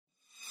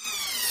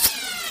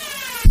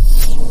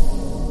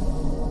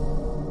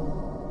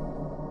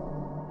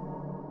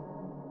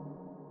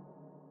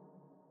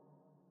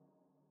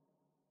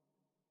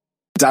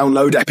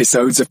Download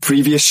episodes of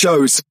previous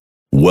shows.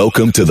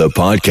 Welcome to the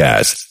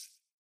podcast.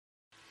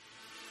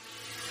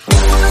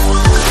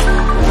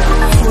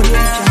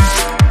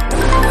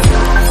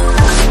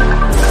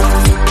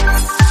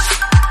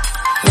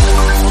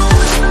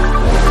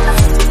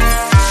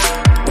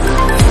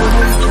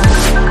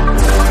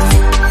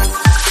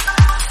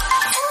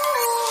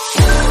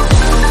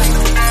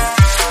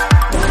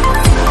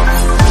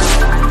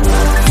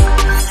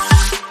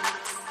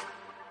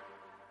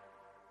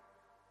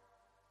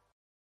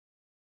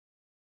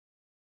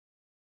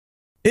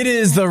 It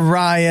is the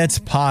Riot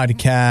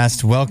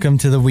Podcast. Welcome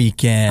to the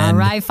weekend. All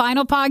right,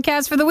 final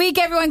podcast for the week,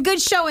 everyone. Good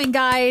showing,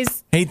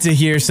 guys. Hate to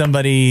hear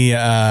somebody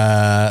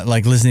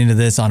like listening to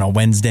this on a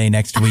Wednesday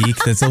next week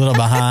that's a little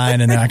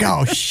behind, and they're like,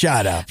 "Oh,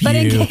 shut up!" But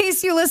in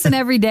case you listen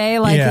every day,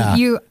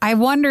 I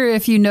wonder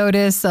if you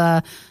notice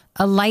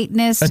a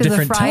lightness to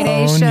the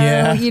Friday tone, show.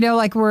 yeah. You know,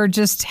 like we're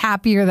just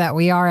happier that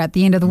we are at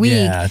the end of the week.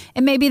 Yeah.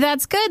 And maybe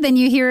that's good. Then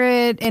you hear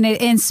it and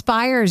it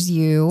inspires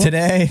you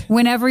today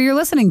whenever you're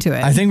listening to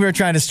it. I think we're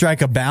trying to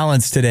strike a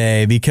balance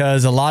today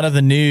because a lot of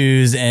the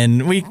news,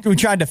 and we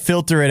tried to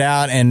filter it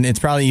out, and it's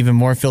probably even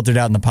more filtered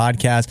out in the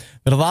podcast,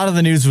 but a lot of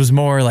the news was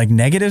more like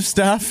negative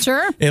stuff.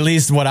 Sure. At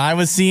least what I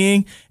was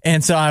seeing.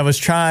 And so I was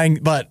trying,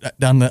 but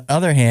on the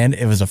other hand,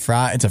 it's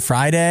a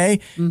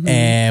Friday,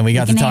 and we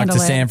got to talk to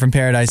Sam from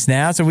Paradise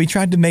Now. So we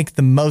tried to make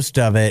the most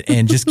of it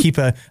and just keep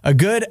a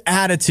good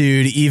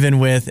attitude, even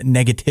with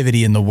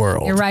negativity in the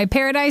world. You're right.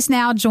 Paradise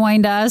Now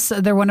joined us.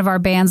 They're one of our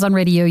bands on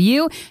Radio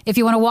U. If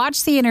you want to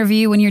watch the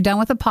interview when you're done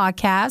with the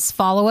podcast,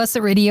 follow us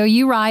at Radio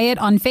U Riot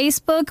on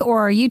Facebook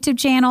or our YouTube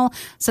channel.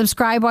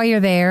 Subscribe while you're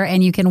there,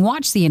 and you can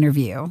watch the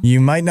interview. You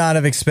might not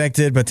have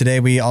expected, but today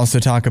we also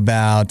talk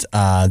about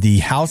the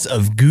House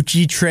of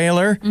Gucci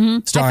trailer. I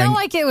felt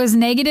like it was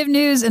negative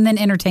news and then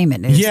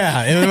entertainment news.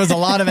 Yeah, it was a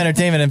lot of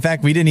entertainment. In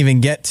fact, we didn't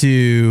even get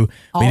to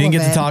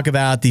talk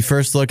about the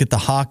first look at the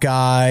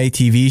Hawkeye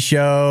TV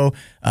show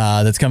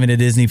that's coming to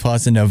Disney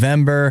Plus in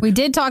November. We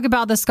did talk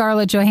about the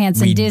Scarlett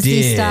Johansson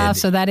Disney stuff,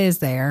 so that is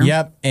there.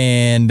 Yep,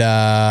 and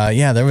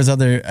there was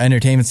other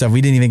entertainment stuff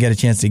we didn't even get a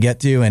chance to get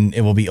to, and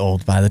it will be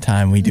old by the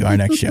time we do our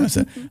next show.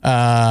 So,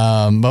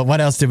 but what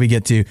else did we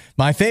get to?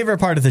 My favorite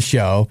part of the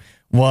show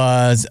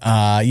was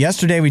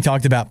yesterday we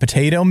talked about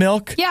potato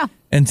milk. Yeah.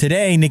 And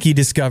today Nikki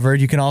discovered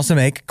you can also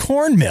make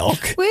corn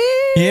milk. Woo!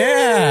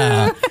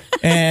 Yeah.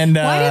 And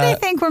why do they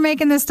think we're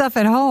making this stuff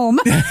at home?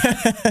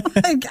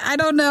 I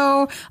don't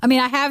know. I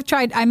mean, I have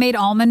tried. I made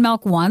almond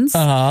milk once.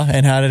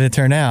 And how did it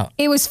turn out?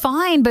 It was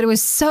fine, but it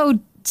was so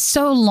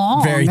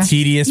long. Very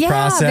tedious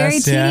process. Very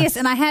tedious.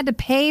 And I had to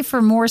pay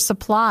for more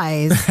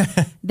supplies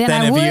than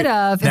I would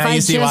have. Now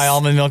you see why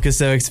almond milk is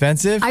so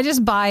expensive? I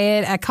just buy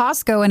it at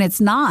Costco and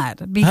it's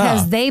not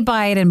because they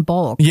buy it in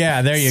bulk.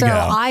 Yeah, there you go. So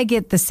I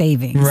get the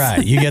savings.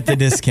 Right. You get the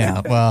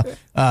discount. Well,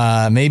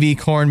 maybe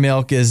corn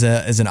milk is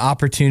an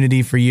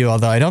opportunity for you,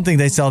 although I don't think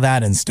they sell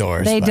that in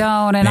stores. They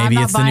don't, and I'm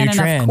not buying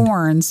enough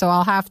corn, so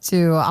I'll have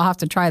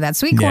to try that.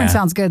 Sweet corn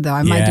sounds good though.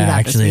 I might do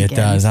that this weekend. Actually it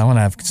does. I want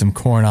to have some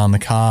corn on the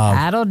cob.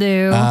 That'll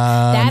do.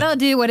 That'll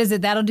do. What is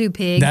it? That'll do,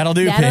 pig. That'll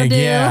do, pig.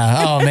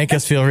 Yeah. Oh, make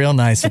us feel real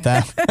nice with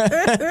that.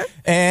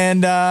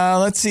 And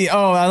let's see.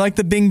 Oh, I like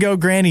the bingo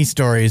granny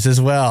stories as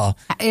well.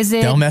 Is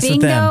it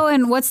bingo?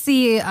 And what's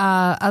the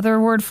other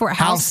word for it?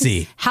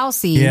 Housey.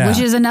 Housey, which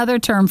is another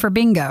term for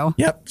bingo.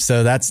 Yep.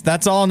 So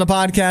that's all on the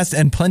podcast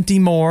and plenty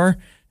more.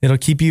 It'll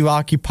keep you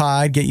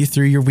occupied, get you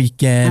through your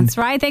weekend. That's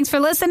right. Thanks for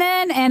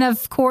listening. And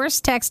of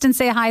course, text and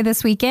say hi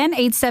this weekend,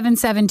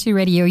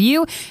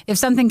 877-2-RADIO-U. If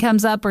something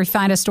comes up or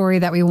find a story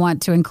that we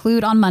want to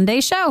include on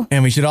Monday's show.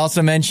 And we should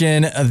also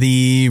mention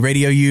the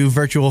Radio U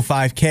Virtual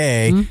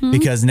 5K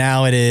because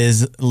now it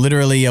is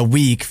literally a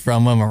week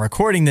from when we're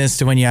recording this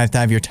to when you have to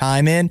have your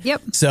time in.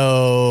 Yep.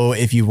 So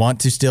if you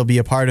want to still be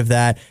a part of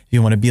that, if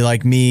you want to be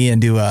like me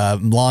and do a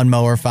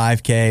lawnmower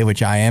 5K,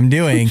 which I am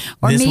doing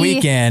this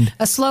weekend.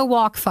 A slow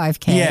walk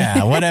 5K.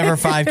 Yeah, whatever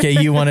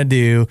 5K you want to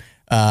do,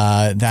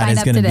 that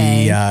is going to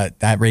be at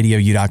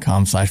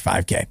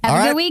radiou.com/5K.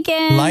 Have a good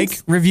weekend.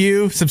 Like,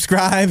 review,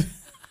 subscribe,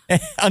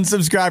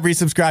 unsubscribe,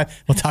 resubscribe.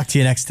 We'll talk to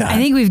you next time. I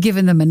think we've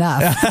given them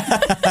enough.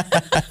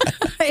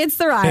 It's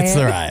the Riot. It's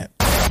the Riot.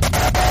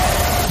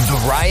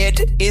 The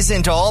Riot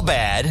isn't all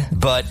bad,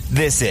 but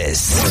this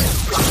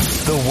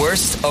is the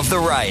worst of the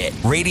Riot.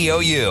 Radio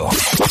U.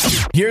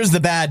 Here's the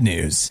bad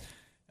news.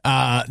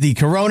 The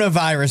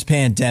coronavirus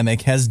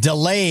pandemic has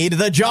delayed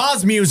the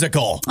Jaws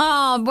musical.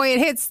 Oh, boy, it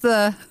hits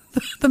the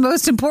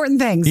most important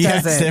things,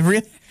 does it? Are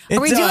we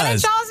doing a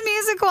Jaws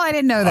musical? I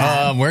didn't know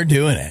that. We're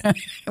doing it.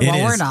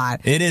 We're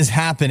not. It is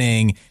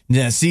happening.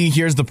 Now, see,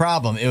 here's the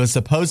problem. It was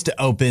supposed to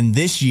open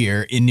this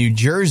year in New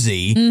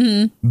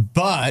Jersey,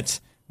 but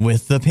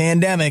with the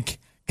pandemic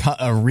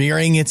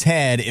rearing its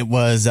head, it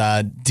was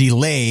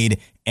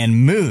delayed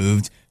and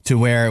moved to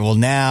where it will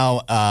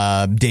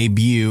now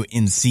debut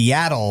in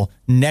Seattle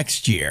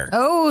next year.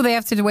 Oh, they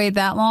have to wait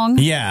that long?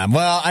 Yeah.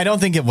 Well, I don't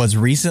think it was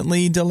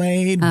recently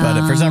delayed,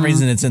 but for some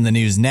reason it's in the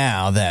news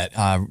now that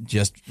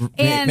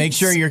make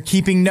sure you're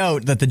keeping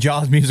note that the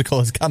Jaws musical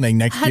is coming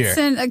next year.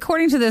 Hudson,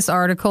 according to this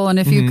article, and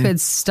if you could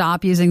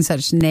stop using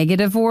such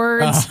negative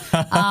words,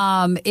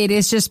 it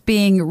is just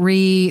being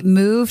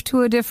removed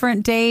to a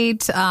different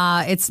date.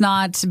 It's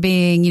not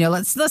being,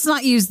 let's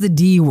not use the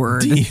D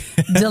word,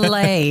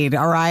 delayed,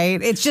 all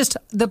right? It's just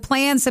the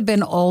plans have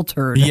been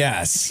altered.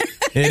 Yes.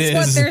 It's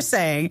what they're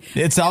saying.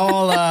 It's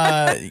all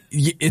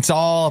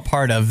a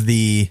part of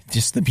the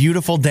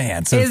beautiful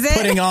dance of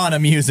putting on a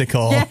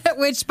musical. Yeah,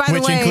 which by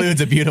the way,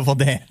 includes a beautiful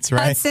dance,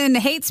 right? Hudson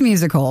hates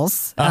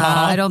musicals.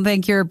 I don't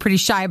think you're pretty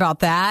shy about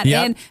that.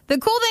 Yep. And the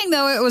cool thing,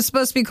 though, it was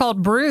supposed to be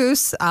called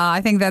Bruce.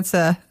 I think that's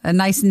a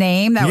nice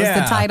name. That was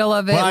the title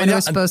of it when it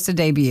was supposed to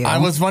debut. I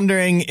was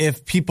wondering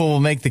if people will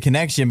make the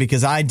connection,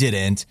 because I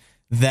didn't,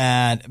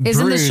 that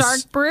Isn't Bruce... the shark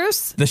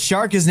Bruce? The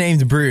shark is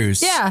named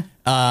Bruce. Yeah.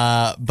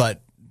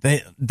 But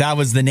that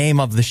was the name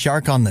of the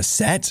shark on the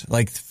set,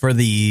 like for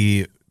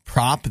the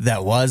prop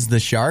that was the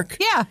shark.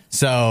 Yeah.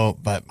 So,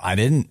 but I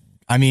didn't.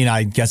 I mean,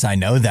 I guess I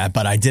know that,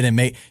 but I didn't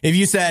make... If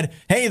you said,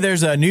 hey,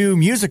 there's a new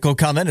musical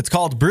coming, it's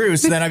called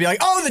Bruce, then I'd be like,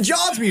 oh, the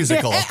Jaws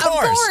musical, of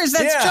course. Of course,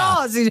 that's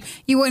Jaws.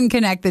 You wouldn't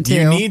connect the two.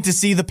 You need to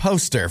see the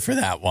poster for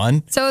that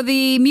one. So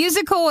the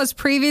musical was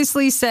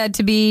previously said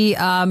to be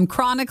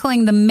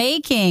chronicling the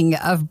making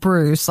of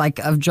Bruce, like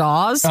of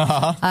Jaws,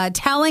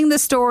 telling the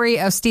story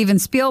of Steven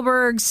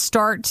Spielberg's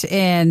start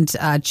and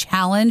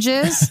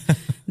challenges.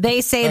 They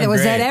say that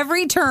was at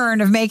every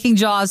turn of making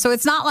Jaws. So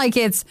it's not like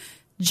it's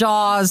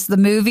Jaws, the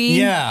movie.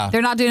 Yeah.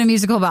 They're not doing a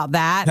musical about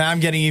that. Now I'm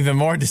getting even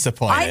more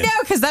disappointed. I know,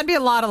 because that'd be a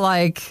lot of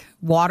like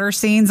water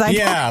scenes, I guess.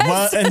 Yeah,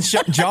 well, and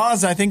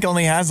Jaws, I think,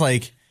 only has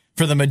like,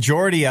 for the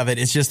majority of it,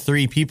 it's just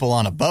 3 people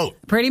on a boat.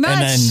 Pretty much.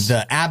 And then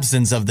the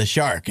absence of the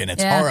shark, and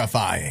it's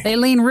horrifying. They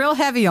lean real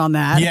heavy on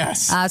that.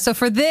 Yes. So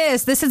for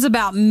this is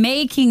about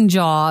making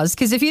Jaws,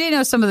 because if you didn't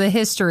know some of the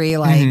history,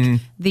 like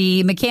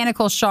the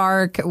mechanical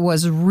shark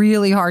was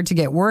really hard to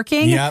get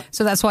working. Yep.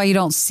 So that's why you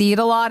don't see it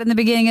a lot in the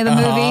beginning of the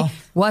movie.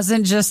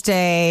 Wasn't just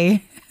a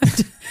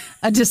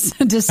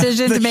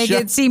decision to make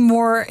it seem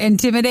more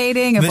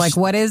intimidating of like,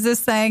 what is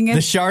this thing? The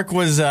shark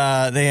was,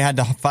 they had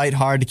to fight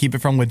hard to keep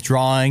it from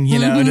withdrawing,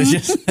 to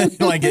just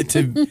like it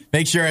to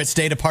make sure it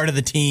stayed a part of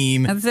the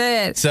team. That's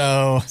it.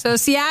 So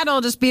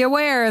Seattle, just be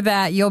aware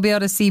that you'll be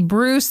able to see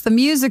Bruce the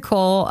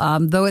musical,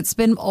 though it's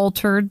been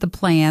altered, the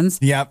plans.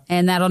 Yep.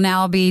 And that'll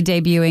now be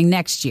debuting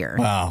next year.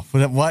 Wow.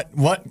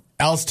 What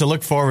else to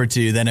look forward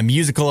to than a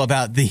musical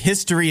about the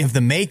history of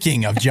the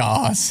making of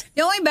Jaws?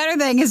 The only better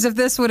thing is if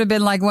this would have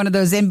been like one of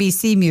those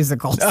NBC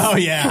musicals. Oh,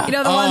 yeah.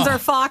 The ones are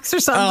Fox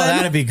or something. Oh,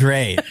 that'd be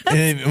great.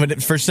 It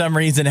would, for some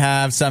reason,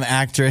 have some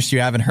actress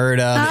you haven't heard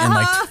of in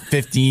like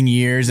 15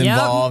 years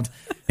involved.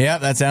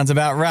 Yep, that sounds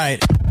about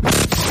right.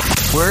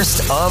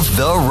 Worst of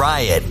the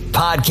Riot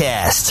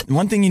podcast.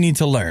 One thing you need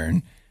to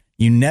learn,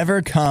 you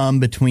never come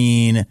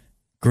between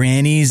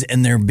grannies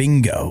and their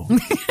bingo.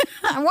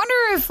 I wonder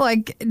if,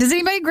 does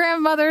anybody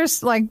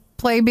grandmothers,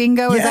 play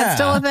bingo? Is that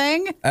still a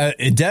thing?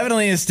 It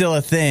definitely is still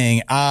a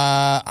thing.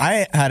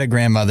 I had a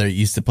grandmother that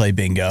used to play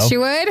bingo. She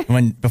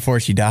would? Before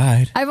she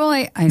died. I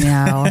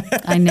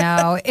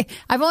know.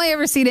 I've only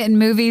ever seen it in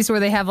movies where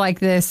they have,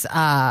 this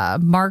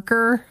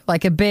marker,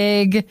 like a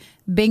big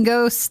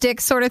bingo stick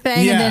sort of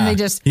thing, and then they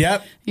just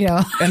and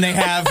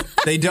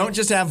they don't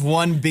just have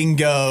one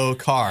bingo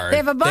card, they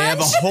have a bunch. They have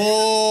a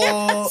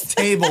whole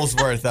table's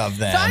worth of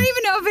them. So I don't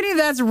even know if any of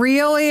that's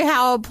really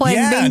how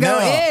playing bingo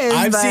is.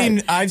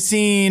 I've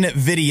seen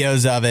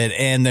videos of it,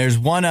 and there's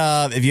one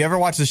of, if you ever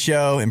watch the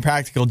show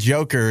Impractical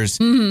Jokers,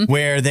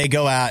 where they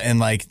go out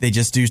and they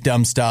just do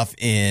dumb stuff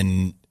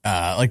in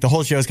the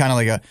whole show is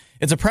kind of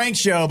it's a prank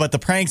show, but the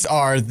pranks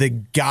are the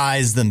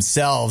guys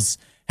themselves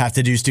have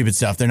to do stupid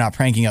stuff. They're not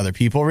pranking other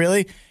people,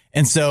 really.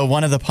 And so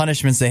one of the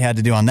punishments they had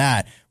to do on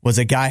that was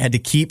a guy had to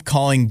keep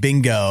calling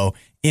bingo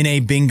in a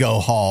bingo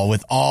hall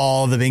with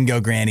all the bingo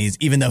grannies,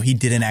 even though he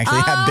didn't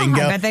actually have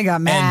bingo. I bet they got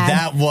mad. And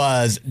that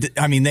was,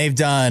 they've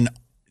done,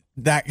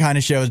 that kind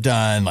of show is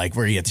done,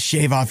 where you have to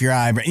shave off your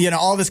eyebrow,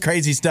 all this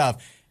crazy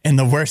stuff. And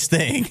the worst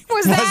thing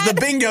was the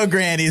bingo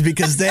grannies,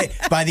 because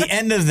by the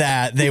end of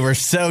that, they were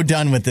so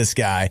done with this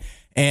guy.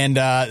 And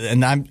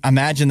I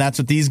imagine that's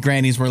what these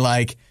grannies were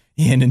like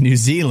in New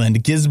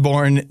Zealand,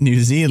 Gisborne, New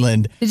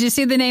Zealand. Did you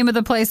see the name of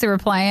the place they were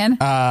playing?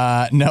 No,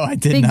 I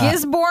did not. The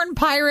Gisborne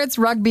Pirates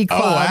Rugby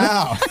Club. Oh,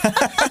 wow.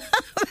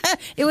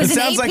 It was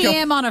at 8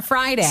 p.m. on a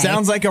Friday.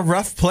 Sounds like a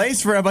rough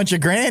place for a bunch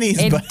of grannies.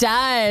 It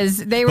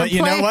does. But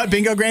you know what?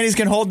 Bingo grannies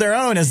can hold their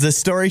own, as the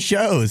story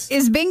shows.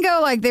 Is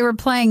bingo they were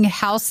playing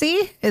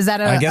housey? Is that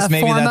I guess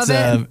maybe form that's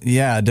of it?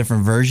 a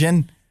different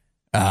version.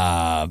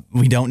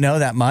 We don't know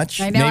that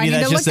much. I know, maybe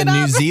that's just a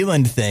New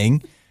Zealand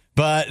thing.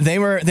 But they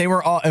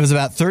were all, it was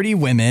about 30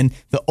 women,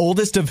 the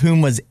oldest of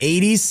whom was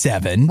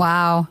 87.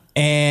 Wow.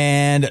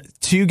 And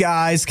 2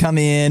 guys come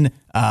in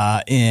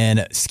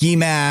ski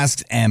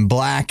masks and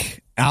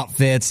black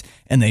outfits,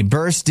 and they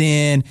burst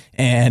in,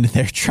 and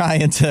they're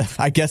trying to,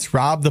 I guess,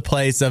 rob the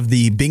place of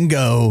the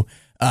bingo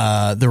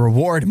the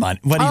reward money.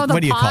 What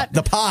do you call it?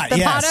 The pot. The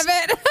yes. pot of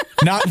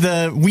it. Not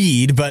the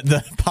weed, but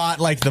the pot,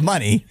 like the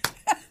money.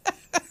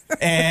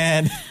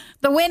 And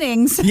the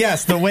winnings.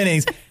 Yes, the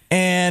winnings.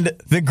 And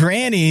the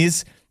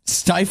grannies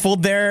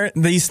stifled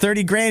these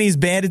 30 grannies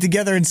banded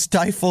together and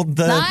stifled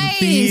the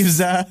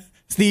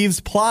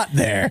thieves' plot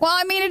there. Well,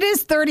 I mean, it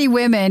is 30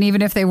 women,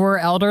 even if they were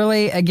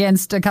elderly,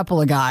 against a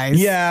couple of guys.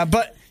 Yeah,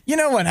 but you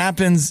know what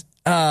happens?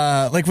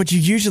 Like what you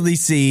usually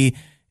see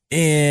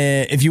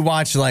if you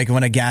watch like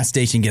when a gas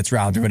station gets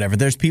robbed or whatever,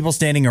 there's people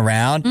standing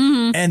around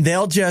and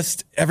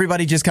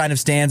everybody just kind of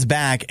stands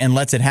back and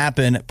lets it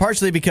happen,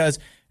 partially because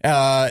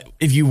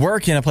if you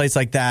work in a place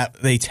like that,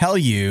 they tell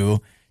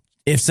you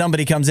if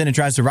somebody comes in and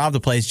tries to rob the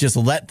place, just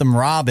let them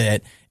rob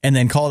it and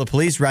then call the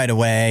police right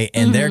away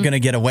and they're going to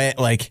get away.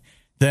 Like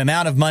the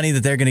amount of money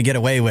that they're going to get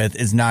away with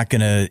is not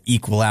going to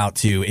equal out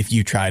to if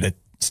you try to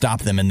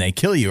stop them and they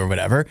kill you or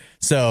whatever.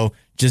 So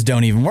just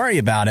don't even worry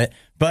about it.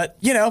 But,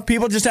 you know,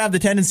 people just have the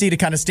tendency to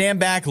kind of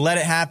stand back, let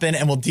it happen,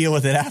 and we'll deal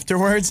with it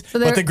afterwards. So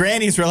but the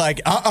grannies were like,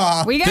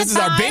 this is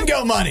our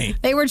bingo money.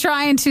 They were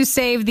trying to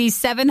save the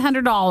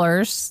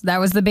 $700. That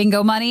was the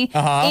bingo money.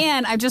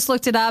 And I just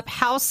looked it up.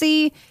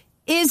 Housey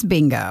is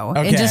bingo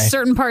in just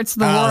certain parts of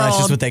the world. That's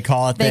just what they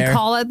call it there? They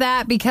call it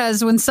that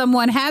because when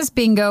someone has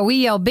bingo, we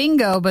yell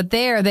bingo, but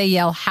there they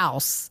yell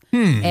house.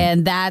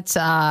 And that,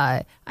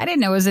 I didn't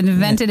know, it was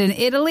invented in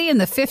Italy in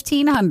the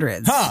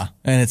 1500s. Huh.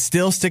 And it's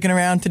still sticking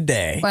around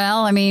today.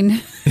 Well, I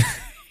mean...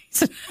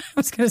 I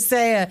was going to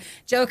say a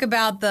joke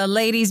about the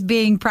ladies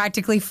being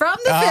practically from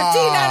the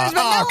 1500s,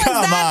 but come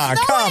on.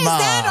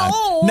 That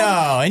old.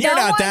 No, and you're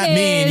not that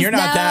mean. You're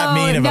not that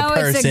mean of a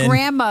person. No, it's a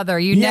grandmother.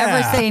 You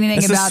never say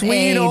anything about age. It's a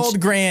sweet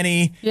old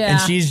granny, and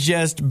she's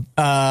just,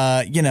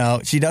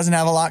 she doesn't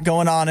have a lot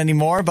going on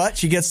anymore, but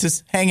she gets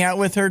to hang out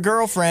with her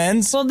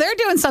girlfriends. Well, they're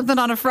doing something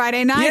on a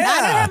Friday night. Yeah.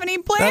 I don't have any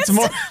plans.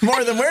 That's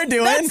more than we're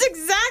doing. That's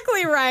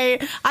exactly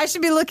right. I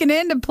should be looking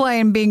into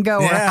playing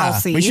bingo or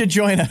housey. We should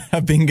join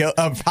a bingo,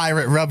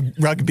 pirate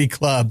rugby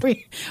club.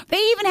 They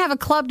even have a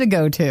club to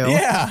go to.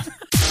 Yeah.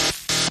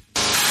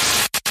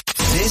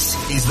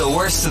 This is the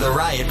Worst of the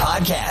Riot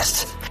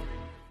podcast.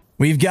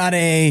 We've got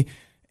a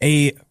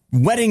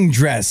wedding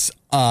dress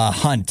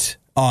hunt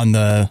on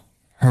the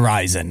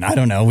horizon. I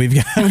don't know. We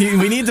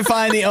need to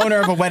find the owner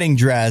of a wedding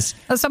dress.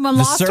 Someone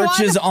lost one? The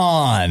search is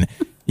on.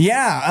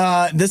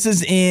 Yeah, this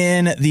is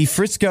in the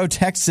Frisco,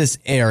 Texas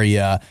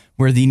area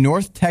where the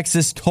North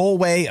Texas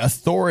Tollway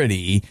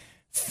Authority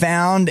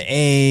found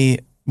a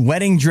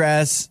wedding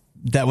dress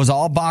that was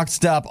all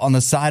boxed up on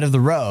the side of the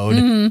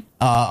road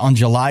on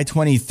July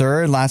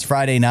 23rd, last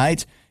Friday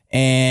night.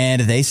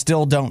 And they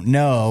still don't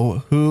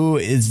know who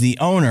is the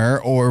owner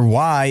or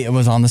why it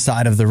was on the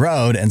side of the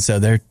road. And so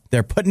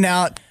they're putting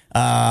out,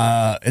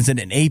 is it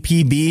an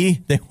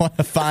APB? They want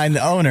to find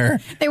the owner.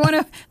 They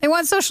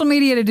want social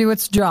media to do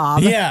its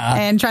job. Yeah.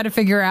 And try to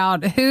figure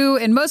out who,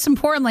 and most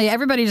importantly,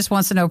 everybody just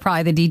wants to know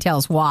probably the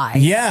details why.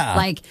 Yeah.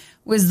 Like,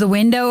 was the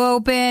window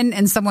open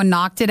and someone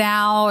knocked it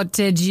out?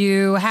 Did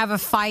you have a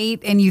fight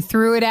and you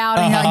threw it out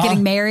and you're not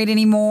getting married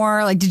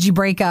anymore? Like, did you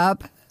break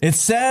up? It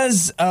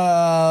says,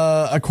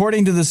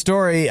 according to the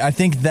story, I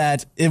think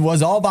that it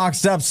was all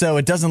boxed up, so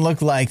it doesn't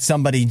look like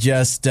somebody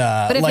just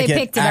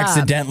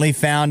accidentally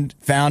found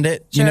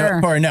it. Sure. You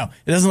know, or no,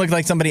 it doesn't look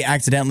like somebody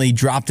accidentally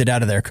dropped it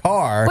out of their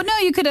car. Well, no,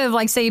 you could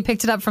have, say you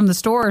picked it up from the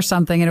store or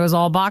something and it was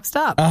all boxed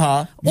up.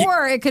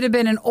 Or it could have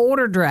been an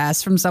older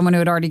dress from someone who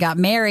had already got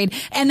married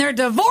and they're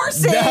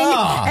divorcing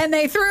and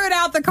they threw it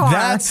out the car.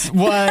 That's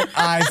what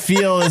I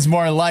feel is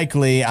more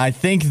likely. I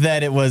think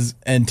that it was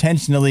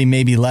intentionally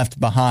maybe left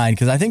behind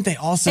because I think they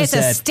also said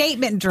it's a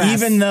statement dress.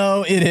 Even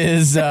though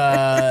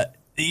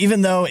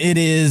it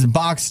is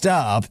boxed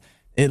up,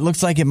 it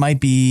looks like it might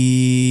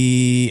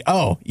be.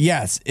 Oh,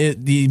 yes.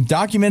 The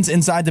documents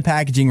inside the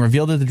packaging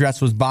revealed that the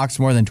dress was boxed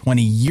more than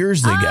 20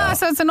 years ago.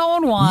 So it's an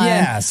old one.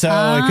 Yeah, so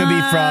it could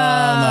be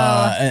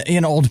from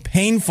an old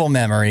painful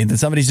memory that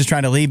somebody's just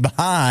trying to leave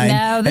behind.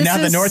 No, and now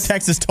the North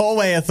Texas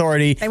Tollway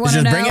Authority is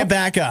just bring it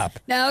back up.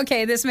 No,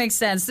 okay, this makes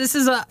sense.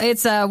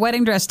 It's a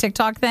wedding dress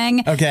TikTok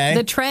thing. Okay.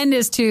 The trend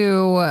is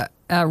to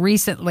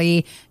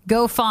recently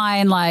go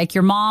find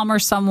your mom or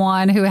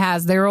someone who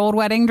has their old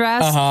wedding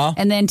dress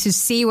and then to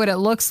see what it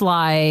looks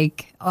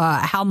like,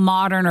 how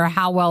modern or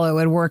how well it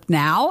would work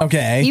now.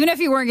 Okay. Even if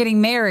you weren't getting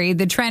married,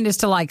 the trend is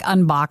to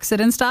unbox it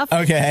and stuff.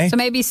 Okay. So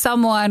maybe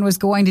someone was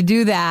going to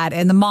do that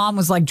and the mom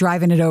was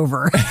driving it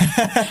over.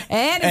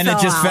 and it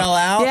just fell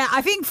out? Yeah,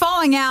 I think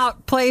falling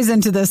out plays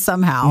into this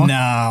somehow.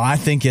 No, I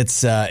think it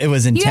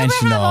was intentional.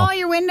 You ever have all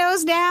your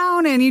windows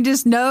down and you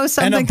just know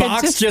something and a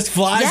box just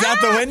flies out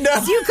the window?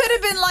 You could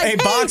have been a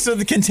box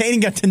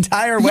containing an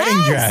entire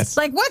wedding dress.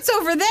 What's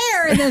over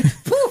there? And then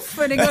poof,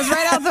 and it goes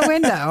right out the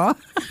window.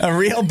 A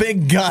real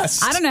big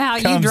gust. I don't know how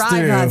you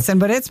drive, Hudson,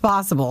 but it's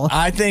possible.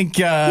 I think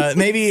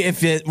maybe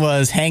if it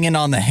was hanging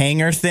on the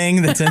hanger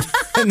thing that's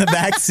in the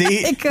back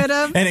seat. It could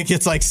have. And it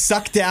gets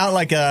sucked out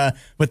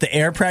with the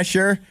air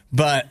pressure,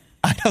 but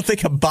I don't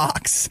think a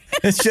box.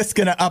 It's just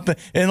going to up it.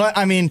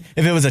 I mean,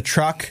 if it was a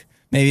truck,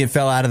 Maybe it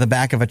fell out of the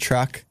back of a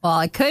truck.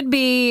 Well, it could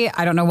be.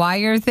 I don't know why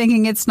you're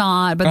thinking it's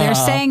not, but they're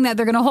saying that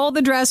they're going to hold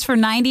the dress for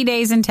 90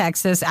 days in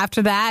Texas.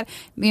 After that,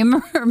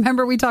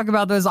 remember we talk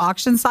about those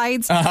auction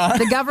sites,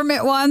 the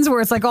government ones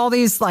where it's like all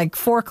these like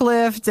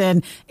forklift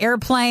and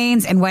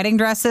airplanes and wedding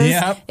dresses.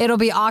 Yep. It'll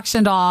be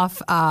auctioned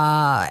off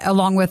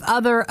along with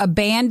other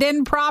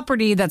abandoned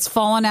property that's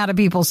fallen out of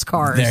people's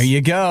cars. There you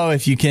go.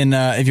 If you can,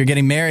 if you're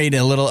getting married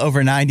a little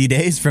over 90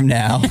 days from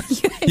now,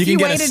 you can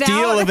get a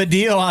steal of a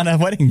deal on a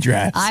wedding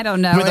dress. I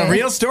don't know. With a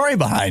real story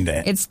behind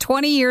it. It's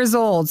 20 years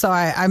old, so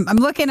I'm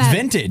looking at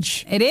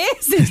vintage. It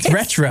is. It's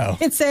retro.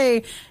 It's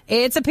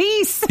a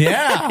piece.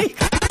 Yeah.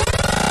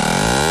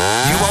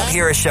 You won't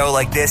hear a show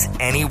like this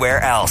anywhere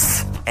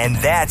else. And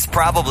that's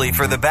probably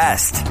for the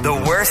best. The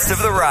worst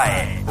of the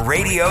riot.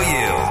 Radio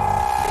U.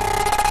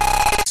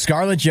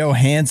 Scarlett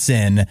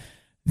Johansson,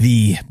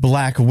 the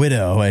Black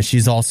Widow, as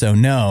she's also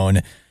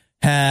known,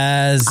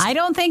 has... I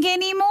don't think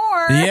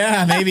anymore.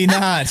 Yeah, maybe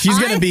not. She's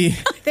going to be...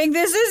 I think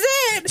this is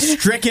it.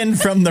 Stricken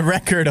from the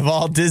record of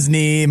all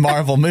Disney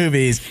Marvel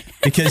movies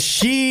because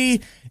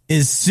she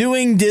is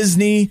suing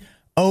Disney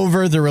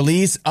over the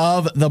release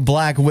of the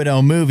Black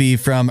Widow movie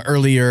from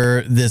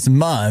earlier this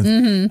month.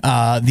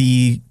 Mm-hmm.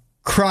 The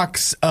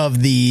crux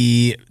of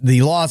the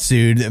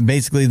lawsuit,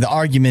 basically the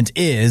argument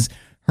is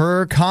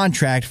her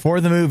contract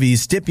for the movie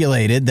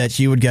stipulated that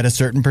she would get a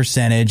certain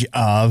percentage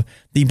of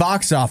the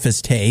box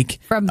office take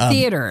from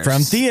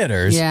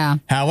theaters. Yeah.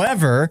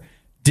 However,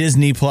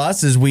 Disney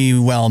Plus, as we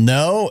well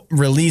know,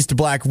 released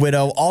Black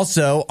Widow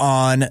also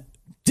on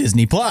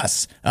Disney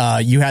Plus.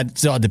 You had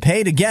to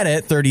pay to get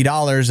it.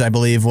 $30, I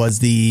believe, was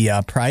the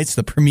price,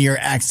 the Premier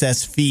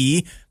Access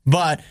fee.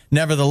 But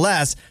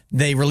nevertheless,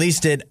 they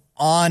released it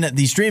on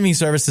the streaming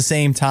service the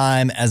same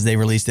time as they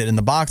released it in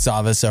the box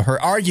office. So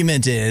her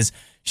argument is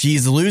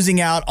she's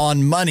losing out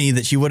on money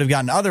that she would have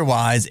gotten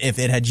otherwise if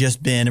it had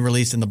just been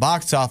released in the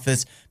box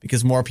office,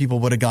 because more people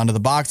would have gone to the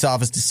box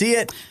office to see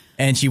it,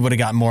 and she would have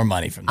gotten more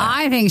money from that.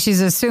 I think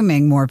she's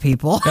assuming more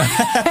people,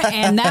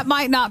 and that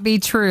might not be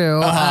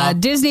true.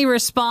 Disney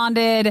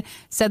responded,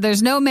 said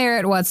there's no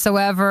merit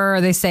whatsoever.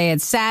 They say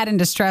it's sad and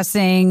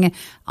distressing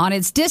on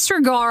its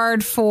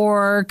disregard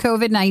for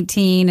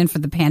COVID-19 and for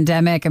the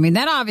pandemic. I mean,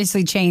 that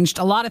obviously changed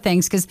a lot of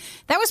things because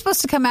that was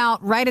supposed to come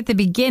out right at the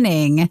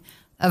beginning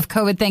of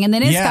COVID thing, and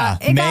then it got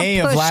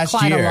pushed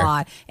quite a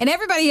lot. And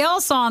everybody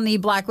else on the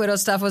Black Widow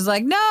stuff was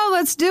like, no,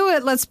 let's do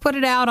it. Let's put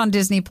it out on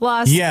Disney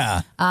Plus.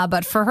 Yeah.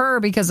 But for her,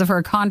 because of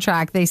her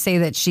contract, they say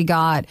that she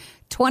got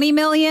 $20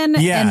 million.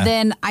 Yeah. And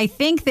then I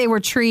think they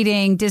were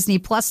treating Disney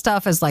Plus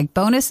stuff as like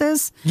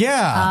bonuses.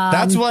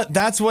 Yeah.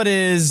 That's what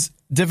is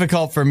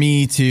difficult for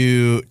me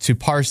to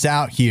parse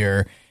out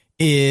here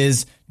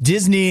is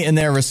Disney in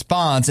their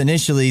response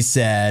initially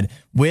said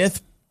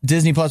with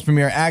Disney Plus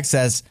Premier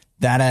Access,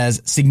 that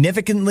has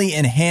significantly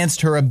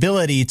enhanced her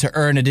ability to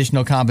earn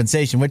additional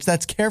compensation, which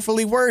that's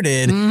carefully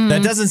worded. Mm-hmm.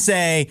 That doesn't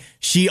say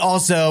she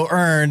also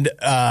earned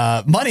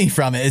money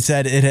from it. It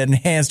said it had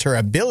enhanced her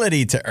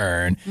ability to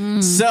earn.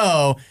 Mm.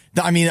 So,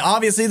 I mean,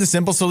 obviously the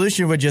simple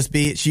solution would just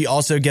be she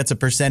also gets a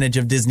percentage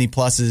of Disney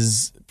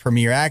Plus's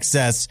Premier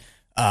Access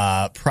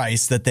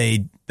price that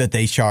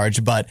they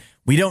charge, but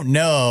we don't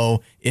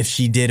know if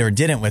she did or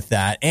didn't with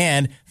that.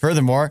 And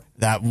furthermore,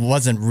 that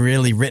wasn't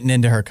really written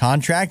into her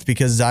contract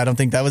because I don't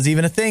think that was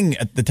even a thing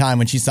at the time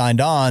when she signed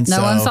on.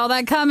 No one saw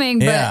that coming.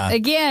 But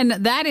again,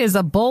 that is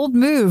a bold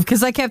move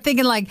because I kept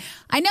thinking, like,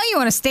 I know you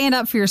want to stand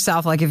up for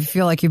yourself, like if you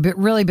feel like you've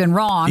really been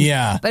wrong.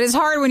 Yeah. But it's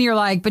hard when you're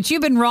like, but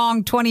you've been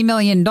wrong $20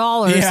 million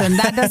and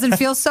that doesn't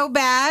feel so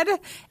bad.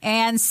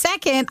 And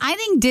second, I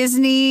think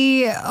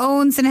Disney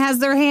owns and has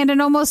their hand in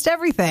almost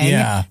everything.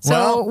 Yeah.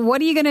 So what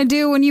are you going to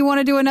do when you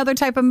want to do another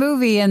type of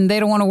movie and they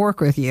don't want to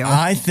work with you?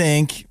 I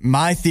think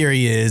my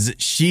theory is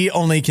she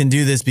only can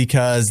do this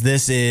because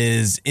this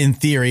is, in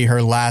theory,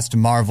 her last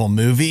Marvel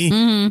movie.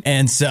 Mm-hmm.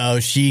 And so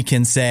she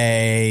can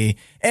say,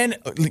 and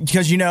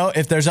because, you know,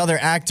 if there's other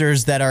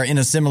actors that are in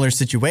a similar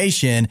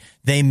situation,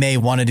 they may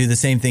want to do the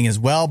same thing as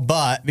well.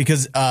 But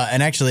because,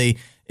 and actually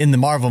in the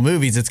Marvel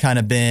movies, it's kind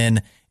of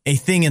been a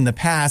thing in the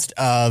past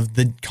of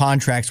the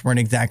contracts weren't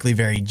exactly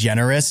very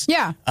generous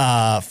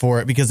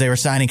for it because they were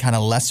signing kind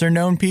of lesser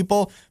known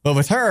people. But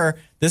with her,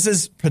 this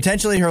is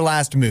potentially her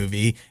last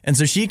movie. And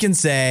so she can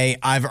say,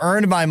 I've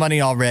earned my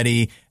money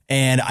already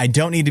and I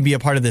don't need to be a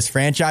part of this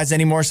franchise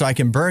anymore. So I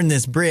can burn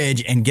this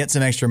bridge and get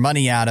some extra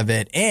money out of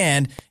it.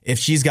 And if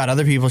she's got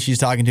other people she's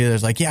talking to,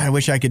 there's like, yeah, I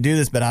wish I could do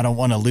this, but I don't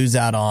want to lose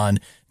out on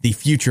the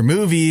future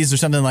movies or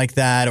something like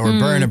that, or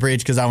burn a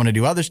bridge because I want to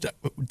do other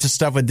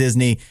stuff with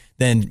Disney,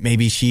 then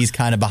maybe she's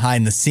kind of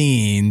behind the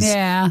scenes,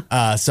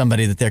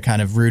 somebody that they're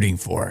kind of rooting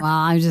for. Well,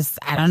 I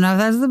don't know if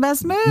that's the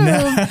best move.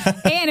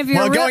 And if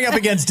you're going up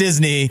against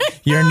Disney,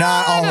 you're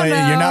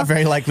not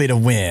very likely to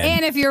win.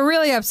 And if you're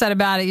really upset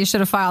about it, you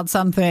should have filed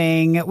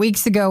something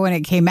weeks ago when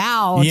it came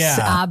out.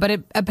 Yeah. But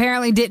it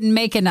apparently didn't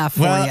make enough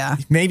for you.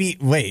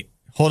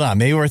 Hold on.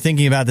 Maybe we're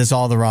thinking about this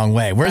all the wrong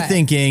way. We're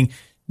thinking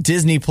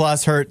Disney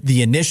Plus hurt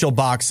the initial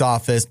box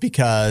office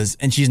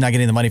and she's not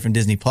getting the money from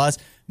Disney Plus.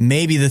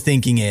 Maybe the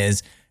thinking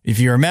is, if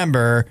you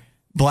remember,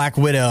 Black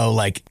Widow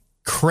like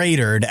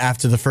cratered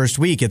after the first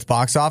week, its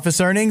box office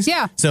earnings.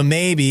 Yeah. So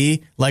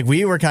maybe, like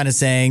we were kind of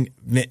saying,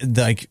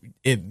 like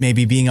it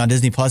maybe being on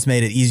Disney Plus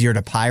made it easier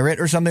to pirate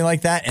or something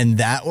like that, and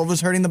that what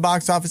was hurting the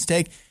box office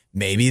take.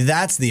 Maybe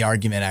that's the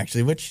argument,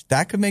 actually, which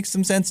that could make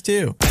some sense,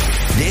 too.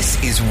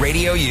 This is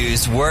Radio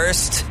U's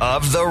Worst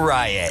of the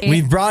Riot.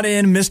 We've brought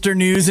in Mr.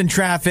 News and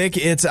Traffic.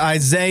 It's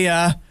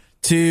Isaiah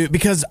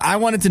because I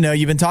wanted to know,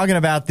 you've been talking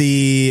about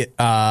the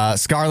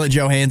Scarlett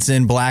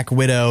Johansson Black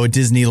Widow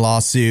Disney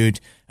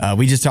lawsuit.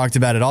 We just talked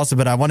about it also,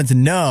 but I wanted to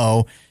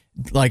know,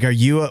 like, are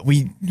you,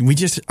 we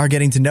just are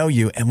getting to know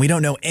you and we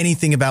don't know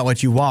anything about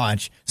what you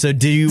watch. So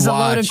do you watch? It's a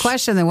loaded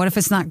question. Then what if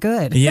it's not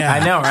good? Yeah.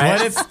 I know, right?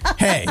 What if,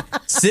 hey,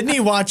 Sydney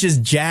watches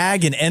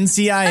JAG and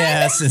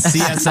NCIS and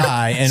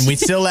CSI and we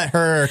still let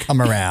her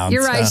come around.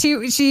 You're right.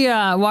 She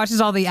watches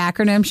all the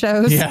acronym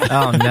shows. Yeah.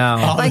 Oh,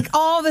 no. Like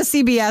all the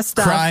CBS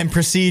stuff. Crime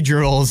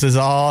procedurals is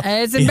all.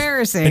 It's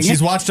embarrassing. And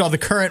she's watched all the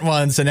current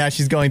ones, so now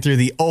she's going through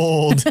the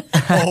old,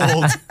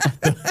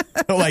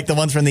 like the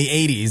ones from the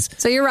 80s.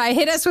 So you're right.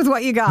 Hit us with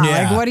what you got.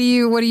 Yeah. Like, what do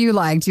you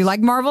like? Do you like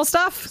Marvel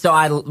stuff?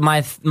 So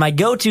my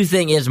go-to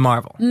thing is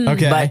Marvel.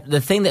 Okay. But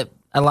the thing that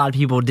a lot of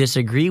people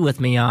disagree with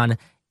me on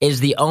is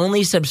the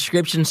only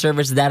subscription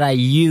service that I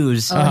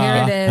use Here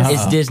it is.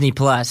 is Disney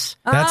Plus.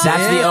 That's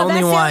That's it? the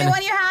only one.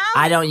 you have?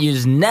 I don't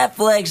use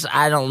Netflix.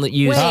 I don't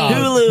use Wait.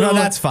 Hulu. No,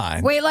 that's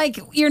fine. Wait, like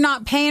you're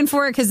not paying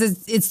for it because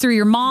it's through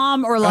your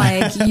mom, or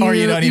like you, Or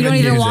you don't even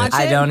use it. watch it?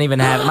 I don't even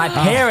have it. My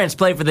parents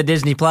play for the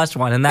Disney Plus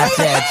one, and that's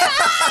it.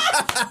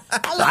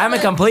 So I'm a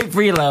complete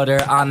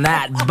freeloader on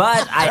that,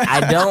 but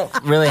I don't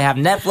really have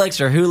Netflix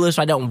or Hulu,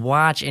 so I don't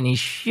watch any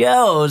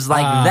shows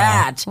like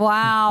that.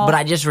 Wow. But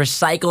I just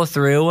recycle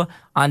through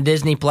on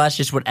Disney Plus,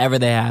 just whatever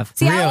they have.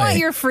 See, I want Really?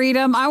 your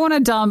freedom. I want to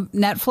dump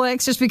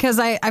Netflix just because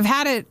I've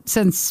had it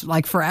since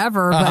like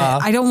forever,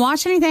 but I don't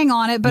watch anything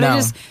on it. But I No.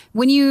 just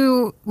when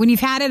you've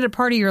had it a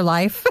part of your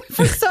life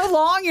for so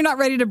long, you're not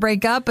ready to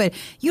break up, but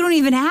you don't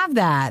even have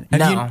that.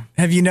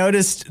 Have you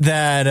noticed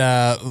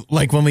that,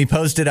 like when we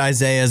posted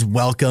Isaiah's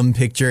welcome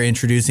picture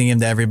introducing him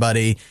to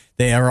everybody,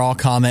 they are all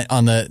comment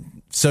on the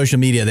social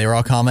media. They were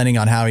all commenting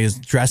on how he was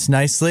dressed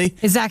nicely.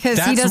 Is that because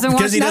he doesn't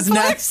watch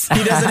Netflix?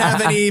 He doesn't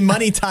have any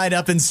money tied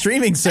up in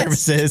streaming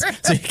services,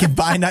 so he can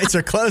buy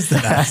nicer clothes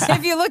than us.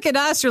 If you look at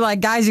us, you're like,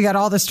 guys, you got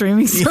all the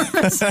streaming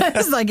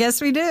services. Like,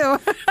 yes, we do.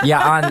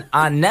 Yeah,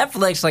 on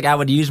Netflix, like I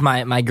would use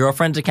my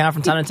girlfriend's account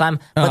from time to time,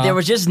 but there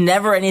was just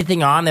never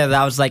anything on there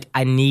that I was like,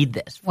 I need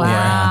this. Wow.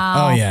 Yeah.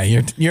 Oh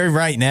yeah, you're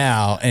right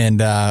now, and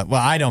well,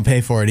 I don't pay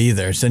for it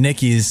either. So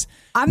Nikki's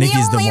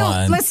the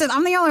one. Listen,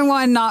 I'm the only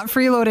one not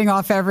freeloading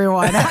off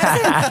everyone.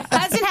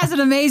 Hudson has an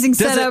amazing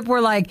setup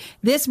where, like,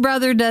 this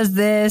brother does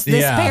this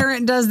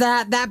parent does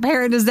that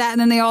parent does that,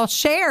 and then they all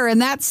share,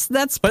 and that's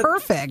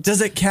perfect.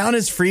 Does it count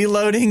as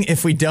freeloading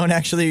if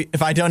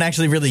I don't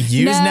actually really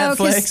use No,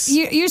 'cause Netflix?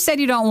 You said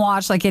you don't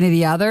watch like any of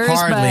the others.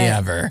 Hardly but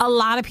ever. A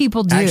lot of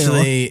people do.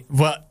 Actually,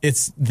 well,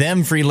 it's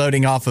them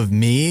freeloading off of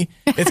me.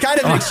 It's kind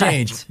of an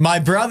exchange.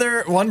 One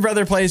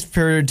brother plays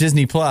for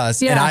Disney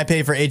Plus, and I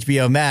pay for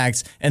HBO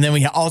Max, and then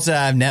we also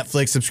have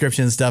Netflix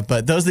subscription and stuff,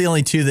 but those are the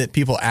only two that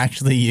people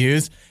actually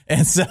use.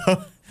 And so,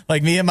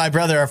 like, me and my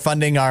brother are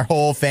funding our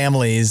whole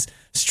family's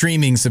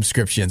streaming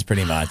subscriptions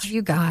pretty much.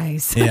 You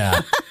guys.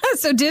 Yeah.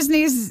 So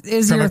Disney's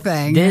is your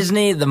thing.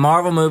 Disney, the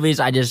Marvel movies,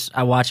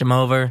 I watch them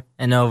over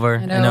and over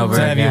and over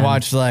So again. have you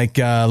watched like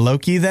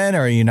Loki then,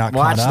 or are you not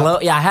caught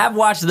up? I have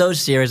watched those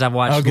series. I've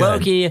watched good.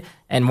 Loki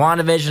and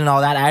WandaVision and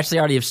all that. I actually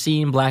already have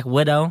seen Black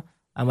Widow.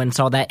 I went and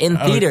saw that in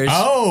theaters.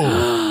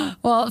 Oh.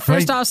 Well,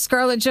 first off,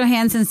 Scarlett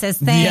Johansson says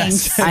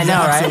thanks. Yes. I know,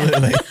 right?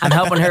 Absolutely. I'm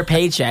helping her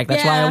paycheck.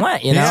 That's why I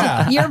went, you know?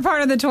 Yeah. You're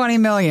part of the 20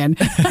 million.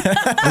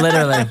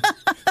 Literally.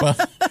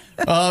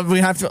 We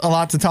have a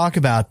lot to talk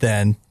about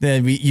then.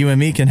 You and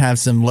me can have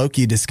some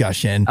Loki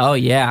discussion. Oh,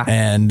 yeah.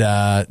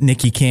 And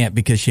Nikki can't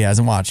because she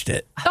hasn't watched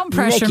it. Don't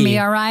pressure Nikki. me,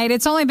 all right?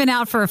 It's only been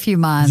out for a few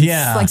months.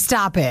 Yeah. Like,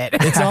 stop it.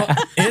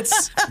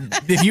 It's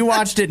if you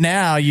watched it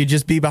now, you'd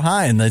just be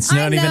behind. That's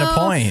not even a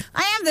point.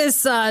 I have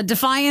this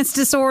defiance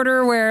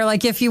disorder where,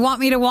 like, if you want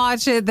me to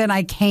watch it, then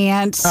I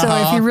can't. So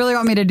if you really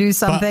want me to do But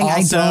something,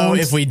 also, I don't.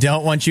 if we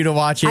don't want you to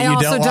watch it, I you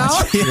also don't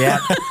watch it. Yeah.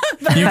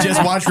 You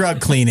just watch rug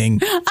cleaning.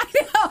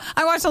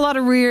 I watch a lot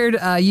of weird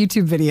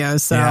YouTube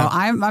videos, so Yeah.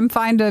 I'm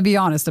fine to be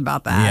honest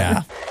about that.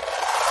 Yeah.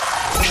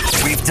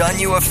 We've done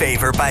you a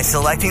favor by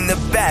selecting the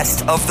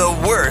best of the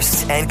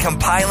worst and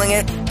compiling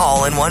it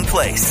all in one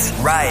place.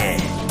 Riot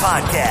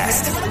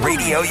Podcast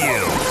Radio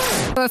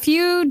U. A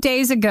few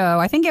days ago,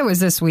 I think it was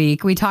this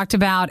week, we talked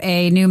about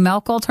a new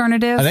milk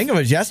alternative. I think it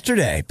was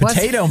yesterday.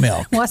 Potato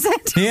milk. Was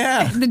it?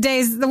 Yeah.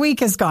 The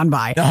week has gone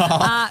by.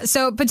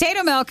 So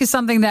potato milk is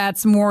something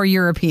that's more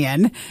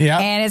European. Yeah.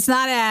 And it's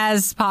not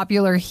as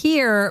popular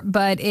here,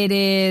 but it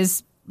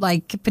is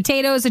like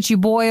potatoes that you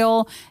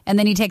boil, and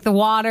then you take the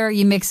water,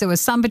 you mix it with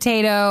some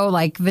potato,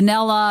 like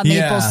vanilla,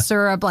 maple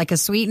syrup, like a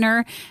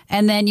sweetener.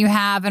 And then you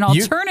have an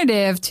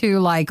alternative to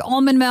like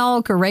almond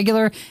milk or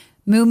regular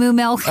moo moo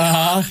milk.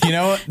 You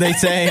know, they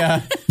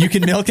say you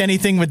can milk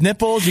anything with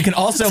nipples. You can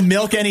also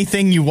milk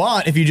anything you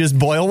want if you just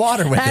boil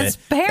water with That's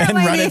it apparently-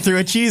 and run it through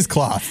a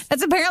cheesecloth.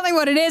 That's apparently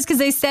what it is, because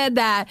they said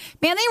that,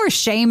 man, they were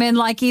shaming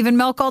like even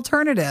milk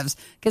alternatives,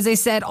 because they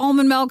said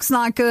almond milk's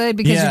not good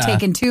because Yeah. you're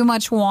taking too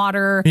much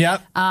water.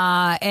 Yep.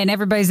 And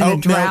everybody's in a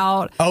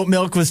drought Oat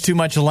milk was too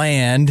much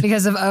land.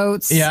 because of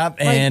oats. Yep,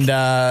 Like, and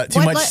too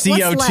much what's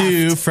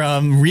CO2 left?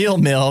 from real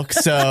milk.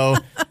 So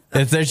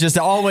there's just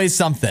always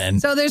something.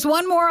 So there's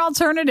one more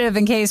alternative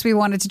in case we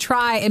wanted to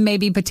try, and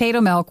maybe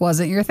potato milk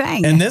wasn't your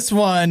thing. And this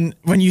one,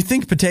 when you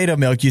think potato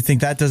milk, you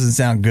think that doesn't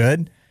sound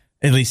good,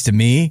 at least to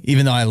me,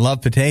 even though I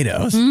love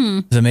potatoes.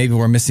 So maybe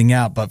we're missing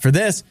out. But for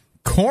this,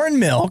 corn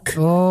milk,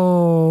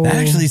 that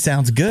actually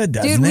sounds good,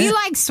 doesn't Dude, it? we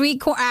like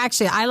sweet corn.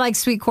 Actually, I like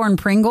sweet corn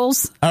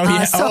Pringles. Oh,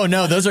 yeah. So,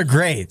 No, those are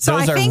great. so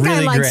Those I are think really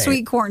I like great.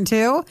 sweet corn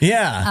too.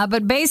 Yeah.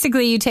 But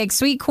basically, you take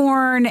sweet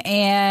corn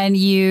and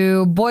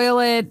you boil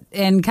it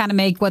and kind of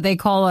make what they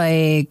call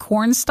a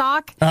corn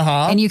stock.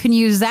 And you can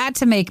use that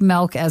to make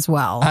milk as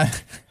well.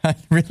 I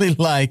really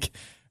like,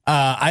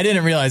 I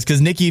didn't realize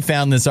because Nikki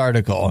found this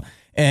article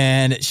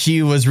and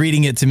she was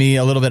reading it to me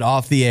a little bit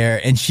off the air,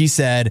 and she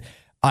said,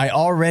 I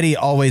already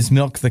always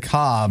milk the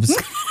cobs.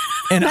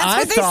 And That's I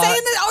what they thought, say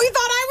in the. Oh, you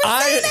thought I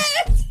was saying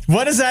it?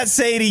 what does that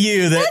say to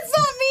you? That's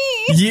not me.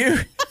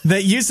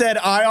 That you said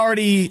I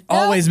already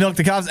always milk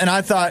the cobs, and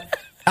I thought,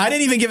 I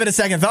didn't even give it a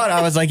second thought.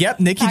 I was like, yep,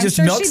 Nikki I'm just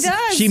sure milks. she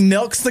does. She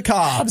milks the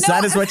cobs. No,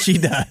 That is what she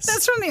does.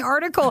 That's from the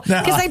article.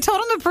 No. Because I told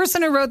him the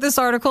person who wrote this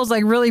article is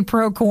like really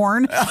pro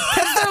corn.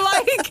 Because they're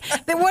like,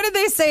 what did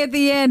they say at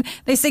the end?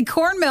 They say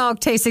corn milk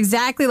tastes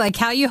exactly like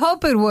how you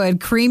hope it would.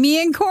 Creamy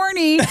and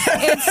corny.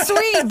 It's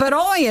sweet, but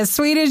only as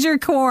sweet as your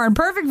corn.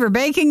 Perfect for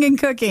baking and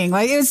cooking.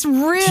 Like, it's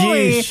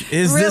really, Sheesh,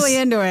 is really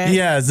this, into it.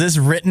 Yeah, is this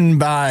written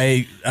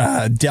by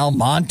Del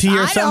Monte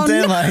or I something?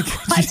 don't know. Like,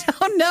 I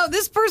don't know.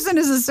 This person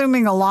is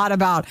assuming a lot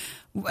about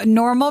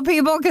normal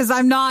people, because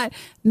I'm not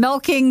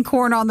milking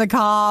corn on the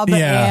cob,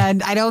 Yeah.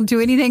 and I don't do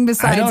anything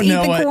besides eat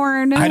the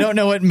corn. I don't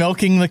know what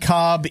milking the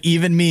cob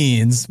even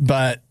means,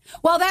 but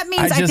Well, that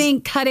means I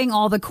think cutting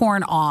all the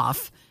corn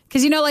off.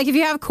 Because, you know, like if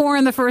you have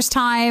corn the first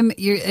time,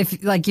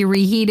 if you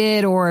reheat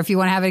it, or if you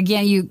want to have it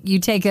again, you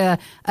take a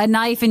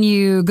knife and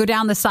you go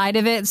down the side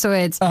of it. So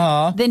it's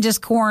then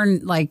just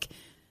corn like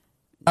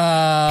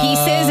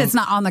pieces. It's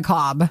not on the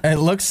cob. it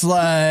looks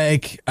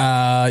like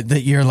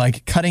that you're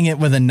like cutting it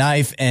with a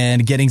knife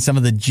and getting some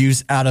of the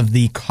juice out of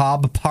the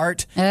cob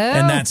part.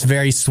 And that's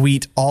very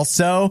sweet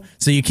also.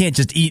 So you can't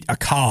just eat a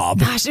cob.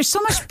 Gosh, there's so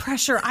much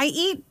pressure.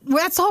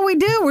 That's all we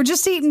do. We're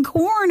just eating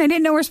corn. I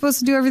didn't know we're supposed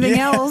to do everything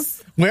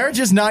else. We're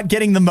just not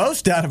getting the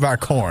most out of our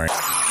corn.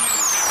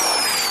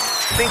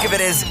 Think of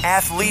it as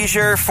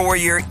athleisure for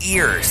your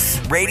ears.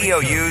 Radio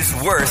U's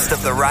Worst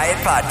of the Riot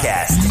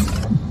podcast.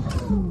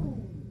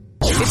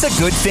 It's a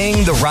good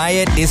thing The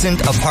Riot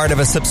isn't a part of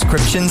a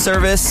subscription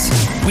service.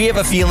 We have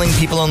a feeling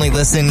people only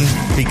listen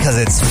because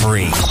it's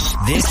free.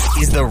 This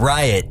is The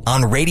Riot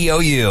on Radio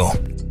U.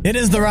 It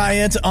is The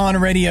Riot on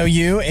Radio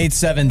U,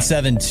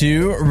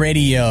 8772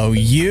 Radio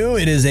U.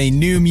 It is a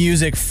New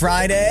Music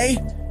Friday,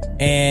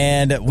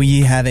 and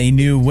we have a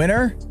new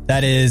winner.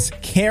 That is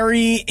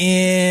Carrie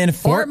in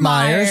Fort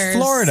Myers,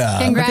 Florida.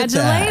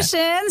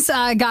 Congratulations.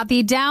 Got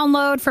the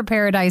download for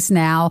Paradise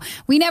Now.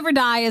 We Never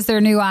Die is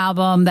their new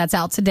album that's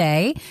out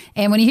today.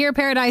 And when you hear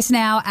Paradise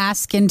Now,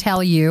 Ask and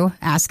Tell You.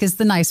 Ask is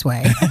the nice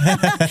way.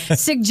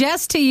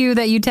 Suggest to you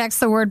that you text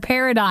the word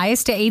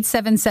Paradise to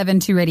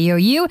 8772 Radio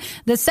U.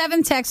 The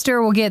 7th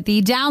texter will get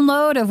the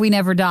download of We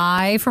Never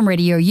Die from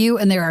Radio U.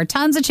 And there are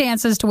tons of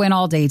chances to win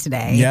all day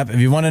today. Yep. If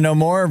you want to know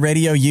more,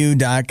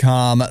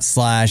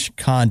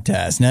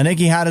 radiou.com/contest. Now,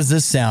 Nikki, how does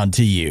this sound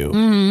to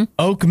you?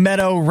 Oak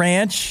Meadow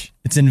Ranch.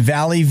 It's in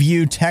Valley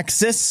View,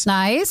 Texas.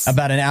 Nice.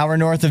 About an hour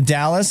north of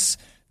Dallas.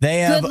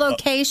 They have Good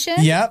location.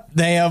 Yep.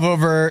 They have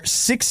over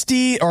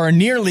 60 or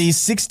nearly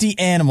 60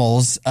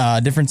 animals,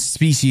 different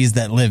species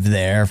that live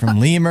there, from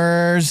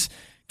lemurs,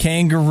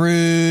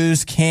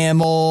 kangaroos,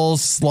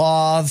 camels,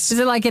 sloths. Is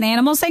it like an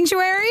animal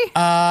sanctuary?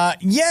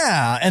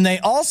 Yeah. And they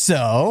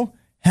also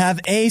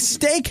have a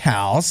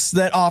steakhouse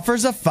that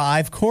offers a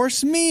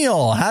 5-course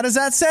meal. How does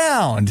that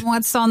sound?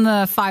 What's on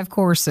the 5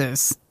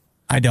 courses?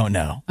 I don't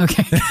know.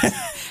 Okay.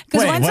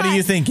 Wait, what are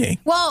you thinking?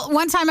 Well,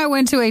 one time I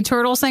went to a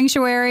turtle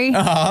sanctuary,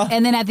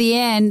 and then at the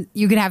end,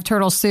 you could have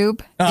turtle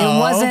soup. It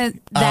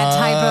wasn't that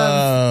type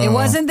of, it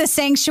wasn't the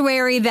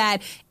sanctuary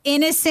that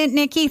innocent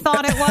Nikki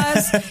thought it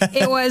was.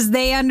 It was,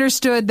 they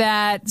understood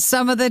that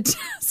some of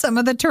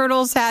the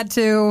turtles had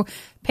to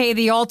pay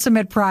the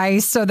ultimate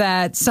price so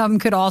that some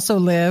could also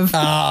live.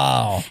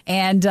 Oh.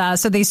 And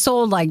so they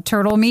sold like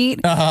turtle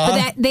meat,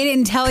 but they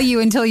didn't tell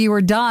you until you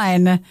were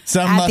done.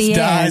 Some at must the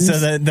die end. so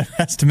that the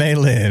rest may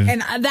live.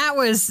 And that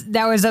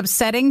was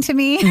upsetting to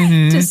me,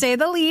 to say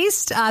the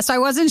least. So I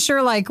wasn't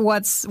sure like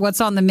what's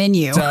on the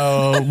menu.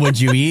 So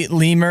would you eat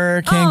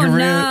lemur,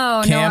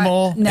 kangaroo,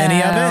 camel,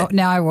 any of it?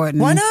 No, I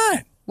wouldn't. Why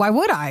not? Why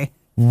would I?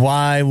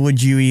 Why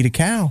would you eat a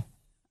cow?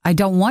 I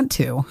don't want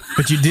to.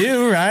 But you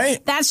do, right?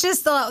 That's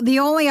just the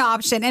only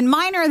option. And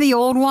mine are the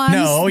old ones.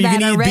 No, you that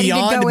can are eat ready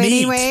Beyond to go Meat.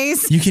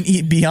 anyways. You can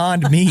eat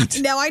Beyond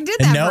Meat. No, I did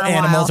that and no for a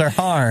animals while. are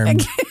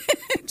harmed.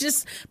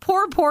 Just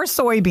poor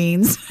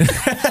soybeans.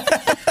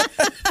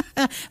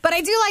 But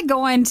I do like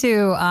going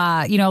to,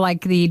 like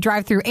the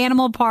drive-through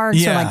animal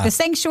parks or like the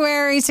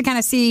sanctuaries to kind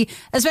of see,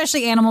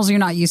 especially animals you're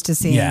not used to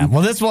seeing. Yeah,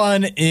 well, this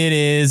one, it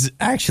is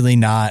actually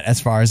not, as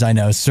far as I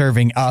know,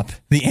 serving up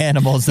the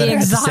animals that are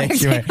at the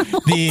sanctuary.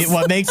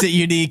 What makes it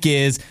unique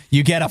is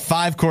you get a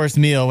 5-course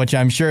meal, which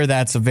I'm sure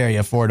that's very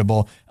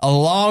affordable,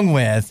 along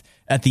with,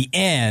 at the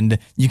end,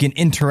 you can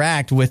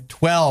interact with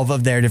 12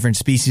 of their different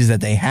species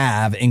that they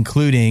have,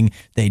 including,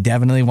 they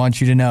definitely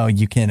want you to know,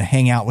 you can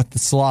hang out with the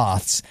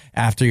sloths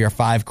after your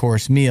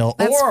 5-course meal.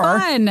 That's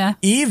fun.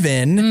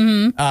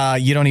 Even,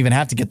 you don't even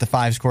have to get the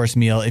 5-course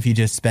meal if you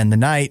just spend the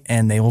night,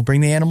 and they will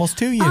bring the animals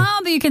to you. Oh,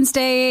 but you can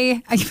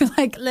stay. I feel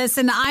like,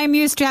 listen, I'm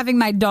used to having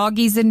my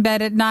doggies in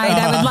bed at night.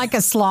 I would like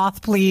a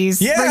sloth, please.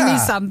 Yeah. Bring me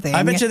something.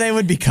 I bet you they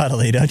would be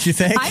cuddly, don't you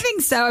think? I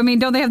think so. I mean,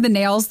 don't they have the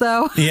nails,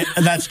 though? Yeah,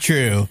 that's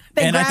true.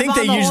 And I think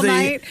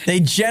they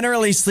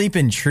generally sleep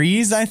in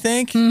trees, I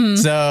think.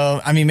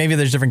 So, I mean, maybe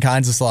there's different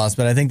kinds of sloths,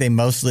 but I think they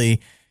mostly,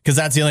 because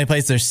that's the only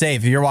place they're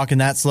safe. If you're walking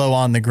that slow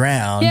on the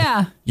ground,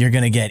 you're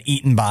going to get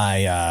eaten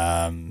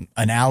by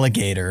an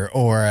alligator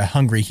or a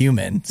hungry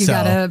human. You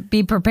got to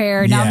be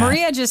prepared. Now,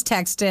 Maria just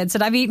texted,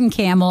 said, I've eaten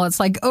camel. It's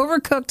like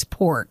overcooked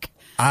pork.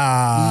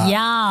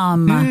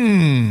 Yum.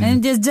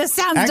 And it just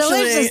sounds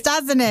delicious,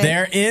 doesn't it?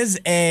 There is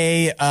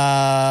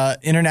a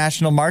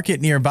international market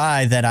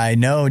nearby that I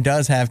know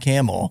does have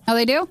camel. Oh,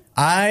 they do?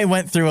 I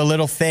went through a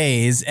little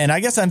phase, and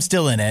I guess I'm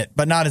still in it,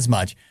 but not as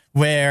much,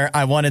 where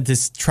I wanted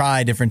to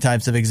try different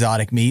types of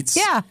exotic meats.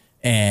 Yeah.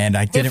 And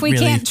I didn't really...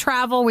 If we can't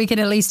travel, we can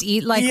at least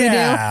eat like we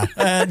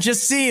do.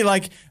 Just see,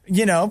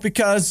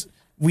 because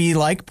we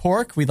like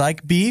pork, we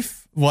like beef.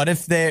 What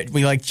if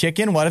we like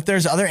chicken? What if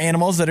there's other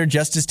animals that are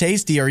just as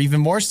tasty or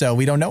even more so?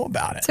 We don't know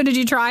about it. So did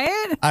you try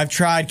it? I've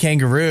tried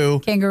kangaroo.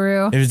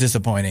 It was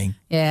disappointing.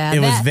 Yeah. It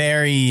was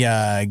very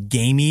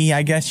gamey,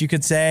 I guess you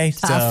could say.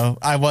 Tough. So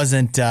I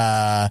wasn't,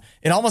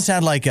 it almost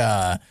had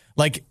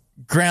like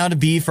ground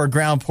beef or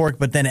ground pork,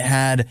 but then it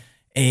had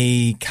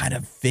a kind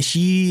of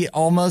fishy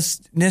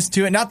almostness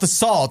to it. Not the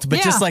salt,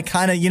 but just like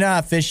kind of,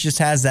 how fish just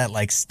has that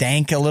like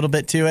stank a little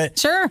bit to it.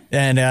 Sure.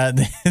 And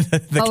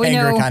the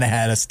kangaroo kind of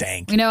had a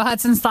stank. We know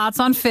Hudson's thoughts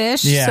on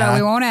fish, so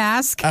we won't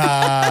ask.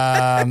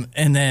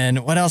 And then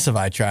what else have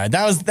I tried?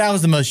 That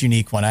was the most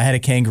unique one. I had a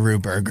kangaroo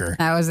burger.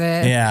 That was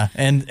it. Yeah.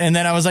 And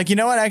then I was like, you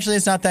know what? Actually,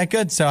 it's not that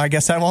good. So I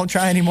guess I won't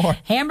try anymore.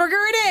 Hamburger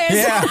it is.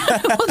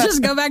 Yeah. We'll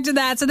just go back to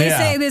that. So they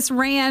say this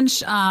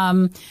ranch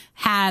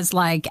has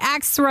like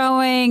axe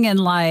throwing and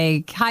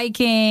like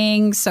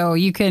hiking. So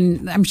you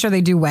can, I'm sure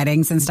they do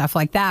weddings and stuff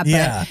like that.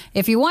 But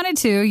if you wanted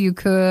to, you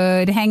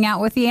could hang out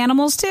with the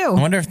animals too.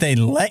 I wonder if they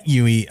let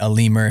you eat a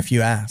lemur if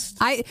you asked.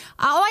 All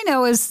I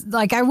know is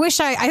like, I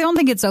don't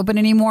think it's open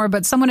anymore,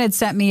 but someone had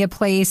sent me a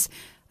place,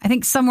 I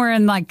think somewhere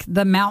in like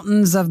the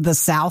mountains of the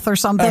South or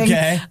something,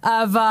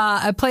 of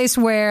a place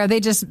where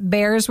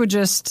bears would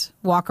just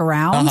walk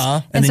around.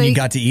 And then you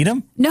got to eat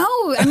them? No,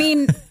 I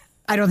mean...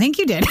 I don't think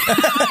you did.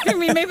 I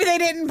mean, maybe they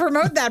didn't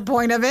promote that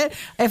point of it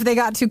if they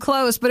got too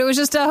close, but it was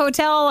just a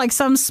hotel, like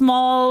some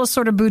small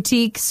sort of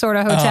boutique sort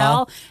of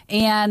hotel,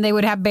 and they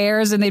would have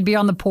bears and they'd be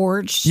on the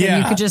porch,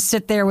 and you could just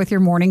sit there with your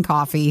morning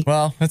coffee.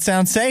 Well, that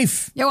sounds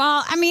safe. Yeah,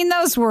 well, I mean,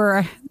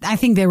 I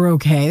think they were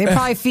okay. They're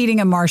probably feeding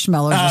them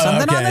marshmallows or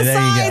something on the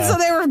side, so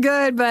they were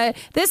good, but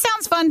this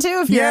sounds fun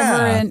too if you're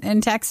ever in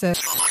Texas.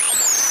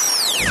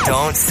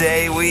 Don't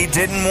say we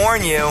didn't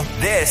warn you.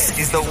 This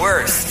is the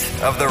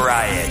worst of the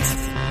riot.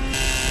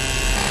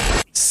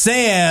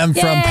 Sam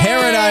from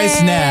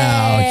Paradise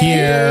Now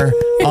here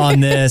on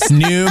this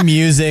New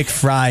Music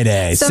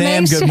Friday. So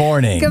Sam, good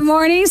morning. Good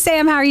morning,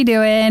 Sam. How are you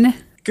doing?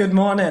 Good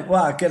morning.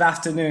 Well, good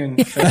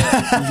afternoon for a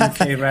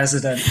UK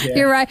resident here.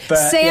 You're right.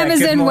 But, Sam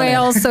is in morning.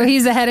 Wales, so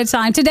he's ahead of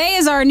time. Today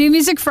is our New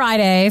Music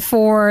Friday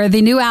for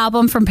the new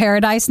album from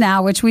Paradise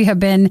Now, which we have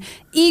been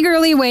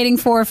eagerly waiting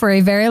for a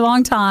very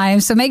long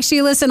time. So make sure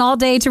you listen all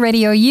day to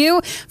Radio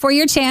U for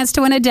your chance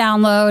to win a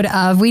download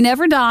of We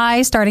Never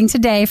Die starting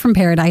today from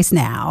Paradise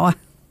Now.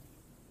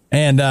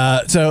 And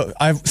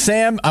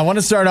Sam, I want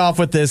to start off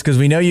with this because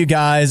we know you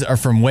guys are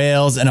from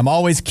Wales, and I'm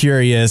always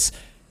curious.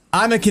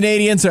 I'm a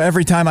Canadian, so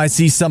every time I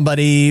see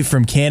somebody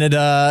from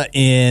Canada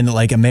in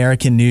like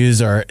American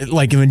news or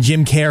like when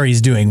Jim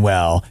Carrey's doing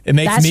well, it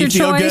makes me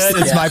feel good.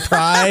 It's my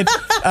pride.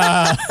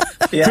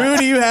 Who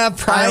do you have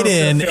pride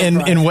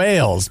in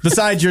Wales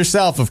besides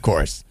yourself, of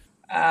course?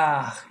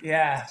 It's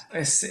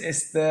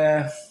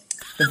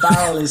the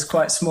barrel is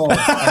quite small.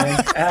 I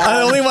think.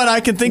 The only one I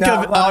can think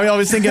of, I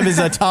always think of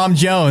is Tom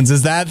Jones.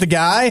 Is that the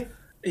guy?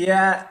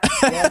 Yeah,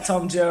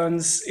 Tom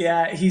Jones.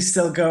 Yeah, he's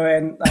still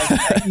going.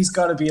 Like, he's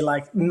got to be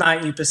like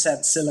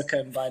 90%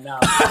 silicone by now.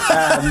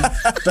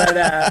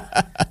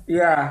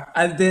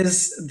 And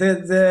there's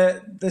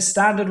the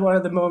standard one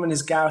at the moment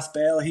is Gareth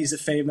Bale. He's a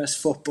famous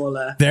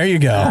footballer. There you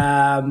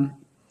go.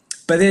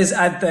 but there's,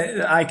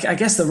 I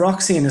guess the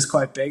rock scene is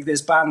quite big.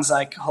 There's bands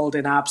like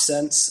Holding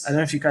Absence. I don't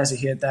know if you guys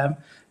have heard them.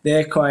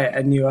 They're quite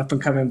a new up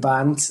and coming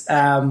band.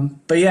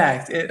 But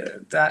yeah,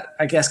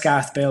 I guess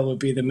Gareth Bale would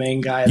be the main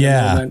guy at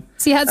the moment.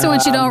 See, Hudson,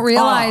 what you don't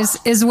realize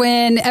is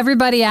when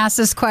everybody asks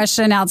this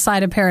question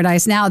outside of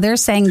Paradise Now, they're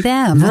saying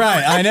them.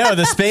 Right, I know.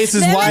 The space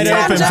is wide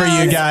open for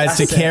you guys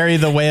to carry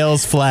the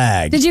Wales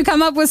flag. Did you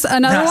come up with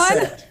another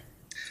one?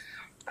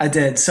 I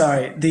did.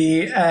 Sorry,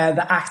 the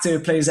actor who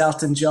plays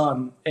Elton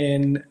John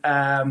in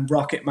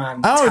Rocket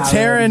Man. Oh,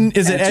 Taron,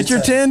 is it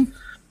Edgerton?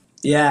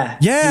 Yeah.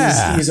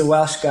 He's a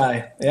Welsh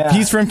guy. Yeah.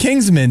 He's from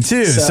Kingsman,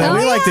 too. So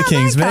we like the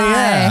Kingsman.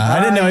 Yeah. I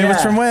didn't know he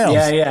was from Wales.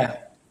 Yeah.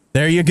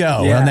 There you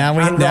go. Yeah.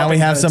 Well, now we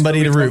have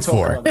somebody to root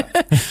for.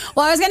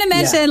 Well, I was going to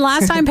mention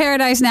last time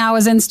Paradise Now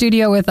was in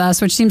studio with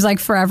us, which seems like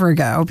forever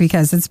ago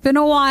because it's been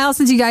a while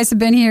since you guys have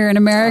been here in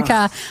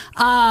America.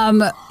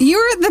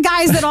 You're the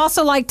guys that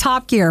also like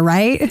Top Gear,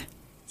 right?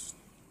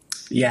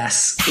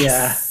 Yes.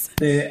 Yeah.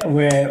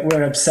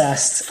 We're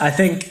obsessed. I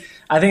think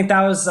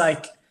that was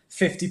like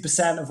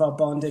 50% of our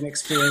bonding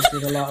experience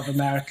with a lot of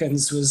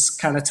Americans was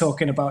kind of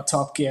talking about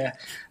Top Gear.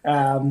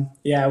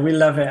 We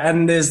love it.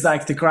 And there's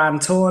like the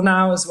Grand Tour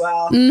now as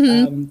well.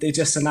 They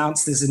just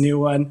announced there's a new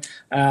one.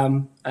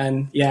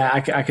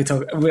 I could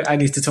talk. I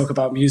need to talk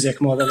about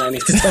music more than I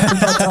need to talk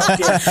about Top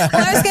Gear.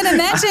 Well, I was going to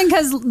mention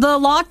because the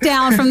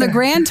lockdown from the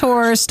Grand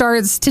Tour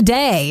starts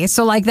today,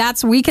 so like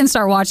we can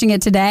start watching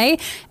it today.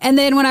 And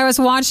then when I was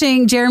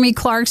watching, Jeremy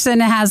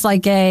Clarkson has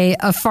like a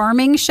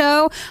farming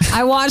show.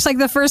 I watched like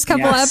the first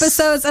couple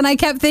episodes, and I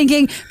kept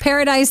thinking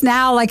Paradise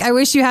Now. Like I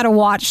wish you had a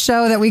watch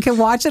show that we could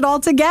watch it all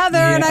together,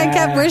 and I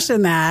kept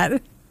wishing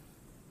that.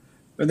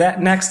 But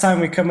that next time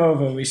we come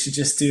over, we should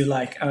just do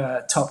like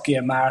a Top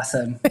Gear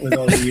marathon with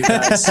all of you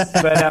guys.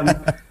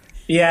 But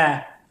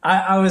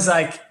I was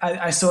like,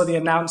 I saw the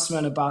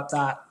announcement about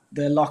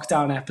the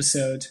lockdown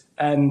episode,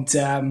 and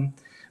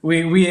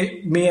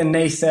me and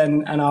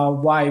Nathan and our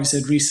wives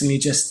had recently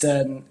just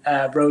done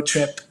a road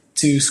trip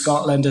to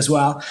Scotland as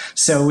well.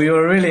 So we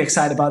were really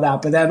excited about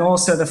that. But then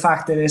also the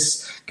fact that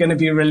it's going to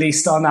be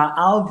released on our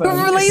album.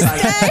 Release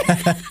day.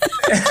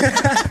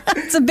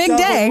 It's a big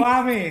day.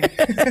 Well,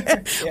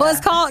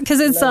 it's called because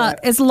it's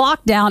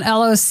Lockdown,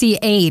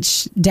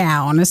 LOCH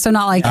down, so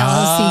not like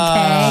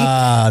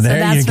LOCK. So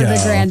that's for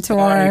the Grand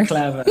Tour. Very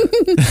clever.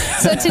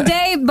 So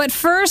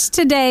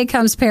today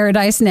comes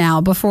Paradise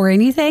Now before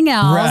anything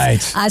else.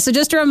 Right. So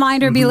just a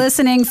reminder, be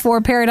listening for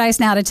Paradise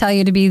Now to tell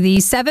you to be the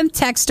 7th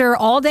texter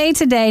all day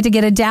today to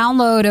get a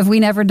download of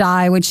We Never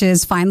Die, which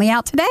is finally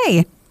out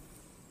today.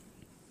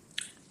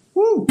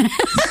 Woo.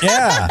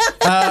 Yeah.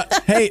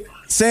 Hey,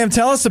 Sam,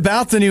 tell us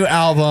about the new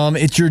album.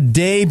 It's your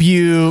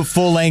debut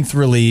full-length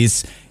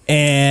release.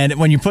 And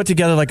when you put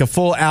together like a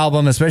full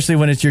album, especially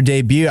when it's your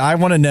debut, I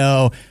want to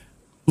know,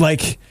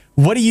 like,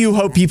 what do you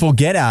hope people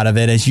get out of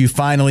it as you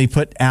finally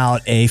put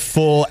out a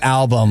full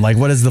album? Like,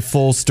 what is the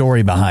full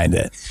story behind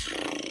it?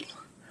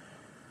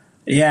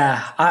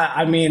 Yeah,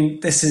 I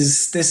mean, this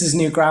is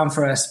new ground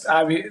for us.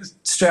 I mean,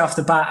 straight off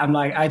the bat, I'm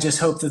like, I just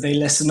hope that they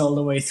listen all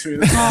the way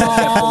through. But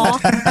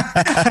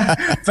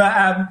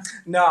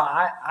no,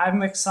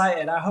 I'm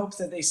excited. I hope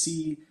that they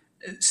see.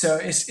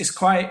 So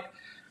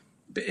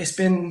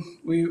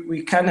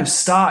we kind of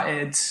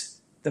started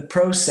the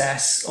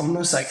process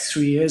almost like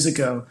 3 years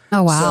ago.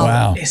 Oh wow! So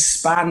wow.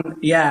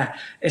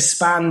 It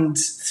spanned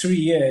 3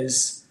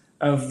 years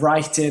of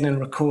writing and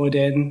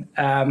recording.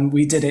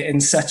 We did it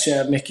in such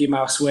a Mickey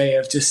Mouse way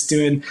of just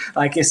doing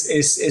like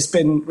it's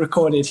been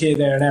recorded here,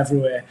 there, and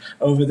everywhere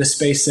over the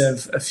space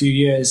of a few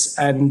years,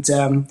 and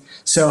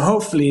so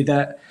hopefully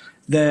that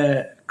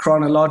the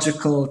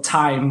chronological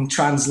time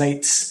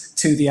translates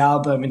to the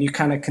album, and you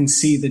kind of can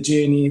see the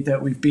journey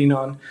that we've been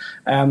on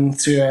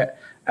through it.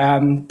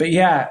 But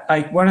yeah,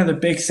 like one of the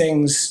big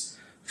things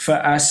for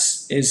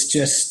us is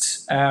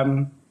just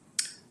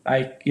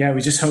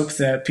we just hope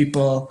that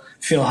people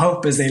feel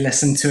hope as they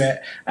listen to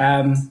it.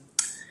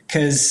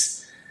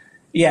 Because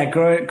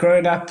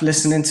growing up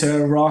listening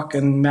to rock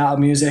and metal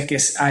music,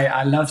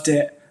 I loved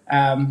it.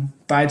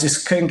 But I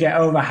just couldn't get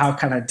over how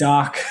kind of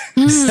dark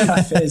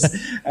stuff is,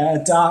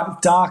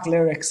 dark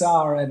lyrics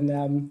are,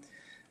 and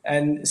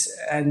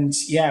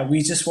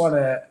we just want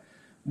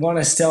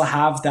to still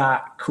have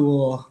that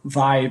cool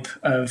vibe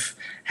of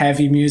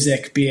heavy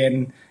music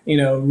being,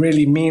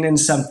 really meaning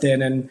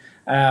something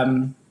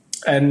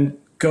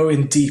and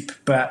going deep,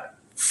 but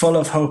full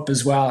of hope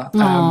as well.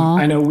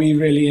 I know we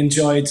really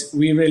enjoyed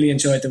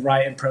the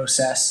writing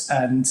process,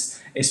 and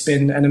it's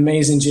been an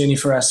amazing journey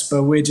for us,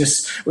 but we're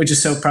just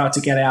so proud to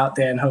get it out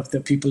there and hope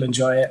that people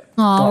enjoy it.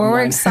 Oh,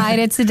 we're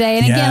excited today.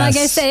 And again, like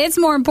I said, it's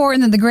more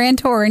important than the Grand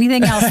Tour or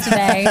anything else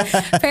today.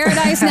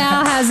 Paradise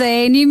Now has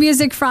a New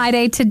Music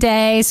Friday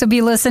today, so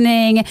be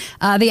listening.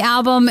 The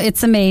album,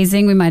 it's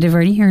amazing. We might have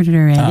already heard it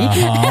already.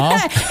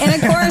 And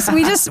of course,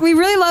 we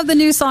really love the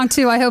new song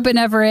too, I Hope It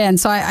Never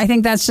Ends. So I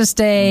think that's just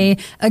a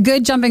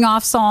good jumping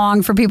off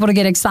song for people to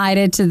get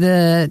excited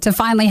to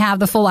finally have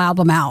the full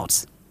album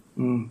out.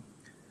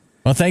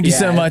 Well, thank you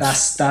so much.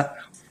 That's that.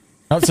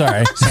 Oh,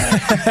 sorry.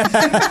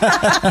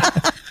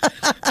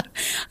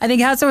 I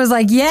think Hudson was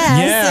like, yes.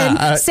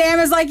 Yeah, and Sam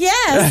is like,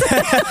 yes.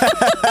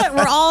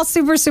 We're all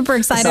super, super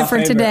excited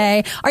for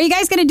today. Are you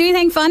guys going to do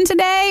anything fun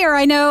today? Or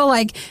I know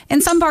like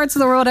in some parts of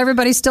the world,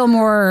 everybody's still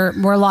more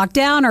locked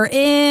down or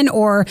in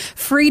or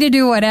free to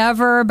do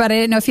whatever. But I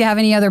didn't know if you have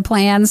any other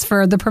plans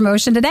for the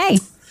promotion today.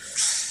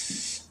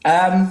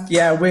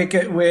 Yeah, we're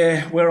good.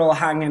 We're all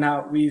hanging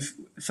out.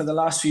 For the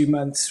last few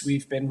months,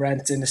 we've been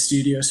renting a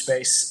studio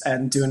space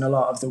and doing a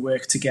lot of the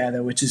work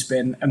together, which has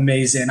been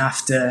amazing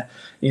after,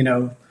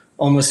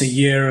 almost a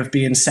year of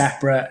being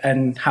separate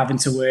and having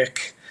to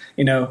work,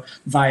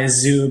 via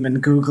Zoom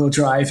and Google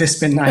Drive. It's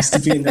been nice to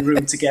be in the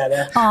room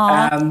together.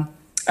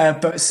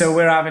 But so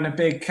we're having a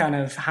big kind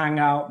of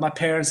hangout. My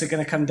parents are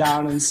going to come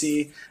down and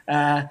see.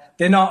 They're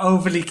not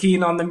overly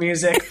keen on the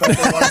music, but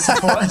they want to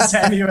support us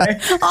anyway.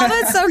 Oh,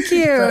 that's so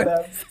cute.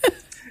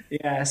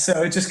 Yeah,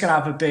 so we're just going to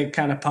have a big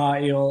kind of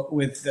party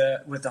with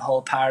the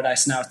whole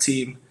Paradise Now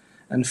team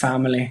and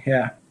family.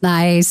 Yeah.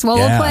 Nice. Well,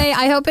 we'll play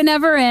I Hope It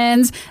Never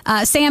Ends.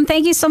 Sam,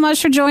 thank you so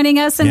much for joining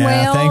us in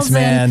Wales. Thanks,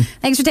 man. And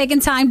thanks for taking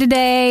time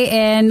today.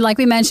 And like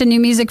we mentioned, New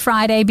Music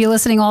Friday. Be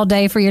listening all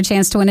day for your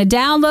chance to win a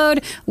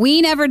download.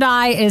 We Never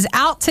Die is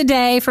out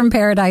today from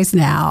Paradise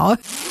Now.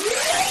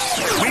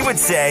 We would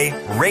say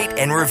rate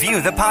and review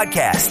the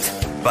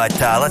podcast. But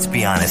let's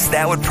be honest,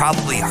 that would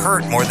probably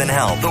hurt more than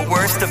hell. The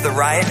worst of the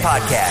Riot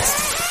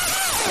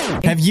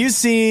podcast. Have you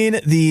seen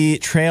the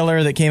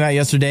trailer that came out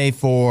yesterday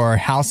for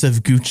House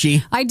of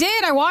Gucci? I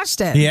did. I watched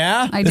it.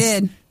 Yeah? I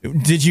did.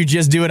 Did you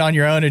just do it on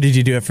your own or did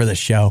you do it for the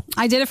show?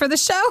 I did it for the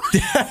show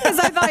because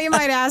I thought you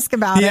might ask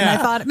about it. And I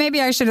thought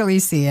maybe I should at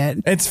least see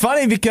it. It's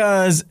funny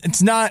because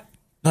it's not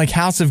like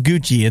House of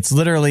Gucci. It's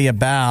literally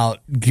about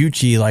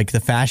Gucci, like the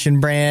fashion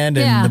brand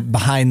and the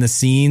behind the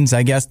scenes,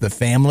 I guess, the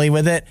family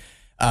with it.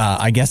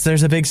 I guess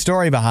there's a big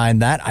story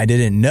behind that. I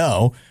didn't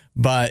know.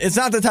 But it's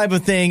not the type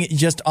of thing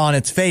just on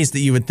its face that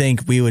you would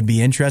think we would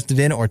be interested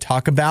in or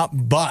talk about.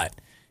 But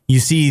you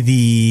see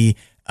the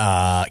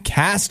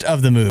cast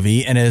of the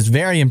movie, and it is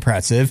very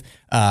impressive.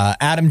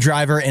 Adam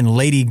Driver and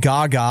Lady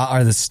Gaga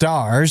are the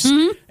stars.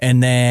 Mm-hmm.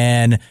 And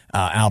then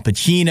Al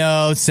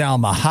Pacino,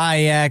 Salma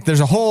Hayek. There's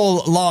a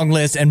whole long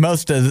list. And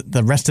most of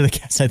the rest of the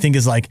cast, I think,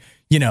 is like,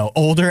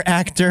 older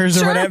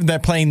actors or whatever. They're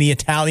playing the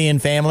Italian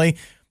family.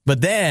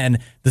 But then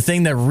the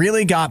thing that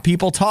really got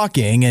people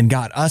talking and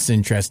got us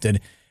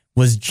interested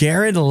was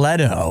Jared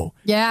Leto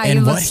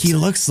and what he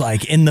looks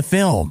like in the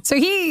film. So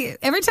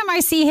every time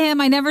I see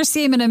him, I never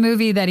see him in a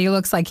movie that he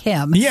looks like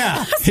him.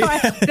 Yeah. So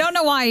I don't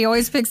know why he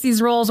always picks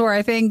these roles where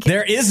I think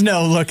there is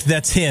no look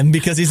that's him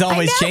because he's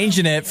always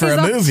changing it for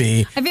a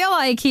movie. I feel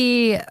like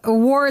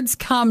awards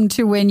come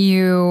to when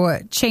you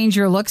change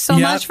your look so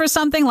much for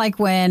something, like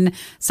when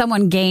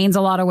someone gains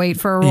a lot of weight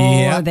for a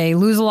role or they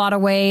lose a lot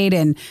of weight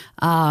and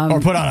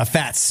or put on a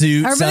fat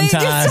suit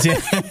sometimes.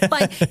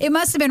 Like it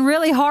must have been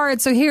really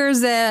hard. So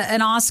here's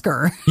an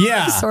Oscar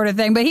sort of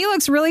thing. But he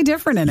looks really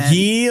different in it.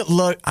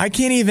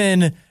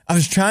 I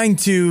was trying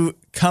to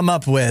come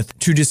up with,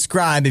 to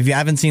describe, if you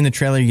haven't seen the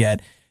trailer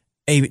yet,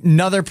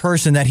 another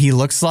person that he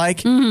looks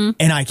like, and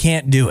I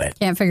can't do it.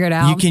 Can't figure it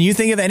out. Can you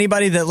think of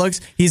anybody that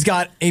he's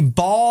got a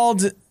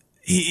bald,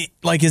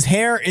 his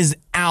hair is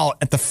out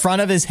at the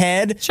front of his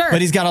head,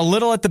 but he's got a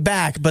little at the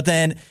back, but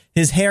then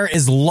his hair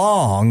is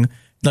long,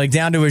 like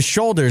down to his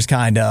shoulders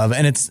kind of,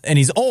 and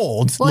he's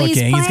old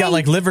looking. He's got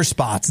like liver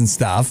spots and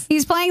stuff.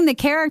 He's playing the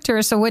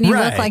character, so wouldn't he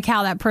look like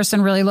how that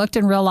person really looked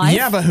in real life?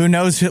 Yeah, but who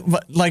knows?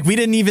 Like, we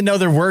didn't even know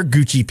there were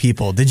Gucci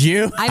people. Did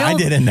you? I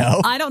didn't know.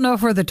 I don't know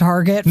if we're the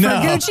target for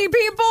Gucci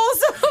people.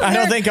 So I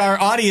don't think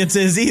our audience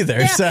is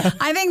either. Yeah, so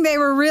I think they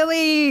were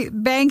really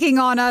banking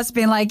on us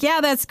being like, yeah,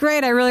 that's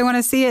great. I really want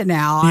to see it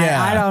now.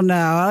 Yeah. I don't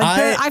know.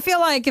 I feel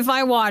like if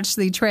I watched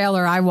the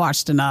trailer, I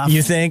watched enough.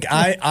 You think?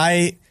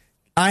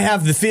 I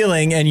have the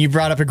feeling, and you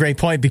brought up a great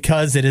point,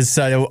 because it is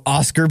so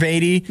Oscar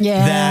baity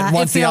that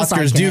once the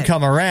Oscars do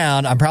come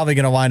around, I'm probably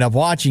going to wind up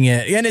watching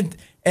it. And it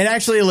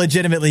actually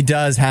legitimately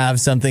does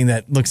have something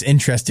that looks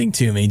interesting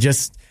to me,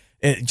 just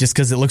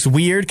because it looks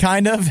weird,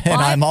 kind of.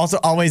 And I'm also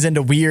always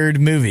into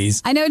weird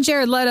movies. I know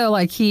Jared Leto,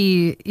 like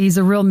he's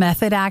a real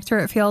method actor,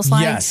 it feels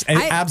like. Yes,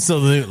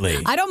 absolutely.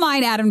 I don't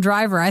mind Adam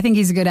Driver. I think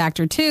he's a good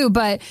actor too.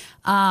 But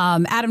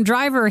Adam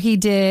Driver, he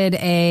did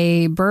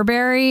a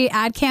Burberry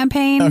ad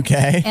campaign.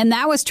 Okay. And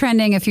that was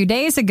trending a few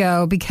days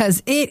ago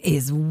because it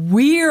is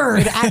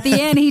weird. At the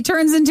end, he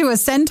turns into a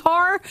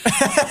centaur.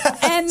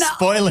 And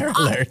spoiler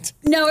alert.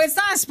 No, it's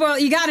not a spoiler.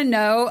 You got to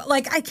know.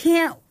 Like, I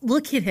can't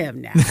look at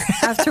him now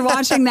after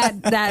watching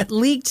that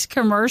leaked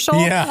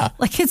commercial. Yeah.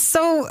 Like, it's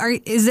so,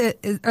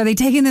 are they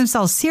taking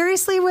themselves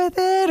seriously with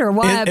it or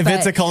what? If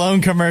it's a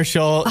cologne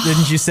commercial,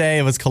 didn't you say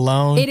it was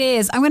cologne? It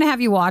is. I'm going to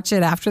have you watch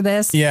it after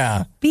this.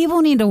 Yeah.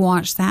 People need to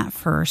watch that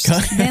first.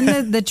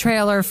 Then the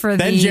trailer for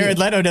then Jared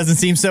Leto doesn't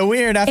seem so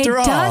weird after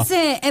all. It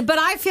doesn't. But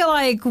I feel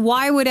like,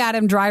 why would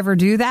Adam Driver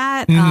do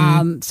that?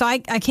 Mm-hmm. So I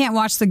can't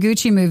watch the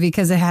Gucci movie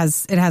because it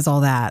has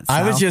all that. So.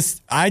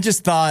 I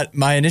just thought,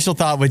 my initial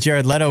thought with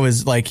Jared Leto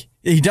is like,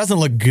 he doesn't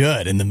look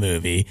good in the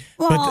movie.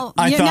 Well,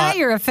 but now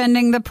you're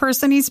offending the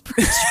person he's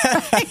portraying.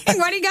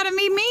 Why do you got to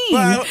be mean?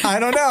 Well, I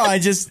don't know.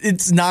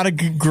 It's not a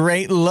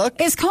great look.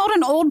 It's called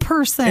an old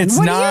person. It's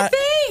what not, do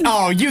you think?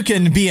 Oh, you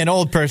can be an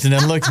old person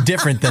and look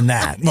different than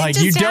that. Like,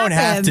 you don't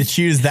have to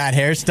choose that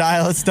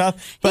hairstyle and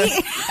stuff. But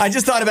I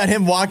just thought about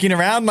him walking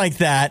around like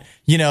that,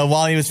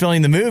 while he was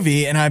filming the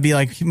movie, and I'd be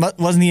like,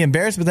 wasn't he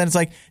embarrassed? But then it's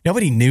like,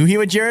 nobody knew he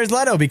was Jared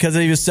Leto because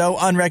he was so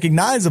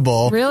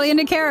unrecognizable. Really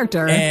into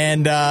character.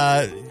 And,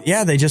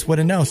 they just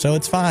wouldn't know, so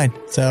it's fine.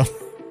 So,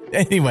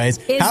 anyways,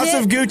 House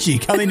of Gucci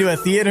coming to a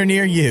theater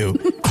near you.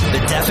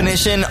 The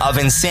definition of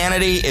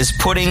insanity is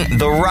putting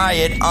the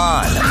riot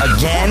on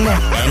again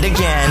and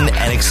again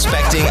and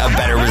expecting a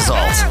better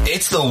result.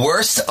 It's the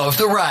worst of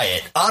the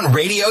riot on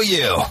Radio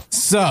U.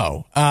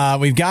 So,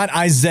 we've got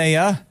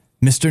Isaiah,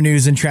 Mr.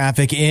 News and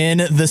Traffic, in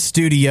the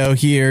studio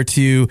here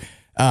to,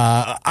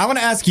 I want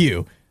to ask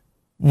you,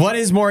 what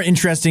is more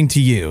interesting to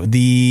you,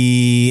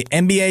 the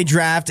NBA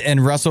draft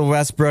and Russell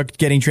Westbrook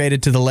getting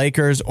traded to the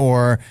Lakers,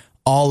 or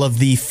all of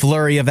the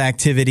flurry of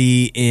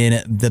activity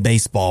in the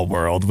baseball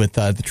world with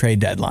the trade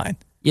deadline?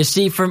 You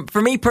see, for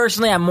me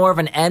personally, I'm more of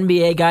an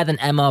NBA guy than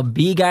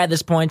MLB guy at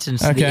this point,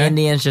 since the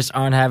Indians just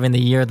aren't having the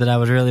year that I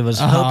was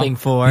hoping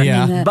for.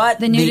 Yeah.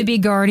 But the new-to-be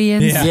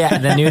Guardians. Yeah,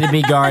 the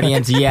new-to-be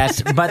Guardians,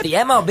 yes. But the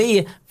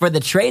MLB, for the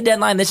trade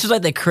deadline, this is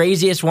like the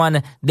craziest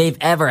one they've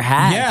ever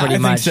had, pretty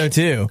much. I think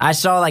so, too. I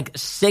saw like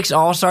 6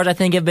 All-Stars, I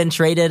think, have been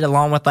traded,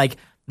 along with like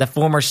the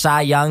former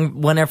Cy Young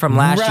winner from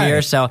last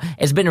year. So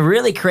it's been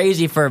really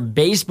crazy for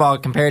baseball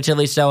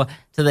comparatively so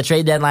to the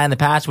trade deadline in the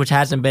past, which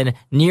hasn't been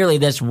nearly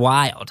this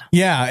wild.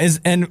 Yeah. Is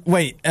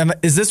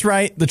this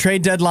right? The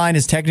trade deadline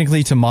is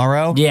technically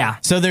tomorrow? Yeah.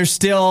 So there's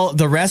still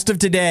the rest of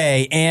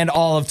today and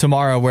all of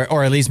tomorrow,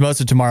 or at least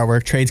most of tomorrow,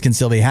 where trades can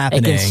still be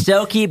happening. It can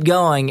still keep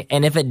going.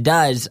 And if it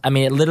does, I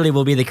mean, it literally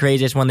will be the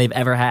craziest one they've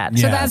ever had.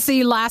 So that's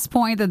the last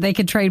point, that they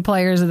could trade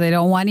players that they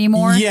don't want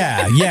anymore?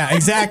 Yeah,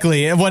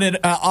 exactly. And what it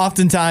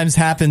oftentimes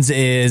happens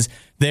is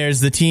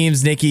there's the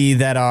teams, Nikki,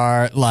 that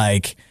are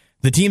like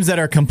the teams that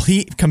are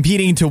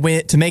competing to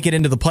win, to make it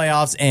into the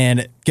playoffs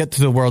and get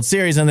to the World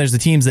Series, and there's the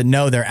teams that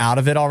know they're out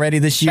of it already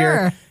this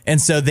year,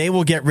 and so they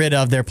will get rid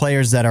of their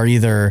players that are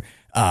either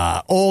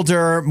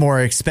older,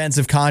 more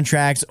expensive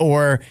contracts,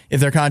 or if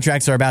their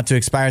contracts are about to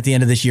expire at the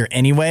end of this year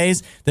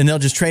anyways, then they'll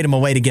just trade them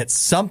away to get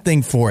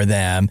something for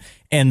them.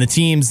 And the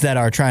teams that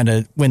are trying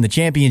to win the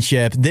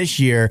championship this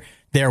year,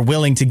 they're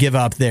willing to give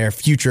up their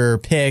future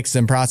picks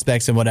and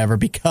prospects and whatever,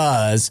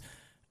 because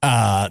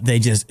they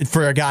just,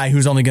 for a guy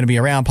who's only going to be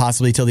around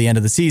possibly till the end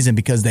of the season,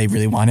 because they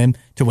really want him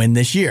to win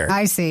this year.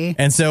 I see.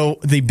 And so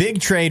the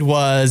big trade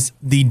was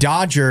the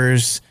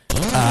Dodgers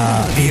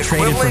being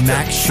traded for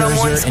Max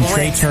Scherzer and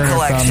Trey Turner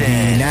from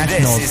the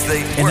Nationals.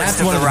 And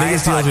that's one of the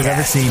biggest deals we've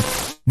ever seen.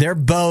 They're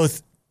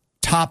both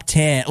top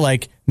 10.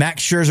 Like,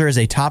 Max Scherzer is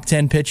a top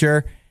 10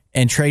 pitcher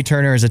and Trey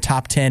Turner is a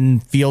top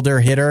 10 fielder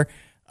hitter.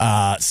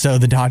 So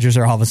the Dodgers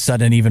are all of a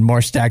sudden even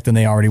more stacked than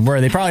they already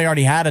were. They probably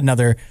already had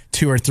another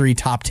 2 or 3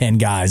 top 10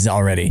 guys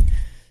already.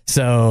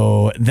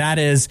 So that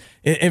is,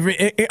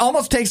 it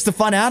almost takes the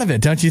fun out of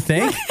it, don't you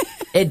think?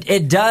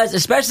 It does,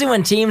 especially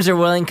when teams are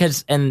willing,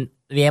 because in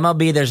the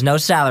MLB there's no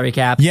salary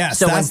cap. Yes,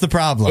 so that's the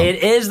problem.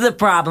 It is the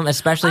problem,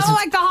 especially since,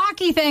 like the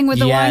hockey thing with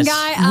the one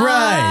guy.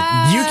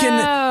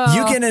 Right.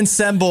 You can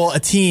assemble a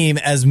team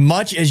as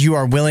much as you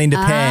are willing to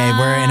pay,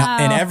 where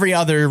in every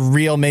other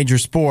real major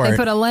sport, they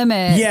put a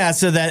limit. Yeah,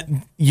 so that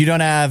you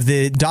don't have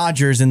the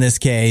Dodgers in this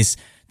case.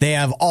 They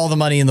have all the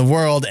money in the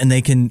world and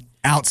they can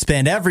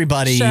outspend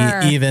everybody,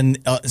 even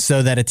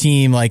so that a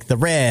team like the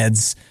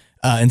Reds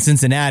in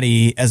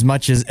Cincinnati, as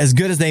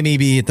good as they may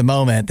be at the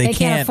moment, they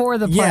can't afford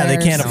the players. Yeah, they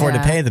can't afford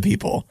to pay the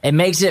people. It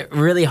makes it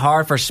really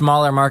hard for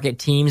smaller market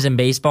teams in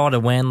baseball to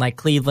win, like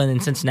Cleveland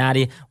and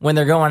Cincinnati, when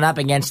they're going up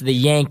against the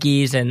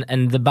Yankees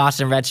and the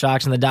Boston Red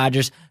Sox and the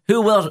Dodgers,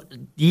 who will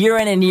year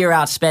in and year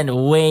out spend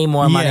way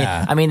more money.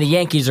 Yeah. I mean, the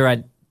Yankees are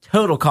a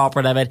total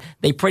culprit of it.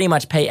 They pretty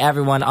much pay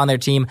everyone on their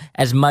team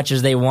as much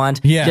as they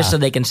want, just so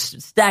they can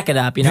stack it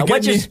up,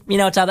 which is,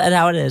 it's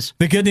how it is.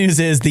 The good news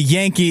is the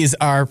Yankees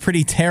are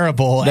pretty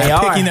terrible at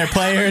picking their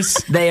players.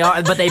 They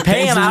are, but they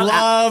pay them out.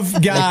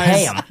 Love guys. They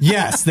pay them.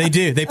 Yes, they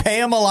do. They pay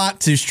them a lot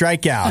to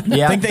strike out.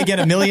 I think they get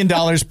 $1 million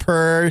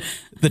per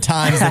the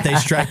times that they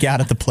strike out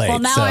at the plate. Well,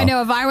 now I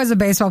know if I was a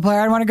baseball player,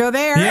 I'd want to go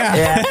there.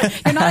 Yeah.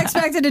 You're not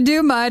expected to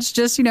do much,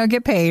 just,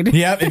 get paid.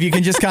 Yep, if you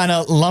can just kind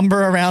of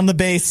lumber around the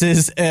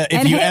bases,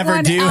 if you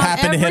ever do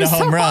happen to hit a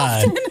home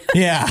run.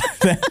 Yeah,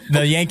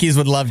 the Yankees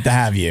would love to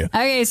have you.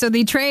 Okay, so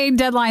the trade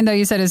deadline, though,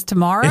 you said is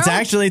tomorrow? It's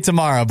actually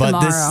tomorrow, but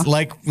this,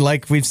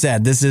 like we've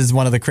said, this is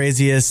one of the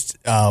craziest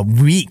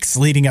weeks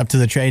leading up to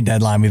the trade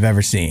deadline we've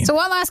ever seen. So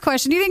one last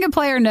question. Do you think a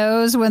player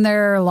knows when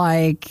they're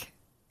like...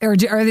 Or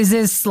is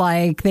this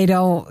like they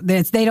don't see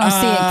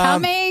it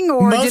coming,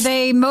 or do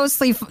they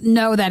mostly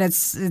know that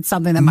it's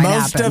something that might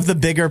happen? Most of the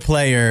bigger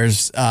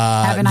players, they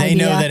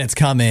know that it's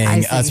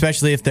coming,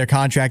 especially if their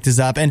contract is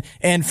up.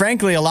 And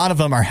frankly, a lot of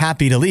them are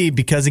happy to leave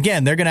because,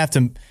 again, they're going to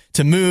have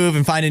to move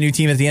and find a new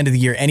team at the end of the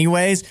year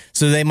anyways,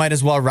 so they might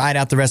as well ride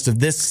out the rest of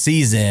this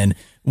season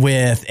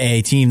with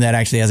a team that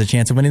actually has a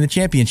chance of winning the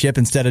championship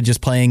instead of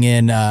just playing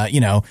in,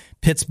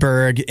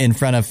 Pittsburgh in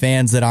front of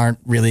fans that aren't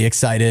really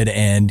excited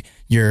and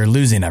you're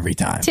losing every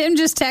time. Tim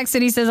just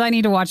texted. He says, I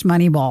need to watch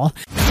Moneyball.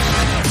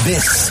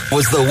 This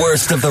was the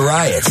worst of the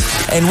riot,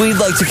 and we'd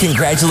like to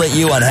congratulate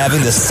you on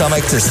having the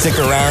stomach to stick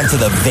around to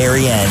the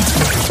very end.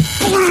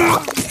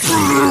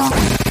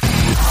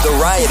 The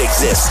riot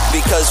exists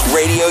because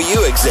Radio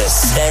U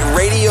exists, and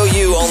Radio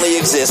U only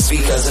exists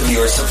because of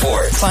your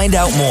support. Find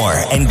out more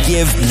and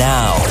give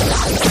now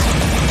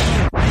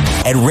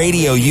at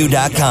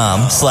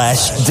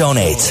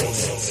radiou.com/donate.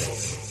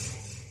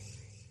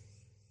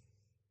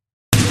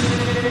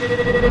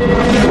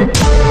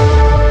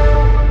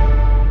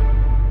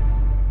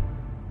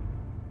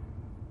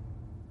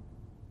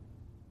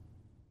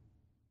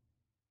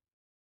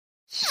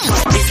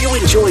 If you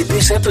enjoyed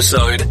this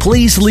episode,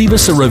 please leave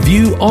us a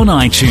review on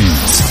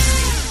iTunes.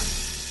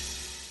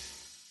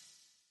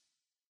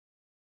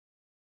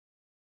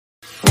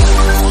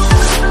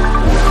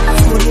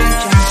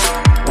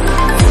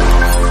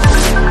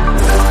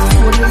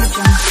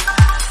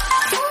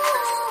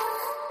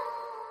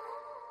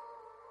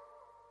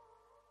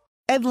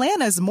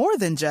 Atlanta's more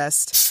than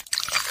just.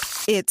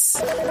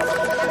 It's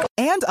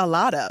and a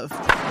lot of.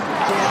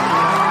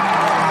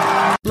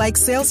 Like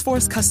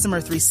Salesforce Customer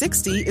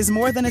 360 is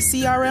more than a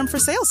CRM for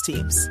sales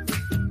teams.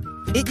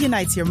 It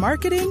unites your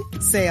marketing,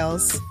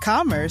 sales,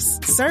 commerce,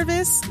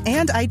 service,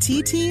 and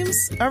IT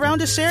teams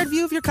around a shared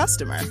view of your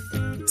customer.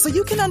 So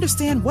you can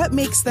understand what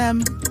makes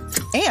them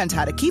and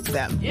how to keep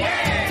them.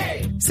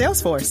 Yay!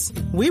 Salesforce.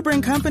 We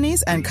bring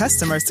companies and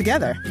customers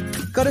together.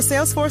 Go to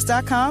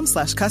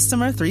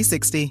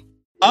salesforce.com/customer360.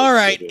 All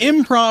right.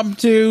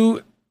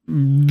 Impromptu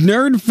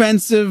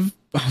Nerdfensive.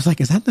 I was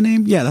like, is that the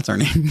name? Yeah, that's our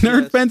name.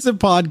 Nerdfensive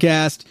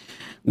podcast.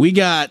 We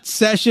got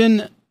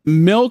Session,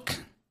 Milk,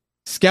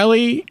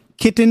 Skelly,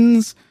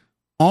 Kittens,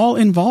 all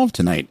involved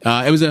tonight.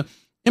 It was a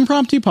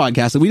impromptu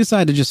podcast that we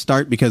decided to just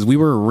start because we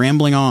were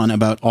rambling on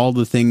about all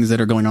the things that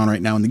are going on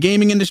right now in the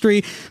gaming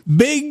industry.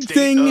 Big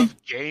thing.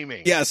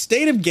 Gaming. Yeah,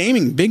 state of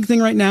gaming. Big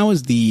thing right now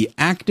is the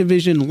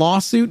Activision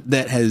lawsuit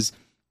that has,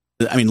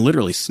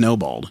 literally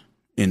snowballed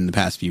in the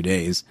past few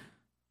days.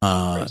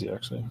 Crazy,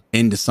 actually.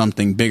 Into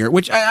something bigger,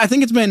 which I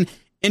think it's been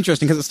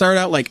interesting because it started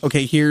out like,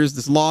 okay, here's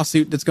this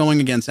lawsuit that's going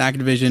against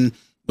Activision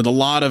with a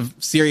lot of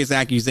serious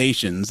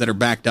accusations that are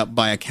backed up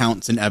by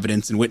accounts and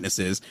evidence and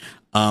witnesses,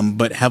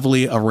 but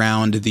heavily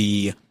around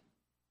the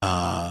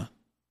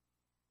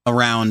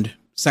around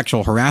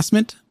sexual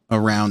harassment,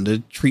 around the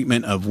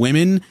treatment of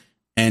women,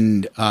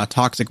 and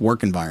toxic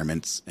work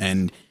environments,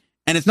 and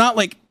it's not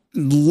like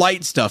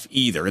light stuff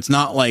either. It's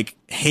not like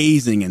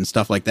hazing and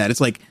stuff like that.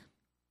 It's like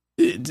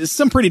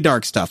some pretty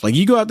dark stuff. Like,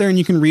 you go out there and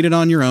you can read it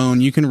on your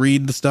own. You can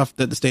read the stuff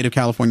that the state of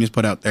California's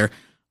put out there,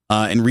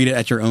 and read it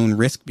at your own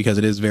risk because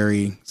it is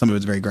some of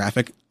it's very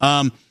graphic.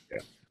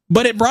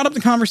 But it brought up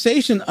the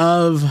conversation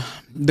of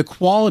the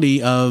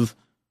quality of,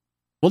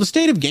 the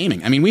state of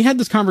gaming. I mean, we had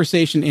this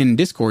conversation in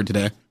Discord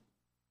today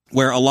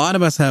where a lot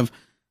of us have,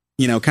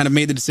 kind of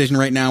made the decision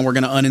right now, we're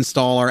going to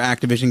uninstall our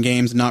Activision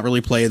games and not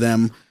really play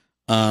them.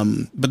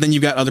 But then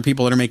you've got other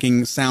people that are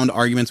making sound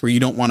arguments where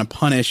you don't want to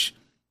punish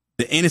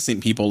the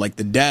innocent people like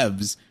the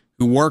devs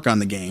who work on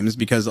the games,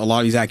 because a lot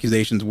of these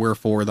accusations were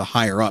for the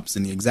higher ups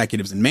and the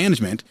executives and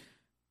management.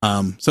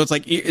 So it's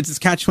like, it's this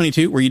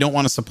catch-22 where you don't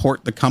want to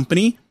support the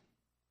company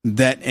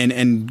that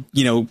and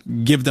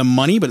give them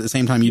money, but at the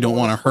same time you don't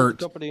want to hurt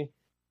the company.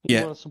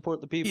 You want to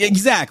support the people.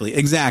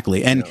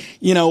 Exactly. And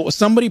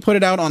somebody put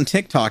it out on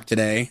TikTok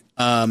today,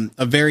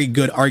 a very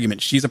good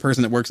argument. She's a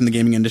person that works in the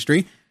gaming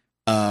industry.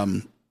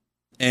 And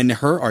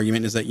her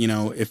argument is that,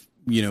 if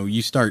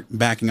you start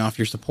backing off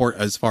your support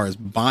as far as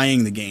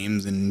buying the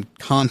games and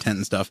content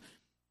and stuff,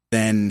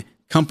 then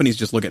companies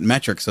just look at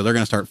metrics. So they're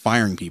going to start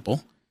firing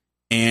people.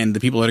 And the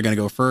people that are going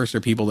to go first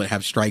are people that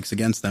have strikes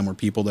against them, or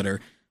people that are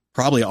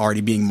probably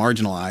already being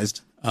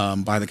marginalized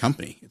by the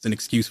company. It's an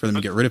excuse for them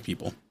to get rid of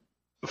people.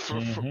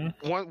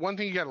 One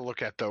thing you got to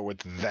look at, though, with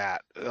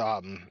that,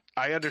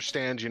 I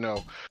understand,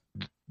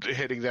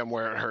 hitting them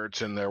where it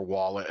hurts in their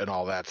wallet and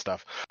all that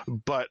stuff.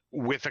 But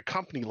with a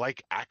company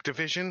like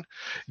Activision,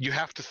 you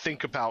have to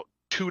think about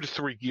 2 to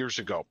 3 years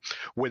ago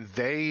when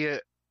they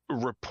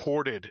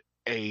reported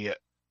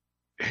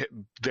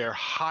their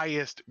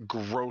highest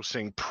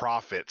grossing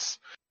profits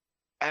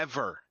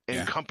ever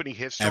in company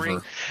history,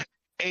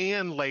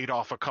 and laid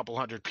off a couple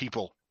hundred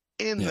people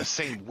in the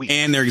same week.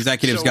 And their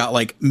executives got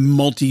like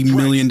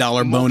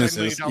multi-million-dollar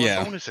bonuses.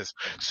 Bonuses.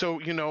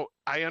 So,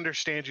 I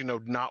understand,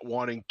 not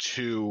wanting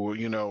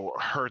to,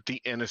 hurt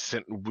the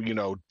innocent,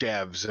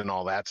 devs and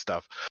all that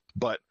stuff.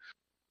 But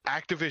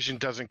Activision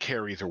doesn't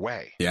care either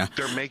way. Yeah.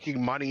 They're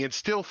making money and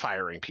still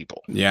firing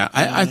people. Yeah.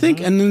 I think,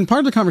 and then part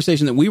of the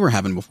conversation that we were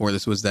having before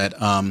this was that,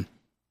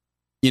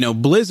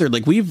 Blizzard,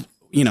 like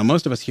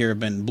most of us here have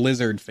been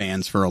Blizzard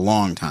fans for a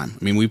long time.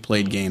 I mean, we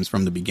played games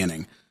from the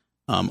beginning.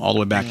 All the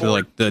way back to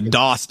like the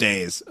DOS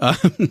days. Oh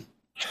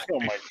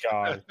my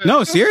God.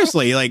 No,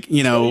 seriously, like,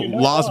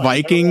 Lost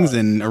Vikings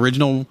and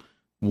original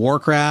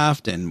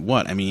Warcraft and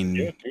what? I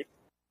mean,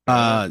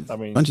 I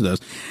mean, a bunch of those.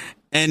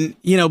 And,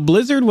 you know,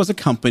 Blizzard was a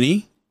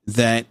company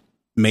that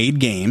made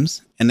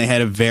games, and they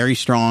had a very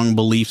strong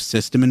belief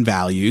system and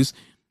values.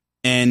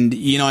 And,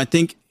 you know, I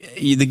think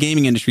the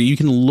gaming industry, you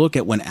can look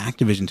at when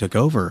Activision took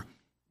over,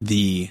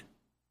 the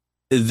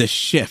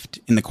shift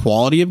in the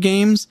quality of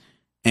games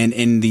and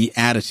in the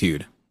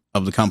attitude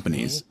of the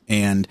companies.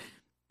 And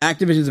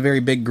Activision is a very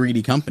big,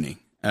 greedy company,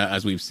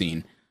 as we've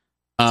seen.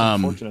 It's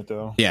unfortunate,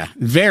 though. Yeah,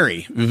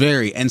 very,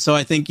 very. And so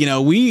I think, you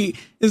know, this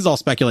is all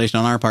speculation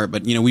on our part,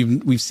 but, you know,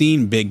 we've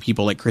seen big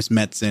people like Chris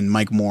Metzen,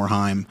 Mike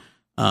Morhaime,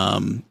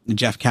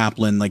 Jeff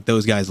Kaplan, like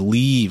those guys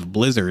leave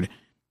Blizzard.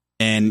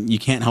 And you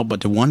can't help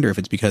but to wonder if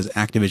it's because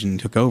Activision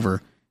took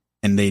over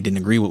and they didn't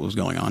agree what was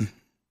going on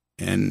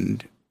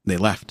and they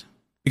left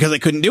because they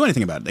couldn't do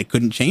anything about it. They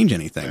couldn't change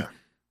anything.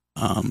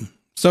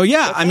 So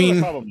yeah, That's I mean,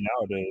 the problem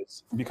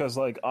nowadays, because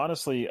like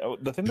honestly,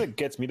 the thing that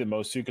gets me the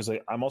most too, because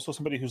like I'm also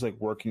somebody who's like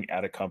working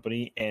at a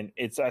company, and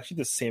it's actually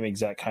the same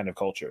exact kind of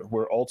culture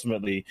where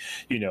ultimately,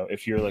 you know,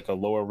 if you're like a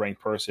lower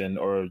ranked person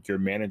or your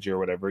manager or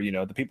whatever, you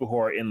know, the people who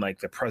are in like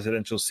the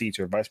presidential seats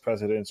or vice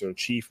presidents or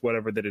chief,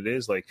 whatever that it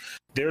is, like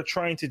they're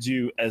trying to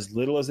do as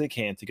little as they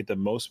can to get the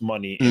most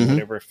money in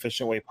whatever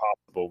efficient way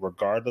possible,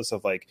 regardless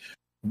of like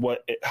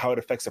how it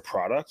affects the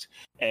product.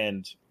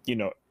 And you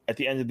know, at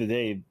the end of the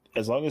day,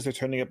 as long as they're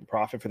turning up a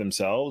profit for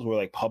themselves, or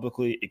like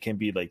publicly it can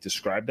be like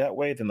described that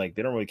way, then like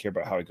they don't really care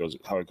about how it goes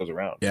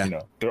around. Yeah. You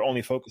know, their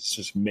only focus is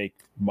just make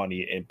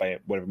money and by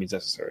whatever means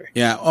necessary.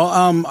 Yeah. Well,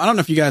 I don't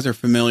know if you guys are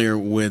familiar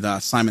with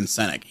Simon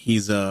Sinek.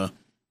 He's a,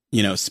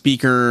 you know,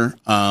 speaker.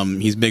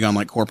 He's big on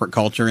like corporate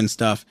culture and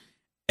stuff.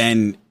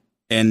 And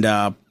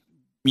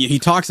he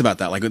talks about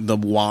that, like the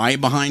why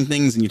behind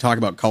things. And you talk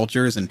about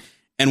cultures and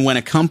when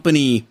a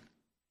company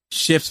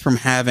shifts from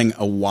having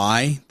a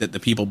why that the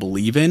people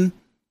believe in,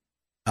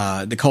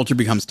 the culture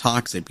becomes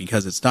toxic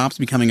because it stops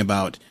becoming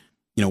about,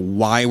 you know,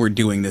 why we're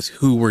doing this,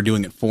 who we're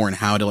doing it for, and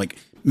how to like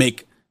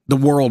make the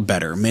world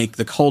better, make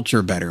the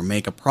culture better,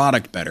 make a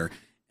product better.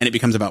 And it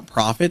becomes about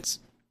profits.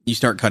 You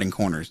start cutting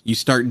corners. You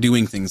start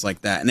doing things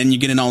like that. And then you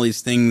get in all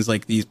these things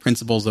like these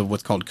principles of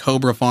what's called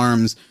Cobra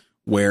farms,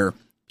 where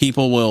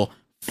people will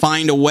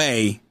find a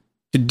way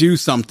to do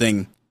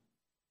something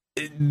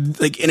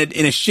like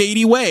in a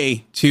shady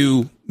way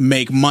to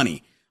make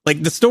money.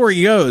 Like the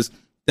story goes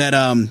that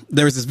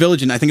there was this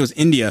village in, I think it was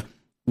India,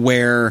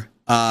 where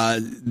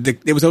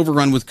it was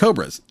overrun with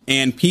cobras,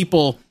 and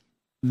people,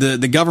 the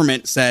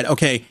government said,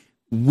 okay,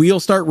 we'll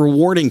start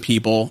rewarding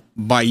people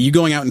by you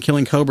going out and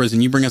killing cobras,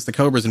 and you bring us the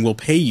cobras and we'll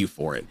pay you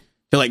for it,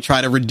 to like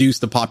try to reduce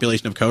the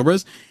population of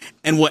cobras.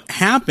 And what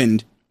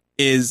happened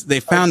is they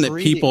found that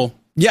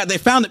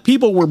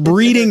people were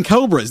breeding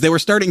cobras. They were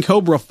starting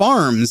cobra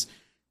farms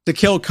to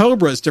kill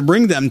cobras to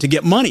bring them to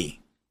get money.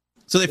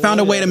 So they found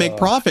a way to make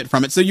profit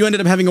from it. So you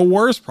ended up having a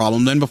worse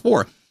problem than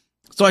before.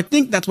 So I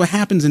think that's what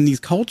happens in these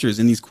cultures,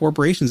 in these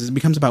corporations, is it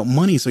becomes about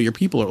money. So your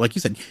people are, like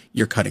you said,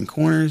 you're cutting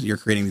corners, you're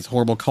creating these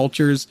horrible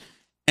cultures,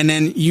 and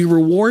then you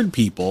reward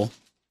people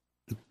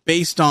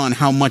based on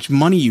how much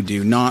money you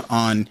do, not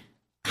on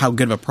how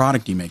good of a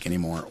product you make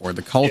anymore, or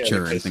the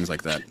culture and things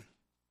like that.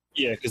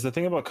 Yeah, because the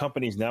thing about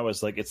companies now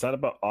is like it's not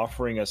about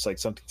offering us like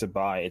something to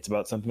buy. It's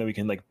about something that we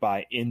can like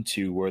buy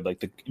into, where like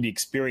the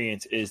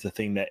experience is the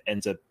thing that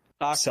ends up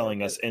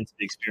selling us into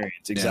the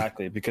experience.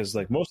 Exactly. Because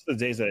like most of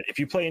the days that if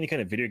you play any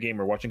kind of video game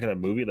or watching kind of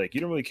movie, like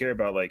you don't really care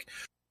about like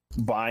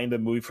buying the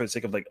movie for the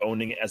sake of like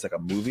owning it as like a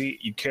movie.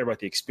 You care about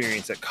the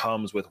experience that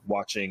comes with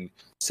watching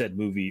said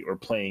movie or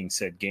playing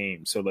said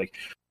game. So like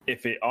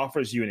if it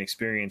offers you an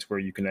experience where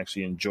you can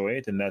actually enjoy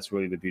it, then that's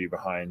really the beauty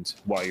behind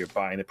why you're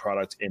buying the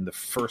product in the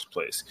first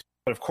place.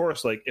 But of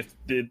course, like if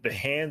the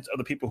hands of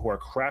the people who are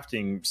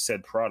crafting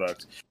said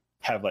product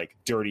have like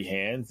dirty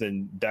hands,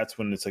 then that's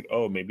when it's like,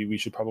 oh, maybe we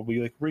should probably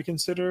like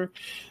reconsider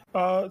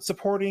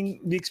supporting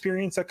the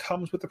experience that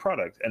comes with the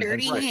product. And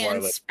dirty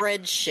hands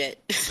spread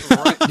shit.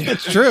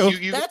 It's true.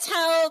 That's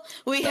how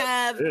we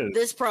have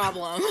this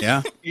problem.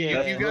 Yeah.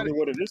 You got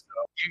what it is.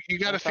 You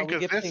got to think of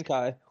this. Pink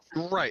eye.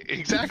 Right,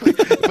 exactly.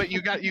 But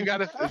you got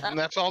to, and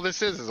that's all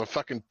this is a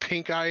fucking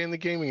pink eye in the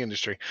gaming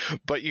industry.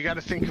 But you got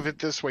to think of it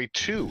this way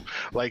too.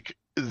 Like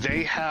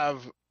they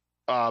have,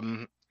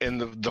 and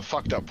the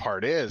fucked up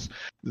part is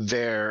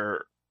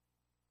their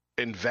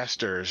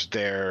investors,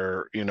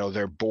 their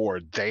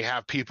board, they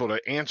have people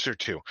to answer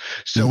to.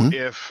 So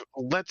if,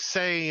 let's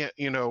say,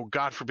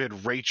 God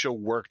forbid, Rachel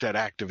worked at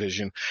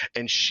Activision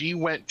and she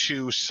went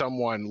to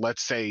someone,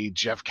 let's say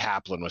Jeff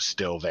Kaplan was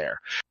still there.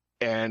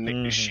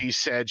 And she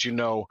said,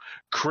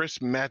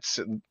 Chris Metz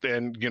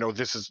and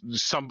this is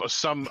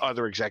some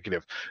other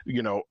executive,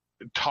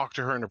 talked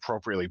to her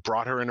inappropriately,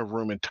 brought her in a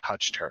room and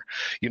touched her,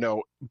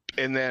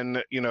 and then,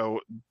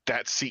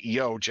 that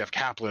CEO, Jeff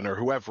Kaplan or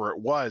whoever it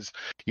was,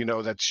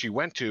 that she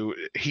went to,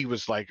 he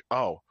was like,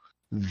 oh,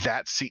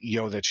 that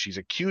CEO that she's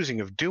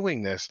accusing of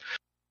doing this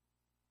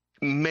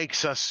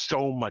makes us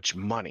so much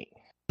money.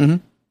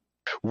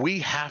 We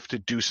have to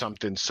do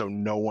something so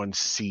no one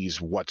sees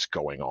what's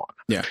going on.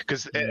 Yeah.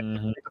 Because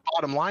the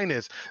bottom line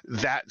is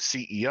that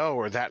CEO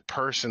or that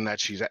person that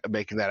she's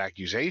making that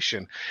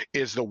accusation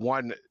is the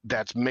one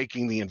that's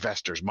making the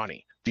investors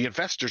money. The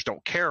investors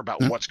don't care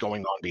about what's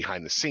going on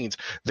behind the scenes.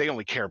 They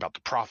only care about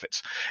the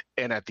profits.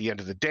 And at the end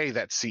of the day,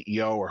 that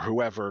CEO or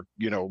whoever,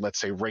 let's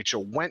say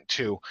Rachel went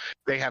to,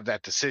 they have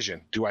that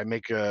decision. Do I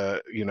make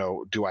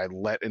do I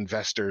let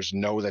investors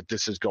know that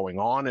this is going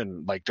on?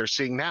 And like they're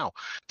seeing now,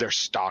 their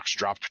stocks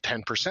dropped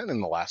 10% in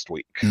the last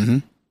week. Mm-hmm.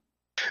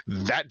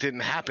 That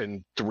didn't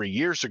happen 3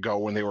 years ago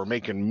when they were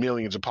making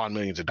millions upon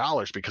millions of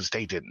dollars because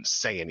they didn't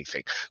say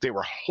anything. They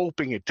were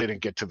hoping it didn't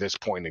get to this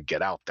point and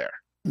get out there.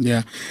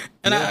 Yeah.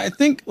 And I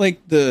think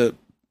like the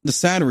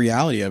sad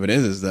reality of it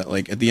is that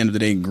like at the end of the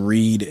day,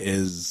 greed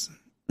is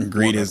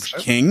 100%.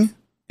 King.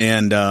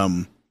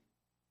 And,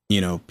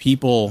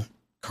 people,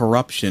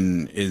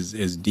 corruption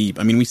is deep.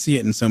 I mean, we see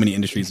it in so many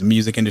industries, the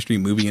music industry,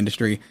 movie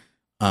industry.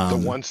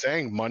 The one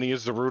saying money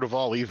is the root of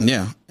all evil.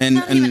 Yeah. And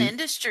not even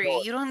industry.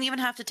 You don't even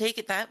have to take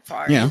it that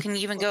far. Yeah. You can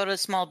even go to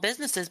small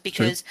businesses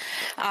because,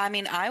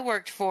 I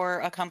worked for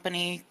a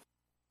company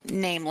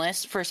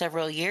nameless for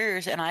several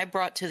years, and I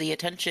brought to the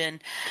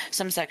attention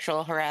some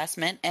sexual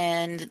harassment,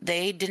 and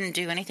they didn't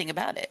do anything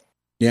about it.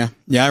 Yeah,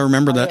 I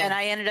remember that. And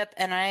I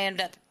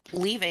ended up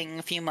leaving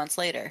a few months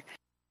later.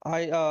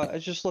 I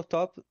just looked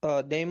up.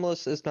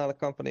 Nameless is not a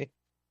company.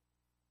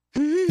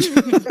 Are you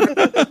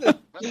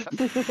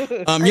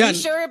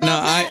sure about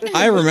that?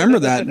 I remember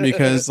that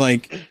because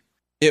like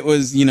it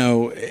was,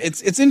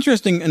 it's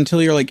interesting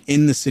until you're like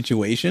in the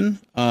situation.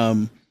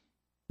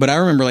 But I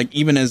remember like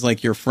even as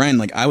like your friend,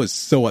 like I was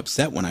so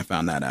upset when I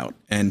found that out,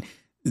 and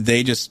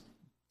they just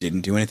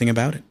didn't do anything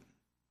about it.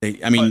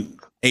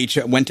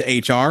 Went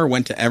to HR,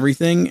 went to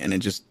everything, and it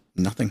just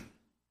nothing.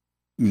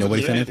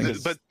 Nobody said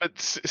anything. But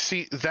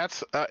see,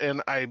 that's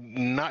and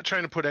I'm not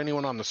trying to put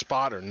anyone on the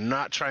spot or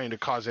not trying to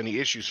cause any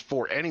issues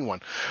for anyone.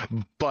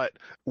 But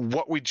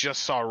what we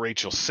just saw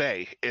Rachel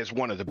say is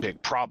one of the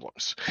big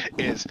problems.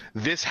 Is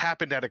this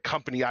happened at a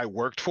company I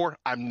worked for?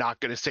 I'm not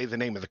going to say the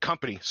name of the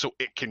company so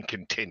it can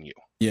continue.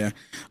 Yeah.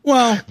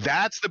 Well,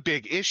 that's the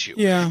big issue.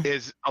 Yeah.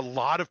 Is a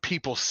lot of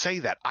people say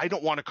that I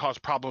don't want to cause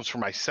problems for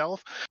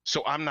myself,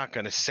 so I'm not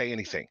going to say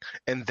anything.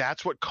 And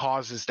that's what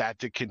causes that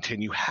to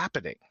continue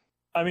happening.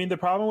 I mean, the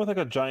problem with like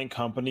a giant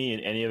company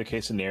in any other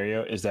case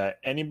scenario is that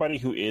anybody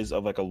who is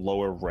of like a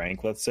lower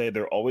rank, let's say,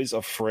 they're always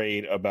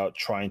afraid about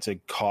trying to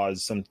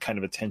cause some kind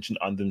of attention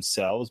on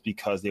themselves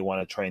because they want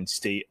to try and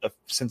state a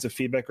sense of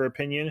feedback or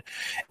opinion.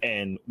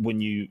 And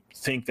when you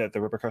think that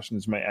the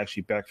repercussions might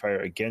actually backfire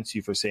against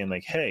you for saying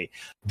like, hey,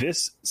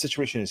 this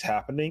situation is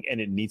happening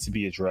and it needs to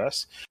be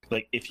addressed.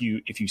 Like if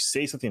you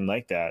say something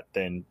like that,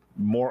 then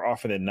more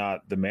often than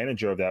not, the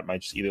manager of that might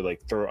just either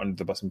like throw it under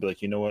the bus and be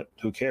like, you know what,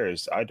 who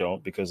cares? I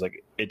don't, because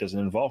like it doesn't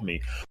involve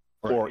me.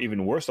 Right. Or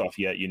even worse off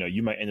yet,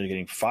 you might end up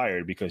getting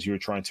fired because you were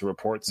trying to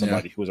report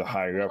somebody who was a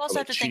higher up. You also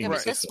have to think of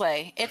it this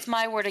way. It's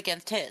my word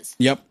against his.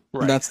 Yep.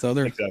 Right. That's the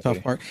other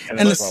tough part.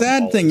 And the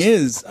sad thing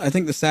is, I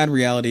think the sad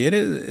reality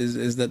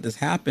is that this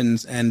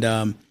happens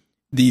and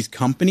these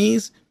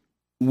companies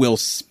will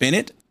spin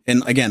it.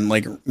 And again,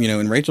 like,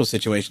 in Rachel's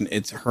situation,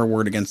 it's her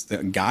word against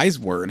the guy's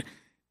word.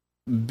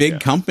 Big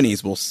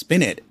companies will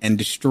spin it and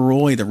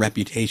destroy the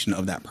reputation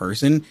of that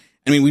person.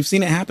 I mean, we've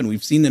seen it happen.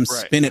 We've seen them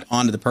spin it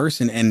onto the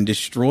person and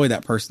destroy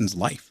that person's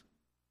life.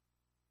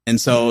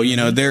 And so,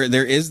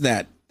 there is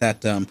that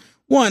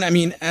one, I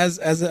mean, as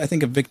I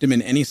think a victim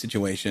in any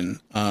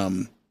situation,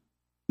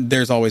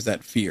 there's always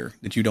that fear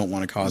that you don't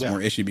want to cause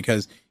more issue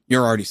because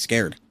you're already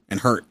scared and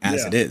hurt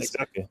as it is.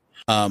 Exactly.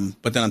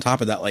 But then on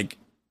top of that, like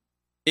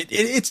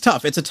it's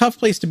tough. It's a tough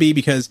place to be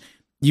because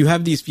you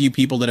have these few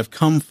people that have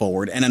come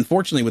forward. And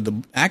unfortunately with the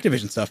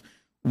Activision stuff,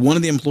 one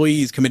of the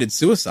employees committed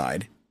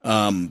suicide.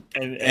 And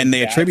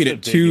they attribute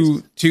it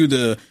to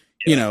the,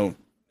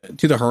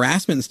 to the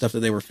harassment and stuff that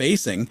they were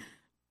facing,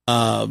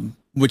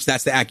 which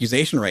that's the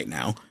accusation right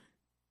now.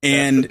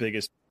 And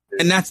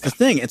and that's the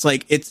thing. It's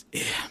like, it's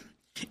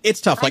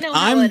tough. Like I know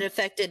how it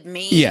affected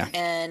me. Yeah.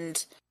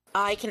 And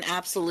I can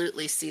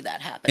absolutely see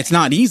that happening. It's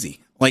not easy.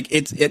 Like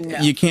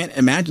you can't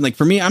imagine, like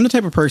for me, I'm the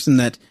type of person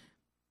that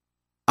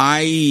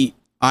I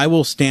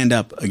will stand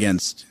up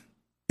against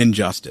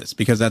injustice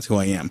because that's who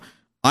I am.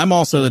 I'm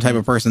also the type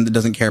of person that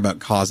doesn't care about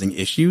causing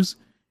issues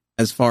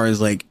as far as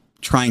like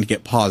trying to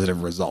get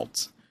positive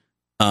results.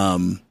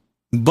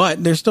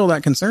 But there's still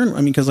that concern. I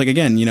mean, because like,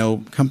 again,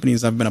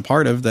 companies I've been a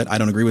part of that I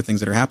don't agree with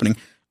things that are happening.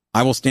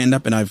 I will stand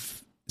up, and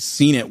I've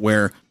seen it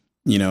where,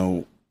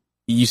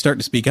 you start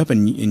to speak up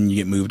and you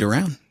get moved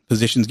around.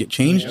 Positions get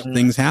changed,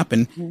 things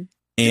happen,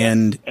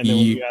 and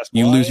you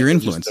lose your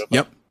influence.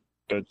 Yep.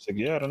 It's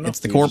like, I don't know. It's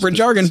the corporate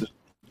jargon.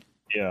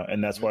 Yeah,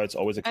 and that's why it's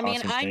always a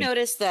constant I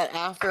noticed that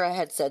after I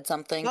had said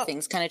something,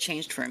 things kind of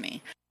changed for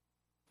me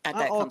at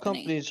that all company.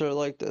 Companies are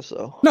like this,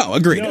 though. No,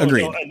 agreed. No,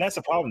 and that's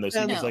the problem, though.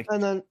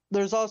 And then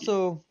there's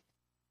also,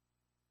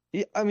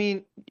 I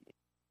mean,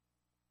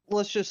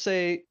 let's just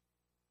say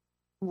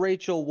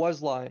Rachel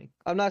was lying.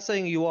 I'm not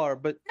saying you are,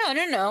 but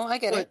no, I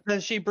get it. Then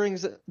she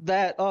brings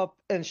that up,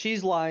 and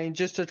she's lying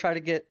just to try to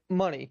get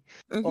money,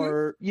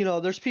 or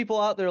there's people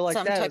out there like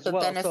Some that type as of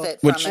well.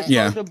 benefit So from it's it.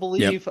 hard to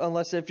believe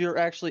unless if you're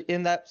actually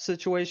in that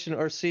situation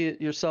or see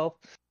it yourself.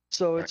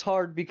 So it's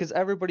hard because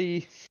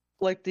everybody,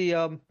 like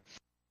the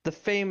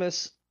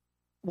famous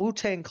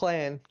Wu-Tang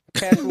Clan,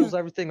 rules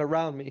everything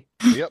around me.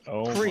 Yep.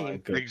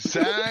 Cream.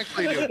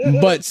 Exactly.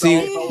 But see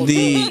in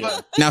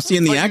the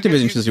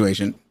Activision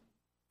situation.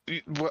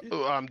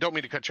 Don't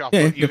mean to cut you off,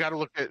 Yeah, but you got to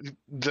look at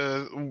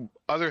the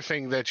other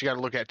thing that you got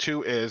to look at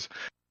too is,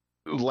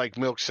 like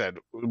Milk said,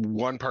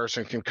 one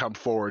person can come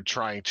forward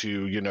trying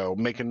to,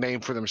 make a name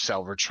for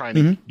themselves or trying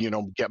to,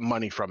 get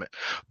money from it.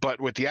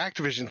 But with the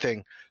Activision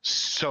thing,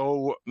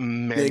 so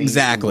many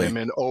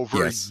women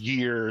over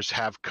years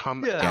have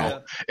come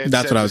out. And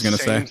that's what I was going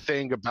to say. Same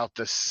thing about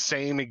the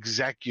same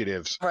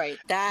executives. Right.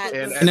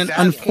 And then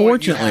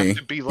unfortunately, you have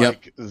to be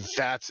like,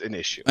 that's an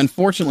issue.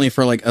 Unfortunately,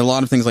 for like a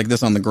lot of things like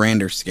this on the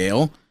grander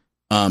scale,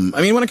 I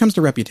mean, when it comes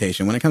to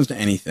reputation, when it comes to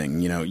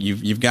anything,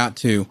 you've got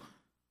to.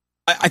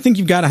 I think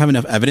you've got to have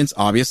enough evidence,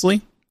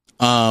 obviously.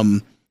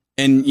 And,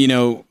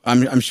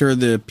 I'm sure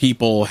the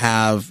people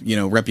have,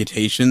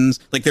 reputations,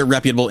 like they're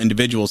reputable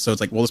individuals. So it's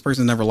like, well, this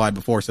person's never lied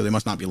before, so they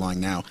must not be lying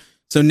now.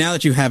 So now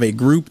that you have a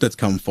group that's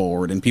come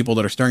forward and people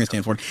that are starting to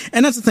stand forward,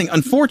 and that's the thing,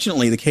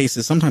 unfortunately, the case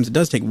is sometimes it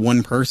does take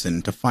one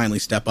person to finally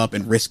step up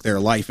and risk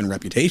their life and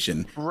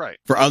reputation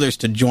for others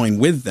to join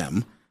with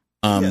them.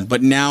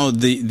 But now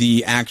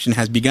the action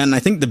has begun. And I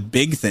think the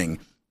big thing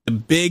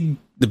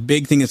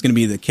that's going to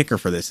be the kicker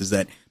for this is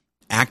that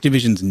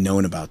Activision's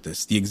known about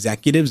this. The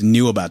executives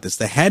knew about this.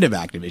 The head of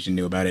Activision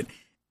knew about it.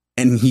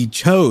 And he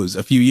chose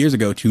a few years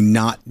ago to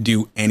not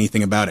do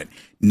anything about it,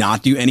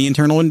 not do any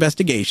internal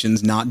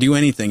investigations, not do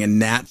anything. And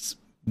that's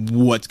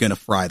what's going to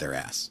fry their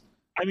ass.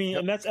 I mean,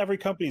 and that's every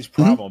company's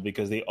problem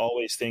because they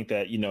always think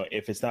that,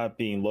 if it's not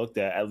being looked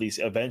at least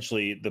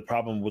eventually the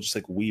problem will just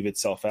like weave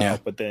itself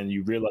out. But then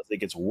you realize it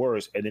gets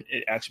worse and it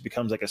actually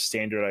becomes like a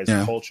standardized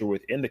culture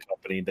within the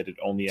company that it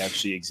only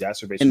actually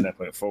exacerbates from that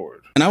point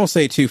forward. And I will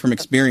say too, from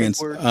experience,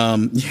 like,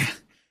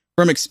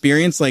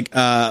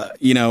 I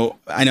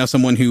know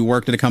someone who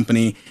worked at a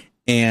company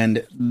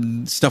and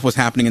stuff was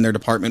happening in their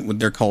department with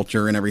their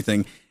culture and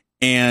everything.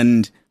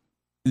 And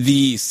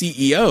the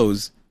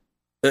CEOs,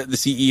 the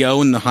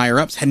CEO and the higher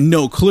ups had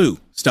no clue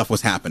stuff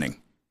was happening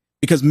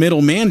because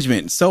middle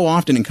management so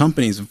often in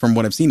companies, from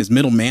what I've seen, is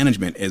middle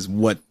management is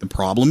what the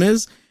problem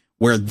is,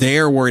 where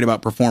they're worried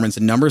about performance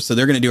and numbers. So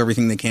they're going to do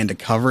everything they can to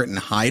cover it and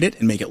hide it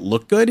and make it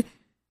look good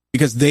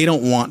because they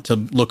don't want to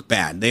look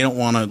bad. They don't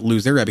want to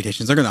lose their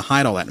reputations. They're going to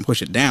hide all that and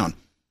push it down.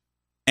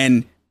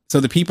 And so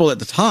the people at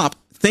the top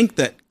think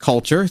that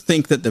culture,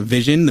 think that the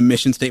vision, the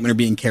mission statement are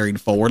being carried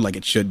forward like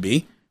it should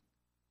be.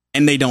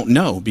 And they don't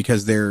know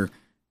because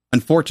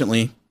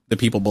unfortunately, the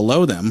people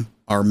below them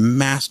are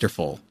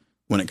masterful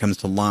when it comes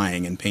to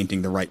lying and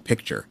painting the right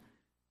picture.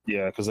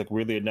 Yeah, because like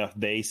weirdly enough,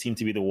 they seem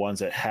to be the ones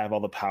that have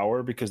all the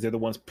power because they're the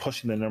ones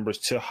pushing the numbers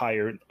to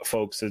hire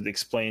folks to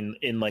explain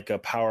in like a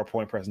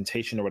PowerPoint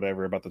presentation or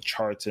whatever about the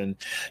charts and,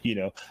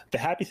 the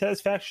happy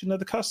satisfaction of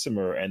the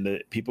customer and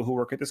the people who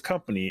work at this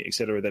company, et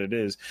cetera, that it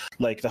is.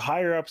 Like the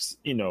higher ups,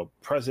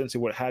 presidents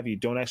and what have you,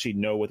 don't actually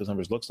know what those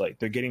numbers looks like.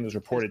 They're getting those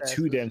reported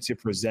to them to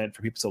present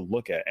for people to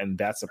look at. And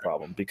that's the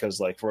problem because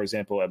like, for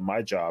example, at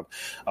my job,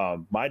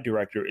 my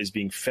director is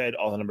being fed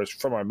all the numbers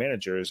from our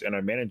managers and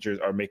our managers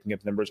are making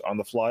up numbers on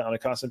the fly on a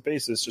constant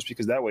basis just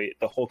because that way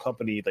the whole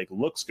company like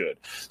looks good.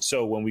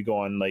 So when we go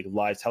on like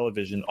live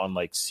television on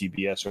like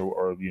CBS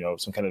or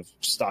some kind of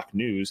stock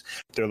news,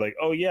 they're like,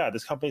 oh yeah,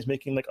 this company's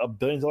making like $1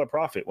 billion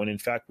profit when in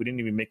fact we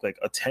didn't even make like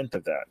 1/10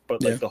 of that.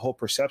 But like the whole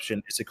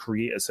perception is to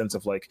create a sense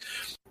of like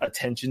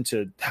attention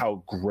to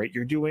how great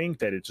you're doing,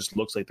 that it just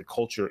looks like the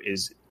culture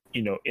is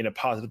in a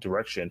positive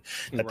direction,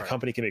 that the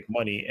company can make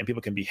money and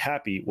people can be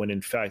happy when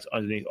in fact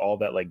underneath all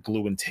that like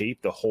glue and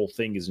tape, the whole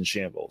thing is in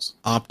shambles.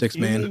 Optics,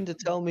 man. You mean to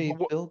tell me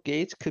Bill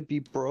Gates could be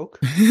broke?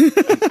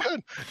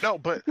 No,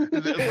 but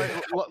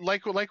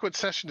like what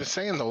Session is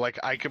saying though, like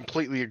I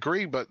completely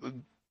agree. But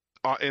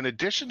in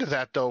addition to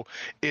that though,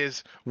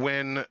 is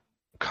when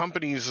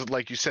companies,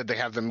 like you said, they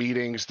have the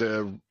meetings,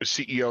 the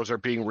CEOs are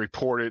being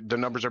reported, the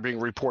numbers are being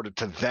reported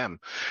to them.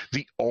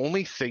 The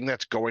only thing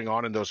that's going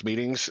on in those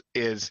meetings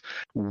is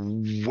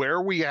where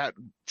are we at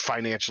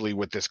financially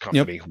with this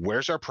company?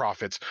 Where's our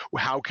profits?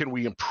 How can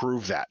we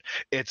improve that?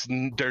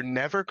 They're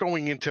never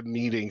going into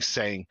meetings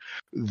saying,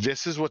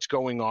 this is what's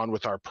going on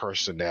with our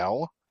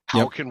personnel.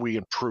 How can we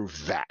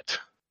improve that?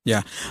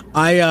 Yeah.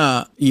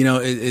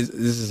 This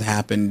has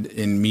happened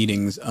in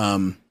meetings.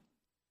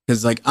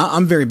 Because like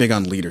I'm very big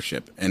on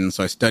leadership, and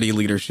so I study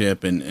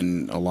leadership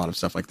and a lot of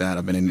stuff like that.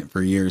 I've been in it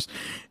for years,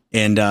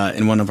 and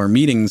in one of our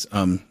meetings,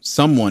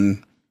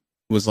 someone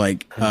was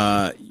like,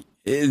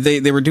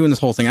 they were doing this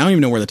whole thing. I don't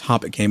even know where the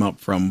topic came up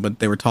from, but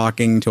they were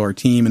talking to our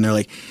team, and they're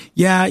like,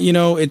 yeah,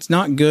 it's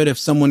not good if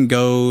someone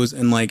goes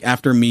and like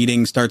after a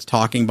meeting starts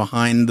talking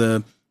behind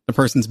the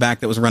person's back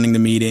that was running the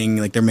meeting,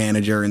 like their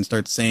manager, and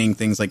starts saying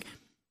things like,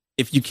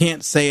 if you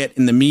can't say it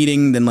in the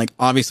meeting, then like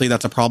obviously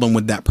that's a problem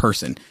with that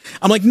person.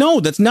 I'm like, no,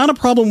 that's not a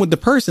problem with the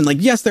person. Like,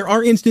 yes, there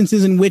are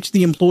instances in which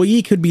the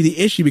employee could be the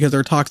issue because they're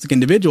a toxic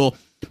individual.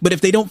 But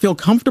if they don't feel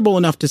comfortable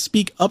enough to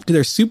speak up to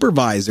their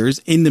supervisors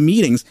in the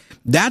meetings,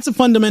 that's a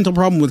fundamental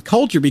problem with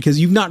culture, because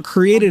you've not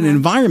created an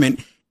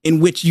environment in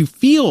which you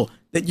feel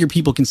that your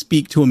people can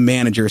speak to a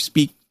manager,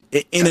 speak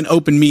in an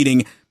open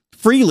meeting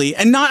freely,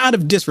 and not out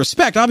of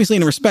disrespect, obviously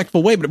in a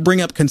respectful way, but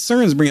bring up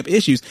concerns, bring up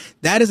issues.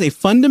 That is a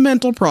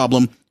fundamental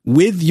problem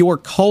with your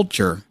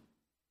culture.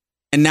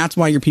 And that's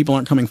why your people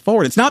aren't coming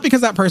forward. It's not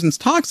because that person's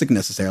toxic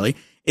necessarily.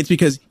 It's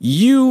because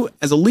you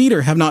as a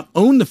leader have not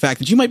owned the fact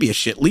that you might be a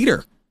shit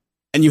leader,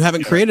 and you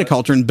haven't created a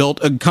culture and built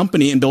a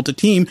company and built a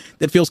team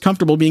that feels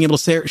comfortable being able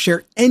to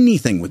share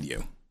anything with you.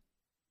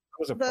 That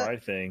was a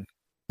pride thing.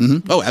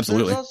 Mm-hmm. Oh,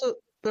 absolutely.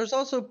 There's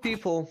also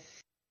people,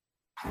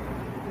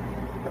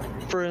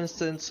 for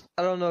instance,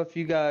 I don't know if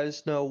you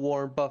guys know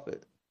Warren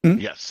Buffett. Mm-hmm.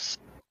 Yes.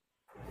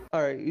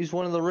 All right, he's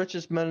one of the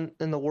richest men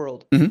in the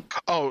world. Mm-hmm.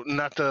 Oh,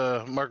 not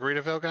the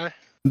Margaritaville guy?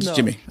 It's No.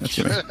 Jimmy. That's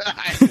Jimmy.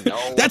 I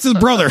know. That's his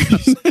brother.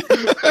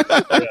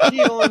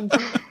 He owns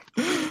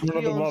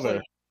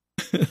mother.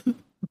 like,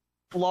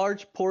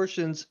 large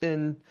portions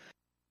in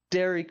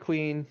Dairy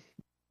Queen,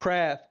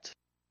 Kraft,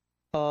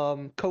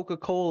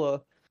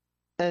 Coca-Cola,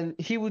 and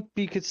he would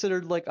be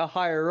considered like a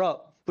higher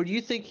up. But do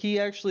you think he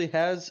actually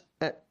has,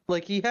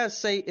 like, he has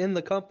say in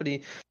the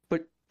company,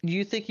 but do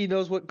you think he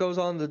knows what goes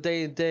on the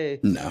day-to-day?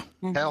 No.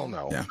 Hell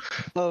no. Yeah.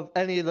 Of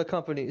any of the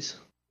companies?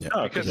 Yeah,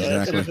 No, Because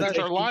exactly.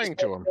 they're lying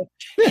to him.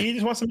 He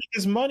just wants to make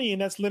his money,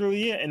 and that's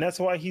literally it. And that's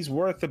why he's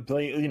worth the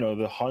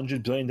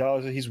 $100 billion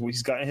that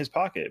he's got in his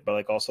pocket. But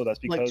like, also that's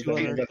Like because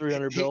 200,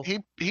 300 bill. He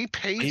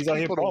pays He's out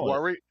here people to balling.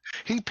 worry.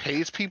 He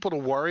pays people to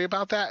worry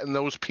about that, and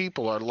those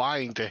people are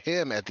lying to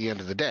him at the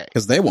end of the day.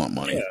 Because they want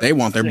money. Yeah. They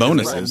want their Yeah, 'cause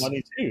they want bonuses.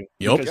 money too.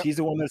 Yep. Because he's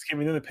the one that's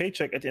giving them the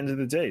paycheck at the end of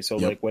the day. So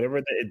Yep. like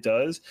whatever that it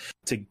does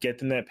to get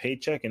them that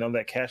paycheck and all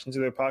that cash into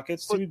their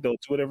pockets, dude, they'll do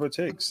whatever it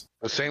takes.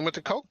 The same with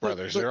the Koch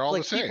brothers. But, They're all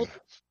like, the same. people-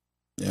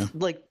 Yeah.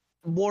 Like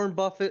Warren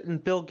Buffett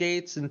and Bill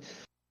Gates and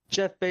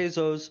Jeff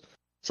Bezos,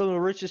 some of the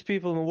richest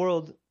people in the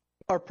world,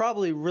 are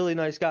probably really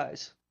nice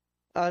guys.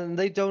 And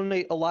they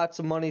donate a lots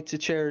of money to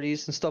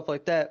charities and stuff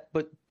like that.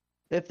 But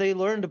if they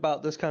learned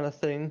about this kind of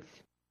thing,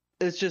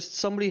 it's just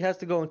somebody has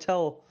to go and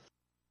tell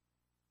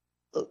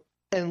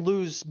and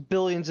lose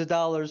billions of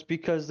dollars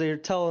because they're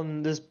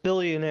telling this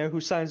billionaire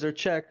who signs their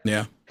check,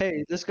 Yeah.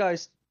 hey, this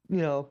guy's,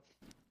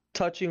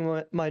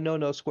 touching my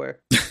no-no square.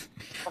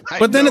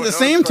 But then at the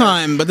same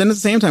time,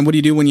 what do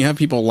you do when you have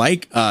people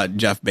like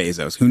Jeff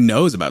Bezos, who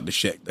knows about the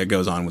shit that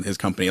goes on with his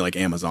company like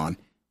Amazon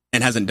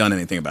and hasn't done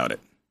anything about it?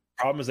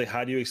 Problem is, like,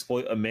 how do you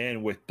exploit a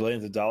man with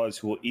billions of dollars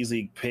who will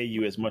easily pay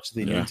you as much as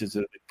they need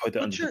to put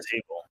that under the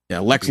table? Yeah,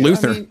 Lex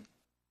Luthor. I mean,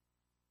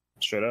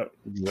 Straight up.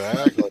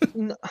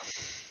 Exactly.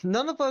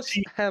 none of us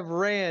have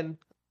ran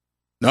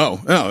No,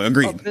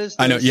 agreed. business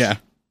I know. Yeah.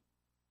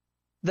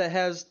 that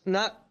has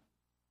not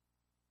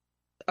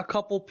a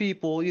couple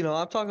people,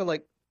 I'm talking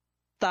like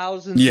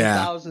thousands Yeah,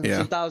 and thousands yeah.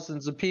 and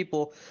thousands of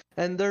people,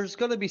 and there's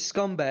going to be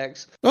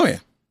scumbags Oh yeah.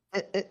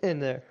 in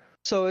there.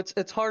 So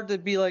it's hard to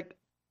be like,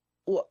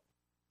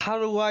 how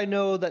do I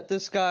know that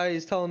this guy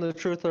is telling the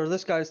truth or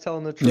this guy's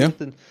telling the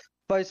truth, and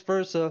vice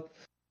versa?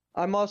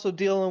 I'm also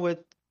dealing with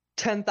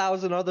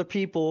 10,000 other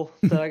people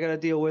that I got to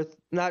deal with,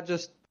 not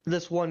just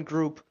this one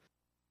group.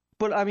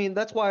 But I mean,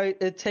 that's why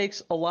it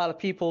takes a lot of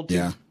people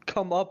to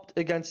come up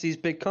against these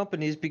big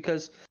companies,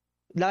 because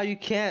now you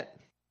can't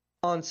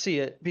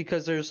unsee it,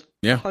 because there's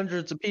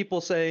hundreds of people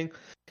saying,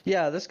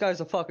 yeah, this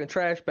guy's a fucking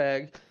trash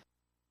bag.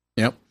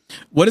 Yep.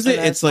 What is it?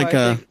 And It's that's like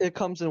why it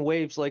comes in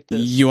waves like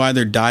this. you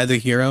either die the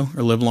hero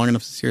or live long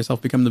enough to see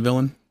yourself become the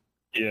villain.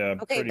 Yeah.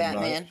 Okay, pretty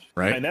Batman. much.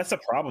 Right. And that's the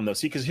problem, though.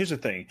 See, because here's the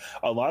thing: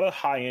 a lot of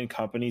high-end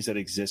companies that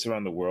exist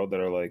around the world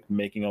that are like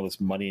making all this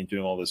money and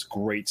doing all this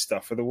great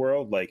stuff for the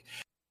world, like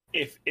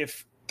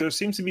if there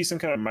seems to be some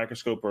kind of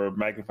microscope or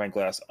magnifying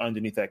glass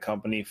underneath that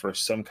company for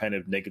some kind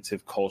of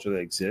negative culture that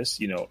exists,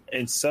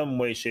 in some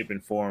way, shape,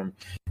 and form,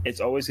 it's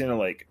always going to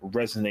like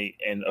resonate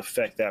and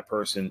affect that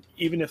person,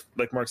 even if,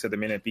 like Mark said, there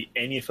may not be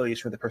any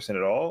affiliation with the person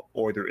at all,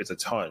 or there is a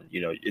ton.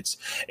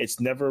 It's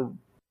never,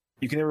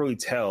 you can never really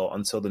tell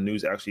until the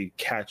news actually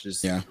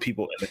catches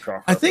people in the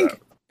crossfire. I think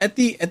at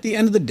the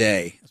end of the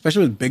day,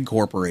 especially with big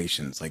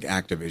corporations like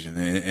Activision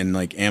and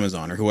like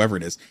Amazon or whoever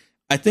it is,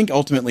 I think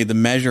ultimately the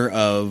measure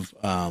of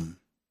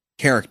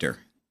character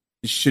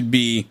should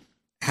be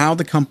how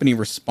the company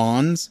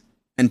responds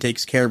and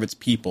takes care of its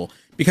people.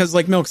 Because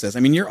like Milk says, I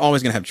mean, you're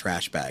always going to have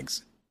trash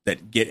bags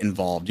that get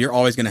involved. You're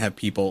always going to have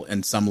people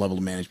in some level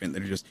of management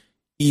that are just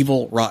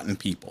evil, rotten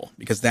people,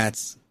 because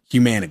that's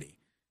humanity.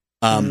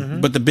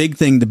 But the big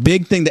thing to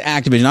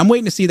Activision, I'm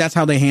waiting to see that's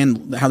how they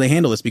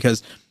handle this,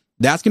 because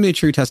that's going to be a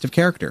true test of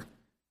character,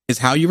 is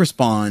how you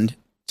respond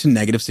to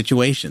negative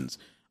situations.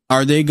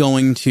 Are they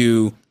going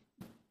to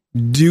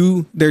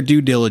do their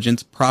due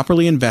diligence,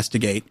 properly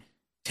investigate,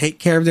 take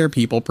care of their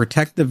people,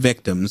 protect the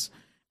victims,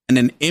 and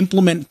then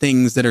implement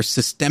things that are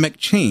systemic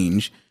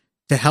change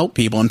to help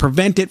people and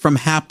prevent it from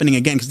happening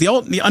again. Because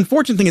the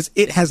unfortunate thing is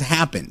it has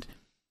happened.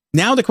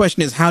 Now the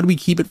question is, how do we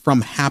keep it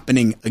from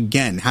happening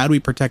again? How do we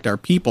protect our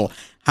people?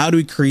 How do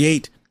we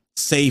create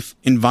safe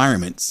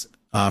environments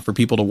for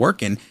people to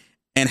work in?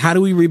 And how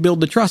do we rebuild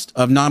the trust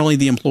of not only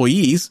the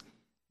employees,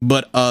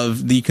 but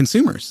of the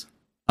consumers?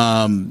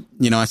 I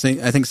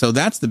think so.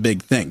 That's the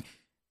big thing.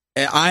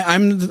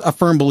 I'm a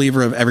firm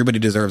believer of everybody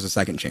deserves a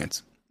second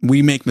chance.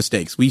 We make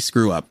mistakes. We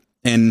screw up.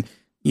 And,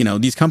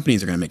 these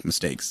companies are going to make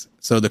mistakes.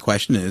 So the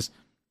question is,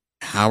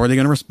 how are they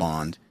going to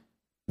respond?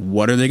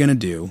 What are they going to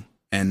do?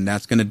 And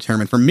that's going to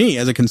determine, for me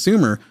as a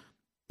consumer,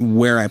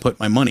 where I put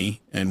my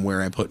money and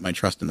where I put my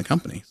trust in the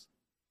companies.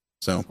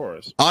 So of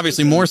course,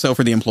 obviously more so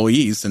for the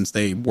employees since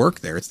they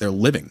work there. It's their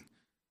living.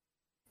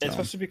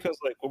 Especially because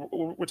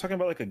we're talking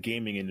about like a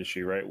gaming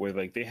industry, right? Where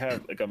like they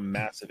have like a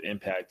massive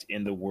impact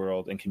in the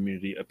world and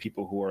community of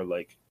people who are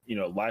like,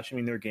 live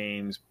streaming their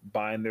games,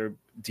 buying their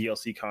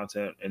DLC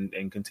content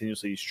and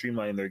continuously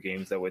streamlining their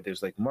games. That way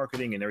there's like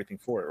marketing and everything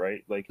for it,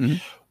 right? Like we're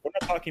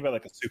not talking about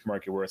like a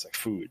supermarket where it's like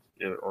food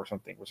or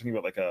something. We're talking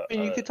about like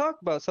you could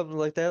talk about something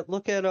like that.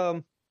 Look at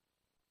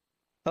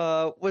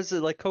was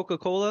it like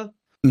Coca-Cola?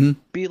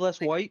 Be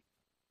less white.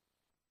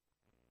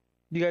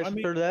 You guys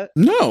heard of that?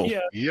 No.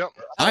 Yeah. Yep.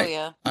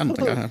 I don't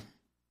think I have.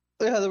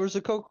 Yeah, there was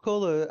a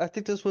Coca-Cola. I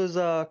think this was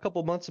a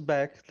couple months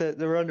back that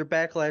they were under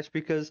backlash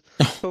because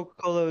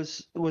Coca-Cola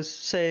was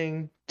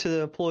saying to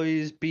the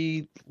employees,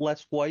 "Be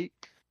less white."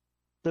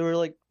 They were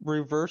like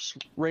reverse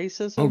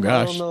racism. Oh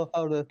gosh. I don't know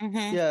how to.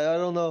 Yeah, I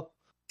don't know.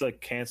 It's like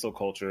cancel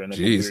culture in a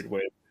Jeez. weird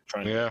way.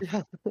 Yeah,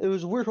 it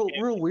was weird,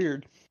 real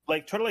weird.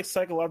 Like try to like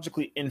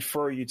psychologically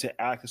infer you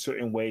to act a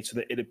certain way so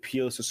that it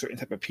appeals to a certain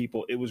type of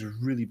people. It was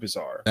really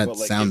bizarre. That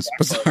sounds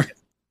bizarre.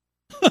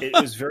 It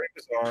was very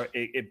bizarre.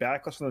 It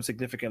backlashed on them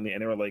significantly,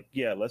 and they were like,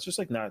 "Yeah, let's just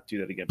like not do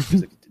that again."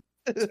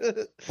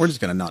 Because, We're just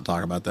gonna not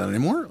talk about that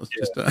anymore. Let's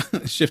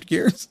just shift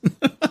gears.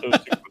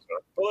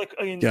 But like,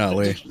 I mean,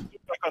 Golly. just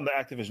back on the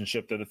Activision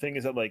ship, though, the thing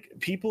is that like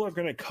people are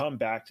going to come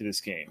back to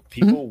this game.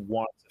 People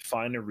want to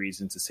find a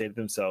reason to say to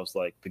themselves,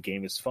 like, the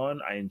game is fun,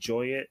 I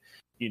enjoy it.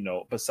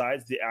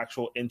 Besides the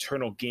actual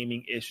internal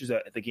gaming issues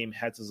that the game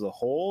has as a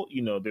whole,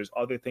 there's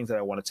other things that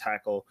I want to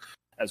tackle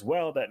as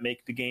well that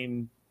make the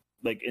game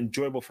like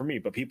enjoyable for me.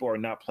 But people are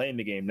not playing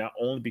the game not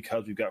only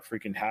because we've got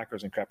freaking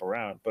hackers and crap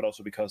around, but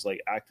also because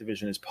like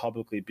Activision is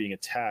publicly being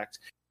attacked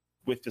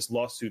with this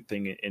lawsuit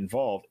thing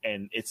involved,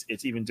 and it's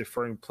even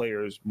deferring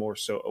players more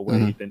so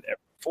away than ever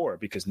before,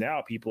 because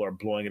now people are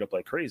blowing it up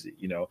like crazy,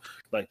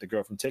 like the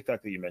girl from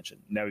TikTok that you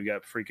mentioned. Now we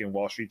got freaking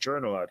Wall Street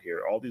Journal out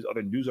here. All these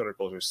other news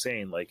articles are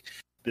saying like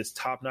this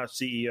top-notch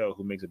CEO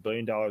who makes $1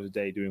 billion a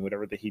day doing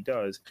whatever that he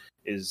does,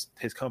 is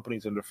his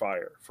company's under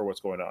fire for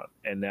what's going on.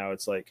 And now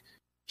it's like,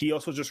 he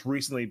also just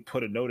recently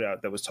put a note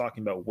out that was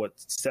talking about what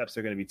steps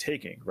they're going to be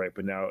taking, right?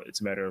 But now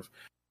it's a matter of,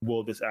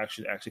 will this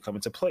action actually come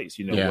into place?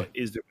 What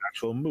is their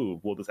actual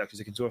move? Will this actually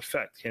take into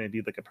effect? Can it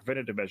be like a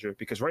preventative measure?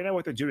 Because right now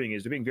what they're doing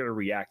is they're being very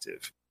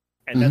reactive.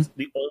 And that's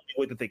the only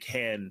way that they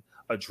can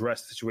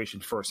address the situation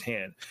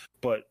firsthand.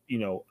 But,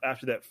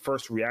 after that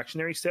first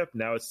reactionary step,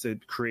 now it's to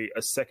create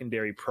a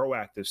secondary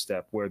proactive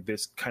step where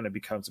this kind of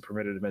becomes a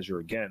preventative measure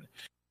again.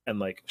 And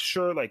like,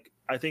 sure, like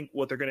I think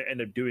what they're going to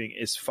end up doing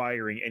is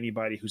firing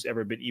anybody who's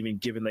ever been even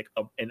given like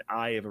an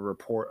eye of a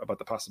report about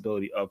the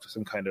possibility of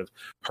some kind of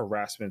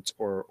harassment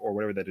or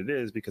whatever that it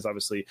is, because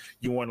obviously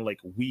you want to like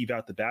weave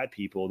out the bad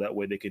people. That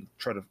way they can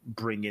try to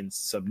bring in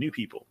some new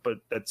people, but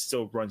that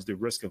still runs the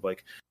risk of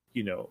like,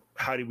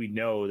 how do we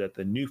know that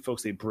the new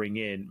folks they bring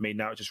in may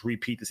not just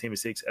repeat the same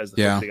mistakes as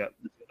the folks they got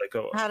let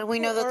go of? How do we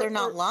know that they're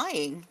not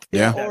lying?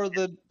 Or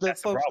the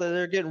folks that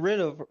they're getting rid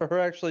of are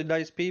actually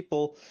nice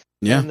people.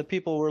 Yeah. And the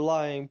people were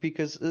lying,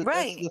 because that's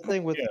the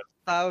thing with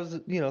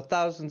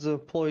thousands of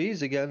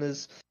employees again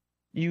is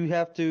you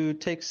have to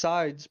take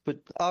sides, but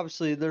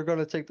obviously they're going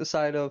to take the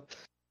side of,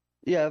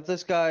 if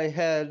this guy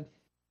had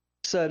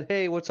said,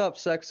 "Hey, what's up,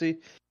 sexy?"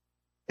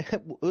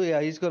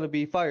 He's going to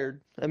be fired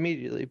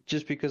immediately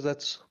just because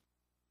that's.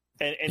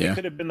 And it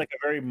could have been like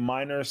a very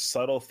minor,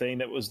 subtle thing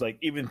that was like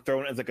even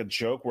thrown as like a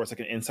joke, where it's like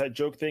an inside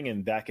joke thing,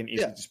 and that can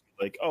easily just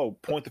be like, oh,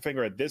 point the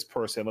finger at this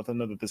person, let them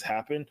know that this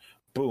happened.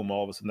 Boom!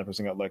 All of a sudden, that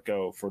person got let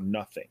go for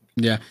nothing.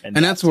 Yeah, and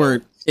that's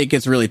where it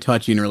gets really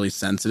touchy and really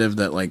sensitive.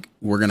 That like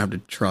we're gonna have to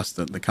trust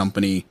that the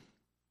company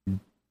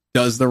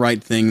does the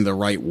right thing the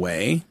right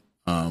way.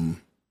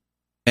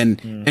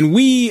 And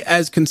we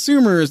as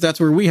consumers, that's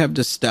where we have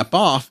to step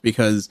off,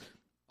 because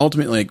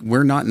ultimately, like,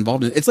 we're not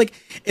involved in it.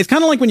 It's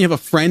kind of like when you have a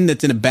friend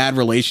that's in a bad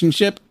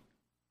relationship.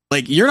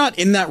 Like, you're not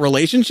in that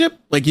relationship.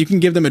 Like, you can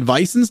give them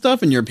advice and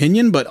stuff and your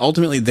opinion, but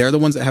ultimately they're the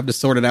ones that have to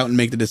sort it out and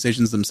make the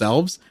decisions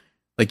themselves.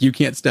 Like, you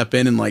can't step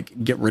in and like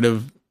get rid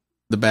of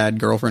the bad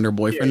girlfriend or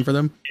boyfriend for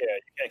them.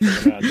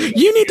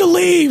 You need to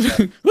leave.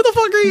 Who the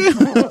fuck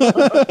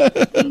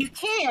are you? You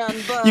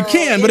can, but you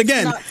can, but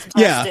again, not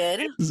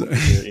trusted.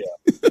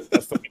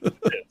 That's the way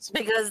it is.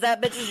 because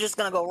that bitch is just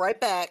gonna go right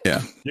back.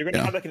 Yeah, you're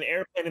gonna have like an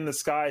airplane in the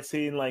sky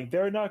saying like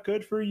they're not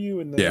good for you,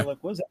 and then you're like,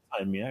 what does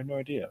that mean? I have no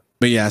idea.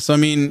 But yeah, so I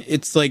mean,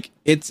 it's like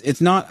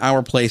it's not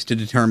our place to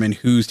determine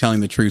who's telling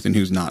the truth and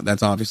who's not.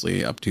 That's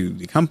obviously up to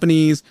the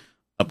companies,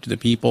 up to the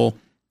people,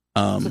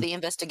 to the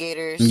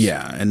investigators.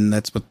 Yeah, and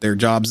that's what their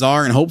jobs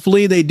are, and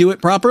hopefully they do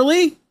it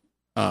properly.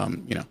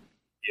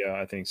 Yeah,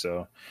 I think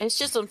so. It's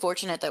just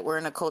unfortunate that we're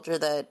in a culture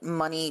that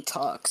money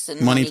talks and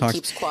Money money talks.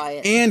 keeps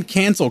quiet. And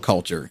cancel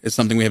culture is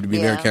something we have to be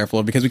very careful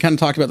of, because we kind of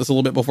talked about this a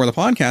little bit before the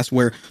podcast,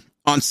 where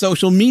on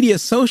social media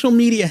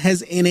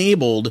has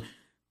enabled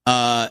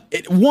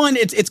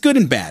it's good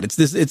and bad. It's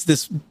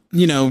this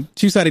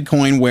two-sided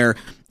coin where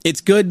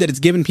it's good that it's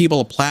given people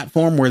a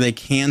platform where they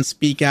can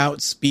speak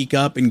out, speak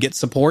up, and get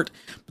support.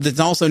 But it's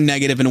also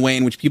negative in a way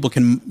in which people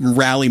can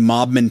rally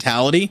mob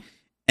mentality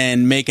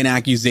and make an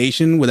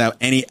accusation without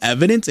any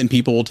evidence, and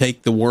people will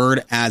take the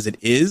word as it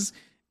is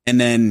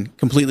and then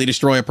completely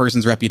destroy a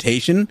person's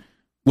reputation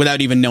without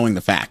even knowing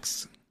the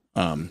facts.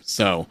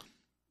 So,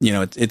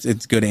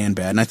 it's good and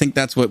bad. And I think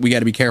that's what we got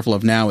to be careful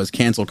of now is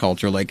cancel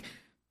culture. Like,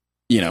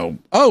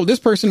 oh, this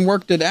person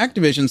worked at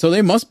Activision, so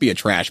they must be a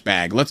trash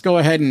bag. Let's go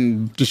ahead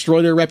and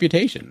destroy their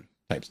reputation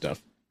type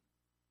stuff.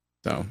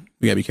 So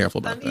we got to be careful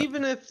about that. And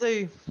even if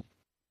they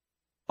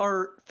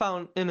are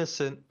found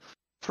innocent,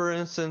 for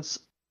instance,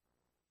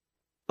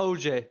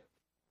 OJ.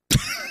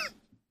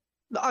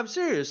 I'm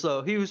serious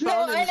though. He was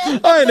found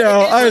innocent. I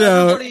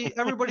know.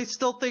 Everybody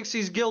still thinks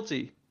he's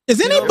guilty. Is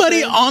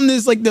anybody on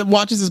this that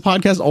watches this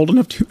podcast old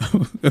enough to know who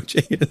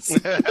OJ is?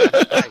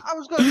 I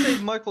was going to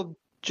say Michael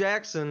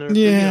Jackson or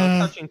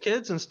touching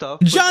kids and stuff.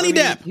 Johnny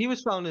Depp. He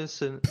was found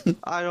innocent.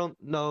 I don't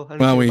know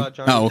anything about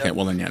Johnny Depp. Okay.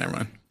 Well then, never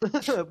mind.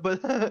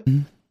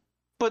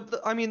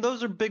 But I mean,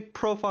 those are big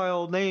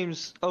profile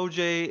names,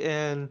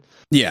 OJ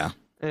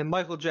and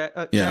Michael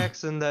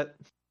Jackson, that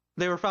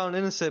they were found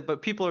innocent,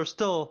 but people are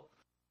still,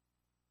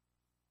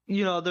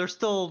 they're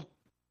still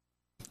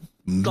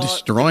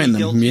destroying them.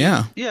 Guilty.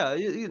 Yeah.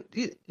 They're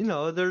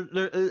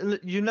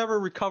you never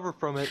recover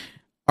from it.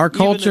 Our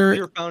culture even if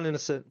you're found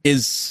innocent.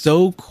 Is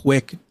so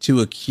quick to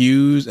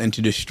accuse and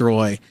to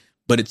destroy,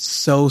 but it's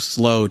so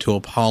slow to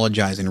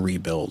apologize and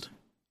rebuild.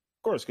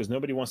 Of course, because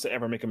nobody wants to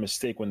ever make a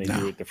mistake when they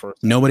do it the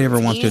first time. Nobody ever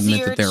wants to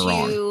admit that they're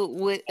wrong.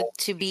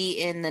 To be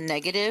in the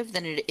negative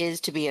than it is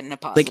to be in the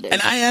positive.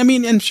 And I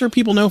mean, I'm sure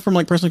people know from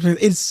personal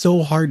experience, it's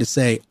so hard to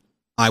say,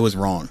 I was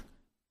wrong.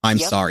 I'm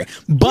sorry.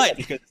 But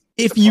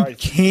if you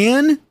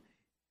can,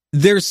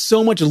 there's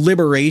so much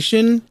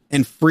liberation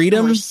and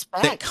freedom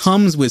that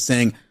comes with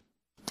saying,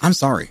 I'm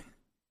sorry,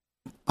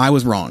 I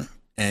was wrong,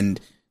 and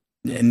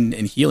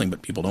healing.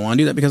 But people don't want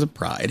to do that because of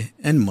pride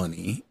and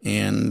money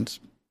and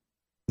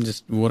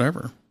just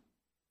whatever.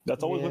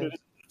 That's always what it is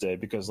today,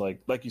 because like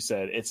you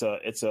said, it's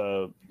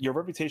your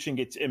reputation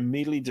gets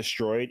immediately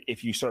destroyed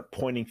if you start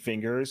pointing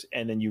fingers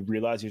and then you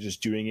realize you're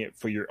just doing it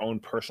for your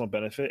own personal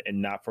benefit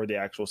and not for the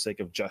actual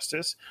sake of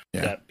justice.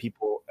 That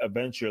people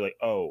eventually are like,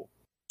 oh,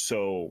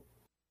 so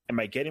am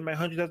I getting my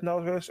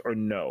 $100,000 for this or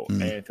no?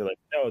 And if they're like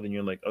no, then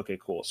you're like, okay,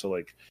 cool. So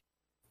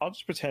I'll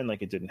just pretend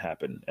like it didn't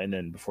happen. And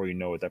then before you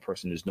know it, that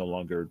person is no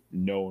longer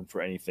known for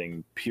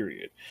anything,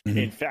 period.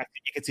 In fact,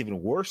 it gets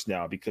even worse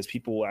now because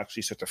people will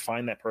actually start to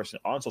find that person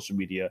on social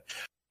media.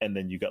 And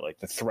then you got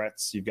the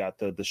threats, you've got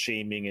the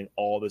shaming and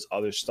all this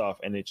other stuff.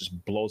 And it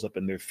just blows up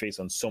in their face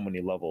on so many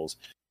levels.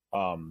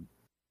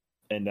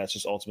 And that's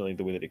just ultimately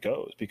the way that it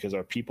goes, because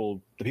the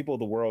people of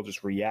the world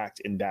just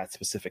react in that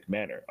specific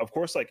manner. Of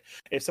course,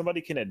 if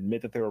somebody can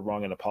admit that they were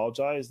wrong and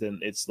apologize, then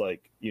it's a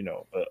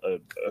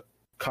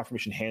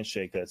confirmation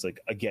handshake that's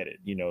I get it,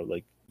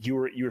 you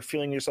were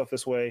feeling yourself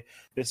this way,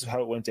 this is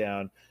how it went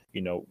down,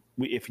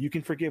 if you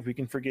can forgive, we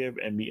can forgive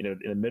and meet in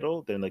the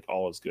middle, then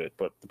all is good.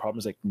 But the problem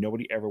is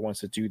nobody ever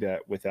wants to do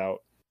that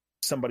without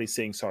somebody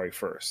saying sorry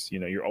first.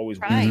 You're always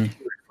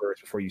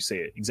first before you say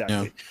it.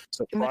 Exactly.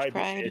 So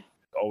pride.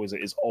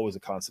 Is always a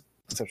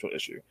conceptual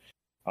issue.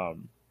 I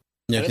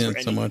think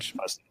that's so much.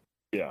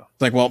 Yeah.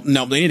 It's well,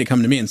 no, they need to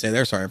come to me and say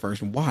they're sorry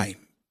first. Why?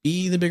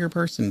 Be the bigger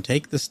person.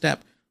 Take the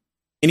step.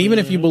 And even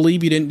if you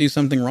believe you didn't do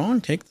something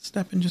wrong, take the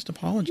step and just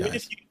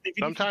apologize.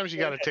 Sometimes you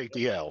got to take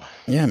the L.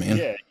 Yeah, man.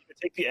 Yeah,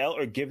 take the L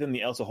or give them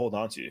the L to hold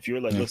on to. If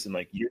you're listen,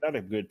 you're not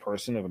a good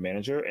person of a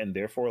manager, and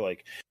therefore,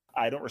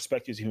 I don't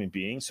respect you as a human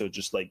being. So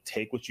just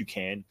take what you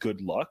can.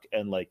 Good luck,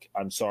 and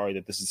I'm sorry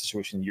that this is the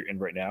situation you're in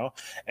right now,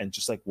 and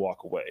just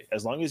walk away.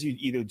 As long as you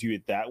either do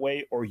it that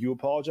way or you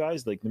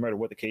apologize, no matter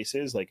what the case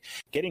is,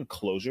 getting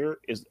closure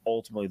is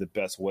ultimately the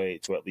best way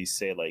to at least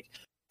say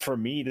for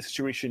me, the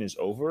situation is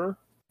over.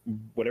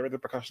 Whatever the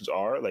repercussions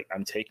are,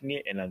 I'm taking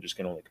it and I'm just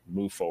gonna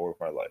move forward with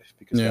my life,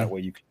 because that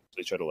way you can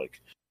really try to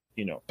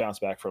bounce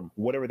back from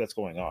whatever that's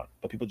going on.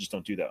 But people just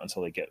don't do that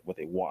until they get what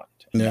they want,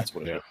 and that's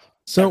what it is.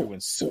 So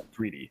everyone's so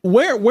greedy.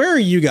 Where are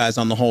you guys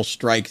on the whole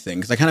strike thing?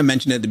 Because I kind of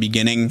mentioned it at the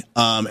beginning,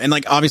 and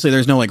obviously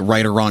there's no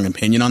right or wrong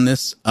opinion on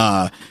this,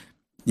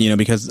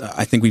 because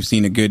I think we've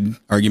seen a good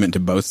argument to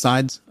both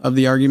sides of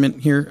the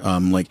argument here.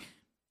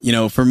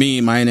 For me,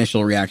 my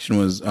initial reaction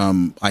was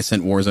I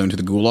sent Warzone to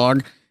the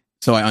gulag.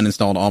 So I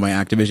uninstalled all my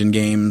Activision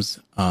games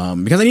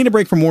because I need a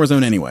break from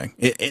Warzone anyway.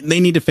 They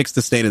need to fix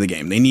the state of the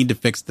game. They need to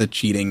fix the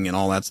cheating and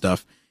all that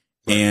stuff.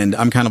 And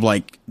I'm kind of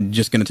like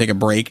just going to take a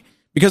break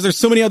because there's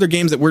so many other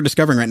games that we're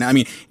discovering right now. I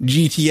mean,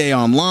 GTA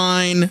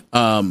Online,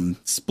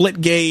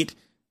 Splitgate.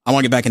 I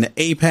want to get back into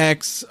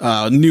Apex,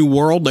 New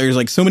World. There's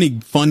like so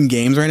many fun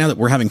games right now that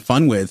we're having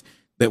fun with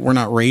that we're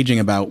not raging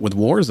about with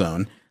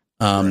Warzone.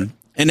 And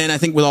then I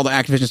think with all the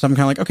Activision stuff, I'm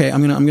kind of like, okay,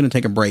 I'm gonna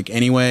take a break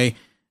anyway.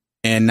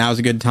 And now's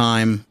a good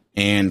time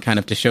and kind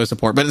of to show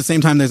support. But at the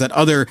same time, there's that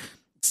other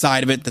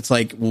side of it that's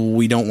like, well,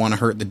 we don't want to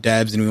hurt the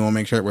devs and we want to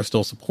make sure that we're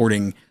still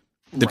supporting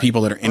the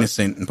people that are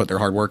innocent and put their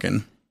hard work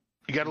in.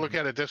 You got to look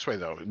at it this way,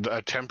 though.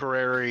 A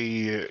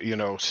temporary,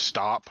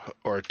 stop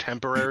or a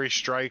temporary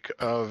strike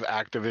of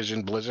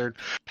Activision Blizzard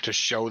to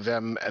show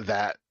them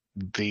that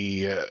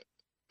the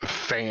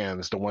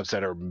fans, the ones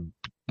that are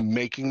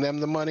making them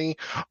the money,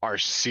 are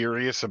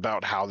serious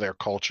about how their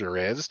culture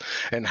is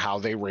and how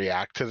they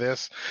react to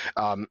this.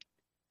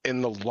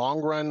 In the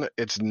long run,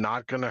 it's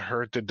not going to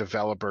hurt the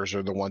developers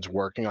or the ones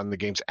working on the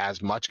games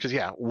as much because,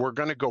 we're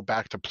going to go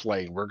back to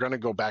playing. We're going to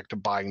go back to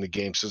buying the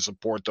games to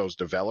support those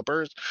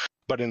developers.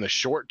 But in the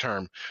short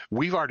term,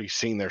 we've already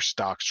seen their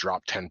stocks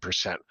drop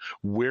 10%.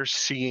 We're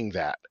seeing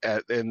that.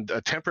 And a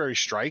temporary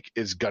strike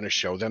is going to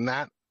show them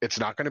that.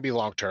 It's not going to be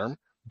long term,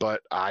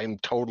 but I'm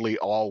totally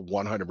all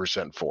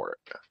 100% for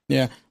it.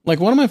 Yeah. Like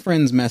one of my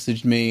friends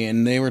messaged me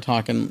and they were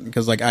talking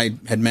because like I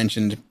had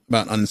mentioned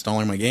about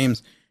uninstalling my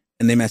games.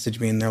 And they messaged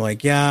me and they're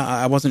like, yeah,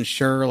 I wasn't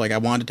sure. Like I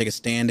wanted to take a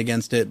stand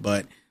against it,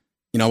 but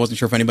I wasn't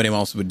sure if anybody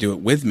else would do it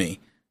with me.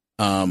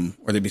 Or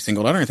they'd be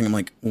singled out or anything. I'm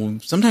like, well,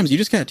 sometimes you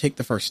just gotta take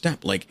the first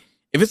step. Like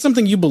if it's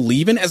something you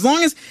believe in, as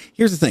long as,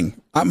 here's the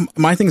thing.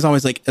 My thing is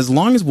always like, as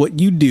long as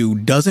what you do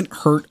doesn't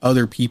hurt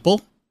other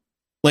people,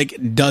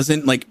 like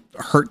doesn't like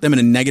hurt them in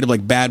a negative,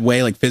 like bad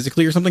way, like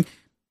physically or something,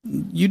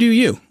 you do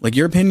you. Like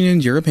your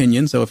opinion's your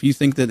opinion. So if you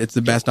think that it's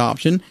the best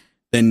option,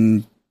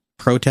 then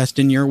protest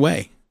in your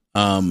way.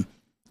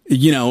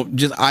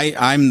 Just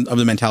I'm of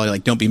the mentality,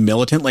 like, don't be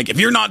militant. Like, if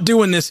you're not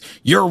doing this,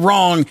 you're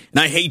wrong and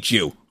I hate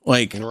you.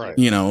 Like,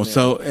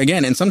 So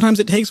again, and sometimes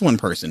it takes one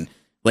person,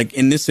 like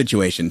in this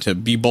situation, to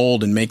be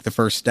bold and make the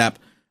first step,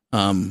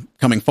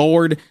 coming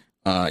forward,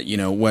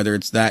 whether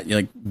it's that,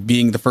 like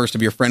being the first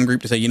of your friend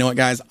group to say, you know what,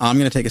 guys, I'm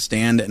going to take a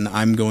stand and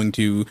I'm going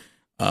to,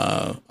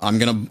 I'm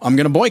going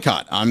to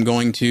boycott. I'm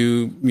going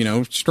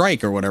to,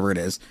 strike or whatever it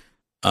is.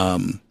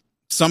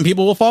 Some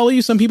people will follow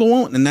you, some people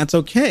won't, and that's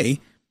okay.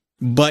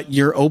 But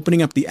you're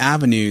opening up the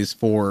avenues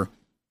for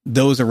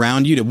those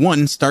around you to,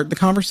 one, start the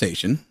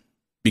conversation,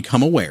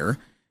 become aware,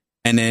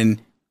 and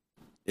then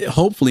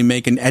hopefully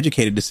make an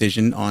educated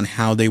decision on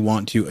how they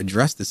want to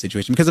address the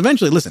situation. Because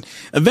eventually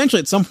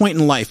at some point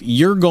in life,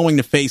 you're going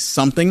to face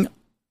something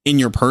in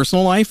your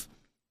personal life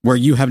where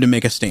you have to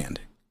make a stand.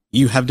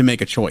 You have to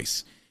make a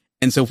choice.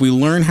 And so if we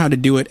learn how to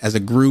do it as a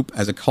group,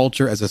 as a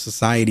culture, as a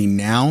society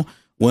now,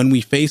 when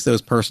we face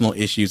those personal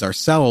issues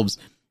ourselves,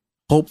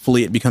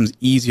 hopefully it becomes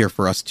easier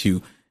for us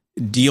to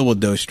deal with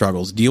those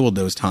struggles, deal with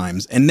those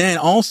times. And then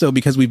also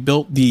because we've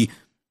built the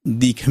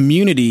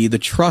community, the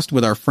trust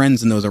with our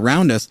friends and those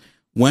around us,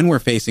 when we're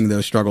facing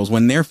those struggles,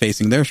 when they're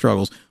facing their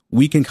struggles,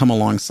 we can come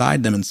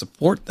alongside them and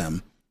support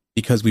them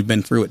because we've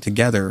been through it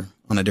together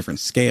on a different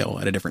scale,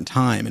 at a different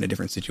time, in a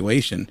different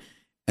situation.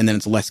 And then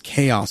it's less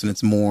chaos and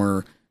it's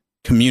more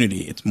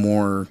community. It's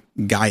more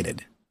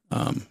guided,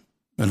 and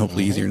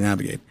hopefully easier to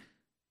navigate.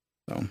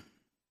 So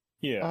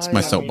yeah, it's my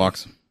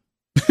soapbox.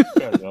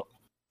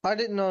 I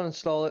didn't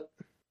uninstall it.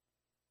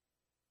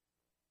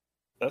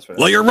 That's right.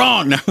 Well, you're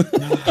wrong. No, but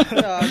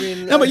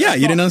you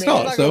didn't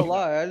uninstall it. So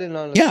lie, I didn't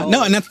uninstall yeah,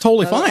 no, it. and that's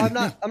totally fine.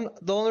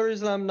 The only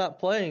reason I'm not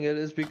playing it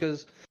is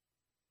because,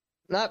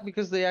 not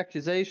because of the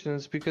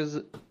accusations,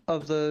 because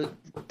of the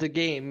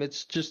game.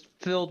 It's just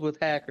filled with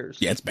hackers.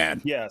 Yeah, it's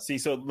bad. Yeah, see,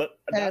 so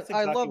that's exactly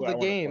I love what the I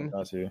wanna game. point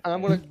out to you. And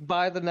I'm going to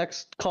buy the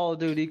next Call of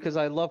Duty because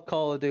I love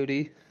Call of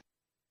Duty.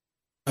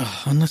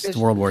 Unless it's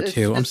World War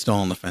II, I'm still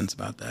on the fence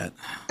about that.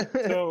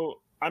 So,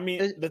 I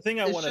mean, the thing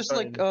I want to just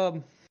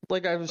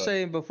like I was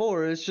saying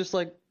before, it's just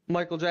like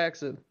Michael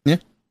Jackson. Yeah.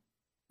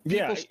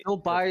 People still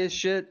buy his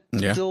shit,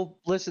 still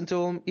listen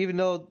to him, even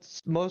though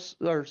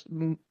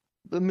the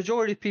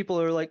majority of people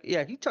are like,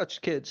 yeah, he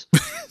touched kids,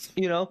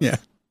 Yeah.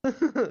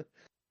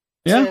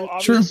 Yeah,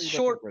 true.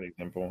 Short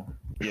example.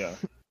 Yeah.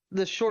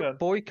 The short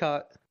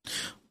boycott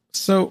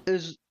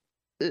is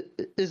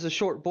a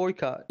short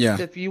boycott. Yeah.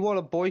 If you want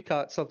to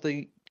boycott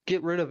something,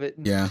 get rid of it.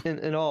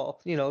 And all.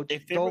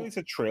 If they release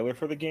a trailer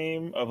for the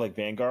game of like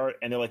Vanguard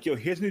and they're like, yo,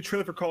 here's a new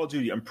trailer for Call of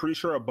Duty, I'm pretty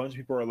sure a bunch of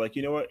people are like,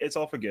 you know what, it's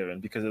all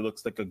forgiven because it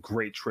looks like a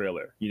great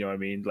trailer. You know what I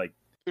mean? Like,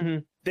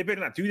 they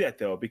better not do that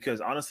though, because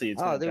honestly,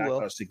 it's going to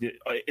backlash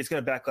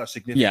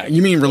significantly. Yeah,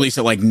 you mean release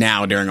it like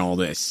now during all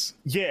this?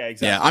 Yeah,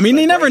 exactly. Yeah, I mean,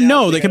 they never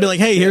know. They could be like,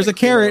 hey, here's a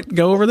carrot,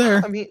 go over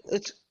there. I mean,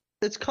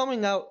 it's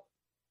coming out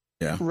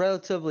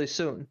relatively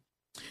soon.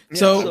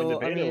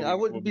 So I mean, I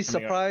wouldn't be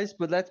surprised,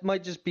 but that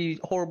might just be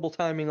horrible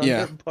timing on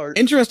their part.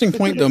 Interesting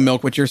point though,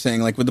 Milk, what you're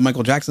saying, like with the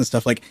Michael Jackson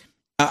stuff, like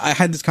I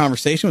had this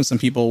conversation with some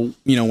people,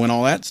 you know, when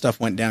all that stuff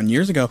went down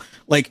years ago.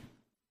 Like,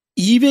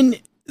 even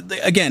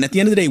again, at the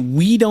end of the day,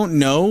 we don't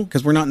know,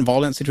 because we're not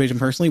involved in that situation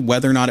personally,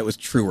 whether or not it was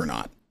true or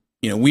not.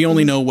 You know, we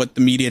only know what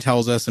the media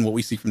tells us and what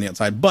we see from the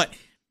outside. But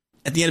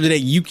at the end of the day,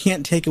 you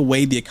can't take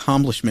away the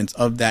accomplishments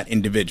of that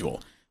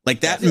individual.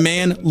 Like, that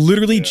man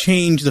literally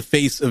changed the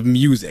face of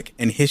music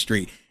and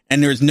history.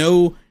 And there's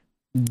no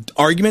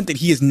argument that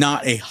he is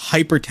not a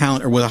hyper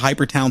talent or was a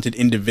hyper talented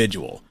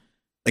individual.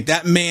 Like,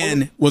 that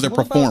man was a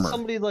performer.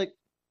 Somebody like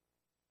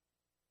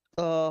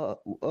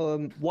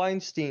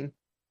Weinstein.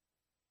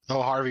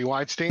 Oh, Harvey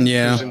Weinstein?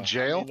 Yeah. He was in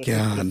jail? The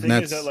thing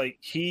is that, like,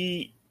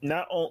 he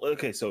not only,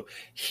 okay, so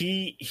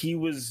he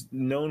was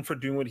known for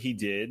doing what he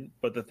did,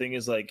 but the thing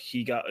is, like,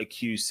 he got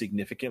accused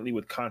significantly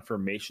with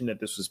confirmation that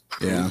this was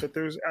proof that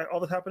there's all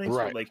this happening.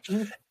 Right. So,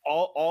 like,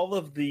 all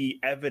of the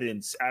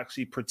evidence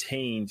actually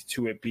pertained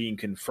to it being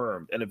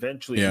confirmed, and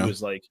eventually he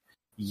was like,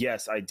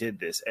 yes, I did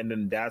this. And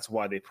then that's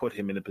why they put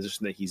him in the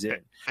position that he's in.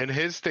 And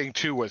his thing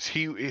too was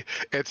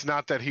it's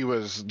not that he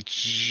was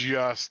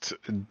just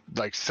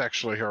like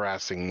sexually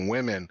harassing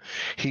women.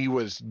 He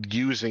was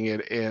using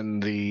it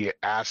in the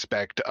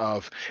aspect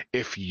of,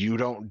 if you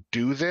don't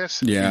do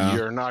this,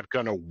 you're not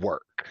going to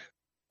work.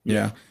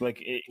 Yeah.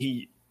 Like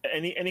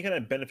any kind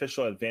of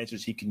beneficial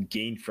advantage he can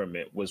gain from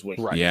it was what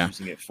he was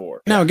using it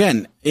for. Now,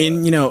 again,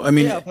 you know, I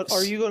mean, but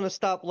are you going to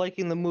stop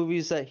liking the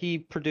movies that he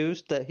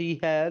produced, that he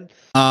had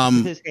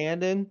his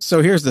hand in?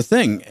 So here's the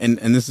thing, and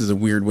this is a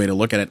weird way to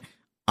look at it.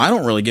 I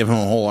don't really give him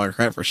a whole lot of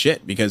credit for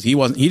shit, because he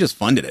just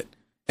funded it.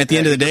 At the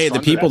end of the day,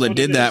 the people that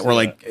did that were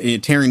like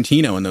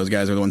Tarantino, and those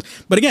guys are the ones.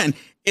 But again,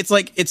 it's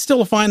like, it's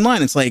still a fine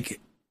line. It's like,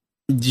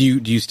 do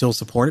you still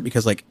support it?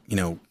 Because, like, you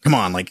know, come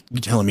on, like, you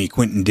telling me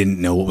Quentin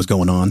didn't know what was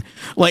going on?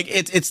 Like,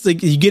 it's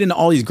like, you get into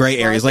all these gray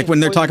areas, like when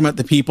they're talking about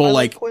the people, I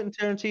like Quentin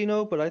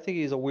Tarantino, but I think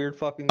he's a weird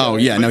fucking guy. Oh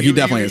yeah, no, he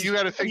definitely is. You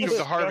got to think of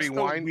the Harvey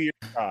Weinstein.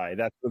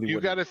 That's really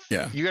you got to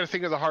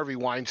think of the Harvey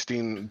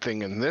Weinstein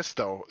thing in this,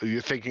 though.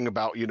 You're thinking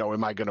about, you know,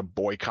 am I going to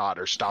boycott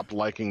or stop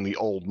liking the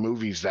old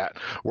movies that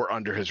were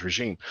under his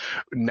regime?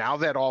 Now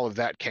that all of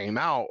that came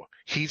out,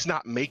 he's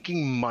not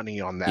making money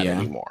on that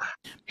anymore.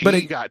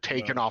 He got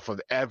taken off of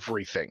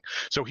everything.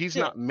 So he's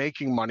not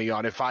making money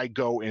on, if I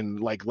go and,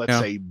 like, let's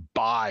say,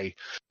 buy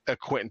a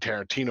Quentin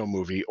Tarantino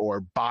movie or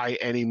buy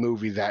any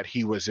movie that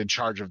he was in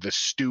charge of the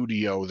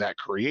studio that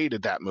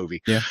created that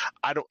movie. Yeah.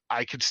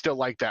 I could still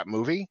like that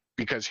movie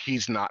because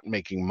he's not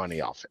making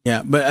money off it.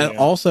 Yeah. But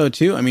also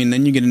too, I mean,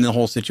 then you get into the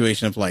whole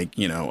situation of, like,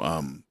 you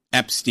know,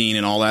 Epstein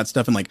and all that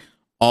stuff, and like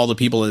all the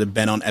people that have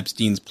been on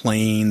Epstein's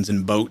planes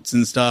and boats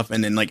and stuff.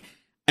 And then, like,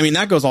 I mean,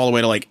 that goes all the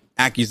way to, like,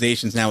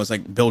 accusations now. It's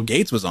like Bill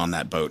Gates was on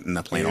that boat and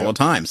that plane all the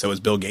time. So is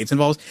Bill Gates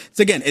involved?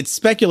 So again, it's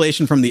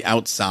speculation from the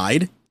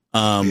outside.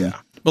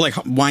 But like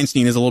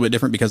Weinstein is a little bit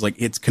different, because, like,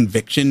 it's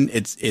conviction,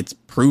 it's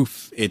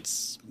proof,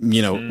 it's,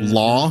 you know,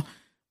 law.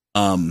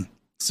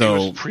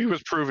 So he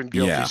was proven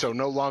guilty, so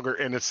no longer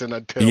innocent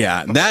until.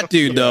 Yeah, that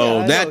dude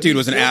though, that dude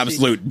was an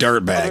absolute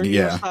dirtbag.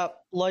 Yeah.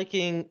 Stop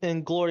liking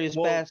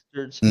Inglourious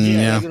Bastards.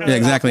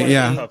 Exactly.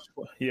 Yeah.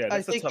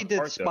 I think he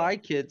did Spy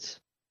Kids.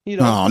 You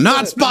know,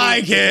 not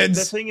Spy Kids.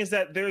 The thing is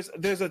that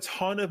there's a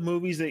ton of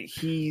movies that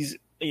he's,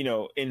 you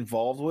know,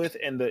 involved with,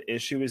 and the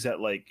issue is that,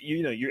 like,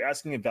 you know, you're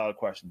asking a valid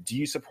question. Do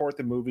you support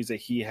the movies that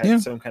he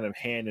had some kind of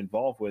hand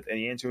involved with? And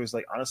the answer is,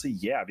 like, honestly,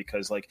 yeah,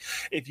 because, like,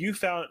 if you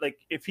found, like,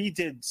 if he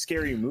did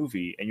Scary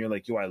Movie and you're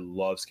like, yo, I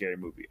love Scary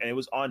Movie, and it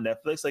was on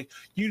Netflix, like,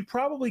 you'd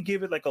probably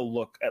give it like a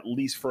look at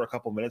least for a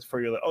couple minutes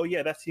before you're like, oh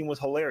yeah, that scene was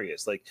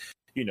hilarious, like,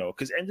 you know,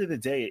 because end of the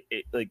day,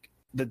 it, like,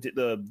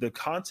 the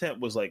content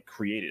was, like,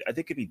 created. I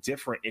think it'd be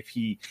different if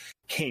he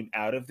came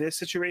out of this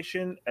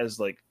situation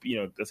as, like, you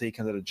know, let's say he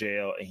comes out of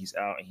jail and he's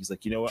out and he's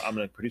like, you know what, I'm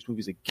going to produce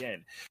movies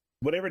again.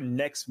 Whatever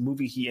next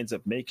movie he ends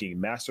up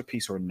making,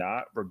 masterpiece or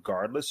not,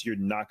 regardless, you're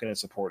not going to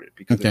support it,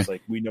 because it's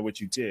like, we know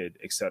what you did,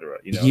 etc.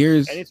 You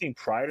know, anything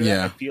prior to that,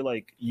 I feel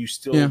like you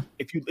still,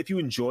 if you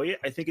enjoy it,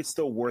 I think it's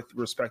still worth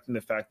respecting the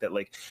fact that,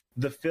 like,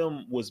 the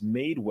film was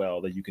made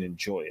well, that you can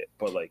enjoy it.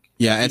 But, like,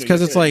 it's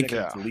because it's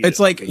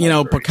like you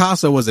know,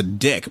 Picasso was a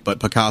dick, but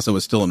Picasso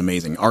was still an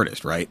amazing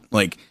artist, right?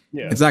 Like,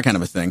 it's that kind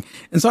of a thing.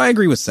 And so I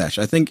agree with Sesh.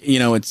 I think, you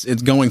know, it's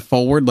going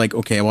forward, like,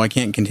 okay, well, I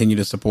can't continue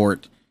to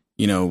support,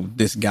 you know,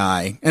 this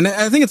guy. And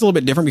I think it's a little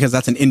bit different because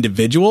that's an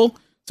individual.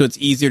 So it's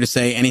easier to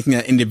say anything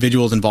that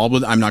individual is involved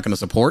with, I'm not going to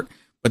support.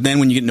 But then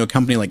when you get into a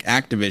company like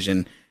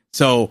Activision,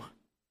 so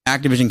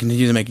Activision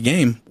continues to make a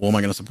game. Well, am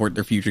I going to support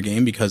their future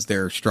game because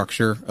their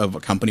structure of a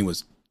company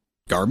was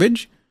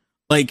garbage?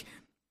 Like,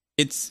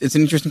 it's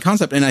an interesting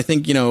concept. And I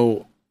think, you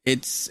know,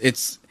 it's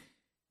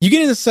you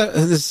get into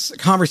this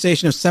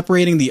conversation of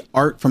separating the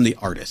art from the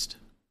artist.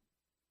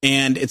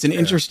 And it's an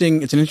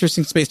interesting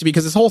space to be,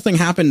 because this whole thing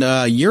happened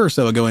a year or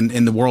so ago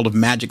in the world of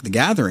Magic the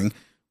Gathering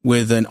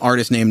with an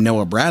artist named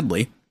Noah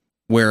Bradley,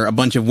 where a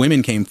bunch of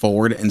women came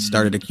forward and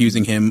started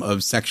accusing him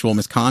of sexual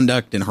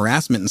misconduct and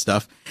harassment and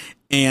stuff.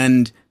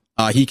 And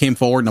he came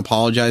forward and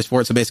apologized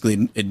for it. So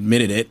basically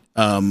admitted it,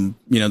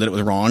 you know, that it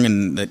was wrong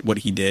and that what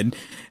he did.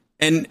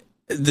 And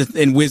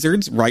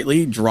Wizards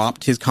rightly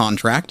dropped his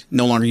contract,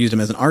 no longer used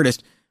him as an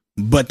artist.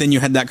 But then you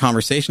had that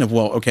conversation of,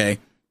 well, okay,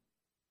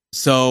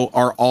 so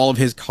are all of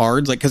his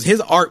cards like, because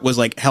his art was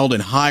like held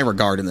in high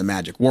regard in the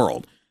Magic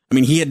world. I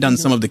mean, he had done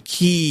some of the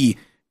key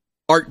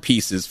art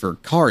pieces for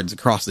cards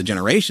across the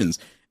generations.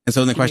 And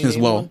so then the question is,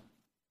 well,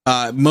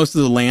 most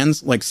of the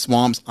lands like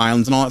swamps,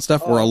 islands, and all that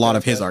stuff were a lot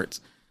of his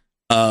arts.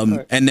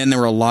 And then there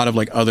were a lot of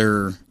like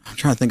other, I'm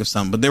trying to think of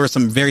some, but there were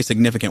some very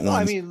significant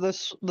ones. I mean,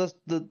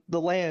 the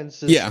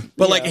lands.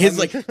 But like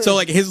his so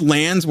like his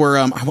lands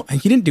were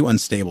he didn't do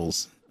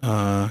unstables.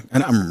 I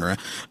don't remember.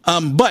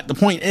 But the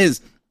point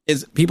is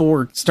people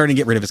were starting to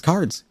get rid of his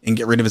cards and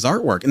get rid of his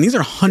artwork, and these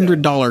are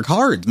 $100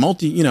 cards,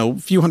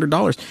 few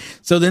 $100s.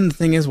 So then the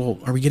thing is, well,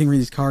 are we getting rid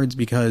of these cards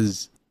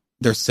because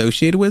they're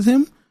associated with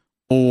him,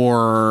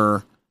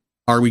 or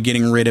are we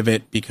getting rid of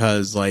it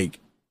because like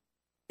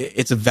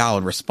it's a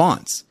valid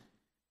response?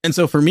 And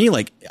so for me,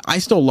 like, I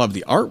still love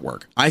the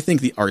artwork. I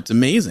think the art's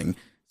amazing.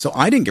 So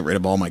I didn't get rid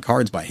of all my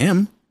cards by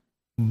him.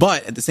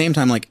 But at the same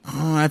time, like,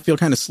 I feel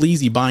kind of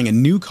sleazy buying a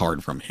new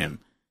card from him,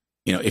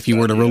 if he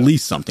were to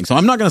release something. So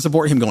I'm not going to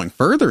support him going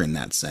further in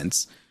that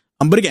sense.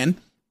 But again,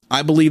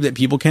 I believe that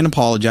people can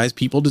apologize.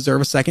 People deserve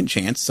a second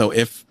chance. So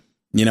if,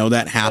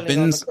 that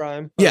happens.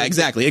 Yeah,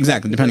 exactly.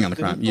 Depending on the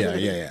crime.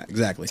 Yeah,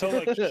 exactly. So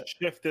like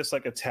shift this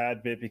like a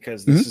tad bit,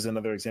 because this is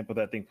another example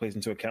that I think plays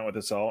into account with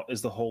this all,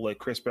 is the whole like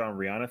Chris Brown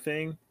Rihanna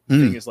thing.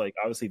 Thing is like,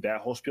 obviously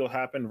that whole spiel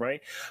happened, right?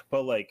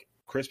 But like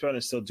Chris Brown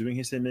is still doing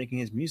his thing, making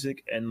his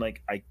music, and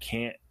like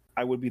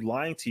I would be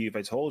lying to you if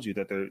I told you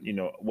that there,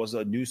 was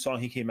a new song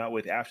he came out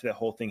with after that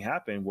whole thing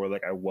happened where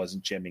like I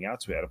wasn't jamming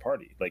out to it at a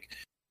party. Like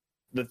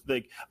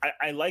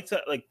I like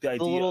that, like the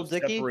idea of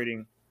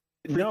separating.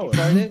 No,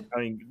 I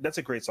mean that's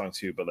a great song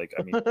too, but like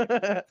I mean,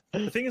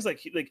 the thing is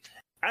like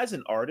as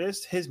an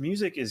artist, his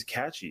music is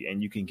catchy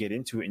and you can get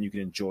into it and you can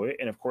enjoy it.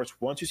 And of course,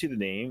 once you see the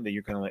name, then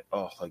you're kind of like,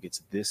 oh, like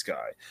it's this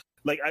guy.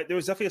 Like there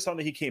was definitely a song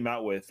that he came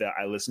out with that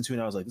I listened to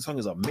and I was like, this song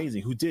is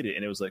amazing. Who did it?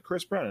 And it was like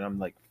Chris Brown, and I'm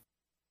like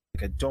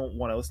I don't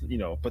want to listen,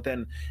 But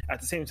then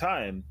at the same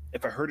time,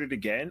 if I heard it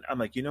again, I'm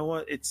like, you know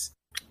what?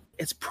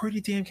 It's pretty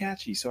damn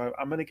catchy, so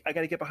I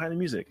gotta get behind the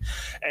music.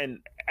 And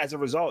as a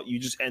result, you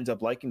just end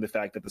up liking the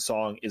fact that the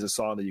song is a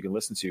song that you can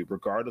listen to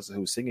regardless of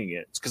who's singing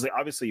it. Because like,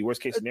 obviously,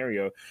 worst case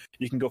scenario,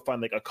 you can go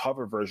find like a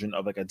cover version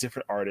of like a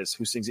different artist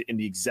who sings it in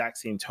the exact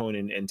same tone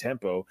and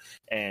tempo,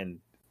 and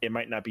it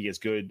might not be as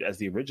good as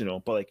the original,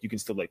 but like you can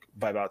still like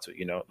vibe out to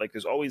it, like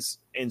there's always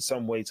in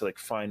some way to like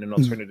find an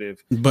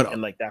alternative,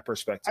 and like that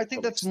perspective. I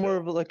think that's more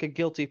of like a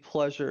guilty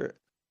pleasure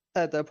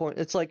at that point.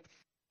 It's like,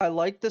 I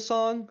like the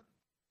song,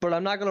 but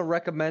I'm not going to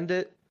recommend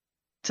it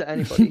to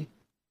anybody.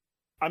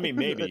 I mean,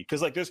 maybe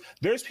because like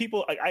there's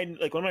people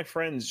like one of my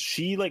friends,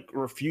 she like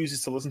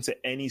refuses to listen to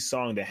any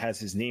song that has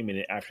his name in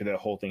it after that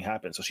whole thing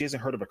happened. So she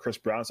hasn't heard of a Chris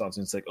Brown song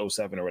since like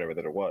 2007 or whatever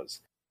that it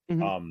was.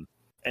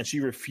 And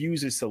she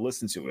refuses to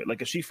listen to it.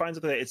 Like if she finds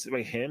out that it's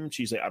by him,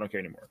 she's like, I don't care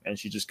anymore, and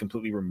she just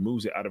completely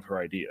removes it out of her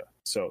idea.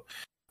 So,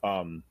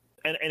 and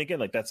again,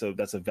 like that's a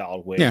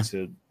valid way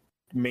to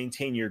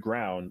maintain your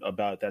ground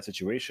about that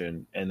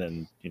situation, and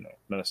then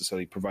not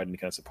necessarily provide any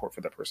kind of support for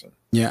that person.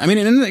 Yeah, I mean,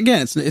 and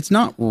again, it's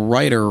not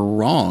right or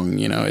wrong.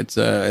 It's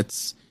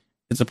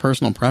a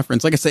personal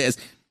preference. Like I say,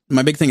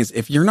 my big thing is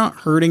if you're not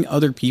hurting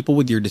other people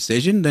with your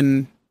decision,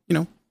 then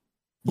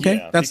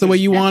okay, that's the way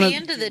you want to. At the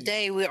end of the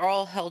day, we're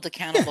all held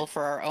accountable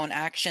for our own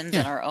actions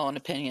and our own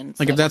opinions.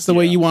 Like if that's the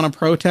way you want to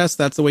protest,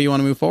 that's the way you want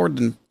to move forward,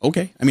 then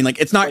okay. I mean, like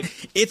it's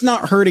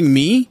not hurting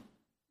me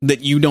that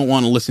you don't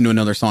want to listen to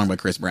another song by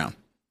Chris Brown.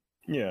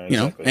 Yeah,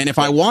 exactly. And if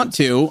I want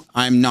to,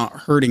 I'm not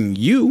hurting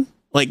you.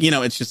 Like,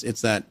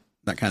 it's that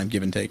kind of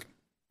give and take.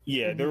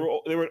 Yeah, there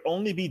would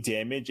only be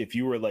damage if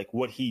you were like,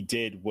 what he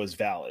did was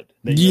valid.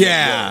 Then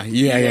yeah.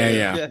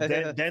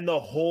 Then the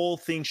whole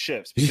thing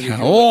shifts.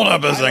 Hold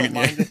up a second.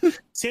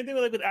 Same thing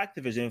with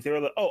Activision. If they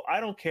were like, oh, I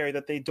don't care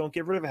that they don't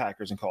get rid of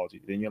hackers in Call of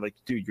Duty, then you're like,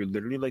 dude, you're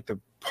literally like the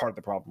part of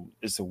the problem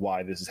as to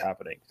why this is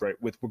happening, right?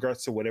 With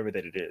regards to whatever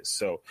that it is.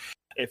 So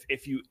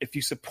if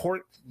you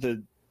support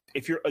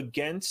if you're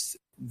against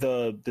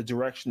the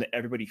direction that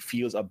everybody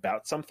feels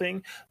about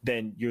something,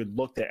 then you're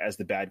looked at as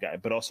the bad guy.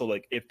 But also,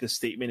 like, if the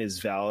statement is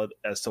valid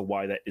as to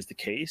why that is the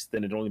case,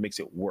 then it only makes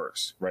it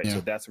worse, right? So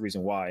that's the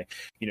reason why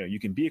you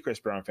can be a Chris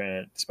Brown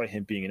fan despite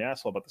him being an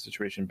asshole about the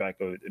situation back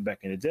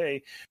in the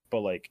day.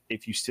 But like,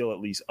 if you still at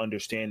least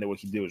understand that what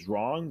he did was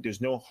wrong,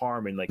 there's no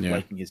harm in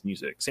liking his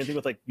music. Same thing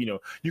with you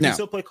can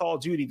still play Call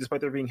of Duty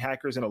despite there being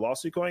hackers and a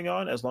lawsuit going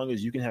on, as long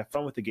as you can have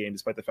fun with the game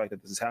despite the fact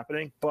that this is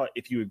happening. But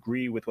if you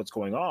agree with what's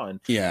going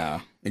on,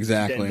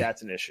 exactly, then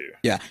that's an issue.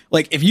 Yeah,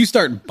 like if you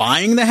start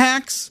buying the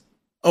hacks,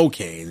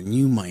 okay, then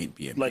you might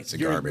be a piece of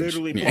garbage.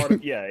 Literally part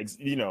of that's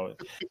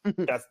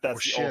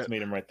the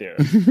ultimatum right there.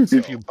 So.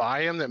 If you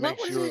buy them, that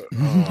makes you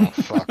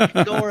fuck.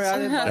 Don't worry, I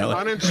didn't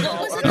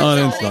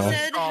uninstall. They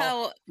said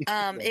how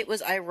it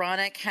was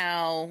ironic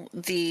how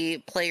the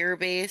player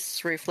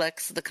base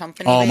reflects the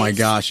company. Oh base. My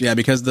gosh, yeah,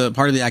 because the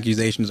part of the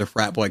accusations are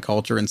frat boy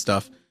culture and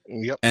stuff.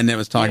 Yep. And it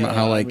was talking about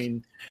how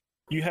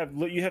You have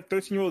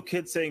 13-year-old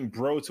kids saying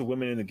 "bro" to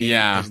women in the game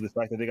because of the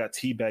fact that they got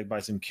teabagged by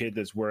some kid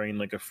that's wearing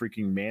like a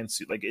freaking man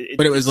suit. Like,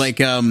 but it was like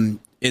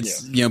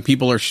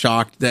people are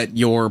shocked that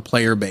your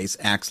player base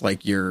acts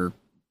like your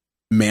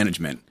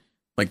management,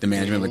 like the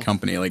management of the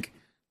company. Like,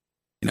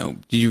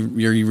 you're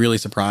really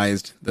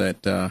surprised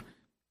that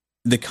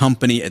the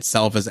company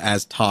itself is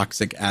as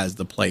toxic as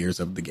the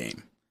players of the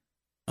game.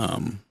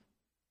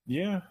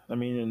 Yeah, I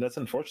mean, and that's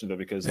unfortunate though,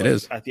 because it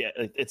is. At the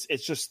end, it's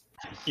just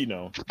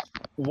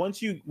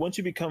once you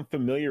become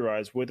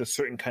familiarized with a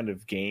certain kind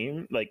of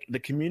game, like the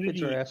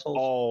community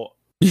all.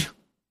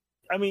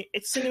 I mean,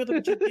 it's similar to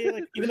GTA.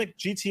 Like even like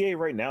GTA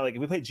right now, like if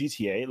we play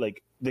GTA,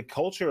 like the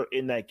culture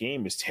in that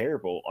game is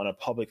terrible on a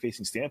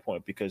public-facing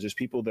standpoint because there's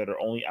people that are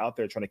only out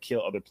there trying to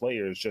kill other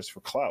players just for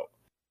clout,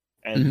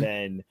 and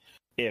then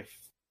if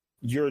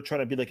you're trying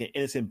to be like an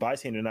innocent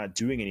bystander not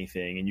doing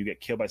anything and you get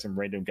killed by some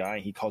random guy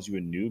and he calls you a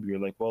noob, you're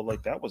like, well,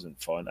 like that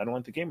wasn't fun. I don't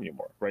like the game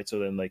anymore. Right. So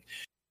then like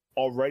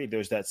already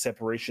there's that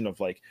separation of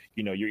like,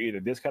 you're either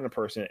this kind of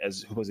person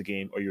as who plays a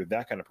game or you're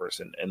that kind of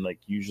person. And like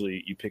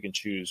usually you pick and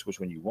choose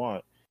which one you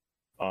want.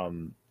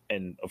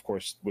 And of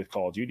course with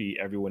Call of Duty,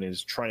 everyone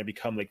is trying to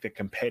become like the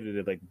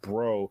competitive, like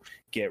bro,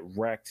 get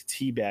wrecked,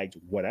 teabagged,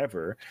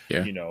 whatever,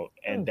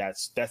 and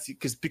that's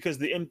because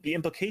the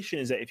implication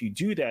is that if you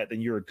do that, then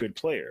you're a good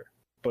player.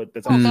 But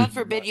that's God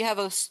forbid you have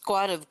a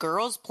squad of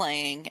girls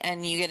playing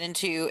and you get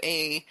into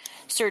a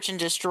search and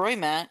destroy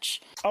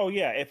match. Oh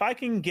yeah, if I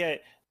can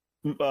get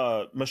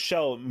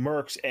Michelle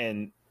Merks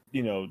and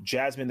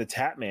Jasmine the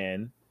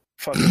Tatman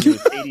fucking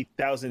with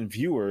 80,000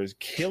 viewers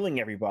killing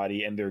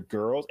everybody and they're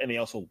girls and they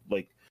also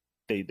like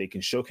they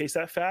can showcase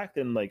that fact,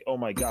 and like, oh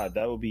my god,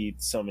 that would be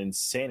some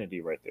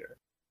insanity right there.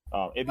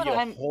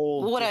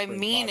 What I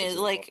mean is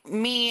like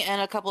me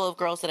and a couple of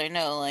girls that I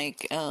know,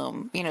 like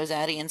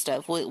Zaddy and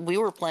stuff. We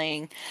were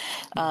playing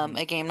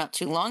a game not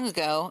too long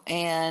ago,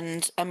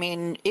 and I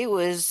mean it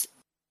was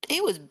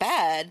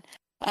bad.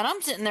 And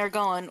I'm sitting there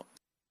going,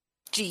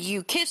 "Do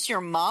you kiss your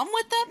mom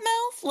with that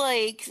mouth?"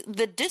 Like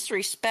the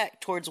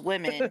disrespect towards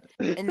women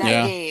in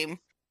that game.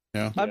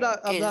 Yeah. I'm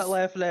not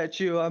laughing at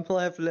you. I'm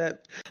laughing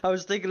at. I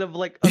was thinking of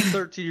like a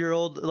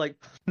 13-year-old. Like,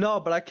 no,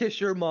 but I kiss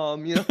your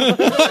mom. See right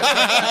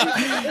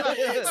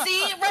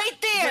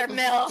there,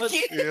 Mel.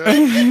 Yeah.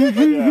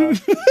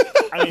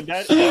 I mean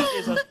that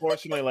is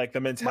unfortunately like the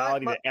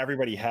mentality that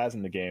everybody has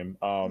in the game.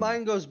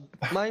 Mine goes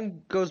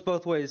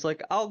both ways.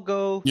 Like I'll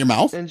go your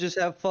mouth and just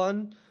have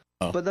fun.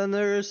 But then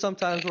there is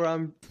sometimes where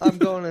I'm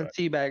going and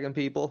teabagging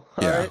people.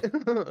 Yeah.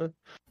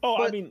 All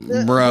right. I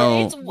mean,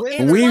 bro,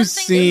 we've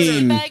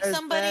seen to teabag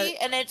somebody,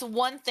 and it's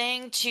one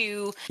thing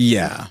to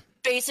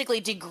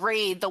basically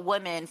degrade the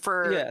women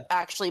for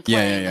actually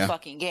playing the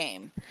fucking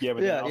game. Yeah,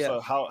 but then also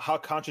how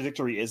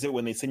contradictory is it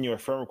when they send you a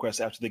friend request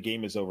after the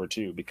game is over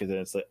too? Because then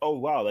it's like, oh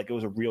wow, like it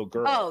was a real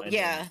girl. Oh and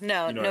yeah,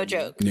 then, no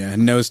joke. Yeah,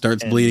 nose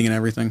starts bleeding and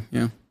everything.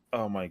 Yeah.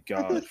 Oh my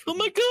god. Oh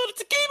my god,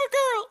 it's a gamer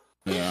girl.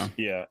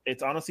 Yeah,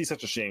 it's honestly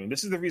such a shame.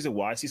 This is the reason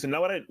why. See, so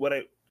now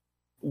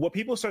what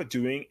people start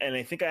doing, and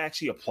I think I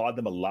actually applaud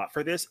them a lot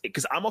for this,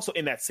 because I'm also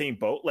in that same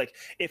boat. Like,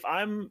 it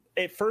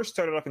first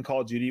started off in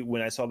Call of Duty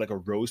when I saw like a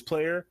Rose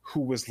player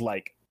who was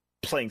like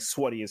playing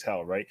sweaty as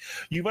hell, right?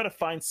 You got to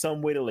find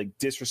some way to like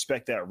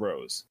disrespect that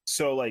Rose.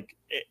 So like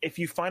if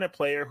you find a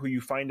player who you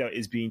find out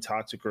is being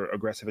toxic or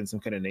aggressive in some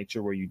kind of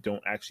nature where you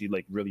don't actually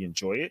like really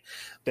enjoy it,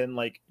 then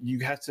like you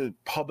have to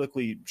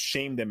publicly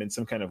shame them in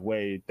some kind of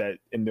way that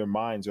in their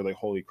minds are like,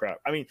 holy crap.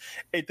 I mean,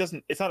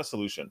 it's not a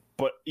solution,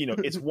 but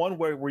it's one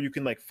way where you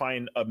can like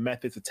find a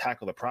method to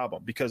tackle the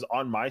problem. Because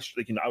on my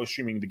I was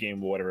streaming the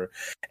game or whatever,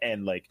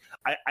 and like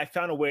I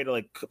found a way to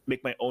like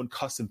make my own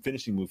custom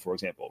finishing move, for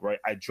example, right?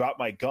 I drop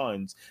my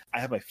guns, I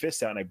have my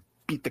fist out, and I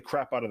beat the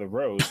crap out of the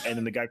Rose, and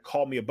then the guy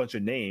called me a bunch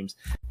of names,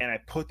 and I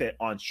put that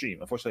on stream.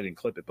 Unfortunately, I didn't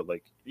clip it, but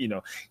like,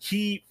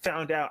 he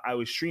found out I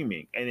was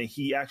streaming, and then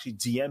he actually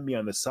DM'd me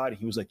on the side, and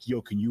he was like,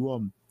 "Yo, can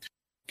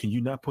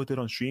you not put that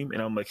on stream?"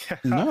 And I'm like,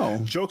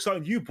 "No, joke's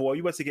on you, boy.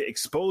 You about to get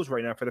exposed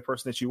right now for the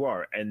person that you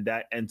are." And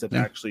that ends up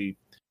actually,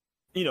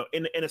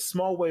 in a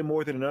small way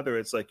more than another.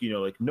 It's like,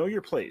 like know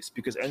your place,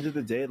 because end of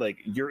the day, like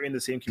you're in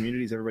the same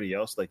community as everybody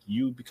else. Like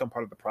you become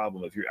part of the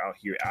problem if you're out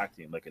here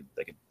acting like a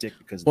dick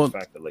because of the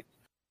fact that like.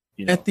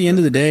 At the end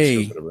of the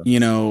day,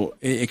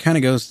 it kind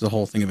of goes to the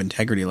whole thing of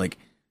integrity. Like,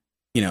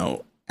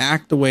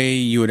 act the way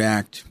you would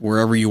act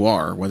wherever you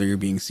are, whether you're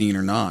being seen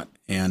or not.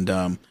 And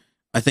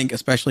I think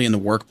especially in the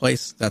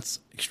workplace, that's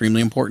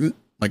extremely important.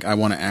 Like, I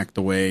want to act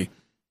the way,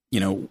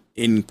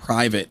 in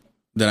private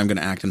that I'm going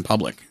to act in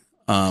public.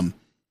 And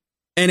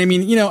I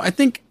mean, I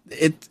think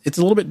it's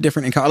a little bit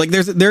different in college.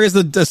 Like there is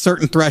a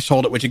certain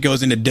threshold at which it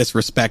goes into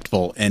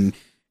disrespectful and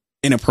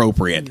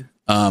inappropriate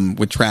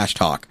with trash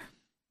talk.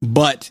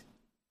 But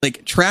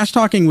like trash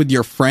talking with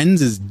your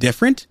friends is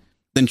different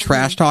than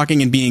trash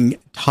talking and being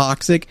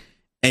toxic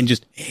and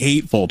just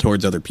hateful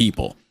towards other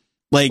people.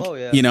 Like,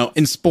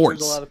 in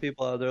sports, there's a lot of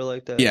people out there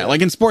like that. Yeah.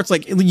 Like in sports,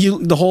 like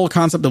the whole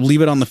concept of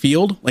leave it on the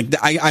field. Like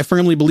I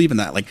firmly believe in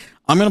that. Like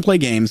I'm going to play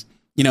games,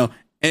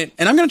 and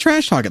I'm going to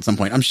trash talk at some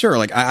point. I'm sure.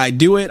 Like I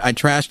do it. I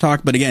trash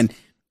talk. But again,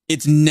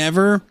 it's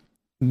never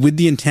with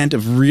the intent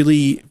of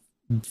really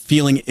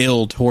feeling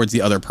ill towards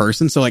the other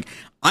person. So like,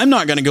 I'm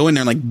not going to go in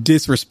there and like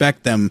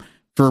disrespect them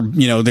for,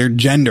 you know, their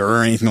gender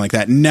or anything like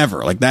that.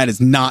 Never. Like, that is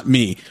not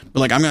me.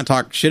 But like, I'm going to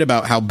talk shit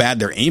about how bad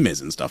their aim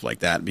is and stuff like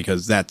that,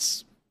 because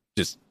that's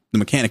just the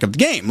mechanic of the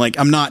game. Like,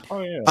 I'm not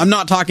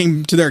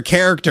talking to their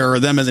character or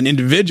them as an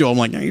individual. I'm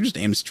like, no, your just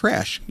aim's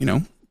trash, you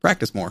know,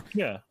 practice more.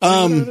 Yeah.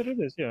 It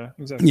is. Yeah,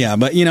 exactly. Yeah.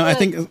 But you know, I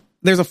think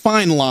there's a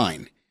fine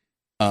line,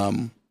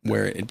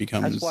 where it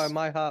becomes. That's why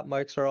my hot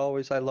mics are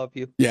always "I love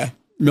you." Yeah.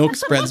 Milk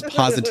spreads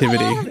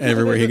positivity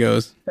everywhere he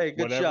goes. Hey,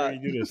 good shot.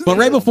 But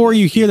right before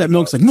you hear that,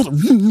 Milk's like,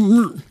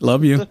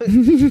 love you.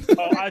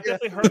 I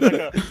definitely heard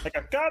like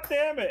a God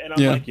damn it. And I'm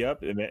like,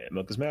 yep,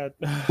 Milk is mad.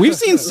 We've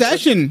seen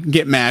Session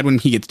get mad when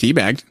he gets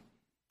teabagged.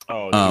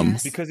 Oh,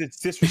 because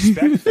it's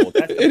disrespectful.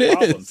 That's the It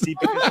problem. is. See,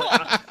 because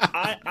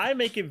I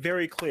make it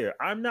very clear.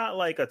 I'm not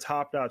like a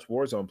top-notch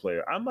Warzone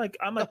player. I'm like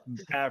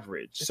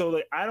average. So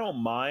like, I don't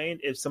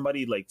mind if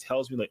somebody like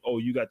tells me like, "Oh,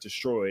 you got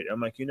destroyed."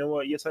 I'm like, you know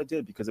what? Yes, I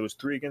did, because it was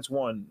 3 against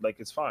 1. Like,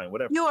 it's fine,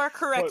 whatever. You are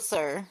correct, But,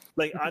 sir.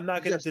 Like, I'm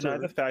not going to deny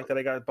the fact that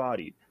I got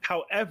bodied.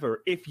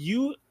 However,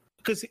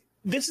 because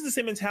this is the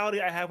same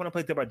mentality I have when I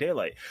play Dead by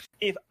Daylight.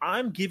 If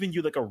I'm giving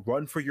you like a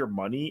run for your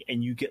money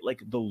and you get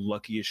like the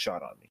luckiest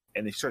shot on me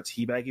and they start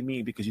teabagging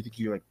me because you think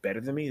you're like better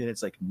than me, then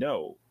it's like,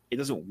 no, it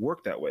doesn't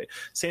work that way.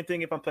 Same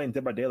thing if I'm playing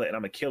Dead by Daylight and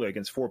I'm a killer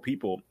against 4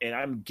 people and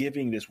I'm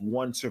giving this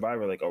one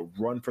survivor like a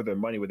run for their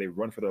money where they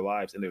run for their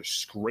lives and they're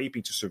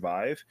scraping to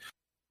survive,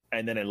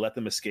 and then I let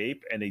them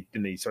escape and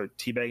they start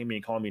teabagging me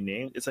and calling me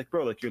names. It's like,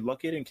 bro, like, you're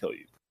lucky I didn't kill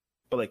you.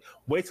 But like,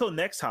 wait till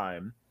next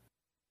time.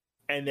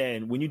 And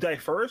then when you die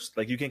first,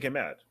 like, you can't get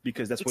mad,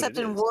 because that's Except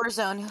what it in is.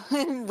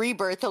 Warzone, in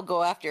Rebirth, he'll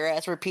go after your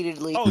ass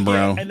repeatedly. Oh,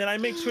 yeah. And then I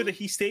make sure that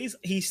he stays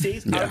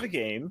out of the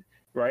game,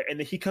 right? And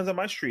then he comes on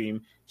my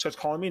stream, starts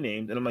calling me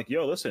names, and I'm like,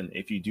 yo, listen,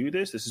 if you do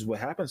this, this is what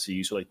happens to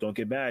you. So like, don't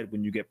get mad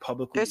when you get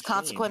publicly There's shamed.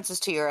 consequences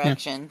to your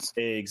actions.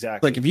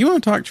 Exactly. Like, if you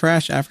want to talk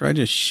trash after I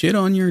just shit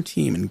on your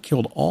team and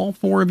killed all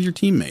 4 of your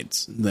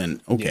teammates, then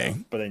okay.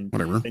 But then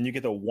whatever. Then you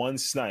get the one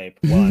snipe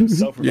while I'm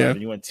self-reviving, Yeah.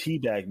 and you want to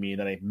teabag me,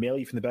 and then I mail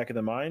you from the back of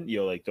the mine.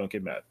 Yo, like, don't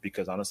get mad,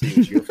 because honestly, it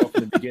was your fault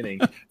from the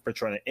beginning for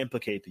trying to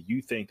implicate that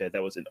you think that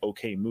was an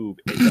okay move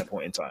at that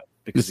point in time,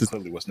 because it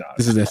clearly was not.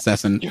 This is the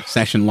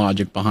session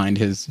logic behind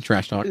his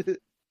trash talk.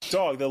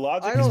 Dog, the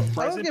logic I don't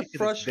present get because it's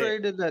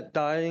frustrated at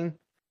dying.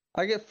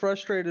 I get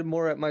frustrated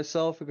more at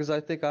myself because I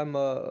think I'm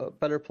a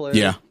better player.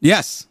 Yeah.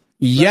 Yes.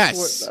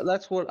 Yes.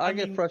 That's what I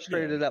get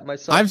frustrated at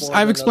myself.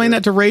 I've explained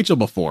that to Rachel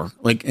before,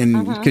 like,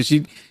 and because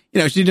she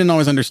didn't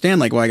always understand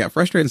like why I got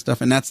frustrated and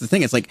stuff. And that's the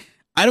thing. It's like,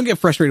 I don't get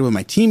frustrated with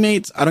my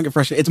teammates. I don't get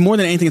frustrated. It's more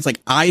than anything. It's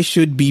like, I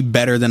should be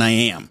better than I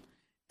am.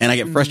 And I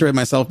get frustrated with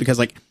myself because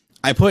like,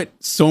 I put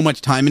so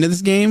much time into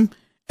this game.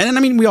 And then, I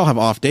mean, we all have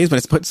off days, but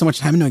it's put so much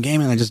time into a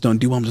game and I just don't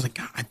do well. I'm just like,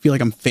 God, I feel like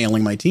I'm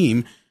failing my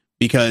team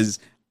because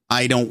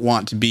I don't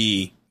want to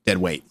be dead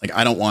weight. Like,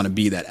 I don't want to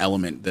be that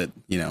element that,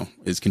 you know,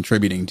 is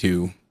contributing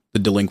to the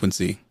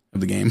delinquency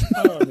of the game.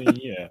 I mean,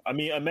 yeah. I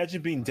mean,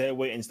 imagine being dead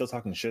weight and still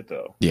talking shit,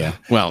 though. Yeah.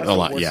 Well, That's a the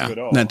lot. worst Yeah. of it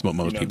all. That's what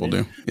most You know people what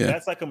I do. mean? Yeah.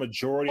 That's like a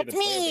majority of the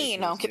Me!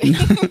 No, I'm kidding.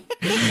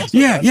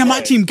 Yeah.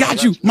 My team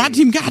got you. My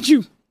team got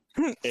you.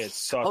 It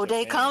sucks. Oh,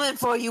 they coming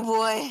for you,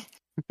 boy.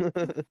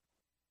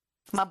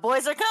 My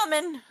boys are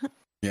coming.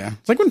 Yeah.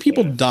 It's like when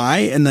people die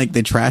and like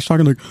they trash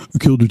talking like, I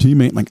killed your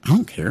teammate. I'm like, I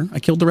don't care. I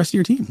killed the rest of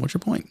your team. What's your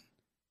point?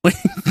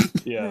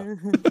 Yeah.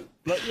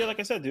 Like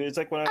I said, dude, it's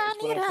like when I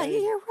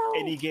play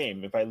any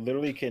game, if I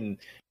literally can,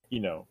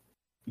 you know,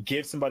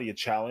 give somebody a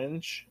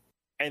challenge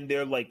and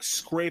they're like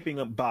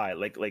scraping up by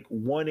like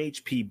 1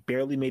 HP,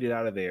 barely made it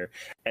out of there,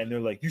 and they're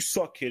like, you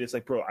suck, kid. It's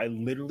like, bro, I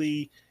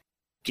literally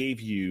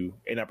gave you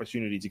an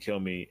opportunity to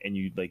kill me and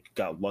you like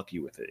got lucky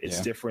with it.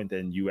 It's different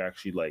than you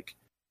actually like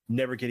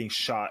never getting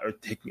shot or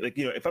taking, like,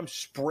 you know, if I'm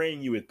spraying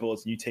you with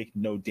bullets and you take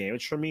no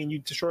damage from me and you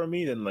destroy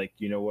me, then like,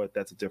 you know what,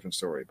 that's a different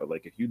story. But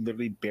like, if you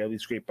literally barely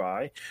scrape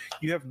by,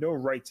 you have no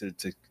right to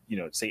you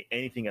know, say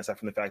anything aside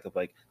from the fact of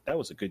like, that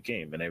was a good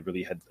game and I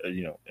really had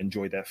you know,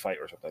 enjoyed that fight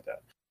or something like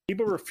that.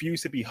 People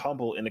refuse to be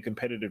humble in the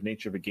competitive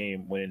nature of a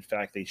game when in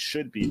fact they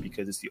should be,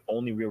 because it's the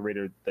only real way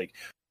to like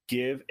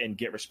give and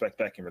get respect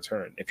back in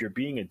return. If you're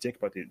being a dick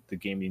about the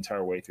game the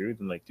entire way through,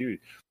 then like, dude,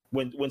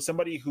 when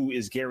somebody who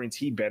is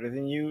guaranteed better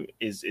than you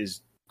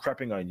is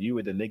crapping on you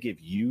and then they give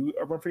you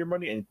a run for your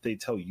money and they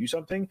tell you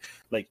something,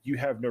 like, you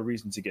have no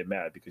reason to get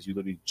mad because you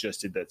literally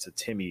just did that to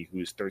Timmy,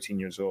 who's 13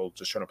 years old,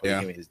 just trying to play a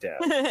game with his dad.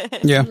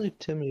 Yeah. Leave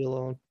Timmy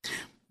alone.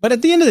 But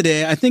at the end of the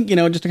day, I think, you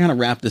know, just to kind of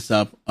wrap this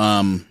up,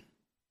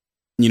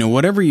 you know,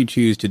 whatever you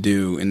choose to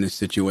do in this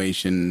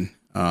situation,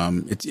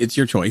 it's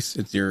your choice.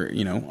 It's your,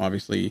 you know,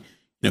 obviously, you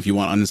know, if you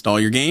want to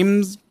uninstall your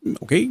games,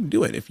 okay,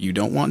 do it. If you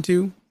don't want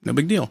to, no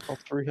big deal. All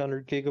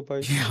 300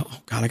 gigabytes. Yeah.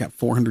 Oh God, I got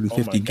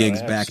 450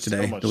 gigs back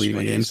today deleting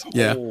my games.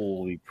 Yeah.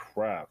 Holy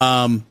crap.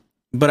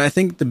 But I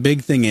think the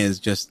big thing is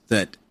just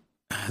that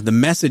the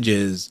message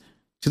is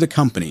to the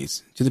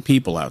companies, to the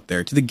people out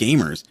there, to the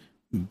gamers,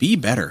 be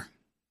better,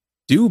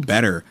 do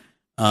better.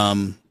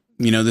 You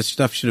know, this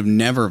stuff should have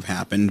never have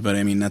happened, but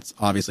I mean, that's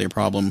obviously a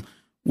problem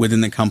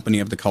within the company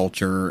of the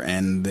culture,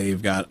 and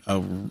they've got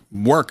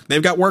work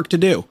to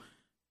do.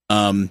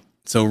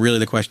 So really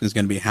the question is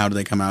going to be, how do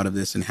they come out of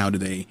this, and how do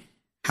they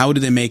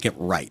make it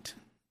right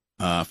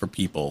for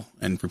people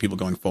and for people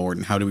going forward,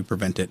 and how do we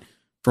prevent it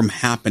from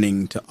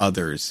happening to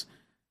others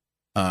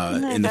in the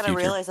future? They gotta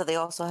realize that they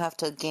also have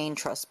to gain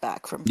trust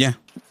back from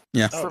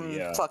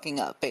fucking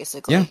up,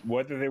 basically. Yeah.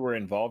 Whether they were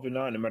involved or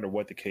not, no matter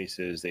what the case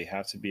is, they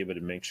have to be able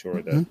to make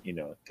sure that,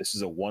 this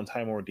is a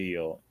one-time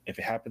ordeal. If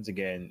it happens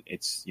again,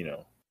 it's,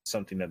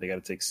 something that they got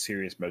to take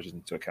serious measures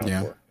into account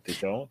for.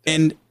 If they don't.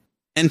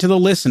 And to the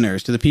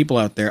listeners, to the people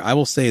out there, I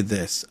will say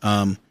this.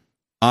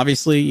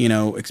 Obviously,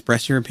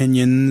 express your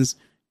opinions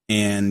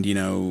and,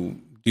 do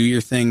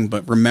your thing.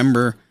 But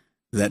remember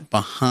that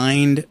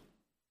behind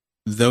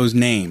those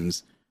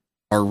names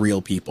are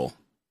real people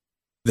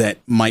that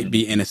might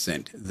be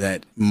innocent,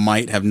 that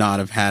might have not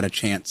have had a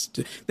chance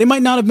to. They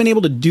might not have been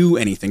able to do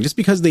anything. Just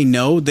because they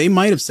know, they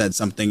might have said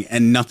something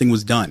and nothing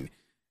was done.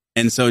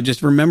 And so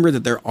just remember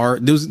that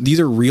these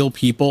are real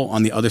people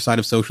on the other side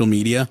of social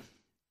media.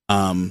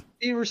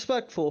 Be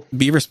respectful.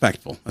 Be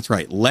respectful. That's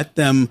right. Let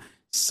them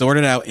sort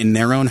it out in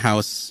their own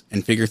house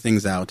and figure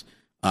things out.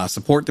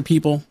 Support the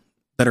people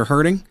that are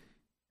hurting,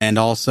 and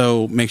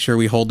also make sure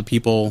we hold the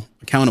people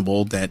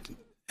accountable that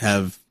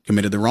have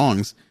committed the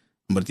wrongs.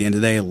 But at the end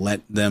of the day,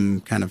 let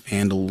them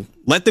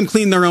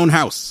clean their own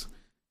house.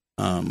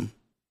 Be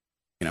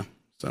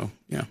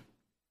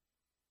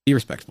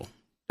respectful.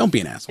 Don't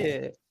be an asshole.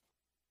 Yeah.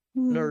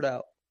 Nerd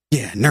out.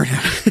 Yeah, nerd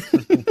out.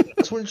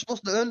 That's when you're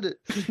supposed to end it.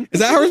 Is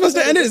that how we're supposed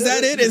to end it? Is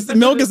that it? Is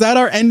that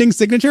our ending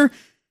signature?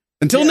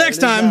 Until next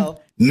time,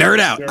 nerd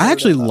out. I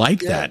actually like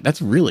that. That's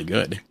really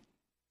good.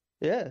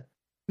 Yeah.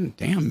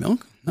 Damn,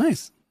 Milk.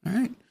 Nice. All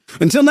right.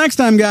 Until next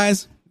time,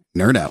 guys,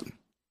 nerd out.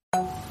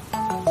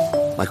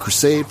 My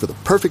crusade for the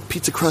perfect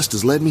pizza crust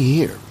has led me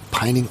here,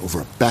 pining over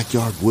a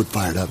backyard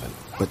wood-fired oven.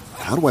 But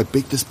how do I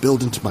bake this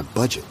build into my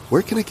budget?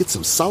 Where can I get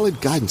some solid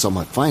guidance on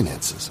my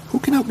finances? Who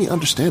can help me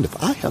understand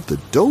if I have the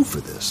dough for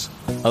this?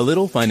 A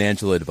little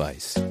financial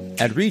advice.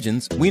 At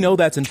Regions, we know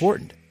that's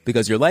important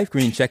because your Life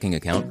Green checking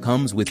account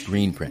comes with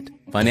Greenprint.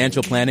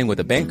 Financial planning with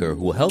a banker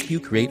who will help you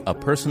create a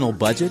personal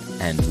budget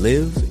and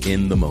live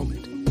in the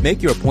moment.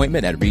 Make your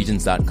appointment at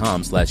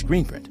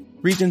Regions.com/Greenprint.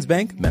 Regions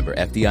Bank, member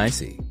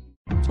FDIC.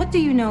 What do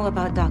you know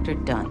about Dr.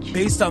 Dunch?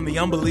 Based on the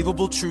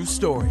unbelievable true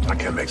story. I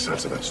can't make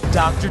sense of this.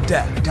 Dr.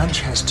 Death.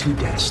 Dunch has 2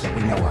 deaths that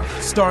we know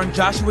of. Starring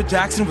Joshua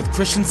Jackson with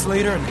Christian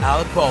Slater and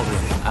Alec Baldwin.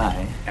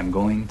 I am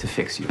going to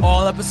fix you.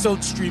 All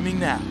episodes streaming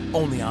now,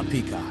 only on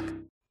Peacock.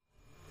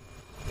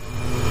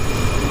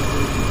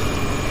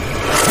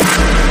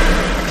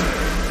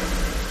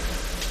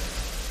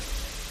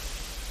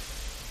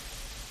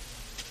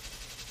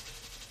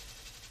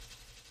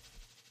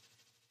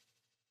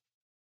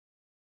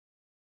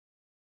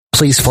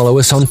 Please follow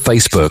us on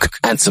Facebook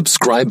and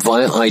subscribe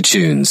via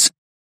iTunes.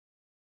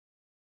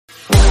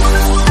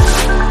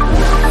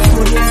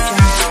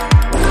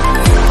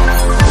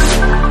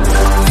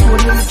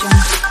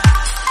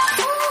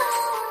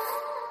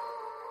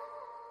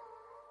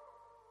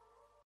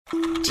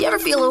 Do you ever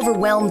feel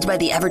overwhelmed by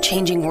the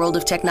ever-changing world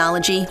of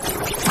technology?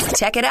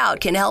 Tech It Out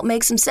can help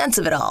make some sense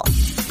of it all.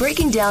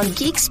 Breaking down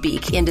geek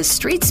speak into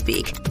street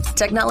speak,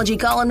 technology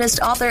columnist,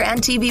 author, and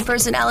TV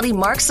personality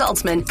Mark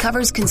Saltzman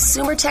covers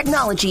consumer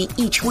technology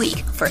each week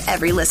for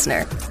every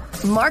listener.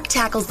 Mark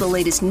tackles the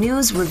latest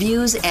news,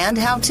 reviews, and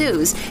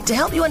how-tos to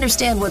help you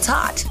understand what's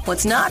hot,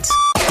 what's not,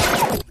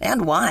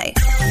 and why.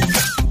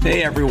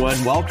 Hey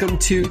everyone, welcome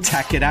to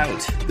Tech It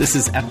Out. This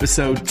is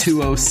episode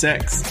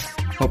 206.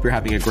 Hope you're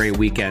having a great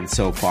weekend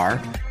so far.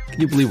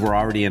 Can you believe we're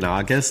already in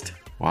August?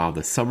 Wow,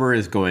 the summer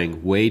is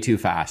going way too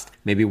fast.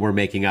 Maybe we're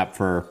making up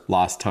for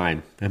lost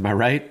time. Am I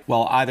right?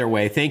 Well, either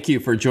way, thank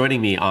you for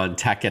joining me on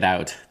Tech It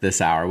Out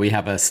this hour. We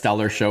have a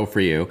stellar show for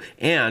you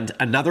and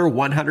another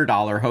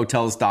 $100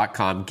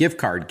 Hotels.com gift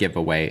card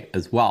giveaway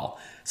as well.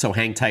 So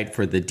hang tight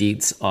for the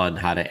deets on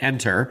how to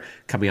enter.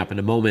 Coming up in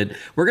a moment,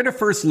 we're going to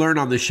first learn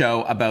on the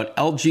show about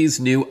LG's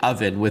new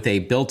oven with a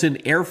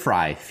built-in air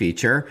fry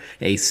feature,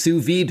 a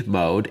sous vide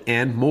mode,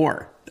 and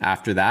more.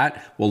 After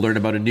that, we'll learn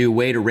about a new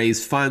way to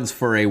raise funds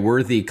for a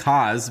worthy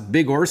cause,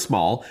 big or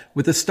small,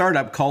 with a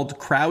startup called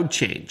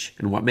CrowdChange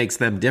and what makes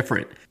them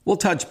different. We'll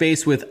touch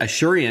base with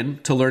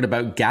Asurion to learn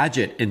about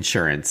gadget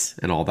insurance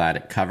and all that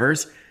it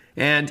covers.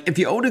 And if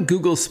you own a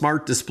Google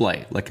Smart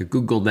Display, like a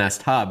Google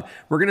Nest Hub,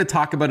 we're going to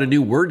talk about a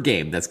new word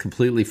game that's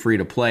completely free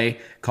to play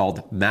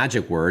called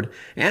Magic Word,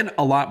 and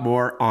a lot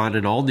more on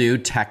an all-new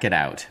Tech It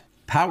Out.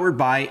 Powered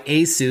by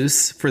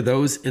ASUS for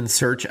those in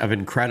search of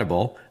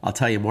incredible. I'll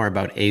tell you more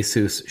about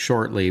ASUS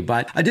shortly,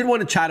 but I did want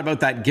to chat about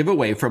that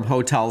giveaway from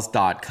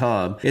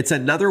Hotels.com. It's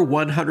another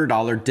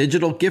 $100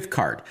 digital gift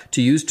card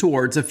to use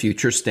towards a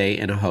future stay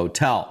in a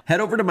hotel. Head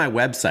over to my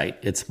website,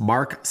 it's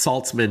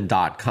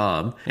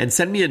marksaltzman.com, and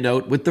send me a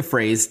note with the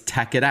phrase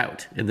Tech It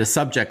Out in the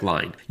subject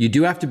line. You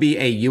do have to be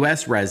a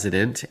U.S.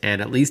 resident and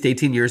at least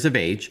 18 years of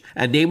age.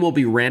 A name will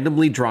be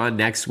randomly drawn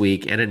next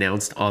week and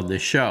announced on the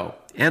show.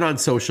 and on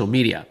social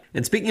media.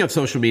 And speaking of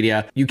social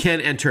media, you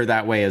can enter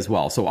that way as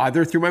well. So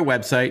either through my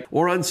website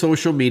or on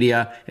social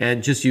media,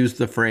 and just use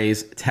the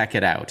phrase Tech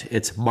It Out.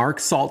 It's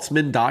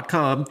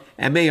marksaltzman.com,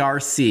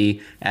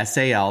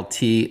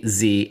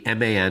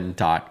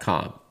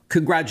 marksaltzman.com.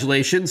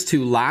 Congratulations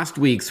to last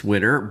week's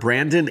winner,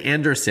 Brandon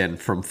Anderson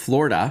from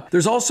Florida.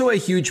 There's also a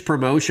huge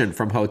promotion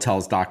from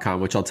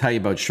Hotels.com, which I'll tell you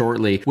about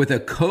shortly, with a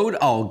code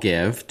I'll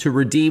give to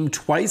redeem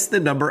twice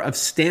the number of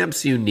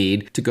stamps you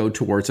need to go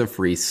towards a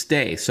free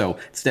stay. So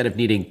instead of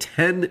needing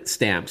 10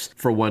 stamps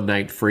for one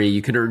night free,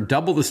 you can earn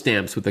double the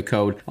stamps with the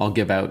code I'll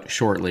give out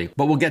shortly.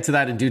 But we'll get to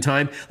that in due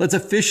time. Let's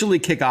officially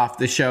kick off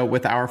the show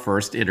with our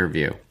first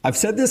interview. I've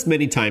said this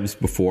many times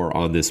before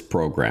on this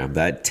program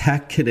that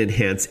tech can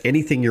enhance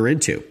anything you're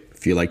into.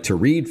 If you like to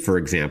read, for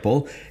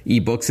example,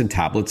 ebooks and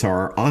tablets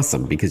are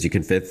awesome because you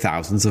can fit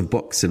thousands of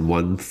books in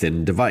one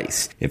thin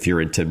device. If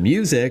you're into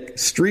music,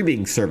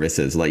 streaming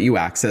services let you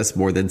access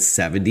more than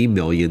 70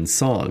 million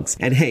songs.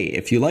 And hey,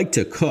 if you like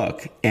to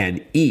cook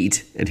and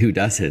eat, and who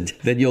doesn't,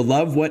 then you'll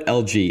love what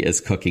LG is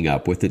cooking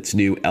up with its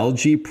new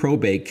LG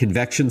ProBake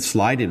convection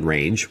slide-in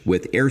range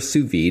with air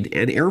sous vide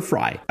and air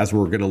fry, as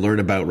we're going to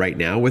learn about right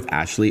now with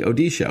Ashley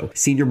Odisho,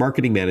 Senior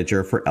Marketing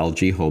Manager for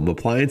LG Home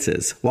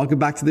Appliances. Welcome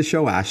back to the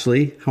show,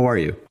 Ashley. How are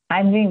you?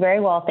 I'm doing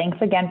very well. Thanks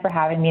again for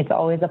having me. It's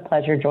always a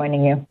pleasure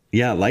joining you.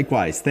 Yeah,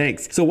 likewise.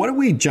 Thanks. So why don't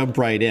we jump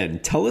right in?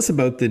 Tell us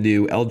about the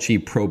new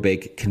LG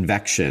ProBake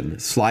convection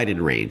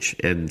slide-in range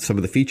and some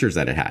of the features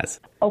that it has.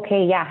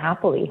 Okay, yeah,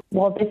 happily.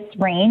 Well, this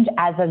range,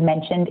 as I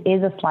mentioned,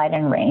 is a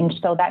slide-in range.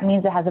 So that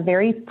means it has a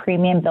very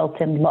premium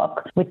built-in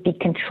look with the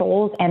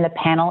controls and the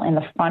panel in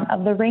the front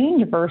of the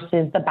range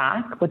versus the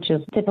back, which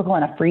is typical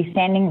in a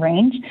freestanding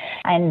range.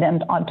 And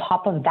then on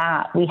top of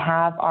that, we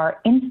have our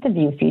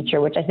InstaView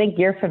feature, which I think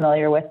you're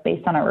familiar with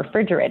based on our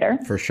refrigerator.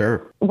 For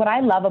sure. What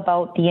I love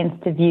about the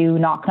InstaView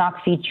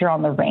knock-knock feature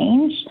on the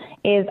range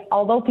is,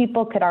 although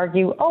people could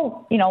argue,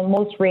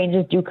 most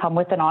ranges do come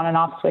with an on and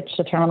off switch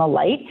to turn on the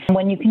light.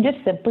 When you can just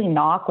simply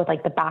knock with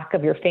like the back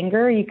of your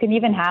finger, you can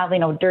even have,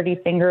 dirty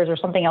fingers or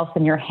something else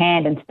in your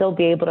hand and still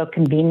be able to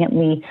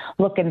conveniently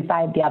look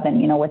inside the oven,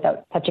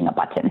 without touching a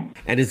button.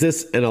 And is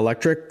this an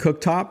electric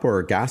cooktop or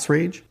a gas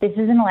range? This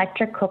is an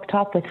electric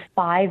cooktop with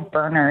 5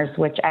 burners,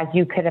 which, as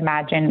you could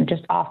imagine,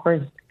 just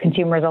offers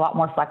consumers a lot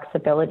more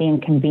flexibility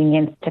and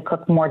convenience to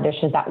cook more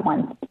dishes at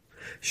once.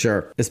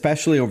 Sure.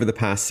 Especially over the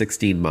past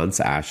 16 months,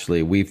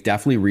 Ashley, we've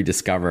definitely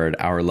rediscovered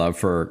our love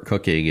for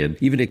cooking and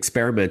even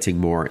experimenting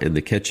more in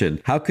the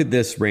kitchen. How could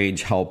this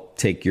range help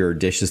take your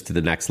dishes to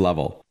the next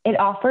level? It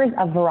offers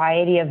a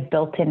variety of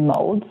built-in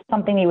modes,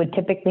 something you would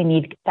typically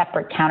need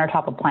separate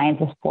countertop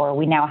appliances for.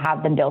 We now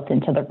have them built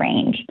into the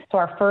range. So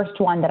our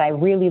first one that I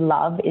really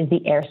love is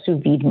the air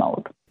sous vide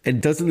mode. And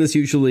doesn't this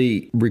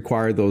usually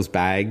require those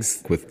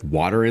bags with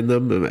water in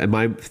them? Am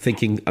I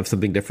thinking of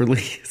something differently?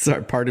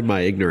 Sorry, pardon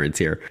my ignorance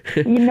here.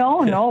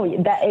 No,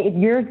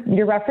 you're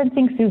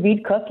referencing sous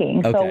vide cooking.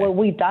 Okay. So what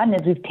we've done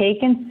is we've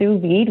taken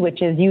sous vide,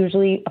 which is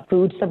usually a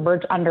food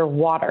submerged under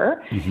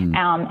water,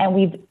 and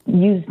we've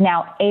used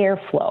now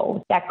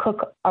airflow that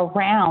cook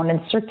around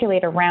and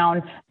circulate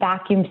around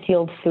vacuum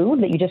sealed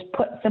food that you just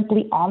put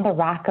simply on the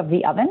rack of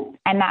the oven,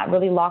 and that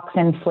really locks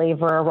in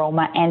flavor,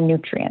 aroma, and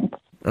nutrients.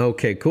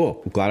 Okay,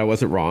 cool. I'm glad I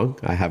wasn't wrong.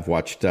 I have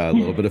watched a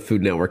little bit of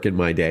Food Network in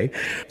my day.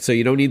 So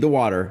you don't need the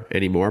water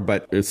anymore,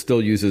 but it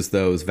still uses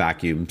those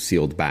vacuum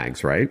sealed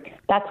bags, right?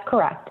 That's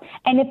correct.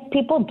 And if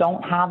people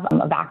don't have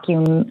a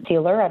vacuum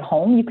sealer at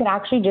home, you could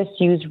actually just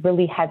use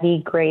really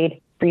heavy grade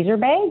freezer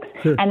bags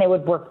and they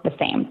would work the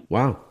same.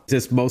 Wow.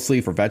 Is this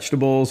mostly for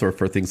vegetables or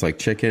for things like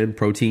chicken,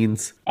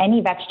 proteins?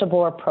 Any vegetable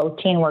or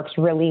protein works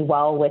really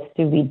well with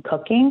sous vide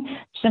cooking,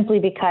 simply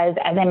because,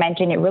 as I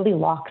mentioned, it really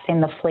locks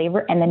in the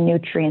flavor and the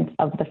nutrients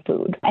of the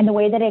food. And the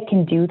way that it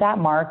can do that,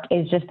 Mark,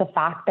 is just the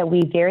fact that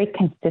we very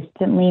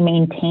consistently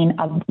maintain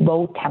a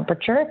low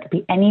temperature. It could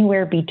be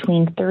anywhere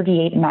between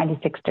 38 and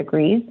 96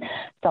 degrees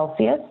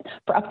Celsius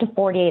for up to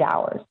 48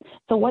 hours.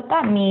 So what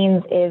that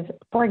means is,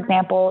 for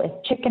example, if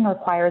chicken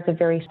requires a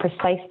very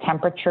precise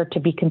temperature to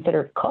be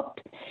considered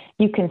cooked,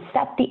 you can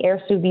set the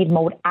air sous vide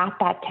mode at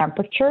that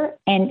temperature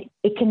and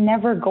it can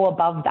never go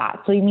above that.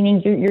 So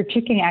meaning your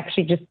chicken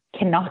actually just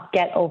cannot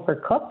get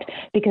overcooked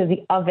because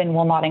the oven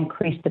will not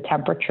increase the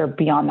temperature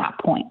beyond that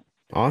point.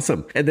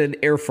 Awesome. And then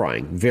air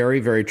frying, very,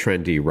 very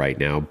trendy right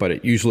now, but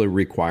it usually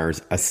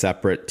requires a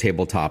separate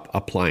tabletop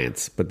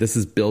appliance. But this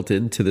is built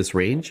into this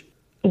range?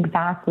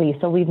 Exactly.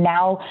 So we've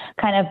now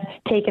kind of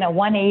taken a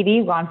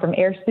 180, gone from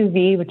air sous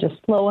vide, which is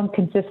slow and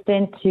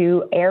consistent,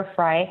 to air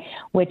fry,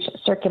 which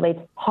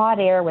circulates hot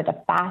air with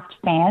a fast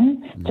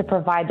fan to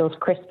provide those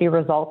crispy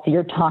results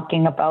you're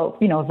talking about,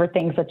 for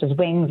things such as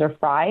wings or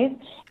fries.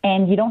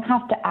 And you don't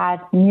have to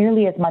add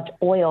nearly as much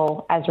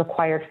oil as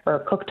required for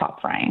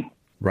cooktop frying.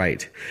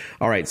 Right.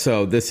 All right.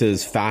 So this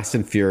is fast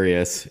and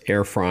furious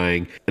air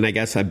frying. And I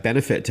guess a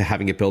benefit to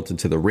having it built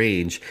into the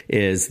range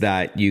is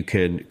that you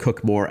can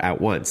cook more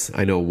at once.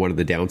 I know one of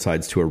the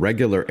downsides to a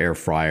regular air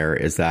fryer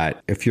is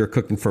that if you're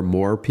cooking for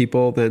more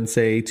people than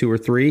say 2 or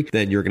 3,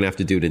 then you're going to have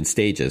to do it in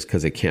stages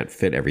because it can't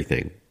fit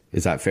everything.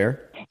 Is that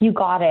fair? You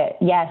got it.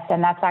 Yes.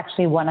 And that's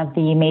actually one of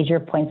the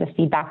major points of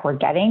feedback we're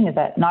getting is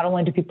that not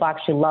only do people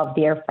actually love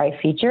the air fry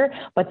feature,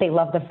 but they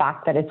love the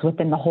fact that it's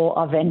within the whole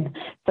oven.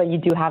 So you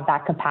do have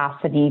that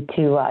capacity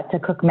to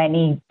cook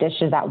many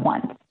dishes at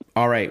once.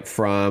 All right.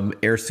 From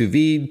air sous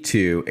vide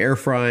to air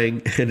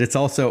frying, and it's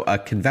also a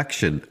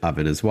convection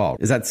oven as well.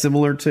 Is that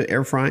similar to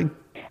air frying?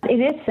 It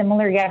is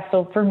similar, yes.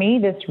 So for me,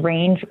 this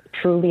range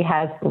truly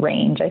has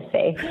range, I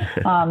say.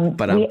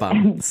 But I love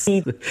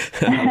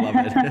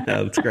it.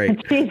 That's great.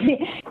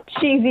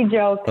 Cheesy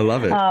joke. I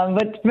love it.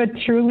 But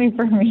truly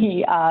for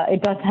me,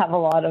 it does have a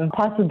lot of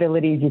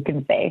possibilities, you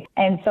can say.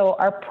 And so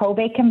our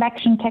ProBake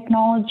convection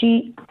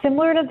technology,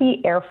 similar to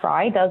the air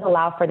fry, does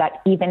allow for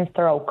that even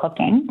thorough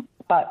cooking.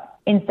 But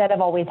instead of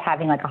always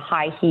having like a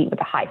high heat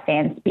with a high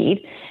fan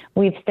speed,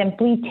 we've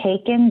simply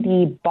taken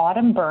the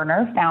bottom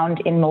burner found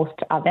in most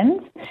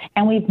ovens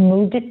and we've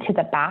moved it to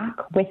the back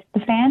with the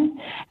fan.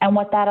 And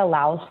what that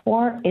allows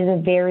for is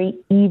a very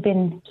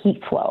even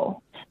heat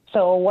flow.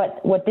 So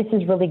what this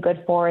is really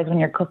good for is when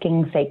you're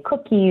cooking, say,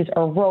 cookies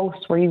or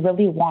roasts, where you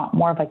really want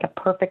more of like a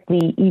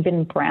perfectly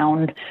even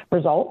browned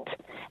result,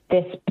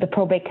 the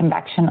ProBake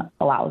convection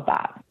allows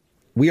that.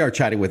 We are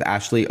chatting with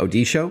Ashley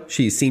Odisho.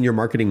 She's Senior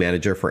Marketing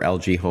Manager for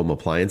LG Home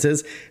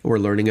Appliances. And we're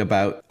learning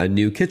about a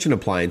new kitchen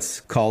appliance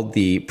called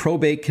the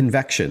ProBake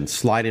Convection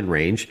Slide-In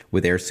Range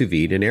with air sous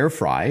vide and air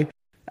fry.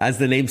 As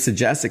the name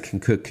suggests, it can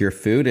cook your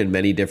food in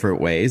many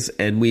different ways.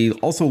 And we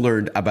also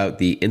learned about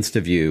the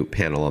InstaView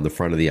panel on the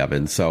front of the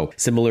oven. So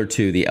similar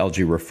to the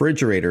LG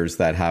refrigerators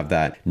that have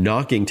that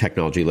knocking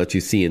technology, lets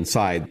you see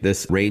inside,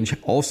 this range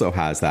also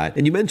has that.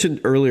 And you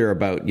mentioned earlier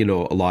about, a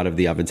lot of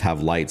the ovens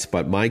have lights,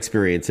 but my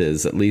experience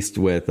is, at least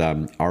with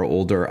our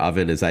older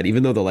oven, is that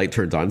even though the light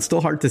turns on, it's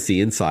still hard to see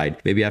inside.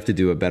 Maybe I have to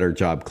do a better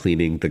job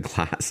cleaning the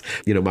glass.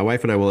 My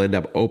wife and I will end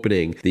up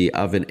opening the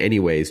oven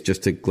anyways,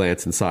 just to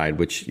glance inside,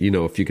 which,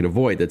 if you can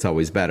avoid, that's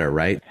always better,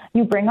 right?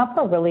 You bring up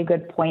a really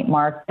good point,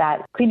 Mark,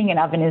 that cleaning an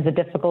oven is a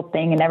difficult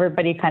thing and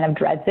everybody kind of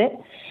dreads it.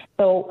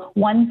 So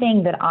one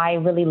thing that I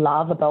really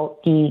love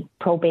about the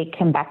ProBake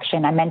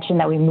convection, I mentioned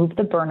that we moved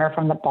the burner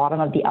from the bottom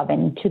of the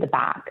oven to the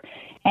back.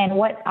 And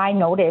what I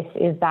notice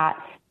is that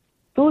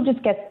food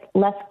just gets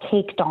less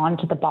caked on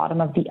to the bottom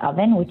of the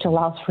oven, which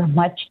allows for a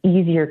much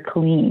easier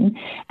clean.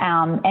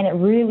 And it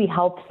really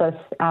helps us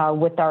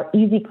with our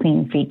Easy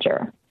Clean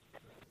feature,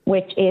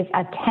 which is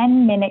a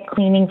 10-minute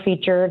cleaning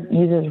feature,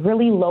 uses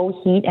really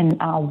low heat and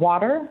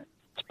water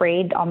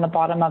sprayed on the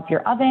bottom of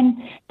your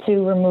oven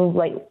to remove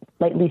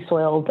lightly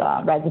soiled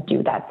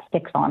residue that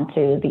sticks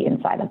onto the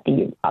inside of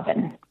the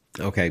oven.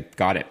 Okay,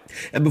 got it.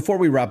 And before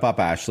we wrap up,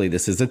 Ashley,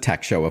 this is a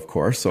tech show, of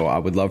course, so I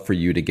would love for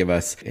you to give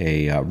us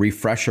a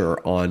refresher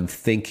on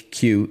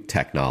ThinkQ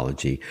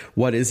technology.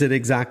 What is it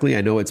exactly?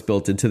 I know it's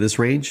built into this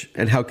range,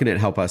 and how can it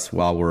help us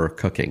while we're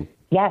cooking?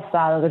 Yes,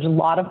 there's a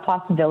lot of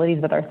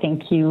possibilities with our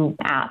ThinkQ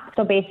app.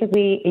 So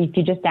basically, if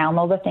you just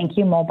download the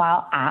ThinkQ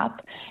mobile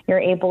app, you're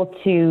able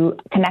to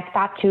connect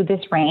that to this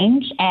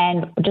range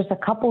and just a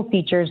couple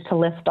features to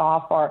list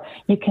off, or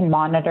you can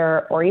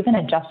monitor or even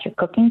adjust your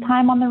cooking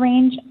time on the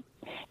range.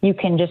 You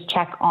can just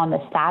check on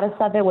the status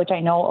of it, which I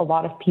know a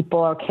lot of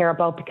people care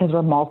about because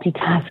we're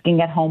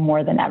multitasking at home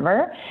more than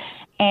ever.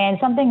 And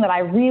something that I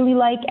really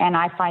like, and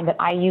I find that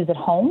I use at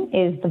home,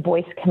 is the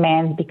voice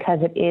commands, because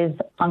it is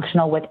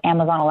functional with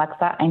Amazon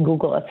Alexa and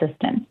Google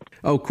Assistant.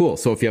 Oh, cool.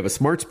 So if you have a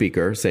smart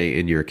speaker, say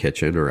in your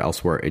kitchen or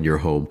elsewhere in your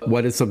home,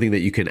 what is something that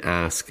you can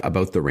ask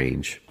about the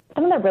range?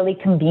 Some of the really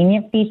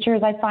convenient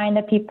features I find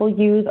that people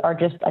use are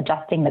just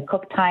adjusting the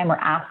cook time or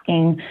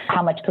asking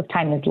how much cook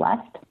time is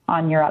left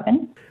on your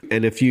oven.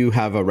 And if you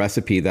have a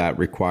recipe that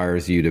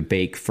requires you to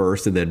bake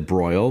first and then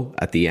broil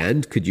at the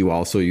end, could you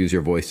also use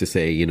your voice to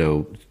say,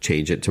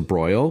 change it to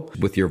broil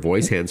with your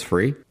voice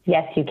hands-free?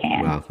 Yes, you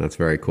can. Wow, that's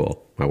very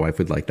cool. My wife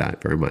would like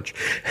that very much.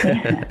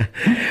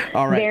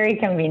 All right. Very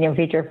convenient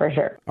feature for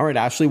sure. All right,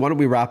 Ashley, why don't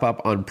we wrap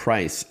up on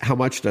price? How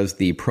much does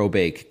the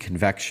ProBake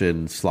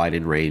convection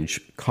slide-in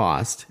range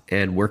cost,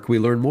 and where can we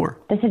learn more?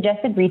 The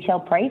suggested retail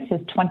price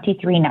is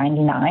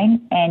 $23.99,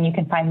 and you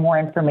can find more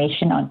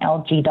information on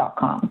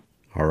LG.com.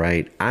 All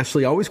right.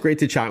 Ashley, always great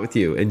to chat with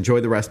you.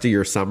 Enjoy the rest of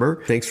your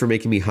summer. Thanks for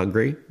making me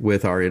hungry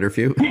with our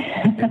interview.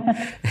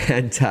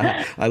 And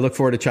I look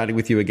forward to chatting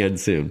with you again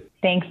soon.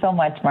 Thanks so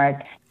much,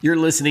 Mark. You're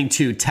listening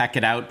to Tech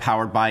It Out,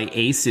 powered by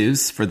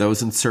ASUS. For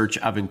those in search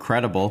of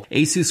incredible,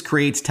 ASUS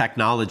creates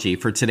technology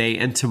for today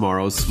and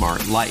tomorrow's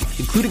smart life,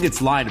 including its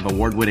line of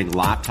award-winning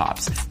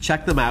laptops.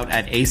 Check them out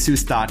at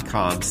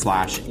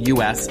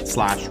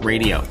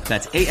asus.com/US/radio.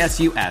 That's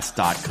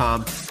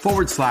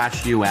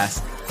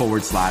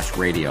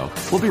ASUS.com/US/radio.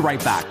 We'll be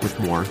right back with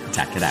more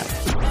Tech It Out.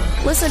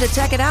 Listen to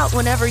Tech It Out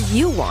whenever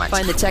you want.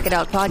 Find the Tech It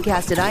Out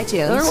podcast at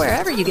iTunes or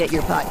wherever you get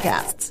your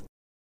podcasts.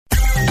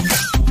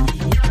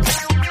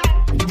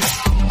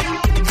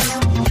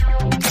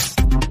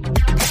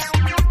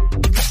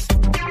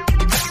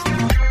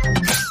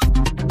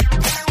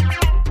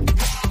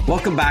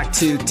 Welcome back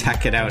to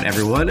Tech It Out,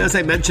 everyone. As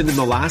I mentioned in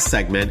the last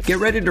segment, get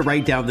ready to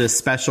write down this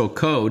special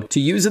code to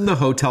use in the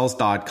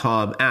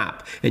Hotels.com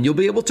app, and you'll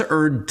be able to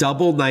earn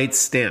double night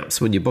stamps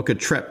when you book a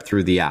trip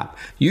through the app.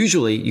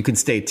 Usually, you can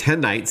stay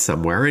 10 nights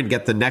somewhere and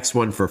get the next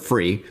one for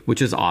free,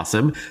 which is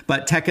awesome,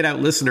 but Tech It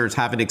Out listeners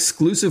have an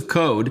exclusive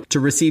code to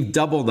receive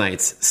double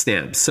nights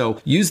stamps.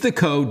 So use the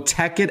code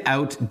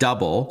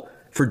TechItOutDouble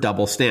for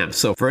double stamps.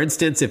 So for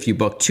instance, if you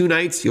book 2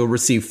 nights, you'll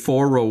receive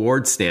 4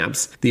 reward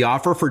stamps. The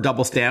offer for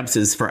double stamps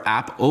is for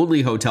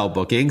app-only hotel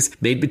bookings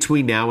made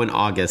between now and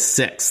August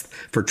 6th,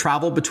 for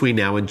travel between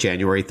now and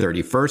January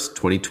 31st,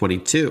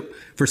 2022,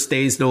 for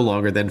stays no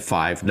longer than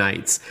 5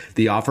 nights.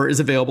 The offer is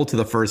available to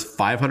the first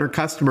 500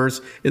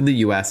 customers in the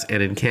US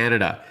and in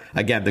Canada.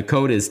 Again, the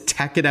code is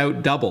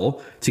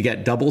TechItOutDouble to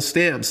get double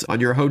stamps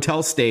on your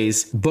hotel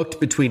stays booked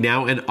between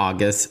now and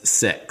August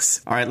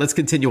 6th. All right, let's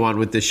continue on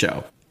with the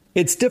show.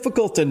 It's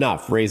difficult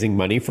enough raising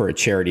money for a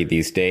charity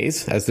these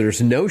days, as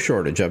there's no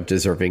shortage of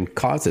deserving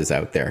causes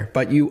out there.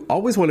 But you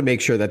always want to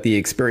make sure that the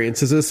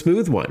experience is a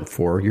smooth one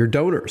for your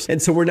donors.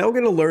 And so we're now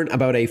going to learn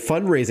about a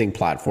fundraising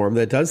platform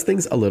that does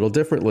things a little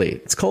differently.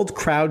 It's called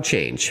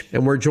CrowdChange,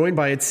 and we're joined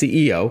by its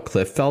CEO,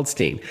 Cliff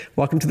Feldstein.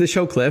 Welcome to the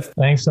show, Cliff.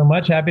 Thanks so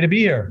much. Happy to be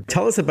here.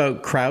 Tell us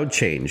about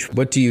CrowdChange.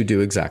 What do you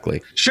do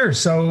exactly? Sure.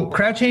 So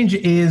CrowdChange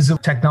is a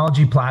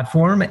technology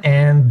platform,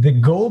 and the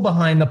goal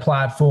behind the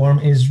platform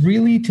is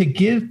really to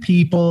give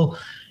people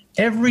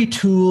every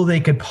tool they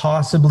could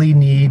possibly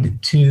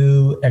need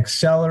to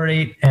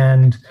accelerate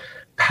and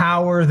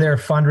power their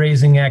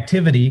fundraising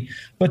activity,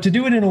 but to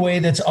do it in a way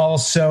that's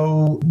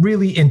also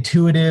really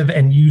intuitive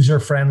and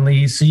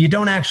user-friendly. So you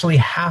don't actually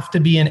have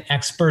to be an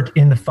expert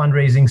in the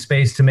fundraising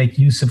space to make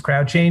use of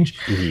CrowdChange.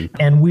 Mm-hmm.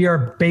 And we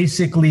are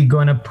basically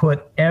going to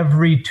put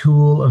every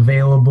tool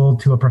available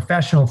to a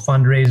professional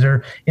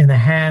fundraiser in the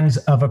hands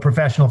of a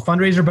professional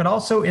fundraiser, but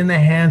also in the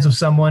hands of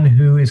someone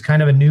who is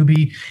kind of a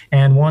newbie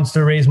and wants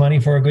to raise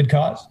money for a good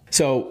cause.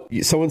 So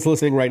someone's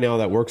listening right now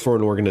that works for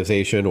an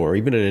organization or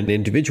even an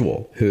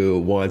individual who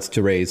wants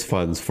to raise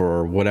funds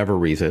for whatever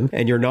reason,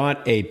 and you're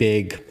not a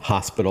big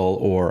hospital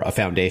or a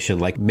foundation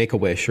like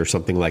Make-A-Wish or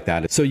something like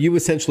that. So you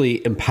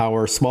essentially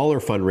empower smaller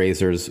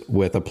fundraisers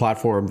with a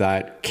platform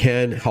that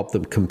can help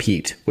them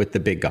compete with the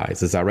big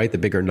guys. Is that right? The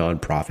bigger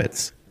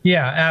nonprofits.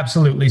 Yeah,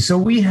 absolutely. So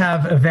we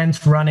have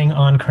events running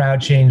on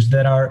CrowdChange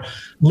that are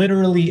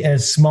literally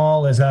as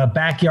small as a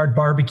backyard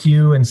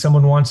barbecue, and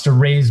someone wants to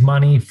raise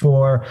money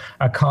for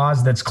a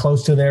cause that's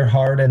close to their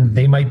heart, and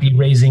they might be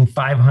raising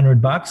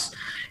 $500.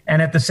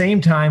 And at the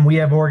same time, we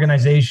have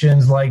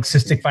organizations like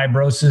Cystic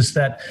Fibrosis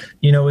that,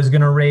 is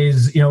going to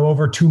raise,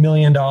 over $2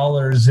 million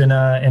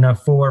in a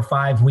 4 or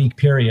 5 week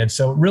period.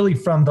 So really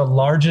from the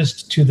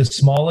largest to the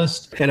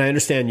smallest. And I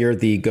understand you're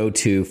the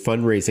go-to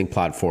fundraising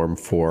platform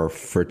for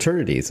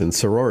fraternities and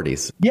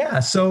sororities. Yeah.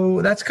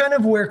 So that's kind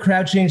of where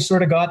CrowdChange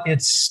sort of got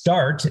its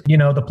start.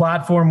 The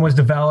platform was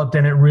developed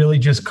and it really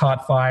just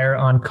caught fire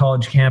on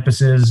college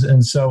campuses.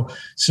 And so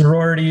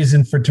sororities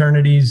and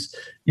fraternities,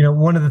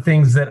 one of the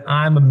things that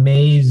I'm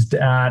amazed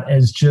at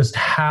is just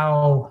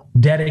how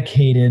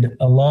dedicated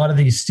a lot of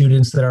these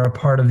students that are a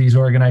part of these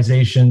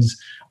organizations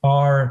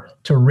are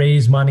to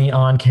raise money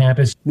on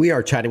campus. We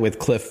are chatting with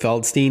Cliff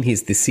Feldstein.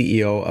 He's the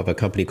CEO of a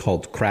company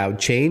called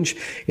CrowdChange.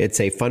 It's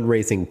a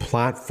fundraising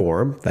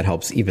platform that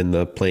helps even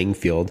the playing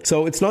field.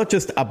 So it's not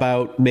just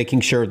about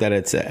making sure that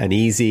it's an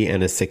easy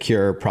and a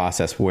secure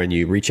process when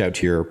you reach out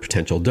to your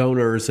potential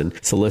donors and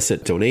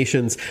solicit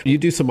donations. You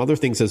do some other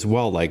things as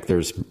well, like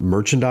there's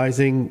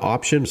merchandising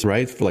options,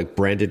 right? For like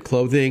branded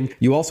clothing.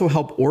 You also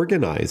help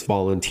organize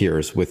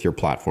volunteers with your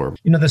platform.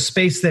 The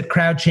space that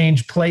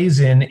CrowdChange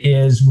plays in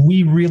is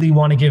we really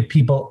want to give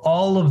people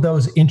all of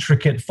those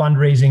intricate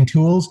fundraising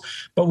tools,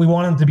 but we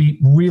want them to be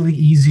really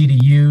easy to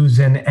use.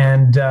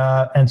 And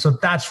so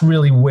that's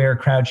really where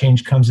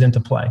CrowdChange comes into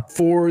play.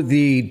 For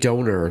the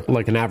donor,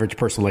 like an average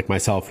person like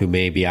myself who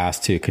may be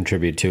asked to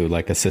contribute to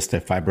like a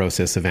cystic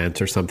fibrosis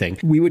event or something,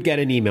 we would get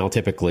an email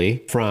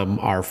typically from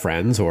our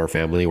friends or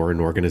family or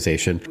an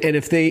organization. And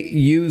if they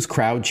use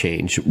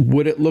CrowdChange,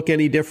 would it look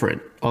any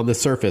different on the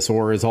surface,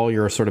 or is all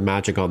your sort of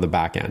magic on the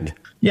back end?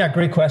 Yeah,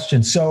 great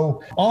question.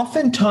 So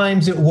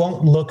oftentimes it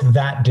won't look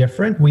that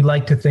different. We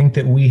like to think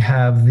that we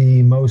have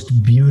the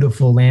most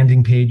beautiful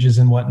landing pages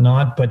and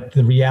whatnot, but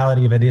the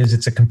reality of it is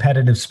it's a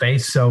competitive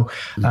space. So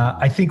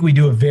I think we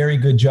do a very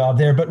good job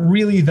there, but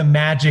really the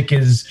magic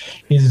is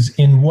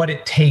in what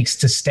it takes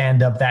to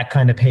stand up that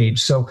kind of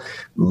page. So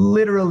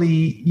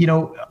literally,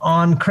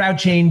 on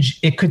CrowdChange,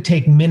 it could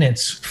take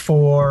minutes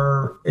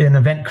for an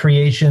event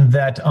creation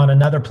that on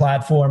another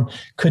platform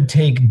could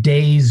take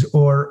days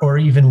or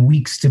even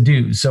weeks to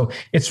do. So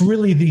it's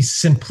really the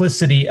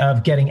simplicity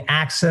of getting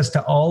access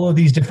to all of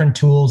these different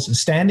tools,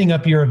 standing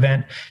up your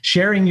event,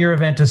 sharing your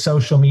event to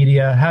social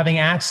media, having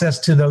access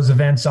to those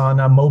events on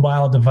a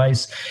mobile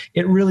device.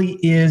 It really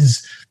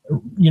is,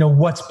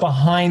 what's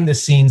behind the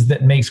scenes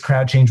that makes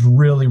CrowdChange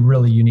really,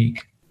 really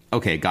unique.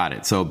 Okay, got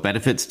it. So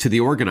benefits to the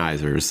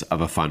organizers of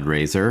a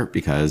fundraiser,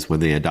 because when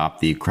they adopt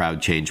the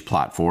CrowdChange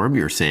platform,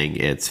 you're saying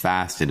it's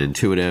fast and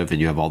intuitive and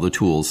you have all the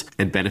tools,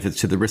 and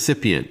benefits to the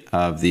recipient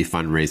of the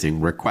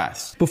fundraising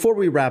request. Before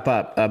we wrap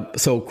up,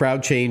 so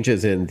CrowdChange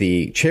is in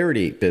the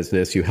charity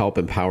business. You help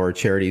empower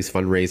charities,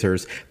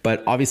 fundraisers,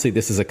 but obviously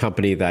this is a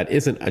company that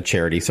isn't a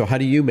charity. So how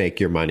do you make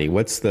your money?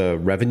 What's the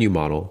revenue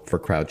model for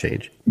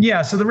CrowdChange?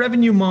 Yeah, so the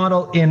revenue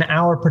model in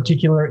our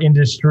particular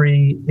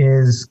industry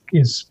is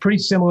pretty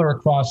similar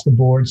across the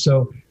board.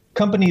 So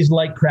companies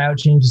like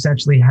CrowdChange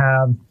essentially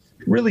have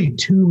really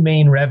two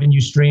main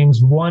revenue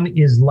streams. One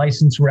is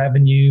license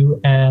revenue,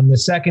 and the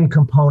second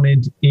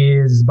component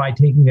is by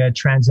taking a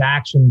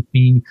transaction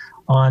fee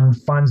on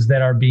funds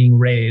that are being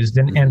raised.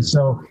 And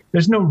so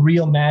there's no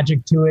real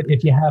magic to it.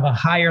 If you have a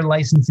higher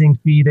licensing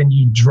fee, then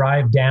you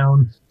drive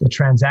down the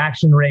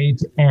transaction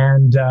rate.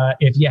 And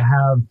if you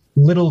have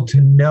little to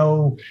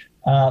no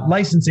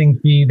licensing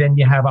fee, then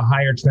you have a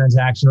higher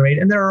transaction rate.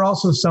 And there are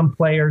also some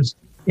players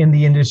in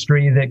the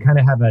industry that kind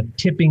of have a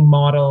tipping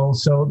model.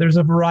 So there's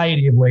a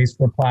variety of ways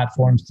for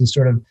platforms to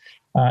sort of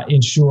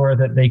ensure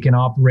that they can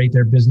operate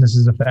their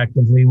businesses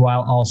effectively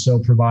while also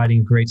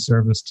providing great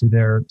service to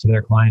their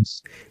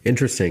clients.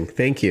 Interesting.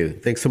 Thank you.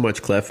 Thanks so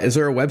much, Cliff. Is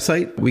there a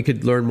website we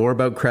could learn more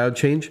about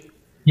CrowdChange?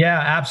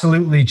 Yeah,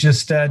 absolutely.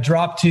 Just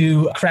drop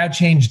to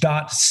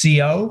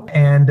crowdchange.co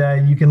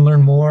and you can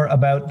learn more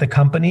about the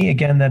company.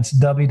 Again, that's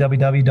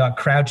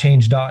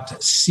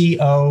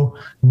www.crowdchange.co,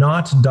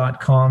 not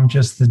 .com,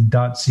 just the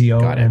 .co.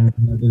 And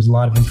there's a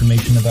lot of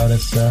information about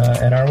us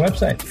at our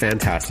website.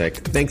 Fantastic.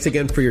 Thanks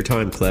again for your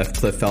time, Cliff.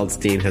 Cliff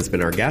Feldstein has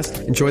been our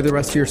guest. Enjoy the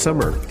rest of your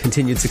summer.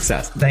 Continued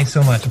success. Thanks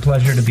so much. A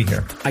pleasure to be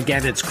here.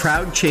 Again, it's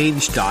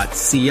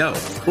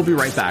crowdchange.co. We'll be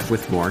right back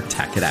with more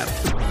Tech It Out.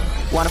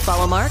 Want to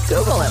follow Mark?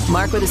 Google him.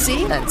 Mark with a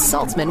C and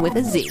Saltzman with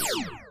a Z.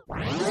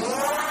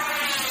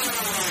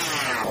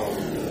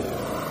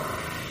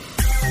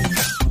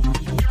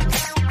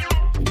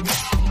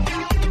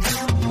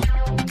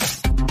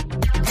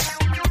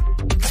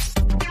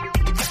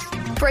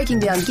 Breaking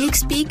down geek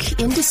speak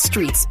into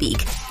street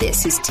speak.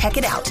 This is Tech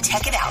It Out.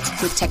 Tech It Out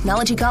with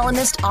technology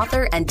columnist,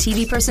 author, and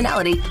TV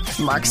personality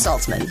Mark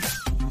Saltzman.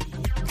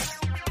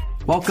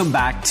 Welcome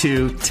back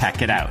to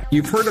Tech It Out.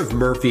 You've heard of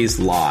Murphy's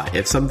Law.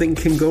 If something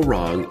can go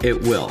wrong,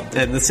 it will.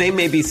 And the same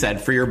may be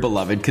said for your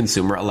beloved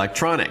consumer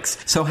electronics.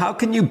 So how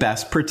can you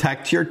best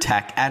protect your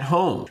tech at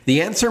home?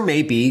 The answer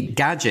may be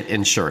gadget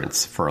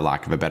insurance, for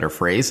lack of a better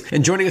phrase.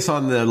 And joining us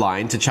on the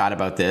line to chat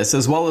about this,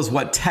 as well as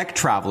what tech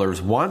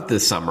travelers want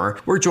this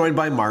summer, we're joined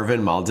by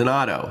Marvin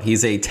Maldonado.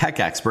 He's a tech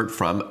expert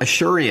from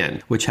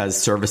Asurion, which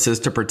has services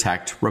to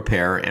protect,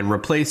 repair, and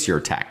replace your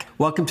tech.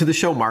 Welcome to the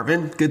show,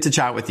 Marvin. Good to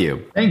chat with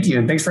you. Thank you,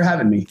 and thanks for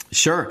having me.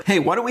 Sure. Hey,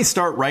 why don't we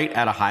start right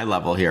at a high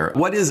level here?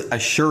 What is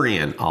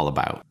Asurion all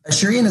about?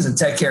 Asurion is a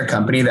tech care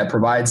company that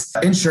provides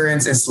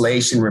insurance,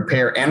 installation,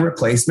 repair, and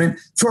replacement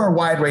for a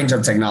wide range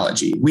of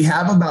technology. We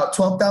have about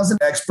 12,000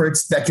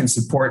 experts that can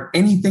support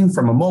anything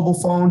from a mobile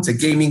phone to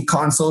gaming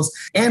consoles,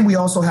 and we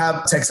also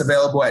have techs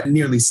available at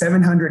nearly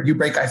 700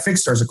 U-Break iFix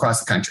stores across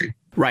the country.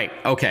 Right.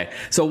 Okay.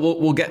 So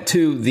we'll get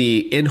to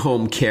the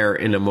in-home care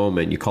in a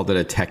moment. You called it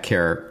a tech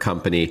care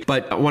company,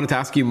 but I wanted to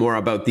ask you more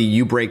about the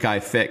U-Break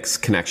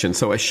iFix connection.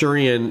 So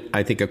Asurion,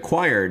 I think,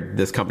 acquired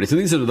this company. So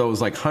these are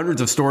those like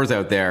hundreds of stores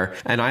out there,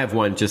 and I have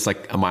one just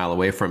like a mile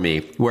away from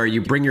me, where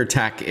you bring your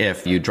tech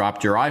if you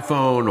dropped your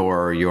iPhone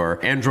or your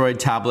Android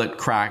tablet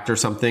cracked or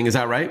something. Is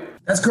that right?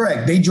 That's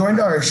correct. They joined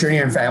our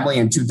Asurion family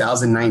in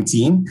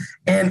 2019,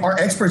 and our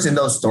experts in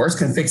those stores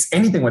can fix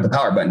anything with the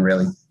power button,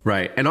 really.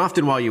 Right. And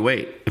often while you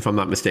wait, if I'm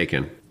not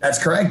mistaken.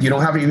 That's correct. You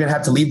don't even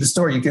have to leave the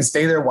store. You can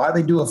stay there while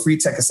they do a free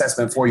tech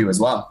assessment for you as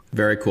well.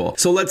 Very cool.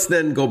 So let's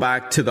then go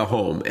back to the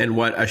home and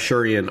what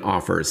Asurion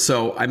offers.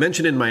 So I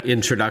mentioned in my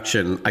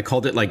introduction, I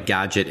called it like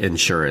gadget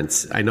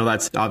insurance. I know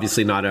that's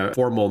obviously not a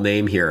formal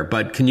name here,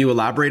 but can you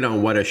elaborate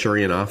on what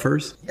Asurion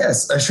offers?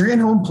 Yes. Asurion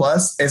Home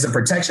Plus is a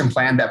protection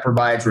plan that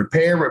provides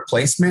repair,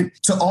 replacement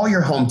to all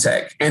your home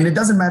tech. And it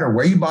doesn't matter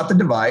where you bought the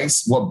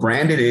device, what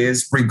brand it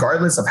is,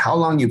 regardless of how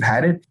long you've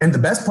had it. And the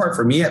best part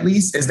for me, at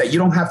least, is that you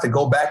don't have to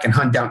go back and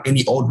hunt down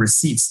any old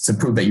receipts to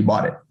prove that you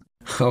bought it.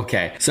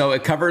 Okay. So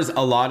it covers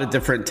a lot of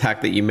different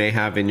tech that you may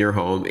have in your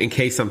home in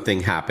case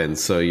something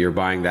happens. So you're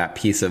buying that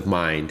peace of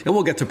mind. And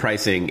we'll get to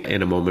pricing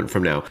in a moment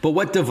from now. But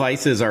what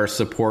devices are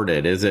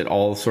supported? Is it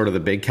all sort of the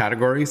big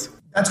categories?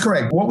 That's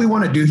correct. What we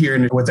want to do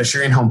here with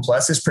Asurion Home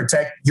Plus is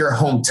protect your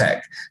home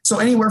tech. So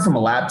anywhere from a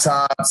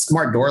laptop,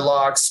 smart door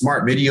locks,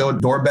 smart video,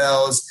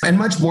 doorbells, and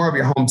much more of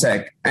your home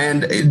tech.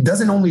 And it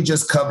doesn't only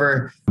just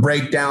cover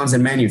breakdowns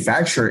and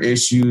manufacturer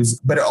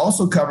issues, but it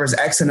also covers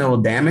accidental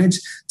damage.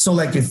 So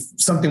like if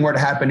something were to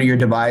happen to your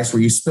device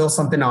where you spill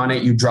something on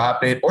it, you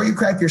drop it, or you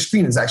crack your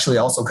screen, is actually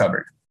also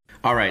covered.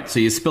 All right. So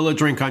you spill a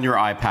drink on your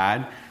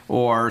iPad,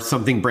 or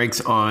something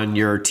breaks on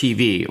your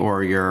TV,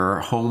 or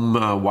your home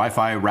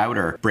Wi-Fi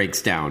router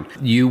breaks down.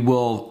 You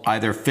will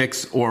either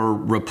fix or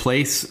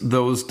replace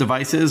those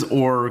devices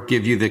or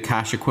give you the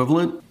cash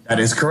equivalent? That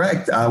is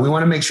correct. We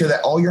want to make sure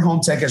that all your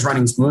home tech is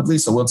running smoothly,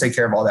 so we'll take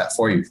care of all that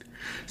for you.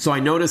 So I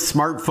noticed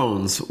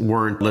smartphones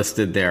weren't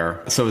listed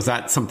there. So is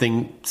that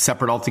something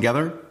separate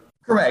altogether?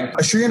 Correct.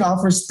 Asurion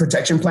offers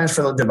protection plans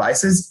for the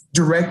devices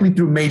directly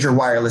through major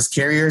wireless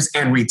carriers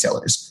and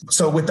retailers.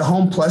 So with the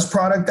Home Plus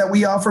product that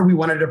we offer, we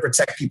wanted to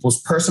protect people's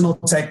personal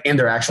tech in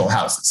their actual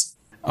houses.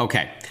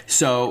 Okay,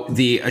 so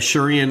the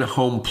Asurion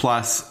Home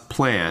Plus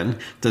plan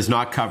does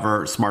not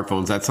cover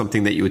smartphones. That's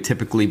something that you would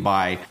typically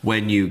buy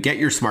when you get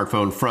your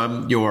smartphone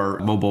from your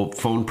mobile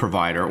phone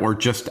provider or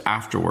just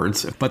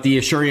afterwards. But the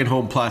Asurion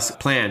Home Plus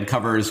plan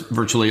covers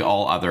virtually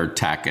all other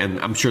tech, and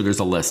I'm sure there's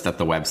a list at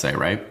the website,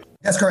 right?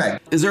 That's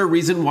correct. Is there a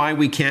reason why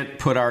we can't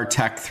put our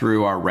tech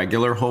through our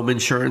regular home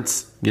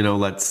insurance? You know,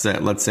 let's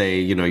say,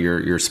 you know,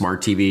 your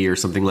smart TV or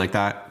something like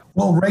that.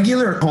 Well,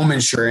 regular home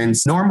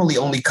insurance normally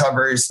only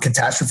covers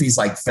catastrophes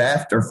like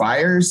theft or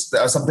fires,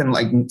 or something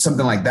like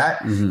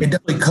that. Mm-hmm. It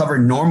doesn't cover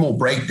normal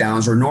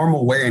breakdowns or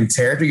normal wear and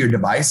tear to your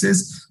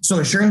devices. So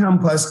Asurion Home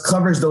Plus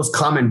covers those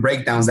common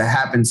breakdowns that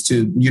happens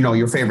to, you know,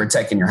 your favorite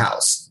tech in your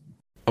house.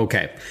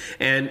 Okay.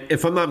 And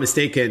if I'm not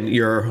mistaken,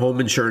 your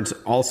home insurance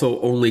also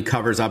only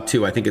covers up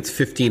to, I think it's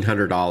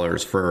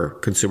 $1,500 for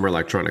consumer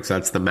electronics.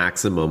 That's the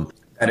maximum.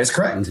 That is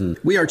correct.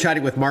 Mm-hmm. We are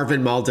chatting with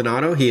Marvin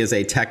Maldonado. He is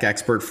a tech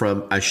expert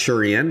from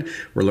Asurion.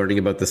 We're learning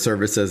about the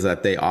services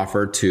that they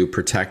offer to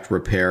protect,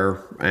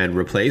 repair, and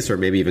replace, or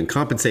maybe even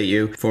compensate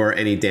you for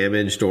any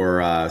damaged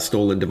or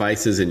stolen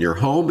devices in your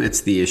home.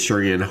 It's the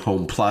Asurion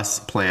Home Plus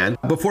plan.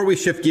 Before we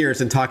shift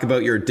gears and talk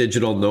about your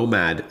digital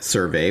nomad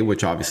survey,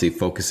 which obviously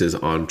focuses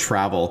on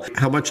travel,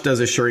 how much does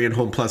Asurion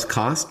Home Plus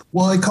cost?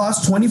 Well, it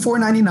costs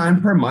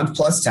 $24.99 per month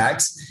plus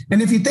tax.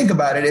 And if you think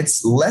about it,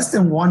 it's less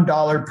than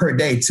 $1 per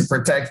day to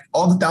protect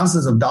all the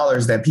thousands of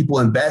dollars that people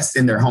invest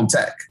in their home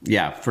tech.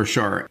 Yeah, for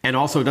sure. And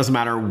also, it doesn't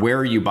matter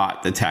where you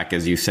bought the tech,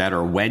 as you said,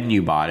 or when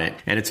you bought it.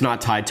 And it's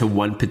not tied to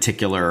one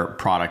particular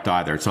product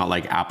either. It's not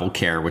like Apple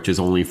Care, which is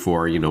only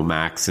for, you know,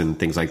 Macs and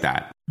things like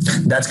that.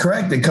 That's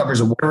correct. It covers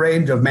a wide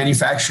range of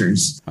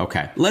manufacturers.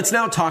 Okay. Let's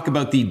now talk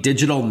about the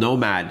Digital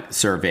Nomad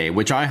survey,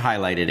 which I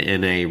highlighted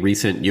in a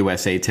recent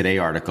USA Today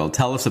article.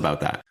 Tell us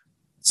about that.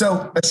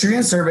 So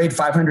Asurion surveyed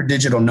 500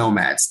 digital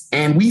nomads,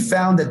 and we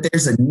found that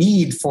there's a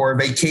need for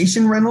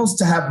vacation rentals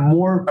to have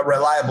more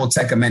reliable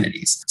tech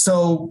amenities.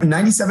 So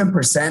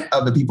 97%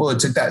 of the people that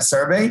took that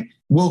survey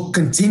will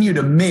continue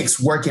to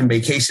mix work and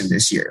vacation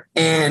this year.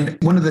 And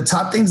one of the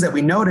top things that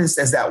we noticed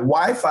is that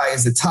Wi-Fi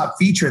is the top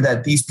feature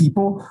that these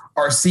people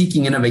are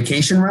seeking in a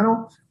vacation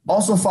rental,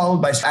 also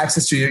followed by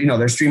access to, you know,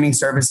 their streaming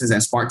services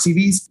and smart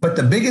TVs. But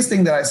the biggest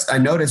thing that I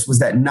noticed was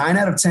that 9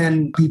 out of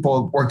 10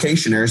 people,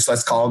 workationers,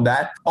 let's call them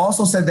that,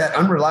 also said that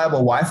unreliable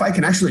Wi-Fi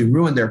can actually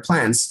ruin their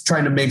plans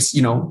trying to mix,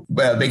 you know,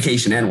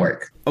 vacation and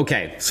work.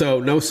 Okay,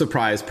 so no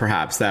surprise,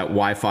 perhaps, that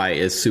Wi-Fi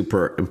is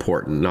super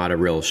important. Not a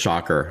real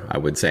shocker, I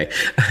would say.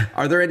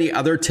 Are there any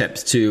other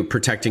tips to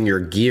protecting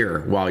your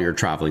gear while you're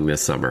traveling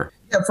this summer?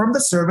 Yeah, from the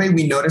survey,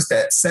 we noticed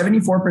that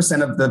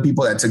 74% of the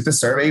people that took the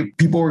survey,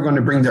 people were going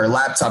to bring their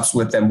laptops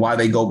with them while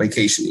they go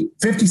vacationing.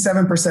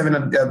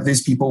 57% of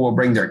these people will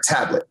bring their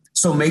tablet.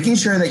 So making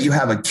sure that you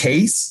have a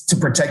case to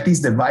protect these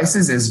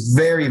devices is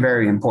very,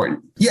 very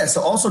important. Yeah, so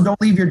also don't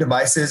leave your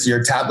devices,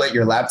 your tablet,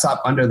 your laptop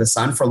under the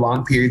sun for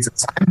long periods of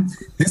time.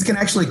 This can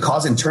actually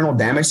cause internal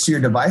damage to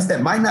your device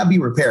that might not be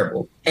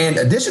repairable. And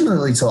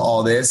additionally to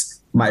all this,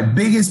 my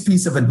biggest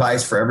piece of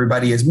advice for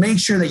everybody is make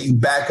sure that you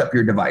back up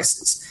your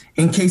devices.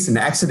 In case an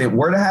accident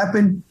were to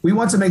happen, we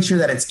want to make sure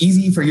that it's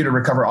easy for you to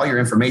recover all your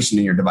information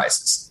in your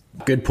devices.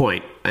 Good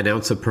point. An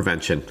ounce of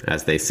prevention,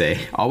 as they say.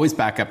 Always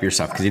back up your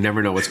stuff because you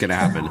never know what's going to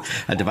happen.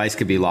 A device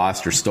could be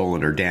lost or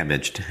stolen or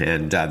damaged,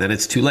 and then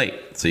it's too late.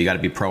 So you got to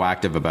be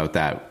proactive about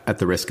that at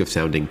the risk of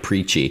sounding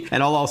preachy.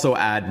 And I'll also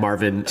add,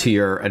 Marvin, to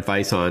your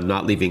advice on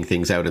not leaving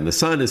things out in the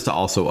sun is to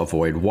also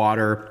avoid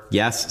water.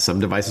 Yes, some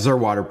devices are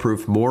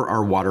waterproof, more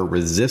are water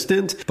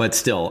resistant, but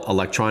still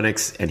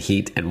electronics and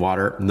heat and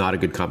water, not a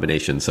good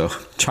combination. So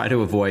try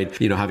to avoid,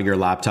 having your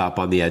laptop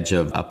on the edge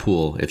of a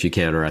pool if you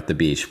can, or at the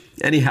beach.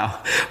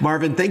 Anyhow,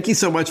 Marvin, thank you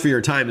so much for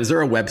your time. Is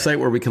there a website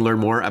where we can learn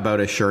more about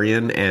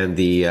Asurion and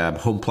the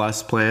Home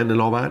Plus plan and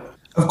all that?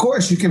 Of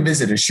course, you can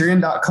visit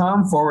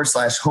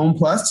Asurion.com/Home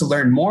Plus to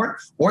learn more,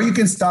 or you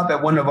can stop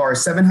at one of our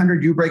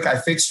 700 U-Break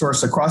iFix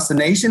stores across the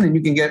nation and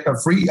you can get a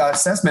free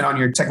assessment on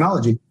your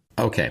technology.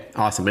 Okay,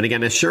 awesome. And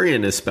again,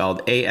 Asurion is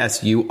spelled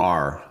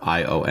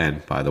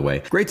Asurion, by the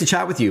way. Great to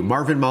chat with you.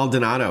 Marvin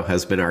Maldonado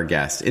has been our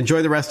guest.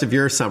 Enjoy the rest of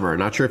your summer.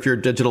 Not sure if you're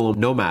a digital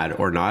nomad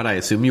or not. I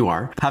assume you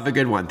are. Have a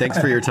good one. Thanks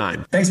for your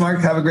time. Thanks, Mark.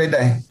 Have a great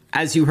day.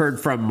 As you heard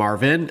from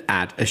Marvin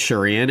at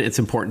Asurion, it's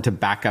important to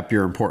back up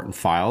your important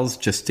files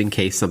just in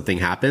case something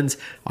happens.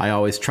 I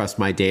always trust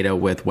my data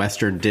with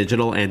Western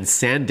Digital and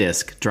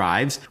SanDisk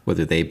drives,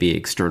 whether they be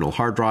external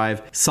hard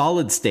drive,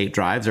 solid state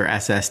drives or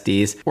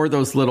SSDs, or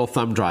those little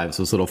thumb drives,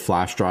 those little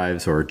flash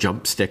drives or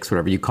jump sticks,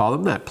 whatever you call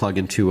them, that plug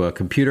into a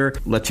computer,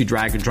 lets you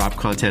drag and drop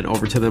content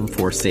over to them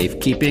for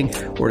safekeeping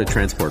or to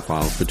transport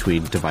files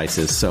between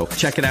devices. So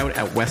check it out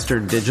at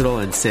Western Digital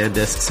and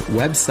SanDisk's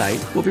website.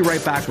 We'll be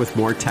right back with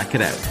more Tech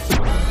It Out.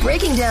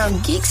 Breaking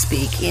down geek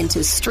speak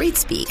into street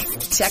speak.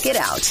 Tech It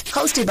Out,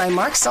 hosted by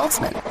Mark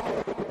Saltzman.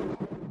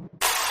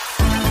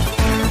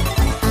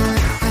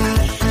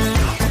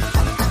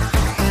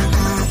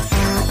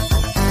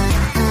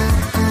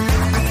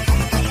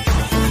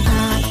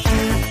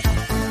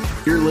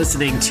 You're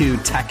listening to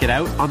Tech It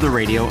Out on the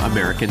Radio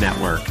America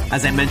Network.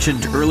 As I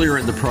mentioned earlier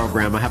in the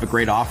program, I have a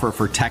great offer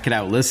for Tech It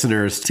Out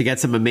listeners to get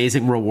some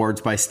amazing rewards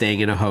by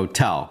staying in a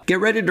hotel. Get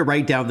ready to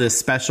write down this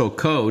special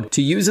code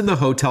to use in the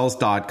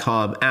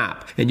Hotels.com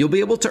app, and you'll be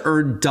able to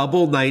earn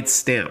double night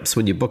stamps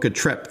when you book a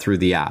trip through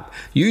the app.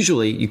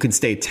 Usually, you can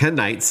stay 10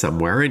 nights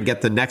somewhere and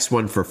get the next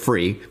one for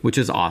free, which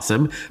is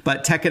awesome,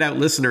 but Tech It Out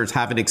listeners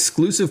have an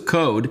exclusive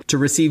code to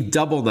receive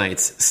double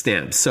nights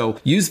stamps. So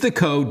use the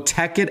code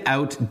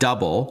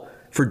TechItOutDouble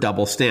for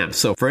double stamps.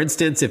 So for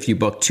instance, if you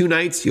book 2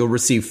 nights, you'll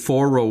receive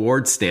 4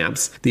 reward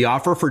stamps. The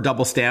offer for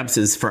double stamps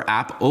is for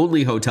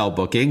app-only hotel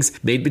bookings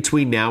made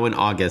between now and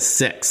August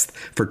 6th,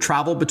 for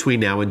travel between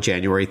now and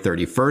January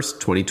 31st,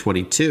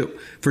 2022,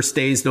 for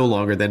stays no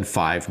longer than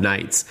 5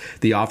 nights.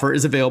 The offer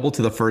is available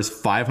to the first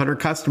 500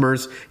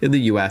 customers in the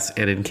US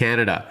and in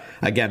Canada.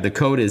 Again, the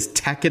code is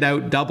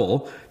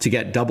TechItOutDouble to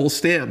get double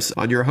stamps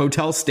on your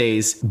hotel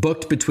stays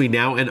booked between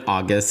now and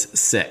August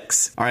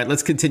 6th. All right,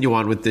 let's continue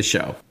on with the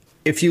show.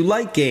 If you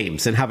like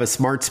games and have a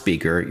smart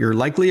speaker, you're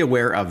likely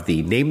aware of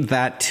the Name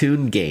That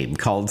Tune game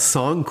called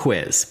Song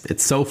Quiz.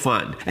 It's so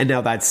fun. And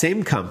now that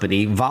same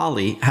company,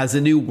 Volley, has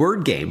a new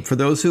word game for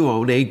those who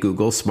own a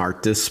Google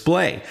Smart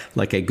Display,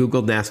 like a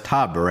Google Nest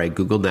Hub or a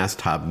Google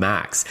Nest Hub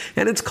Max.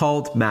 And it's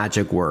called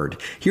Magic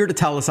Word. Here to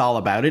tell us all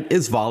about it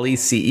is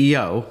Volley's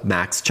CEO,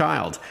 Max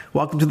Child.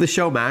 Welcome to the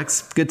show,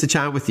 Max. Good to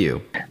chat with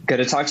you. Good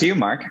to talk to you,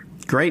 Mark.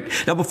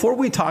 Great. Now, before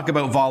we talk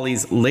about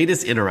Volley's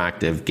latest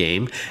interactive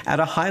game,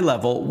 at a high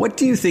level, what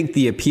do you think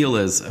the appeal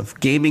is of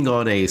gaming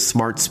on a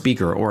smart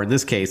speaker, or in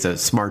this case, a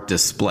smart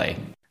display?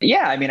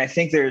 Yeah, I mean, I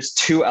think there's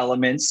 2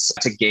 elements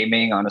to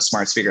gaming on a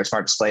smart speaker,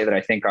 smart display that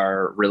I think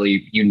are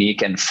really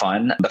unique and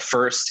fun. The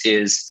first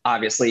is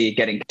obviously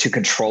getting to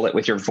control it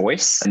with your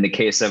voice. In the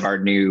case of our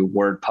new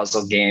word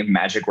puzzle game,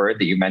 Magic Word,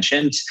 that you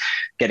mentioned,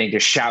 getting to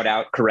shout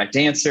out correct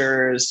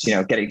answers,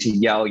 getting to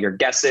yell your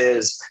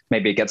guesses.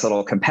 Maybe it gets a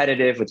little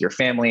competitive with your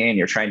family and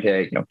you're trying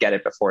to, get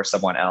it before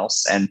someone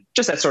else. And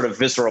just that sort of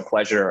visceral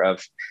pleasure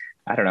of,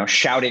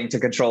 shouting to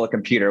control a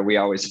computer, we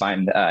always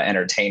find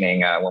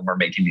entertaining when we're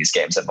making these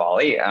games at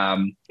Volley.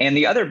 And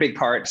the other big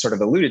part sort of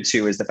alluded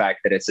to is the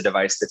fact that it's a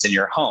device that's in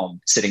your home,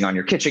 sitting on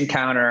your kitchen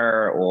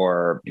counter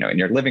or, in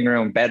your living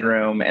room,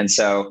 bedroom. And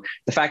so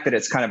the fact that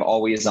it's kind of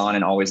always on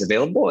and always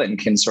available and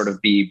can sort of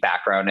be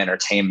background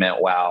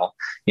entertainment while,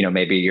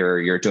 maybe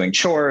you're doing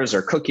chores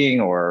or cooking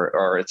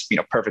or it's,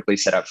 perfectly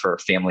set up for a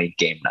family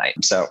game night.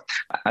 So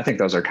I think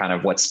those are kind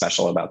of what's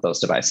special about those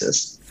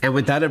devices. And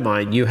with that in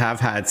mind, you have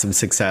had some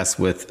success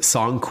with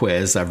Song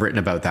Quiz. I've written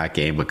about that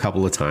game a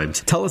couple of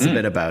times. Tell us a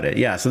bit about it.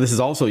 Yeah, so this is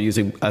also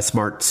using a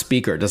smart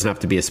speaker. It doesn't have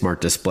to be a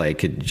smart display. It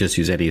could just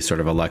use any sort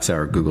of Alexa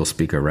or Google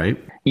speaker, right?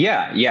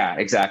 Yeah,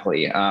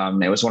 exactly.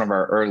 It was one of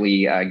our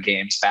early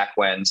games back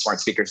when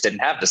smart speakers didn't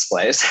have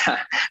displays.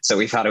 So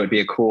we thought it would be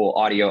a cool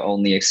audio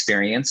only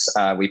experience.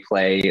 We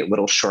play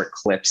little short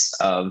clips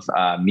of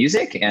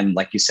music. And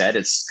like you said,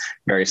 it's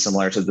very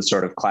similar to the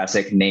sort of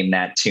classic Name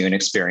That Tune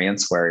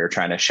experience where you're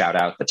trying to shout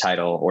out the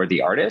title or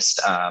the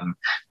artist.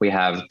 We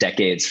have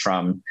decades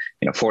from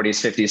 40s,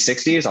 50s,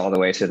 60s, all the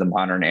way to the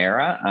modern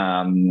era.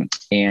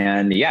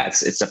 And yeah,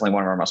 it's definitely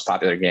one of our most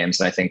popular games.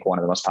 And I think one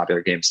of the most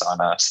popular games on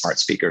smart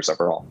speakers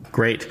overall.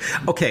 Great.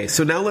 Okay,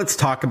 so now let's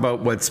talk about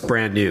what's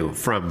brand new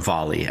from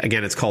Volley.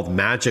 Again, it's called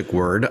Magic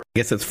Word. I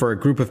guess it's for a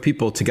group of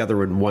people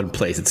together in one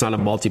place. It's not a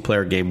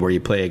multiplayer game where you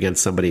play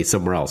against somebody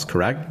somewhere else,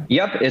 correct?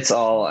 Yep, it's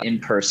all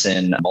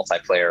in-person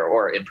multiplayer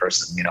or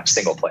in-person,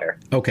 single player.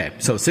 Okay,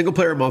 so single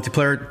player,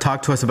 multiplayer.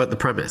 Talk to us about the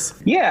premise.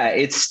 Yeah,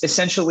 it's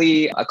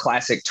essentially a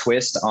classic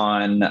twist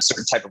on a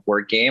certain type of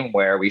word game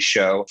where we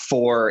show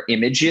 4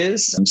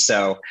 images.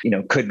 So,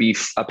 could be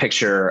a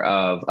picture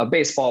of a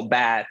baseball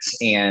bat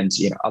and,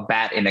 a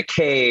bat in a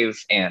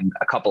cave and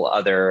a couple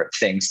other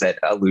things that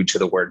allude to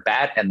the word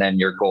bat. And then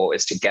your goal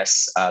is to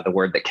guess the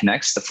word that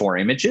connects the 4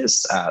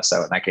 images.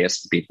 So in that case,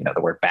 it would be,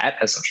 the word bat,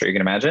 as I'm sure you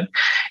can imagine.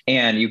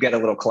 And you get a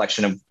little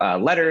collection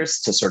of letters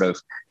to sort of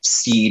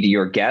seed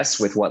your guess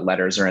with what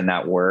letters are in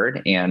that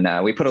word. And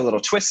we put a little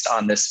twist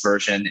on this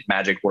version,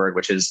 Magic Word,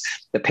 which is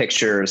the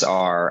pictures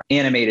are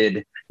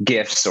animated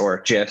GIFs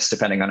or GIFs,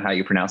 depending on how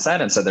you pronounce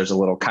that. And so there's a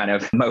little kind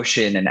of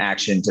motion and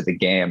action to the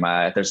game.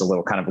 There's a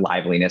little kind of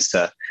liveliness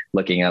to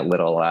looking at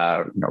little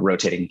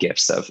rotating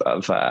GIFs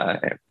of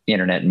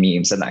internet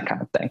memes and that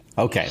kind of thing.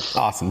 Okay,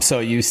 awesome. So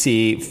you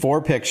see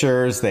 4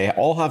 pictures. They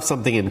all have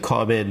something in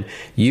common.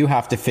 You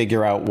have to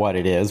figure out what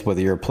it is,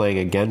 whether you're playing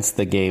against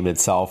the game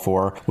itself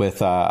or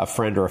with a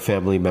friend or a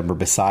family member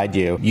beside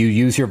you. You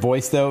use your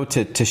voice, though,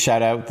 to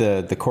shout out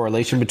the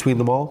correlation between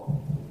them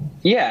all?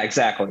 Yeah,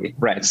 exactly.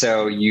 Right.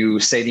 So you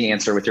say the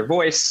answer with your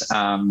voice.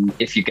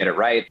 If you get it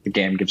right, the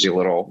game gives you a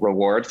little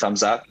reward,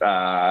 thumbs up,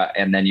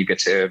 and then you get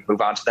to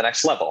move on to the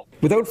next level.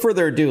 Without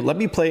further ado, let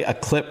me play a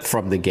clip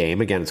from the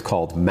game. Again, it's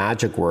called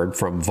Magic Word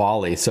from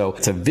Volley. So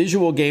it's a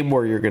visual game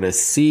where you're going to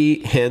see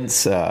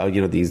hints,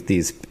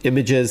 these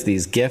images,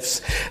 these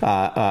GIFs,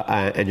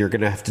 and you're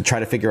going to have to try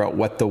to figure out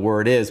what the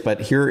word is.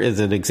 But here is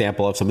an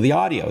example of some of the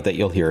audio that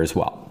you'll hear as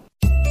well.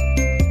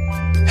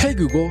 Hey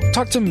Google,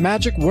 talk to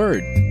Magic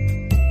Word.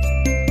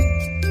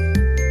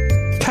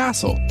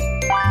 Castle.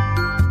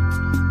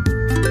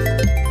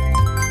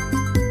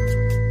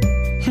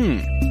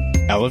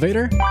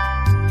 Elevator?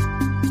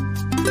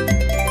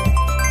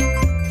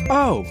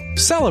 Oh,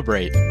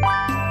 celebrate.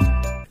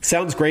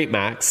 Sounds great,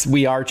 Max.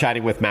 We are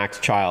chatting with Max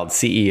Child,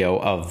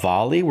 CEO of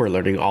Volley. We're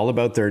learning all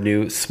about their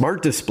new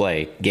smart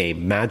display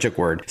game, Magic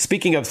Word.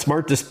 Speaking of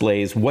smart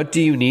displays, what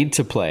do you need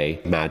to play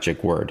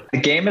Magic Word? The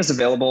game is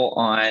available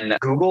on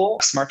Google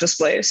smart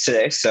displays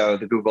today. So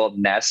the Google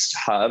Nest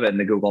Hub and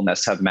the Google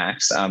Nest Hub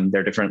Max,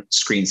 they're different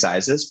screen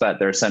sizes, but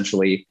they're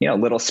essentially,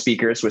 little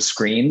speakers with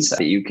screens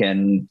that you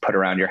can put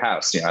around your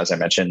house. As I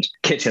mentioned,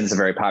 kitchen's a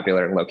very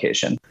popular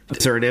location.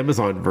 Is there an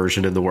Amazon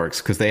version in the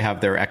works? Because they have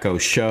their Echo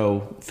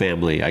Show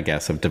family, I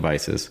guess, of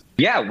devices.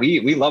 Yeah,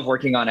 we love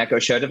working on Echo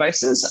Show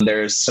devices.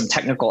 There's some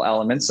technical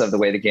elements of the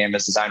way the game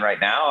is designed right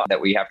now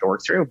that we have to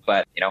work through,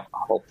 but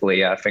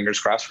hopefully fingers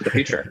crossed for the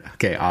future.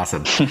 Okay,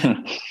 awesome.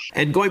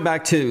 And going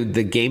back to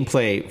the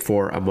gameplay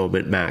for a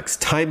moment, Max,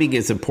 timing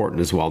is important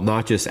as well,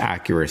 not just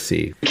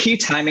accuracy. Key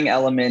timing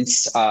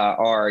elements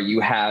are you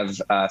have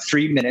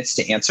 3 minutes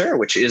to answer,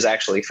 which is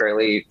actually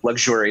fairly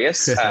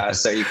luxurious.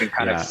 So you can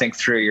kind of think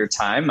through your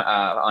time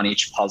on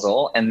each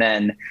puzzle. And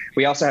then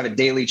we also have a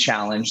daily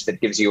challenge that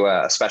gives you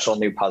a special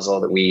new puzzle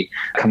that we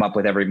come up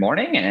with every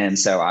morning. And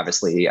so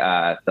obviously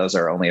those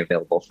are only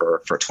available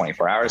for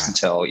 24 hours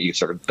until you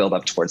sort of build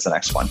up towards the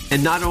next one.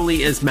 And not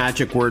only is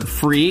Magic Word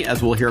free,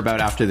 as we'll hear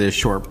about after this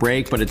short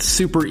break, but it's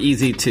super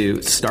easy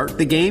to start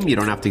the game. You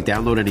don't have to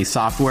download any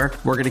software.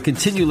 We're going to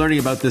continue learning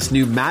about this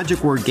new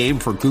Magic Word game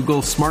for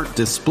Google Smart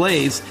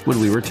Displays when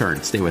we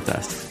return. Stay with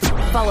us.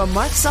 Follow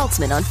Mark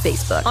Saltzman on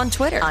Facebook, on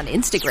Twitter, on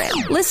Instagram.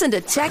 Listen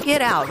to Check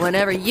It Out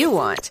whenever you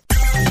want.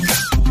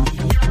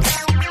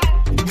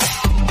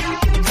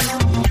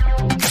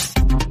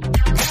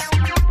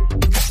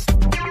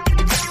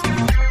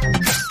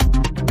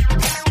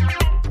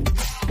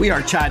 We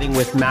are chatting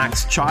with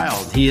Max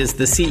Child. He is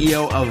the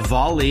CEO of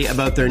Volley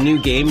about their new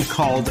game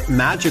called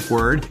Magic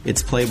Word.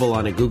 It's playable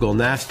on a Google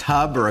Nest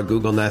Hub or a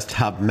Google Nest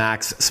Hub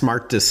Max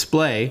smart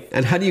display.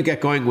 And how do you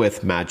get going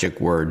with Magic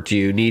Word? Do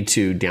you need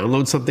to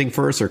download something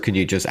first, or can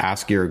you just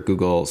ask your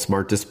Google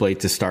smart display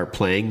to start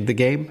playing the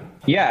game?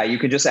 Yeah, you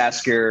could just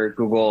ask your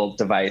Google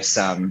device,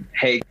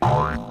 hey,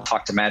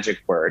 talk to Magic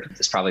Word.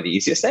 That's probably the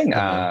easiest thing.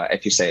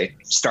 If you say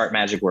start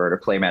Magic Word or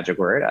play Magic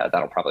Word,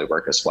 that'll probably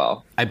work as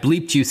well. I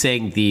bleeped you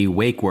saying the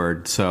wake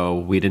word, so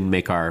we didn't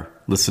make our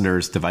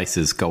listeners'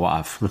 devices go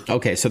off.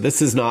 Okay, so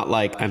this is not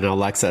like an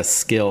Alexa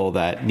skill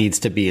that needs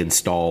to be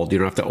installed. You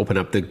don't have to open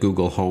up the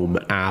Google Home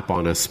app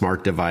on a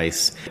smart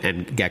device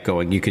and get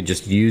going. You can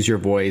just use your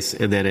voice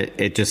and then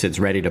it's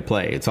ready to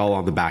play. It's all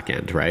on the back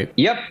end, right?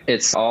 Yep,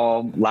 it's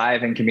all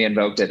live and can be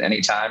invoked at any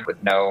time with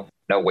no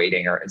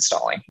waiting or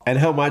installing. And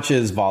how much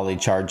is Volley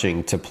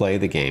charging to play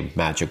the game,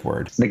 Magic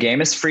Word? The game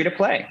is free to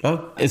play.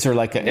 Oh, is there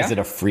is it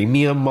a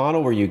freemium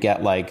model where you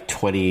get like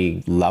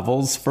 20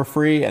 levels for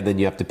free and then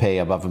you have to pay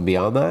above and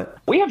beyond that?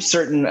 We have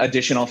certain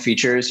additional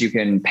features you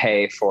can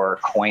pay for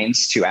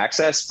coins to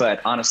access, but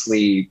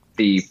honestly,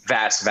 the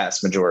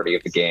vast majority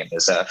of the game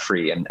is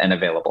free and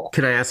available.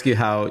 Can I ask you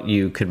how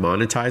you can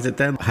monetize it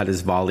then? How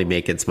does Volley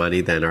make its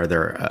money then? Are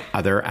there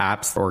other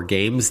apps or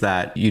games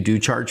that you do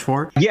charge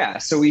for? Yeah,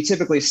 so we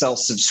typically sell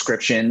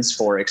subscriptions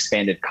for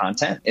expanded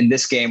content. In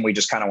this game, we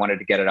just kind of wanted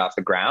to get it off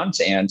the ground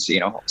and,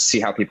 see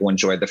how people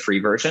enjoyed the free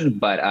version.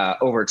 But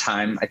over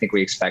time, I think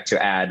we expect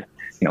to add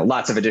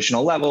lots of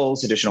additional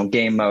levels, additional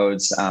game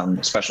modes,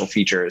 special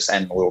features,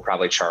 and we'll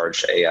probably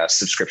charge a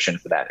subscription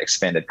for that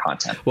expanded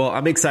content. Well,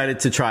 I'm excited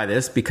to try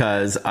this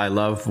because I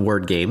love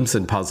word games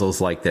and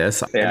puzzles like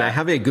this. Yeah. And I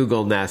have a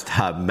Google Nest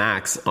Hub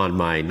Max on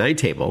my night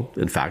table.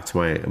 In fact,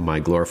 my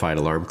glorified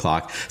alarm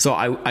clock. So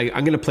I'm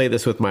going to play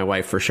this with my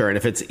wife for sure. And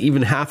if it's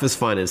even half as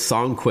fun as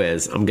Song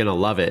Quiz, I'm going to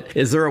love it.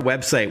 Is there a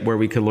website where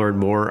we can learn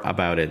more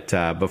about it?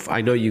 I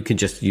know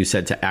you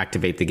said to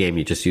activate the game,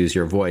 you just use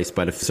your voice,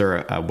 but if there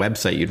a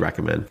website you'd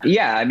recommend?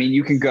 Yeah, I mean,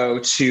 you can go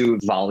to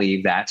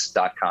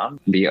volleybhat.com,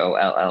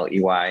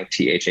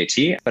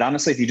 VOLLEYTHAT. But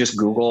honestly, if you just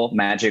Google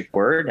Magic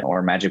Word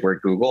or Magic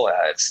Word Google,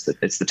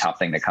 it's the top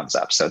thing that comes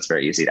up. So it's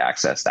very easy to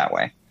access that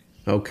way.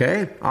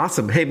 Okay,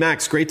 awesome. Hey,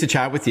 Max, great to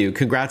chat with you.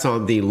 Congrats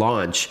on the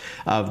launch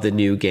of the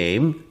new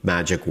game,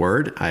 Magic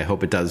Word. I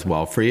hope it does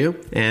well for you.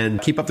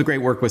 And keep up the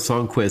great work with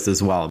Song Quiz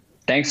as well.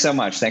 Thanks so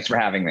much. Thanks for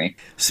having me.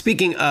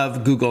 Speaking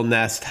of Google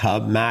Nest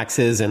Hub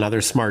Maxes and other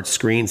smart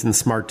screens and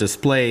smart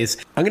displays,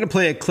 I'm going to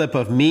play a clip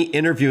of me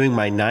interviewing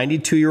my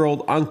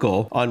 92-year-old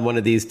uncle on one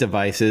of these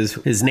devices.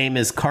 His name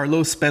is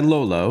Carlos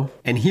Benlolo,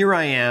 and here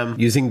I am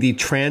using the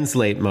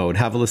translate mode.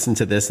 Have a listen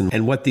to this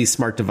and what these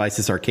smart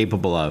devices are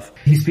capable of.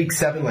 He speaks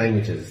 7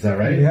 languages, is that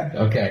right? Yeah.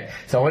 Okay,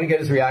 so I want to get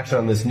his reaction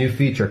on this new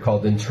feature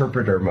called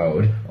interpreter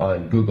mode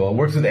on Google. It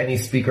works with any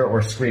speaker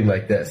or screen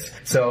like this.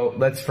 So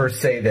let's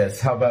first say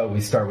this. How about we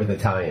start with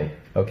Italian?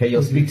 Okay,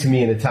 you'll speak to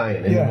me in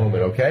Italian in a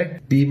moment, okay?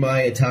 Be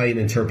my Italian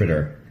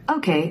interpreter.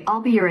 Okay,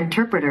 I'll be your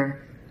interpreter.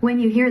 When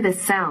you hear this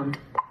sound,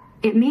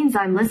 it means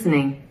I'm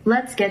listening.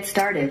 Let's get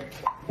started.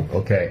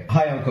 Okay.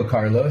 Hi, Uncle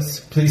Carlos.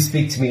 Please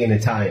speak to me in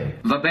Italian.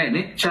 Va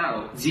bene?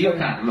 Ciao, zio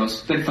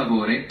Carlos. Per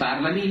favore,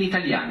 parlami in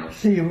italiano.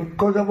 Sì,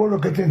 cosa vuole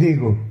che ti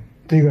dico?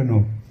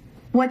 Digano.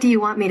 What do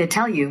you want me to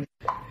tell you?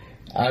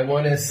 I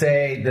want to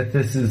say that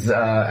this is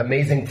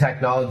amazing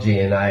technology,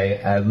 and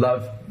I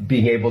love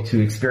being able to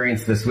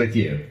experience this with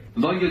you.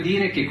 Voglio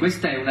dire che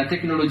questa è una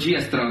tecnologia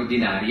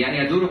straordinaria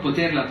e adoro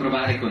poterla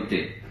provare con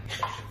te.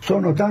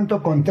 Sono tanto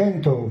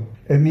contento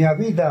e mia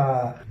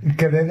vita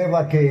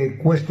credeva che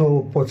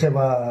questo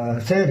poteva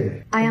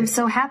essere. I am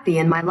so happy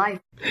in my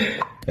life.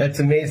 That's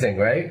amazing,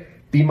 right?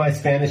 Be my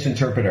Spanish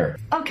interpreter.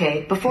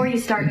 Okay, before you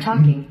start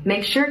talking,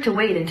 make sure to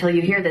wait until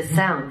you hear this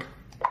sound.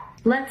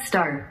 Let's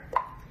start.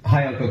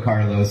 Hi, Uncle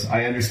Carlos.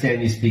 I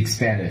understand you speak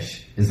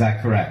Spanish. Is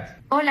that correct?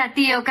 Hola,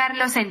 tío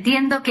Carlos.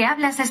 Entiendo que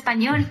hablas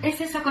español. ¿Es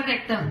eso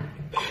correcto?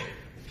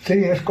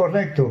 Sí, es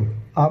correcto.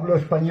 Hablo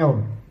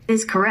español.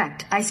 Is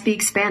correct. I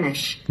speak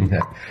Spanish.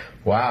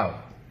 Wow.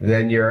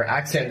 Then your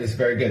accent is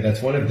very good.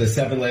 That's one of the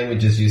 7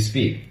 languages you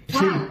speak.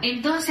 Wow,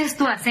 entonces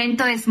tu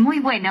acento es muy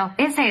bueno.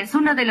 Ese es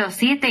uno de los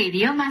 7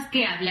 idiomas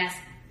que hablas.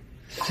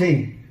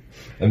 Sí.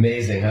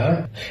 Amazing,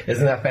 huh?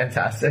 Isn't that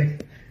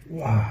fantastic?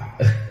 Wow.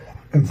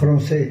 En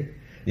francés.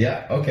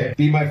 Yeah, okay.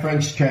 Be my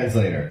French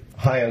translator.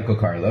 Hi, Uncle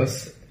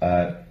Carlos.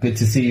 Good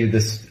to see you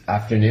this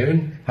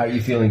afternoon. How are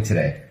you feeling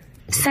today?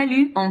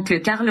 Salut, Oncle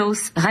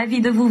Carlos. Ravi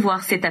de vous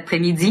voir cet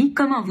après-midi.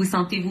 Comment vous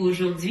sentez-vous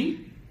aujourd'hui?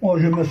 Oh,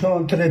 je me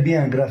sens très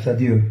bien, grâce à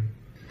Dieu.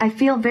 I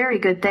feel very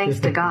good, thanks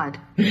to God.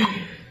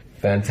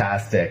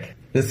 Fantastic.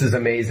 This is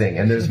amazing,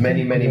 and there's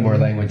many, many more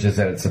languages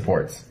that it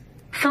supports.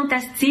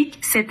 Fantastique,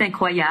 c'est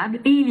incroyable,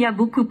 et il y a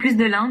beaucoup plus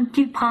de langues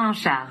qu'il prend en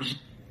charge.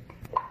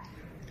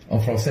 En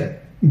français?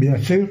 Bien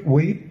sûr,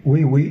 oui,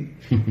 oui, oui.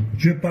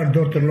 Je parle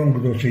d'autres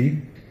langues aussi.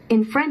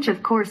 In French,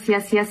 of course,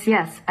 yes, yes,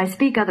 yes. I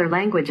speak other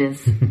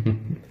languages.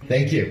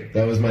 Thank you.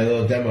 That was my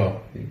little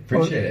demo.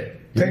 Appreciate it.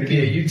 You're going to be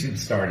a YouTube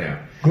star now.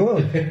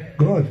 Good,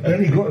 good,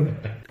 very good.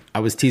 I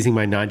was teasing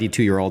my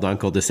 92-year-old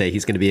uncle to say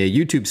he's going to be a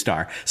YouTube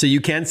star. So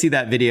you can see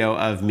that video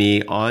of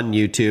me on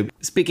YouTube.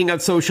 Speaking of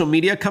social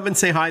media, come and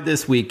say hi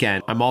this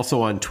weekend. I'm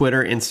also on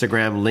Twitter,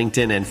 Instagram,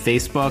 LinkedIn, and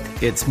Facebook.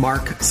 It's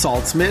Mark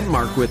Saltzman,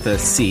 Mark with a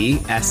C,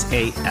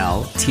 S-A-L-T-Z-M-A-N.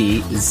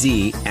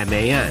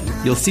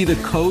 You'll see the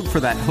code for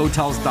that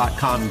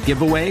Hotels.com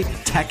giveaway,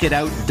 Tech It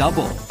Out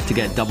Double, to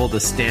get double the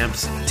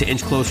stamps to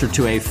inch closer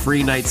to a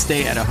free night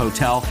stay at a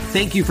hotel.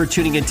 Thank you for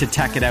tuning in to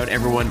Tech It Out,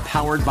 everyone.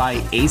 Powered by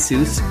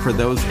ASUS, for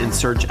those in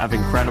search of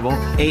incredible.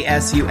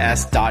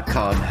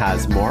 ASUS.com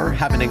has more.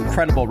 Have an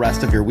incredible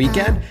rest of your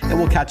weekend, and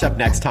we'll catch up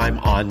next time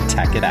on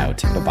Tech It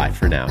Out. Bye-bye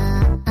for now.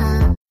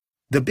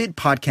 The Bid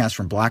podcast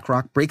from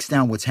BlackRock breaks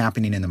down what's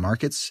happening in the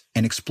markets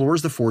and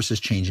explores the forces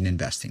changing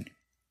investing.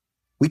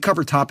 We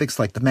cover topics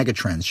like the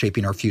megatrends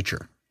shaping our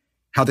future,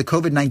 how the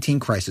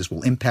COVID-19 crisis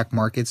will impact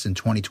markets in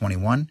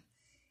 2021,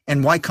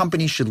 and why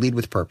companies should lead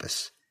with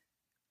purpose.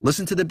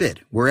 Listen to The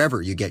Bid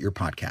wherever you get your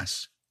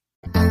podcasts.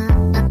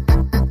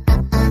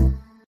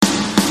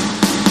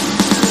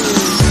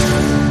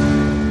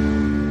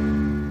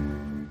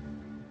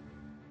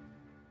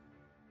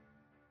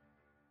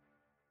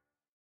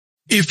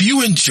 If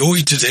you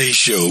enjoyed today's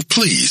show,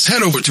 please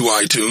head over to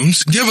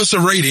iTunes, give us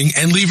a rating,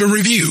 and leave a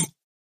review.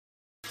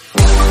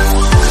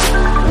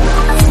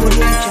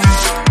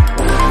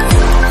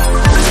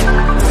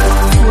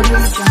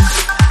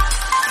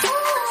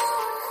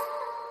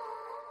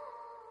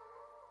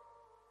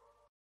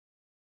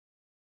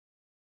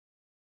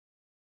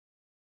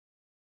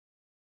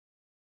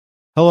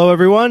 Hello,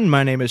 everyone.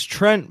 My name is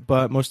Trent,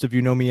 but most of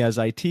you know me as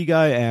IT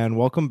Guy, and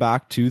welcome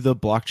back to the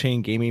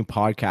Blockchain Gaming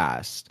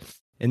Podcast.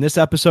 In this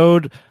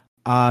episode,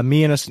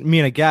 me and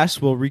a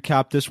guest will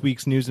recap this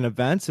week's news and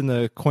events in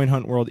the Coin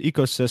Hunt World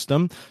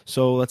ecosystem.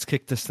 So let's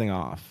kick this thing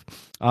off.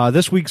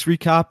 This week's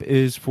recap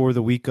is for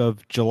the week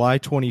of July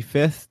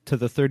 25th to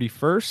the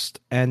 31st,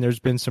 and there's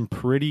been some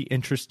pretty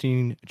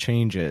interesting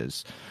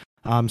changes.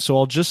 So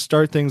I'll just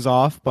start things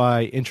off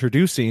by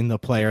introducing the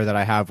player that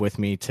I have with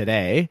me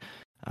today.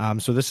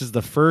 So this is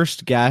the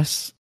first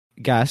guest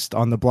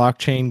on the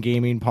Blockchain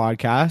Gaming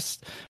Podcast,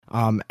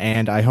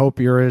 and I hope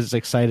you're as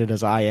excited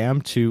as I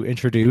am to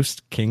introduce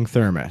King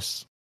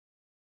Thermos.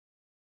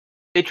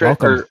 Hey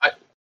Trent,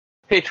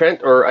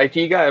 or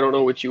IT Guy. I don't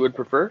know which you would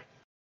prefer.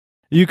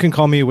 You can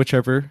call me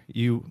whichever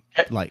you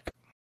like.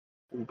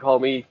 You can call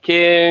me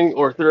King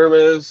or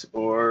Thermos,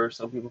 or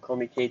some people call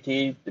me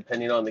KT,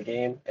 depending on the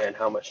game and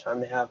how much time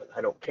they have.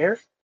 I don't care.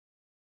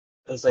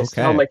 As I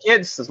tell my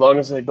kids, as long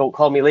as they don't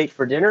call me late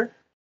for dinner.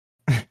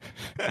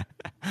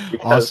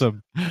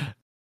 Awesome.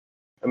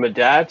 I'm a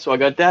dad, so I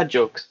got dad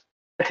jokes.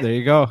 There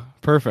you go.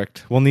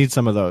 Perfect. We'll need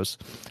some of those.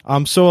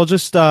 So I'll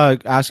just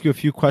ask you a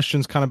few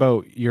questions kind of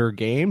about your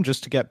game,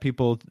 just to get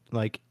people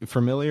like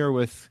familiar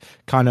with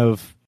kind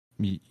of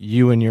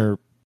you and your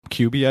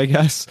QB, I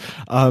guess.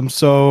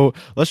 So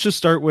let's just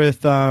start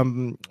with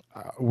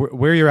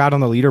where you're at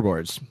on the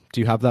leaderboards. Do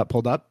you have that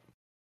pulled up?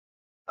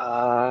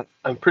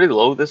 I'm pretty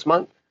low this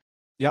month.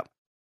 Yep.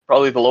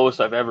 Probably the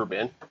lowest I've ever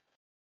been.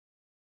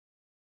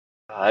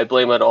 I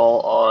blame it all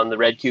on the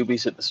red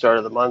QBs at the start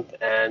of the month,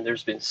 and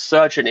there's been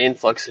such an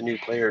influx of new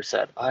players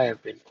that I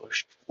have been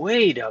pushed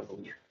way down the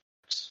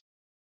leaderboards.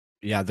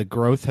 Yeah, the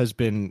growth has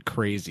been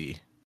crazy.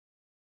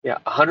 Yeah,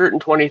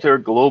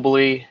 123rd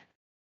globally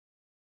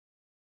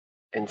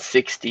and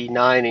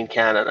 69 in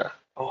Canada.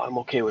 Oh, I'm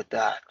okay with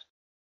that.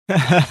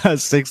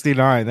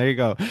 69. There you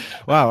go.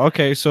 Wow.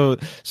 Okay. So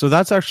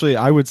that's actually,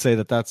 I would say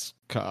that's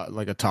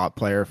like a top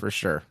player for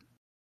sure.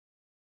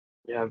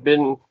 Yeah, I've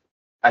been,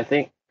 I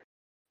think,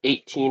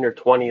 18 or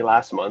 20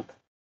 last month,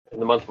 and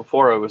the month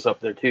before I was up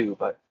there too,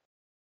 but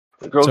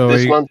the growth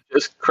this month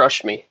just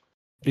crushed me.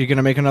 Are you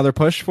gonna make another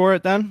push for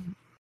it then?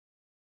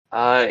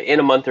 In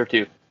a month or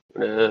two.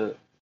 I'm gonna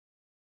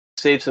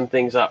save some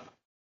things up.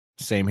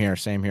 Same here.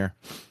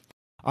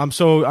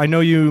 So I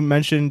know you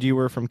mentioned you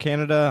were from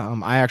Canada.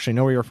 I actually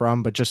know where you're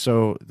from, but just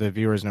so the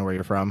viewers know where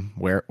you're from,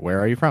 where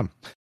are you from?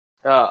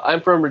 I'm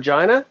from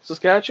Regina,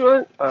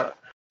 Saskatchewan.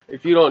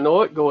 If you don't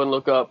know it, go and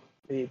look up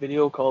a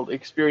video called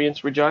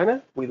Experience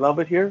Regina. We love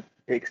it here.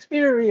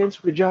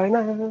 Experience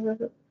Regina.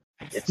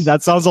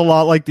 That sounds a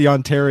lot like the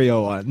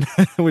Ontario one,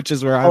 which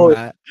is where I'm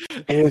at.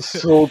 It is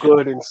so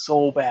good and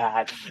so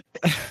bad.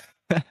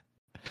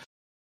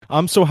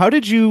 So how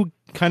did you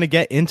kind of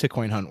get into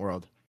Coin Hunt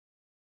World?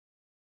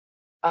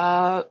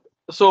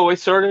 So I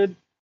started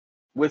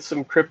with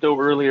some crypto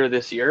earlier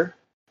this year,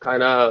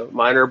 kind of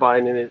minor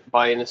buying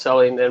and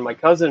selling. Then my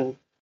cousin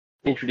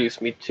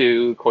introduced me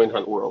to Coin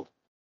Hunt World.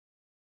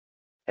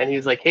 And he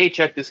was like, hey,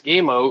 check this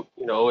game out.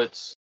 You know,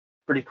 it's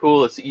pretty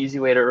cool. It's an easy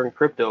way to earn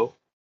crypto.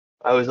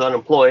 I was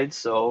unemployed,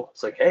 so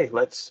it's like, hey,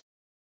 let's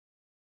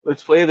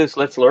play this.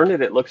 Let's learn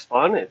it. It looks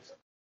fun. It's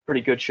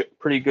pretty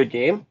good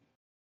game.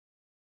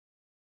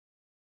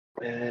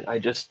 And I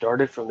just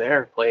started from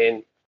there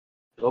playing,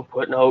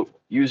 putting out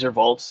user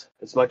vaults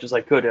as much as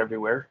I could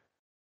everywhere.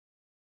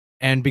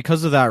 And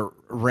because of that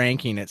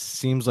ranking, it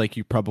seems like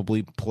you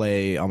probably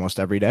play almost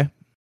every day.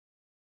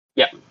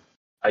 Yeah.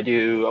 I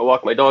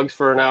walk my dogs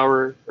for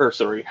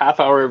half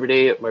hour every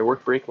day at my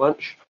work break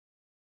lunch.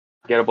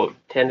 Get about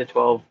 10 to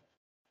 12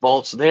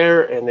 vaults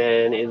there, and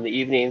then in the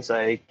evenings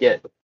I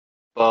get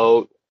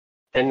about,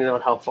 depending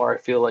on how far I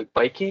feel like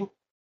biking,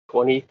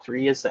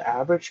 23 is the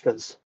average,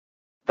 because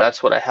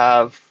that's what I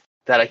have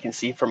that I can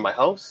see from my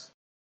house.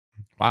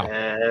 Wow.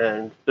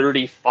 And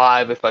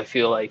 35 if I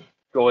feel like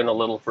going a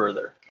little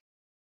further.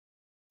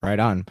 Right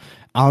on.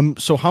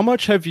 So how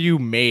much have you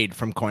made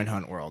from Coin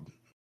Hunt World?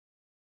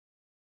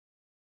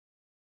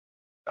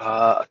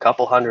 A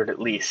couple hundred at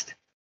least.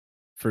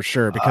 For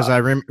sure, because I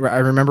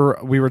remember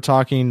we were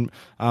talking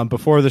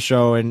before the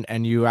show,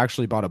 and you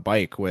actually bought a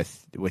bike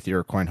with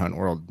your Coin Hunt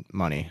World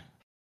money.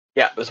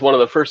 Yeah, it was one of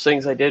the first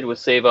things I did was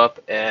save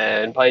up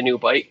and buy a new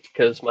bike,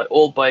 because my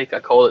old bike, I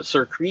call it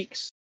Sir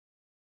Creeks,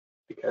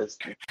 because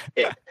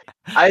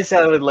I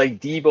sounded like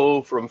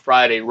Debo from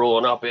Friday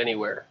rolling up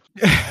anywhere.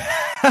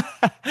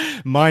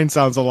 Mine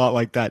sounds a lot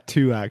like that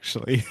too,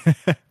 actually.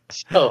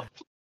 So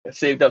I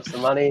saved up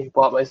some money,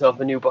 bought myself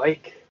a new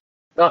bike.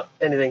 Not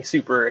anything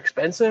super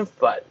expensive,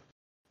 but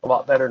a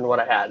lot better than what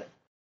I had.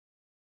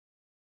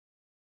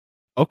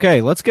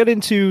 Okay, let's get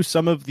into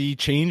some of the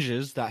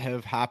changes that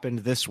have happened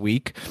this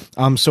week.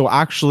 So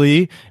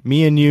actually,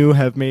 me and you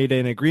have made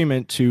an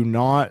agreement to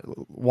not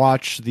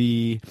watch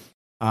the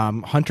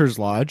Hunter's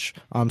Lodge.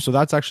 So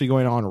that's actually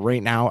going on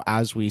right now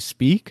as we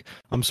speak.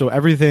 So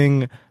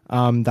everything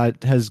that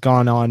has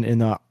gone on in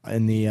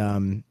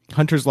the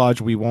Hunter's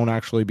Lodge we won't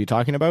actually be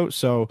talking about.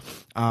 So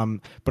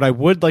but I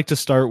would like to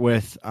start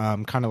with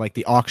kind of like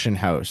the auction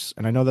house.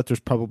 And I know that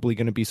there's probably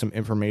going to be some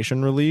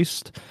information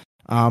released.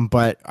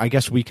 But I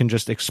guess we can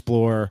just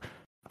explore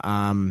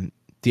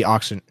the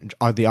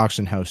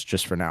auction house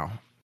just for now.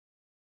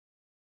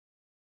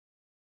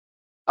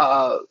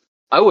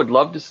 I would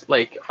love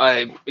to,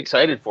 I'm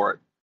excited for it,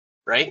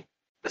 right?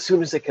 As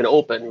soon as it can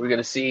open, we're going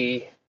to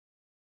see.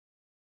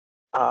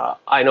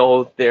 I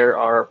know there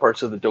are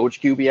parts of the Doge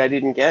QB I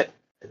didn't get.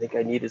 I think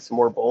I needed some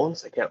more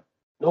bones.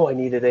 I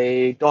needed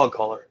a dog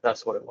collar.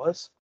 That's what it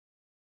was.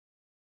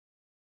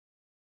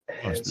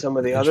 And some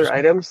of the other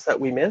items that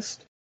we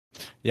missed.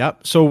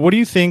 Yep. So what do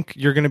you think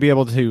you're going to be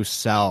able to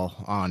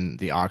sell on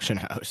the auction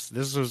house?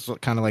 This was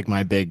kind of like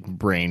my big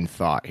brain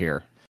thought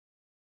here.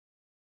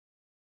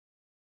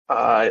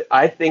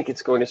 I think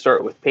it's going to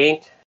start with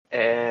paint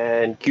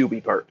and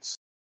QB parts.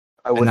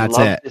 I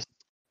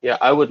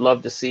would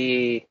love to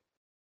see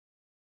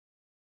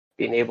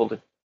being able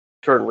to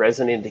turn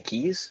resin into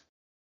keys.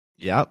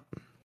 Yep.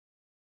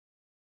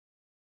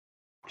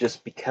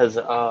 Just because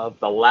of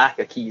the lack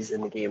of keys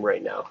in the game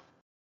right now.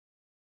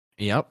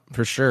 Yep,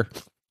 for sure.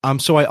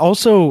 So I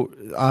also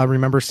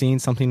remember seeing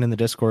something in the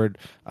Discord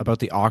about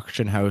the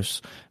auction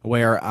house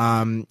where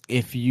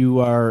if you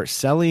are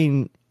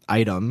selling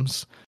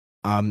items,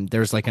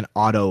 there's like an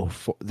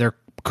there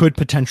could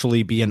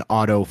potentially be an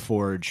auto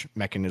forge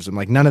mechanism.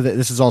 Like none of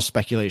this is all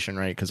speculation,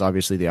 right? Because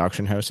obviously the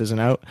auction house isn't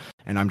out,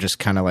 and I'm just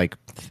kind of like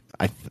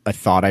I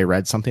thought I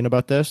read something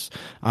about this.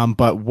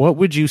 But what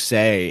would you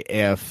say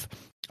if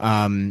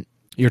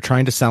you're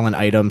trying to sell an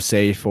item,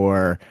 say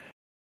for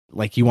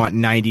like you want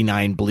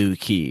 99 blue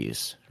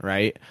keys,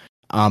 right?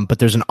 But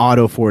there's an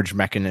auto forge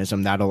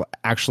mechanism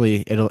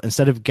it'll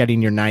instead of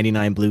getting your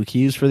 99 blue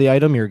keys for the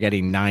item, you're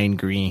getting 9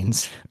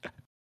 greens.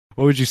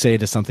 What would you say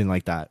to something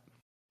like that?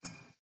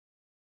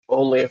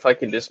 Only if I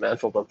can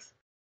dismantle them.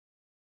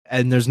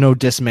 And there's no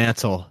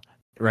dismantle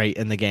right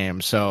in the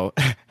game, so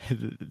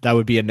that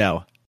would be a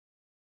no.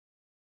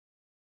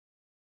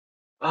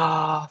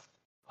 I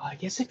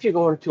guess if you're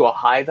going to a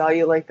high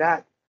value like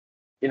that,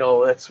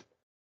 that's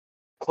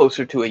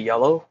closer to a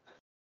yellow.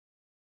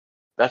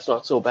 That's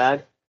not so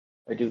bad.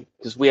 I do,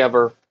 because we have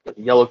our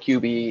yellow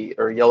QB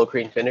or yellow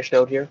crane finished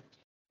out here.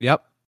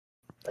 Yep.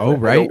 Oh,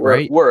 right.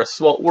 We're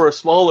a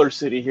smaller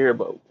city here,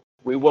 but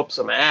we whoop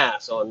some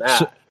ass on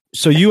that.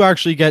 So you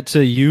actually get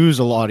to use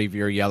a lot of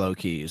your yellow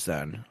keys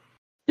then.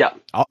 Yeah.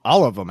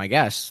 All of them, I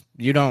guess.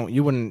 You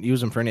wouldn't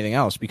use them for anything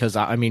else because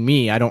I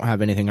don't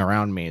have anything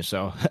around me,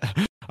 so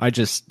I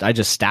just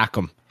stack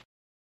them.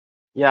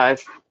 Yeah,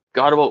 I've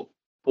got about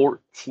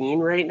 14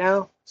 right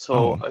now,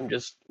 so I'm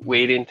just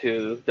waiting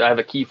I have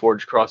a key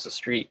forge across the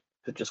street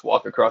to just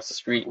walk across the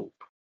street and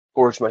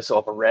forge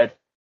myself a red.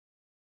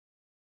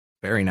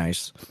 Very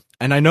nice.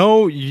 And I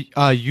know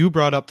you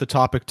brought up the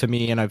topic to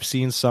me, and I've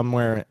seen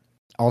somewhere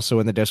also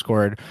in the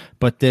Discord,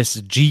 but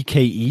this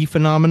GKE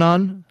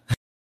phenomenon.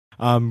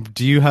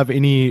 Do you have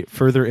any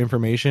further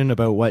information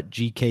about what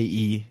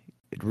GKE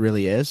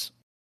really is?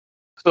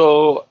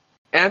 So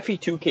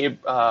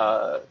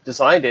Amphi2K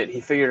designed it. He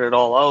figured it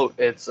all out.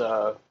 It's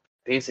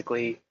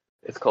basically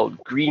it's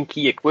called green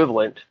key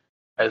equivalent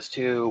as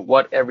to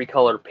what every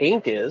color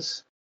paint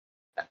is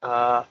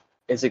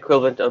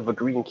equivalent of a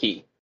green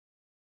key.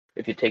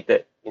 If you take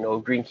that,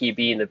 green key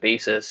being the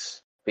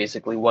basis,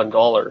 basically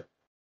 $1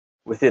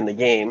 within the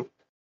game,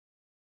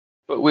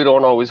 but we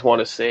don't always want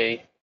to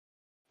say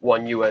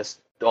 $1 US,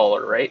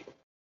 right?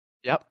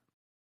 Yep.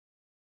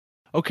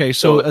 Okay,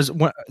 so as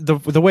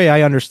the way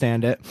I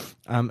understand it,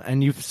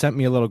 and you've sent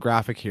me a little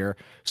graphic here.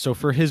 So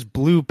for his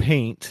blue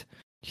paint,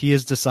 he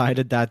has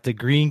decided that the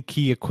green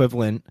key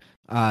equivalent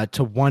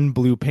to 1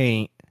 blue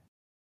paint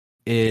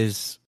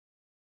is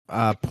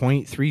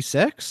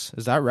 0.36.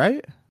 Is that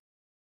right?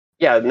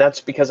 Yeah, and that's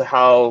because of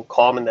how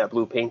common that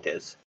blue paint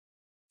is.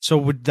 So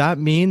would that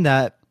mean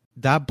that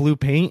blue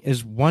paint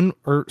is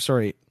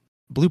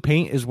blue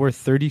paint is worth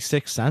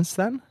 36 cents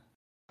then?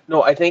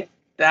 No, I think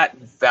that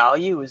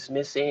value is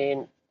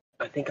missing.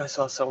 I think I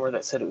saw somewhere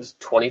that said it was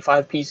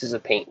 25 pieces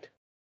of paint.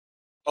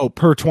 Oh,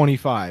 per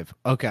 25.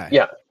 Okay.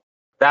 Yeah.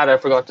 That I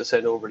forgot to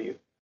send over to you.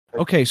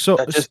 Okay, so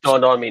that just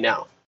dawned on me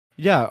now.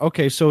 Yeah,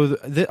 okay, so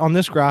on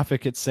this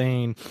graphic it's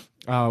saying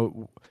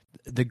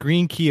the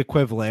green key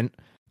equivalent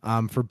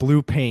for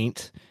blue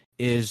paint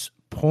is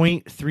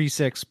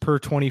 0.36 per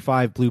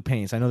 25 blue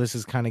paints. I know this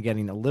is kind of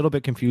getting a little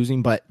bit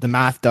confusing, but the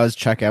math does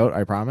check out,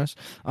 I promise.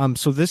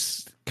 So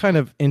this kind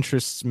of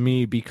interests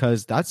me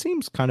because that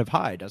seems kind of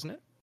high, doesn't it?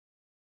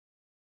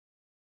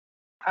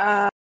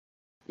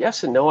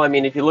 Yes and no. I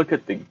mean, if you look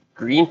at the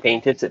green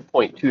paint, it's at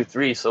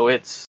 0.23, so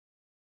it's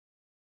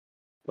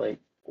like,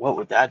 what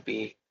would that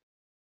be?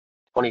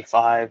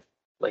 25,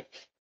 like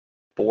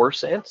 4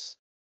 cents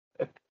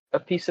a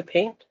piece of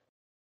paint?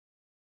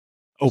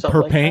 Oh, something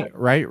per like paint, that.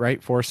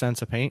 Right. 4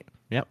 cents a paint.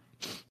 Yep.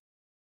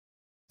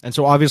 And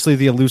so obviously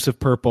the elusive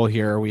purple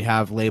here we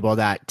have labeled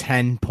at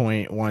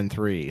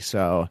 10.13.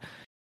 So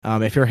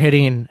if you're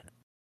hitting,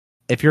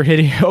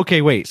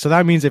 okay, wait. So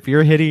that means if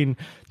you're hitting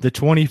the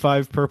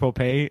 25 purple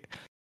paint,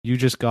 you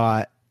just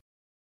got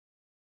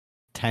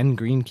 10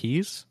 green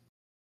keys?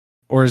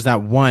 Or is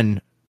that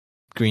 1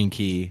 green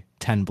key,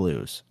 10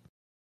 blues?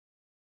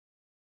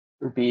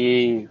 It would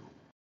be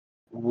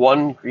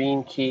 1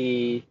 green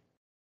key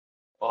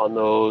on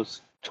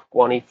those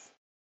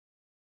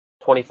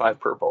 25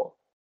 purple.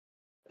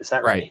 Is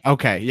that right?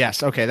 Okay.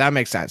 Yes. Okay. That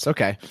makes sense.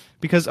 Okay.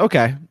 Because,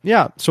 okay.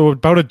 Yeah. So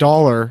about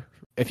 $1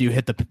 if you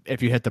hit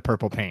the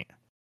purple paint.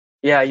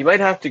 Yeah. You might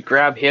have to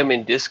grab him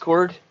in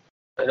Discord.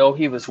 I know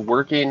he was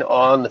working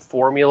on the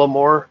formula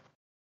more.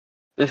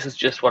 This is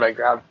just what I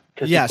grabbed.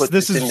 Yes.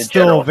 This is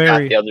still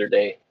very, the other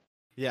day.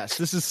 Yes.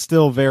 This is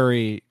still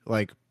very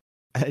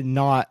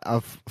not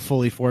a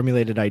fully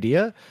formulated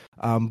idea.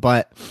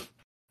 But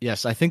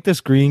yes, I think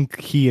this green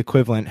key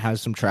equivalent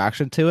has some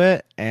traction to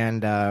it,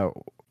 and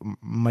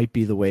might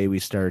be the way we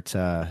start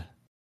talking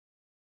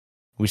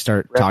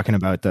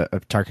about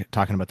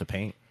the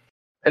paint.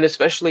 And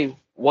especially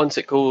once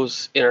it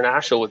goes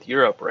international with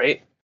Europe,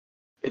 right?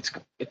 It's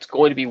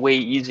going to be way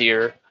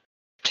easier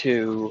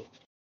to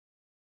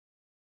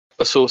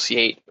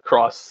associate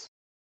across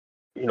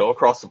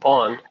the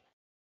pond.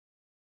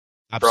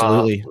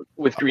 Absolutely.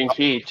 With green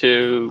key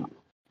to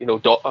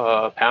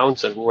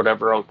pounds and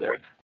whatever out there.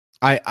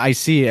 I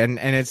see, and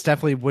it's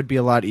definitely would be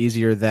a lot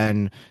easier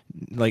than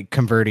like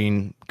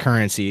converting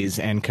currencies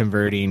and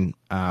converting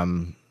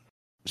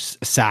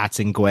sats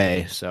and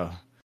gwei. So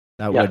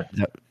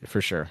that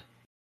for sure.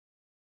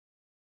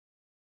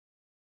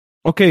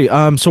 Okay,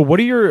 so what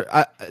are your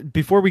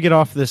before we get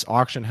off this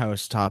auction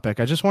house topic,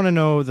 I just want to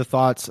know the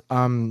thoughts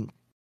on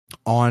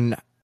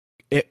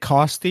it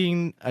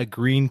costing a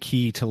green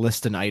key to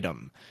list an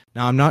item.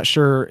 Now, I'm not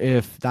sure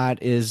if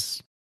that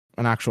is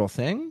an actual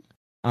thing.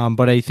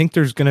 But I think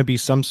there's going to be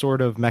some sort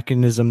of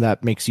mechanism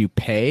that makes you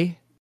pay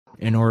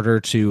in order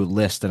to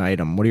list an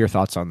item. What are your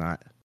thoughts on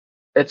that?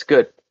 It's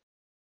good.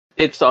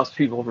 It stops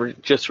people from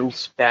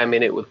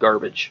spamming it with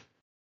garbage.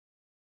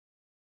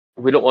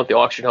 We don't want the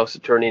auction house to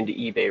turn into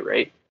eBay,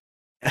 right?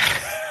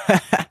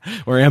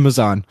 Or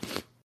Amazon.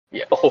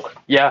 Yeah. Oh,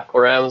 yeah.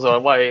 Or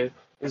Amazon. Why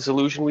is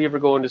Illusion Weaver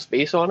go into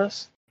space on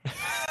us?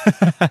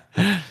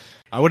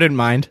 I wouldn't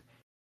mind.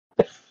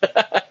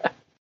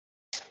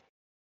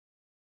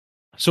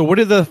 So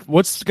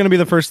what's going to be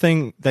the first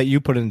thing that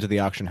you put into the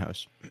auction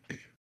house?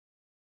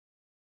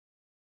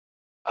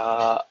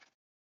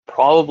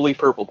 Probably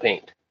purple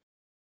paint.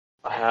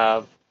 I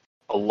have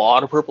a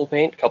lot of purple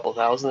paint, a couple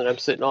thousand that I'm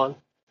sitting on,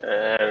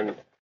 and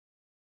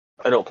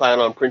I don't plan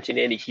on printing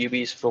any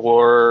cubies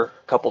for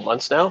a couple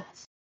months now.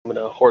 I'm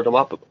going to hoard them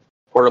up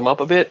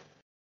a bit.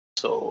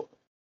 So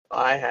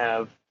I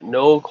have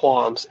no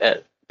qualms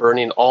at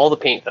burning all the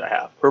paint that I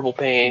have. Purple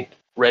paint,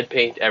 red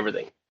paint,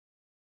 everything.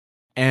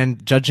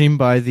 And judging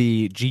by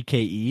the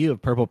GKE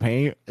of purple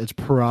paint, it's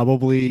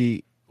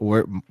probably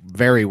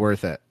very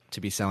worth it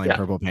to be selling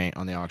purple paint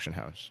on the auction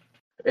house.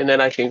 And then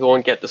I can go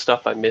and get the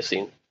stuff I'm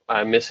missing.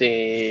 I'm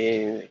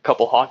missing a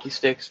couple hockey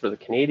sticks for the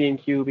Canadian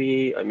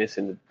QB. I'm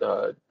missing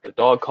the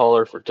dog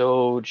collar for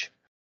Doge.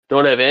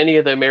 Don't have any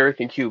of the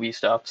American QB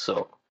stuff,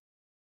 so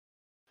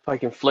if I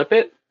can flip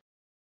it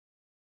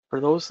for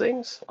those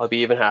things, I'll be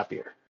even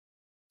happier.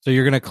 So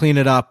you're going to clean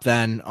it up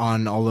then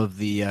on all of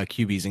the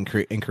QBs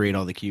and create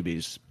all the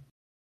QBs?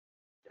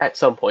 At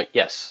some point,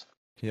 yes.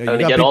 Yeah, I'm going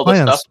to get all the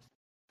stuff.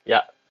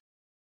 Yeah.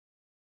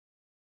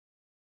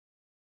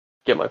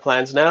 Get my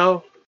plans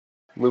now,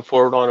 move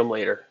forward on them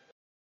later.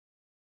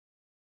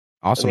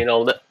 Awesome. I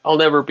mean, I'll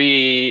never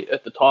be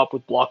at the top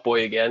with Block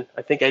Boy again.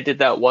 I think I did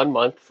that 1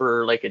 month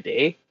for like a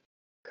day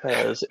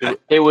because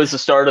it was the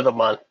start of the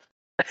month.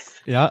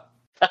 Yeah.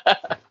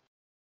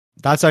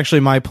 That's actually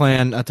my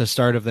plan at the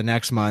start of the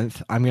next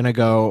month. I'm going to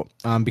go,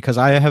 because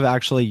I have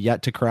actually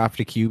yet to craft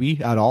a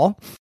QB at all.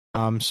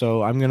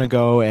 So I'm going to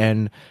go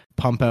and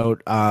pump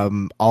out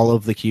all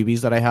of the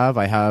QBs that I have.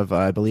 I have,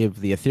 I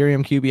believe, the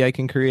Ethereum QB I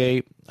can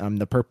create,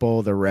 the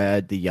purple, the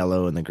red, the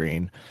yellow, and the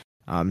green.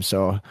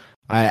 So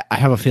I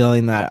have a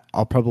feeling that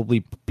I'll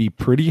probably be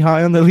pretty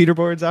high on the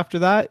leaderboards after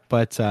that,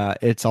 but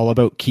it's all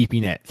about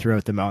keeping it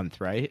throughout the month,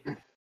 right?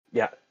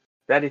 Yeah.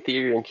 That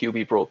Ethereum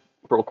QB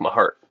broke my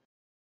heart.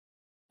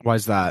 Why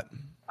is that?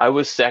 I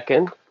was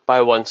second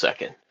by 1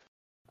 second.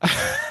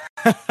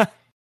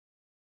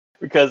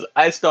 Because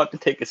I stopped to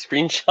take a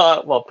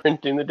screenshot while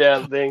printing the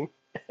damn thing.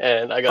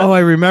 And I got. Oh,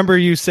 I remember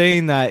you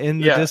saying that in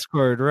the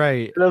Discord,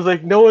 right? And I was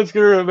like, no one's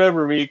going to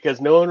remember me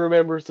because no one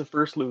remembers the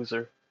first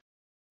loser.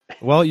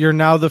 Well, you're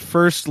now the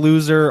first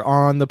loser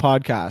on the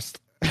podcast.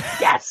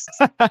 Yes!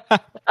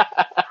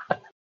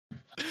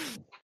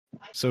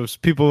 So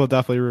people will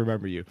definitely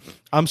remember you.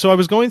 So I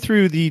was going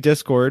through the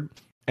Discord,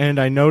 and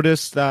I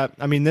noticed that,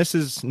 I mean, this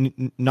is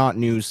not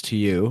news to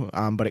you,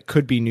 but it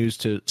could be news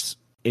to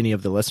any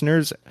of the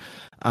listeners.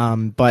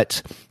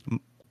 But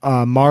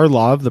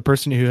Marlov, the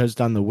person who has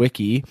done the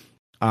wiki,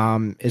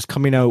 is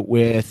coming out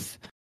with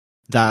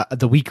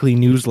the weekly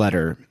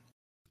newsletter.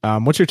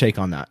 What's your take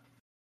on that?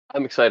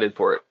 I'm excited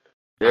for it.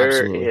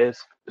 There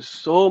is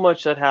so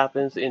much that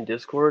happens in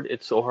Discord.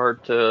 It's so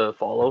hard to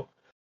follow.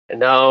 And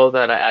now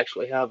that I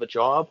actually have a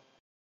job,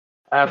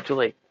 I have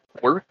to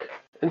work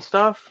and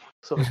stuff.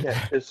 So I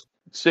can't just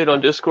sit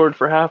on Discord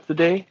for half the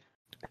day.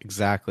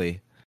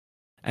 Exactly.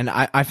 And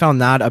I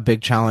found that a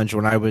big challenge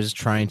when I was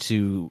trying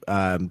to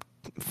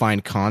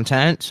find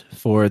content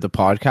for the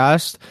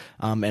podcast.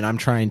 And I'm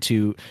trying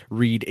to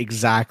read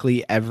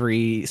exactly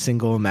every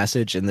single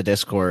message in the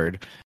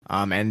Discord.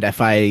 And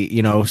if I,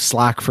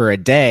 slack for a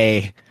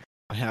day,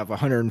 I have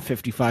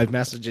 155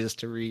 messages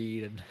to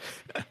read. And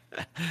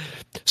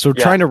so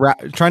trying to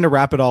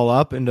wrap it all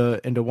up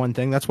into one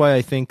thing. That's why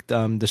I think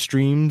the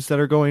streams that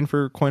are going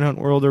for Coin Hunt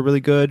World are really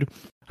good.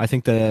 I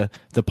think the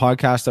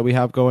podcast that we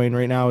have going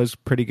right now is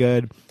pretty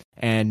good.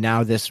 And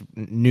now this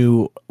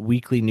new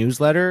weekly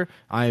newsletter,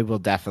 I will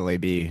definitely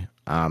be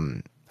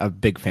a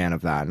big fan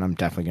of that. And I'm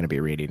definitely going to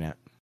be reading it.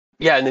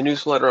 Yeah, and the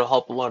newsletter will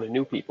help a lot of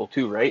new people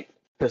too, right?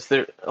 Because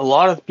a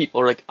lot of people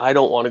are like, I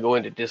don't want to go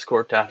into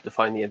Discord to have to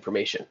find the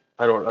information.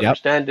 I don't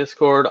understand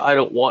Discord. I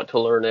don't want to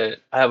learn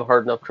it. I have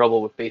hard enough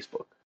trouble with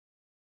Facebook.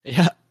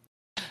 Yeah.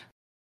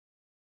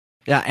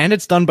 Yeah, and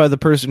it's done by the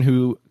person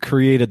who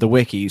created the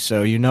wiki,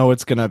 so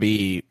it's going to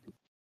be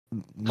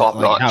top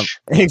notch.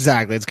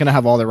 Exactly. It's going to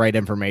have all the right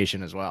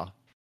information as well.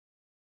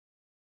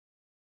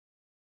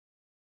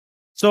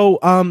 So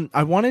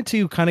I wanted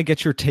to kind of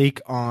get your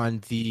take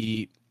on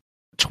the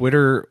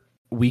Twitter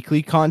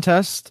weekly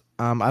contest.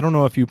 I don't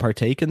know if you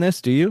partake in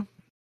this, do you?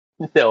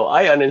 No,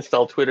 I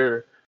uninstalled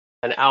Twitter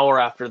an hour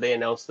after they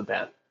announced the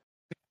ban.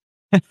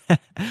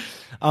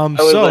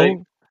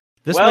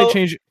 This might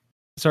change.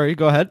 Sorry,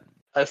 go ahead.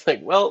 I was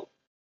like,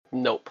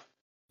 nope.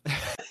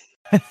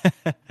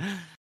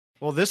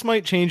 Well, this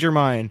might change your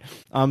mind.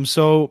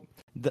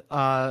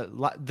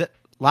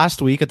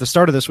 Last week, at the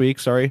start of this week,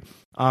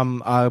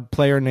 a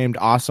player named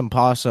Awesome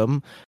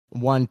Possum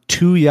won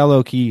 2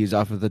 yellow keys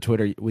off of the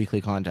Twitter weekly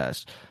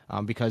contest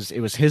because it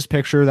was his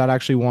picture that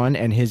actually won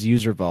and his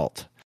user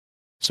vault.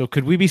 So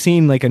could we be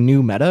seeing like a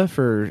new meta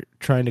for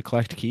trying to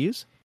collect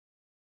keys?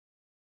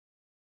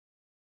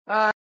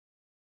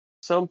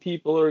 Some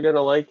people are going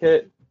to like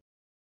it.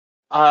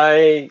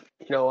 I'm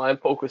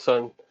focused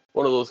on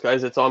one of those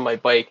guys that's on my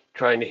bike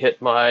trying to hit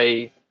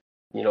my,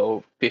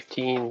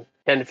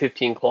 10 to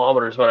 15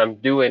 kilometers when I'm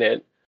doing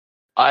it.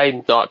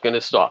 I'm not going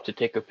to stop to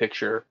take a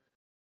picture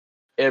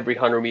every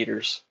 100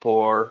 meters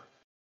for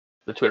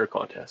the Twitter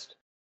contest.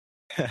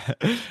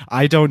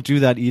 I don't do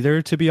that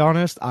either, to be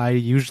honest. I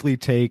usually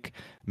take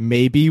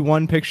maybe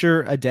 1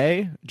 picture a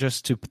day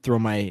just to throw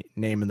my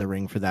name in the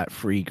ring for that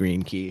free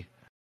green key.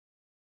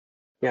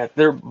 Yeah,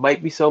 there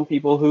might be some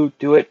people who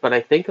do it, but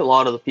I think a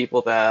lot of the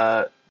people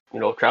that,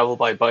 travel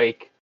by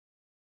bike,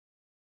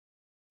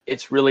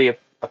 it's really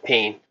a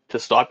pain to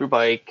stop your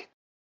bike,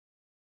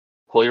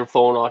 pull your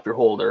phone off your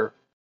holder,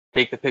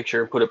 take the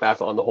picture and put it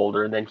back on the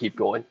holder and then keep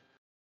going.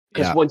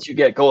 Because once you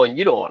get going,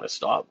 you don't want to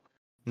stop.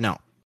 No.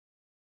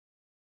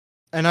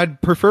 And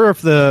I'd prefer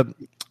if the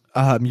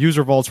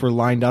user vaults were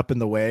lined up in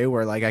the way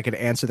where like I could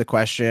answer the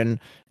question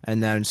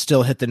and then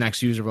still hit the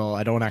next user vault.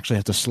 I don't actually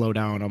have to slow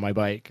down on my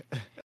bike.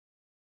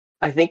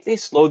 I think they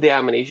slowed the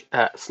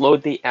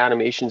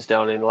animations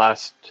down in the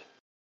last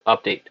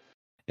update.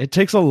 It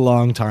takes a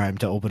long time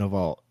to open a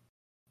vault.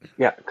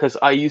 Yeah, because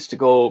I used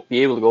to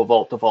be able to go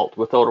vault to vault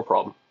without a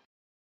problem.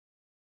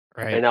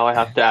 Right. And now I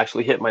have to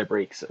actually hit my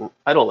brakes, and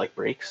I don't like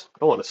brakes. I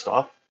don't want to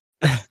stop.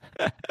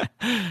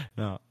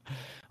 No.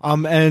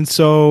 And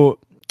so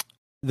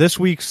this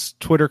week's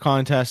Twitter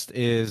contest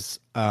is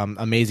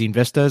Amazing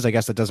Vistas. I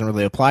guess that doesn't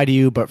really apply to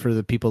you, but for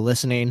the people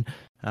listening,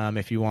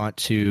 if you want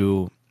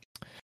to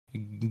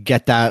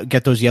get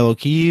those yellow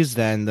keys,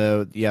 then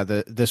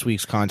this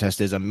week's contest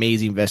is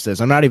Amazing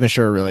Vistas. I'm not even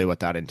sure really what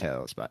that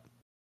entails, but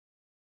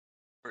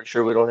for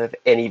sure we don't have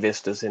any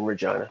vistas in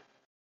Regina.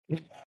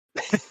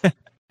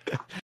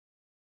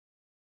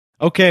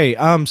 Okay,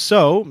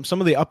 so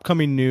some of the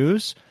upcoming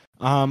news.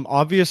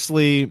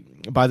 Obviously,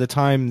 by the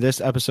time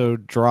this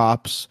episode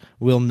drops,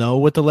 we'll know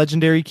what the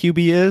legendary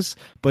QB is.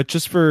 But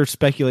just for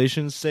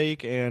speculation's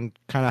sake and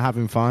kind of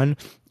having fun,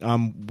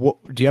 do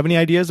you have any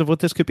ideas of what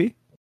this could be?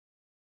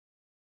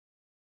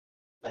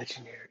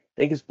 Legendary. I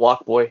think it's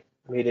Block Boy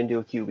made into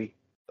a QB.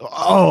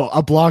 Oh,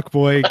 a Block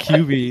Boy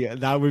QB.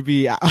 that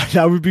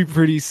would be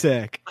pretty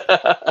sick.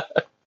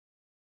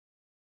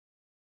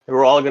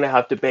 We're all gonna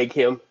have to beg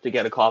him to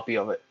get a copy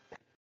of it.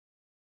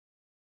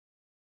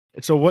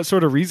 So what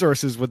sort of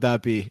resources would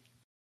that be?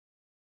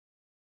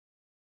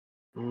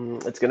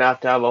 It's going to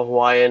have a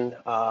Hawaiian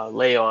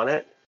lay on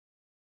it.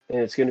 And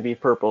it's going to be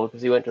purple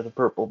because he went to the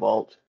purple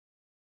vault.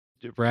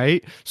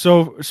 Right?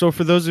 So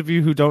for those of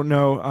you who don't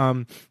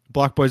know,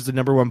 Block Boy's the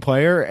number 1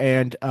 player,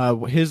 and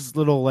his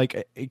little like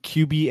a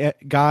QB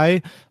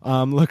guy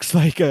looks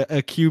like a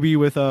QB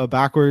with a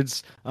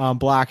backwards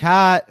black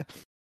hat.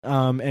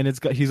 And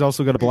he's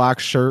also got a black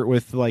shirt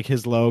with like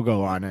his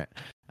logo on it.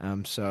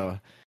 So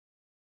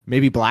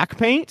maybe black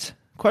paint? ?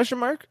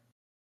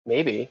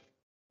 Maybe.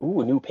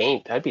 Ooh, new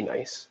paint. That'd be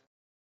nice.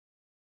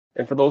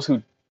 And for those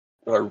who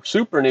are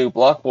super new,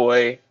 Block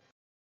Boy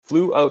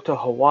flew out to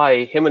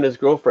Hawaii. Him and his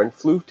girlfriend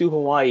flew to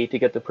Hawaii to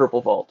get the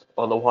purple vault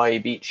on the Hawaii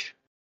beach.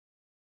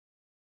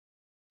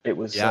 It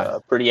was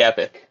pretty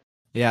epic.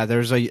 Yeah,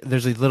 there's a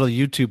little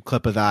YouTube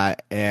clip of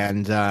that,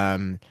 and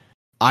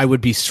I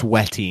would be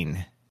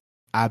sweating.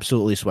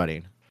 Absolutely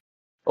sweating.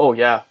 Oh,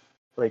 yeah.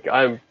 Like,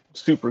 I'm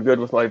super good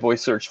with my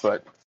voice search,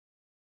 but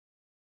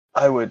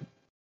I would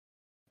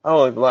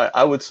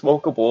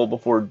smoke a bowl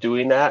before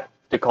doing that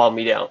to calm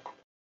me down.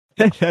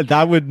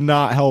 That would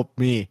not help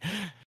me.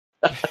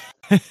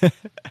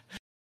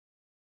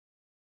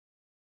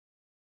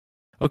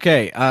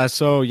 Okay,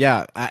 so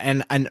yeah,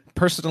 and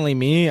personally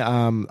me,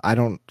 I'm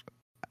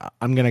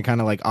gonna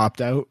kind of like opt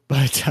out,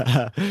 but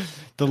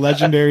the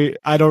legendary,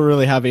 I don't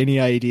really have any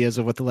ideas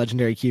of what the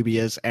legendary QB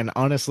is, and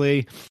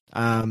honestly,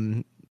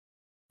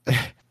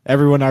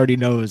 everyone already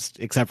knows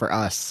except for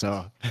us.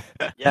 So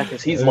yeah,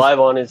 because he's live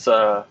on his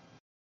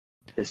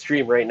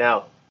stream right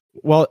now.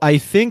 Well, I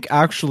think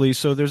actually,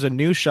 so there's a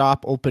new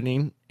shop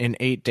opening in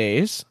 8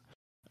 days,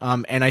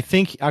 and I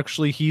think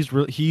actually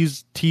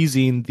he's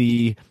teasing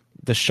the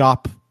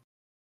shop,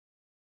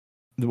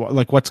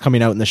 like what's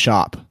coming out in the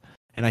shop,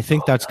 and I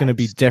think that's going to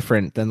be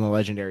different than the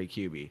legendary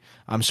QB.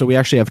 So we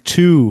actually have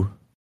 2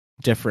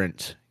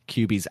 different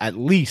QBs at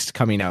least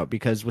coming out,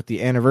 because with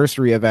the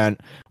anniversary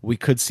event we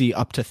could see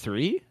up to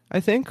 3, I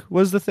think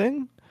was the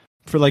thing.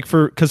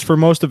 Because for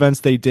most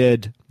events they've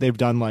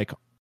done like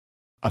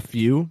a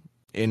few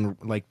in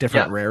like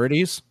different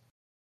rarities.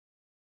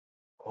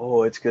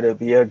 Oh, it's gonna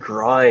be a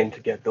grind to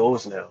get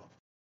those now.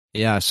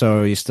 Yeah,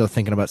 so you still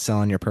thinking about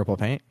selling your purple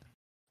paint?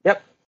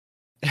 Yep.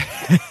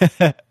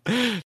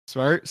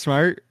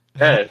 Smart.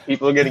 Yeah,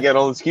 people are gonna get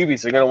all those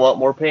cubies. They're gonna want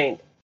more paint.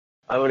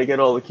 I want to get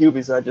all the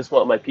cubies. I just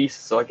want my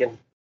pieces so I can,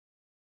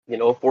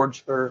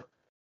 forge or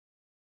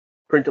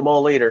print them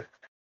all later.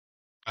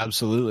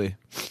 Absolutely.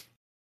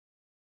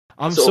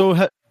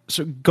 So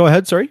go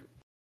ahead. Sorry.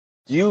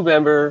 Do you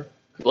remember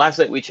last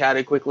night we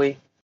chatted quickly,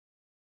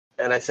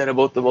 and I said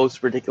about the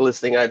most ridiculous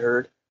thing I'd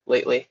heard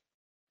lately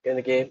in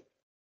the game?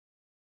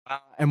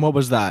 And what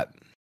was that?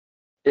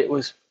 It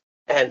was,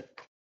 and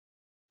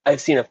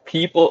I've seen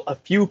a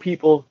few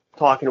people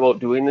talking about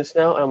doing this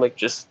now, and I'm like,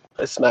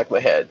 I smacked my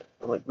head.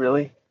 I'm like,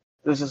 really?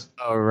 This is...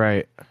 Oh,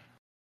 right.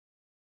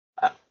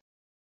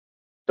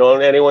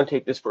 Don't anyone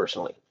take this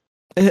personally.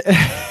 Don't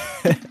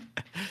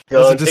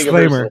a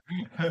disclaimer.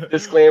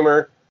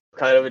 Disclaimer,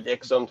 kind of a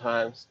dick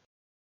sometimes.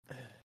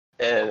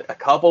 And a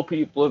couple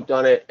people have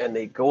done it, and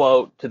they go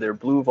out to their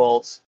blue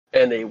vaults,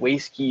 and they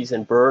waste keys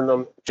and burn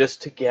them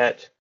just to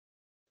get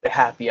the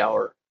happy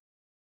hour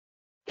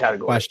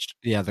category.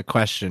 The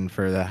question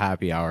for the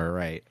happy hour,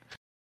 right.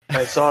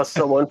 I saw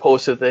someone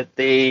posted that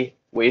they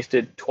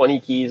wasted 20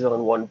 keys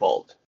on one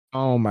vault.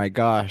 Oh my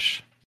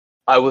gosh.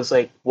 I was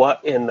like,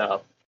 what in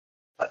the...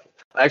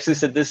 I actually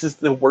said, this is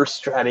the worst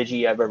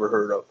strategy I've ever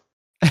heard of.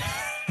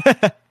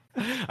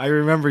 I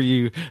remember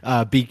you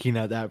beaking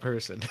at that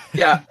person.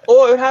 Yeah.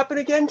 Oh, it happened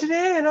again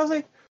today? And I was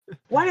like,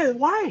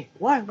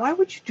 why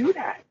would you do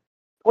that?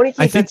 20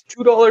 keys, that's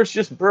 $2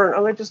 just burn.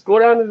 I'm like, just go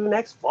down to the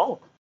next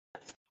vault.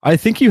 I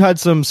think you had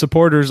some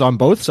supporters on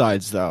both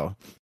sides, though,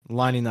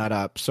 lining that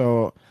up.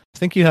 So I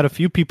think you had a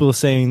few people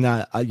saying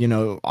that,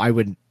 I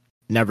would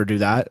never do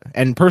that.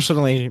 And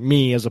personally,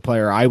 me as a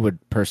player, I would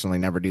personally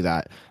never do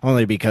that,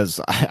 only because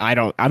I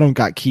don't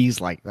got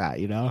keys like that,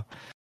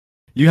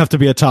 You have to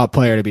be a top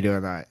player to be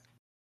doing that.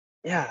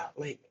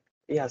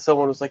 Yeah,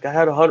 someone was like, I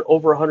had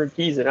over 100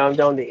 keys and now I'm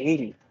down to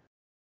 80.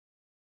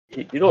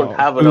 You don't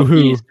have enough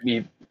keys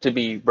to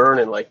be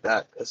burning like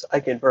that, because I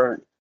can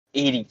burn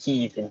 80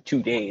 keys in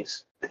 2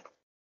 days.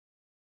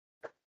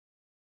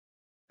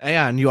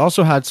 Yeah, and you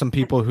also had some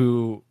people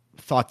who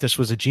thought this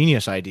was a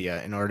genius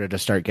idea in order to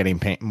start getting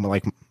paint,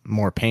 like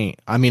more paint.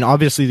 I mean,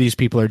 obviously these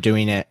people are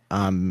doing it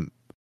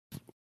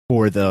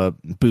for the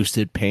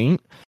boosted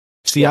paint.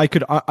 See, yeah.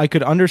 I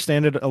could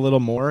understand it a little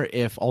more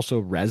if also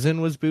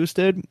resin was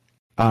boosted.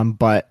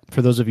 But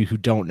for those of you who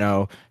don't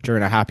know,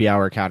 during a happy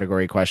hour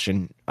category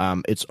question,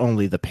 it's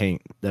only the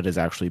paint that is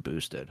actually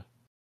boosted.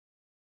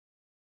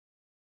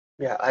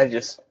 Yeah, I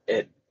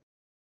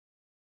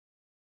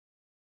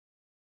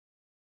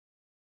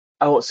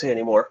won't say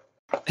anymore.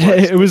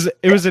 It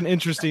was an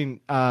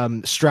interesting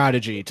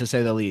strategy, to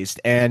say the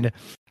least. And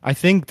I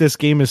think this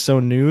game is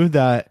so new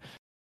that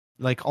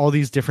like all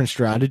these different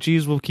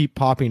strategies will keep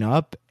popping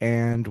up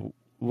and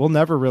we'll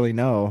never really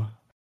know.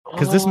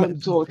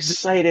 I'm so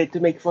excited to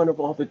make fun of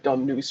all the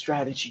dumb new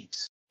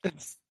strategies.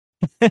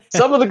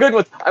 Some of the good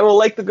ones. I will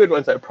like the good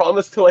ones. I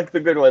promise to like the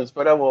good ones,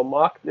 but I will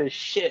mock the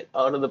shit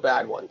out of the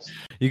bad ones.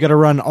 You got to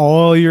run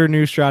all your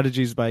new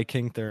strategies by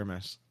King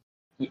Thermos.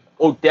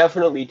 Oh,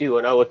 definitely do,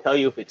 and I will tell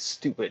you if it's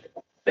stupid.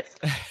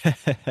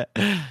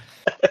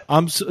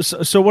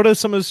 So what are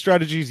some of the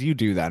strategies you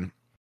do then?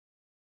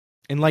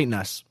 Enlighten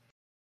us.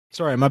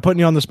 Sorry, am I putting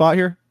you on the spot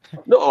here?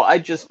 No, I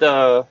just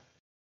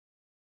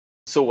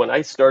so when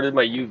I started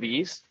my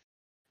UVs,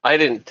 I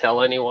didn't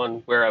tell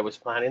anyone where I was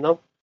planning them.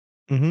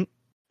 Mm-hmm.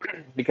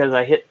 Because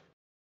I hit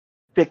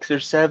 6 or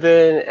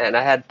 7 and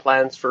I had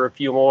plans for a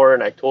few more,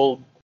 and I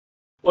told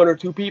 1 or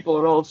 2 people,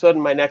 and all of a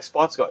sudden my next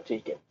spots got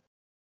taken.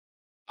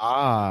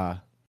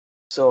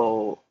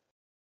 So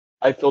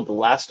I filled the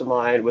last of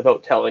mine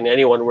without telling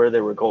anyone where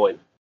they were going.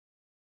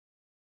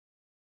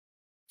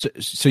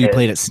 So you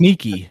played it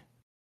sneaky.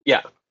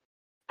 Yeah.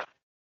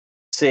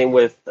 Same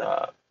with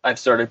I've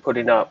started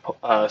putting up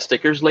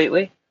stickers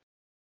lately.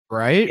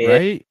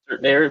 Right.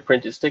 Certain area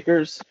printed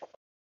stickers.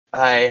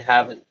 I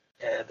haven't.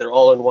 They're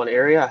all in one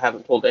area. I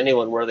haven't told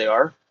anyone where they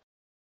are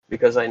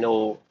because I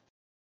know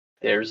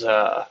there's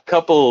a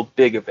couple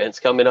big events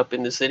coming up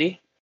in the city.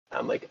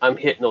 I'm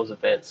hitting those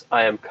events.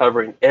 I am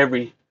covering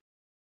every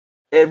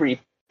light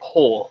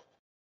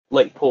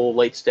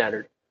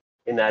standard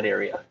in that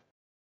area.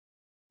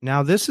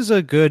 Now, this is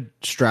a good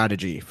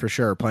strategy for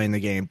sure, playing the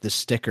game, the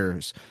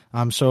stickers.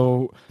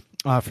 So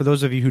for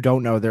those of you who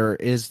don't know,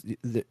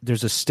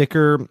 there's a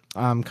sticker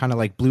kind of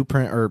like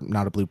blueprint, or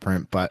not a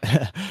blueprint, but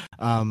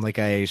like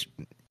I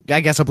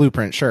guess a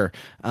blueprint, sure,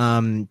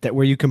 that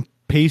where you can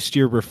paste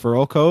your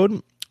referral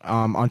code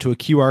onto a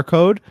QR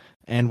code,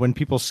 and when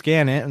people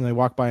scan it and they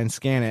walk by and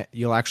scan it,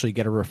 you'll actually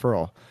get a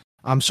referral.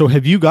 So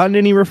have you gotten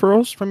any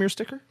referrals from your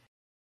sticker?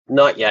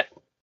 Not yet.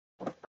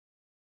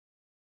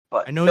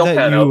 But I know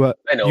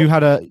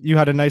that you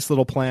had a nice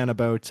little plan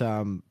about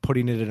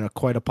putting it in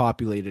quite a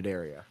populated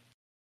area.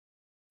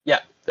 Yeah,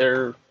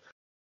 they're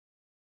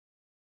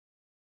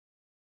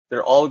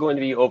They're all going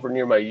to be over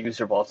near my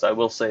user vaults. I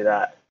will say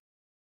that.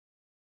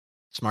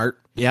 Smart.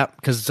 Yeah,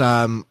 because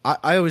I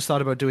always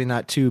thought about doing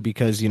that too,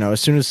 because,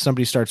 as soon as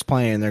somebody starts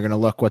playing, they're going to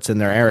look what's in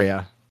their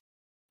area.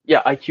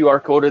 Yeah, I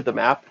QR coded the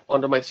map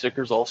onto my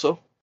stickers also.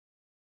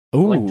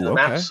 Ooh, to the okay.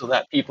 map so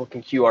that people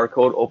can QR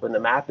code open the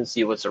map and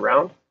see what's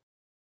around.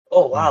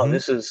 Oh wow,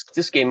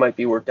 this game might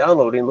be worth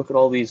downloading. Look at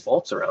all these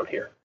vaults around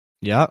here.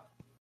 Yeah.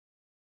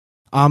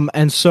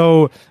 And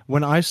so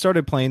when I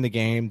started playing the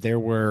game, there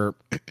were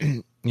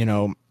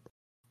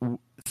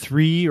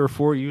 3 or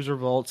 4 user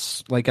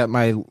vaults like at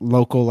my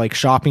local like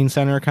shopping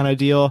center kind of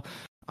deal.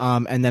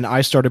 And then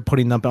I started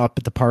putting them up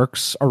at the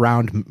parks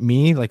around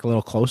me, like a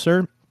little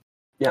closer.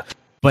 Yeah.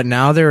 But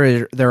now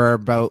there are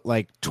about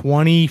like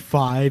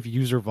 25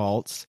 user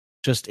vaults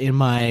just in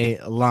my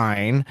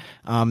line.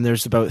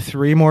 There's about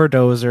 3 more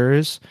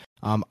dozers.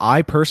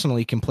 I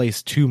personally can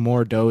place 2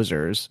 more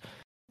dozers.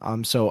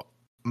 So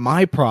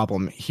my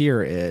problem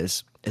here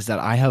is that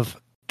I have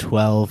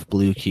 12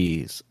 blue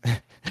keys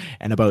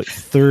and about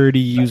 30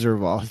 user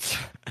vaults.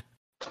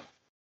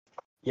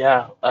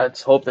 Yeah,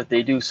 let's hope that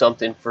they do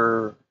something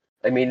for.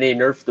 I mean, they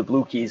nerfed the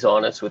blue keys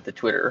on us with the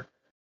Twitter.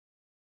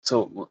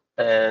 So,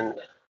 and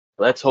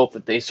let's hope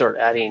that they start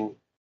adding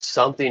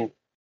something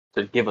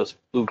to give us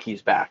blue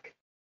keys back.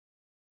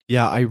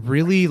 Yeah, I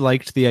really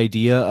liked the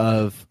idea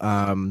of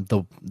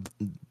the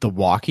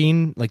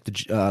walking, like the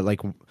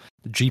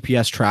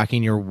GPS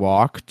tracking your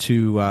walk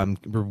to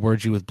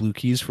reward you with blue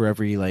keys for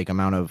every like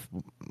amount of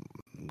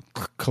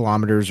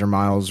kilometers or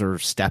miles or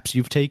steps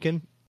you've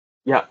taken.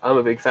 Yeah, I'm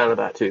a big fan of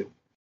that too.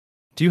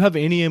 Do you have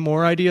any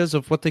more ideas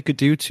of what they could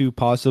do to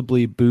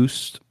possibly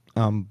boost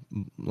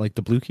like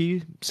the blue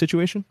key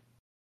situation?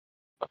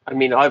 I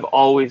mean, I've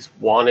always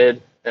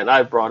wanted, and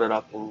I've brought it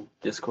up in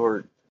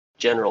Discord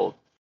general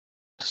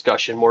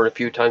discussion more than a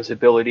few times, the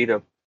ability to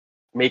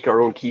make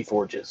our own key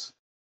forges.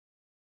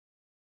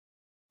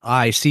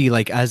 I see,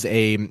 like as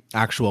a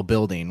actual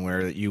building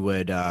where you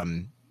would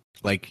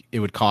like it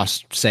would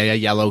cost, say, a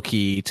yellow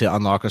key to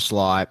unlock a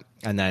slot,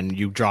 and then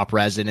you drop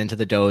resin into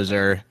the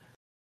dozer,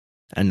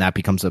 and that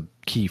becomes a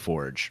key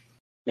forge.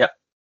 Yep.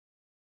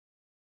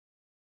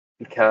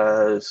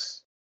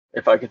 Because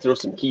if I could throw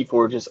some key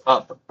forges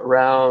up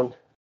around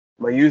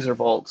my user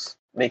vaults,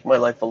 make my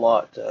life a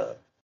lot.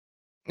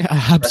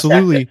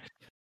 Absolutely.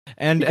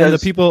 And the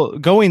people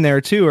going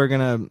there too are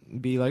gonna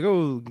be like,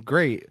 oh,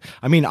 great.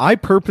 I mean, I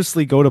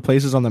purposely go to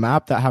places on the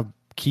map that have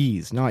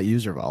keys, not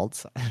user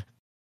vaults.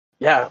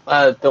 Yeah,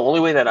 the only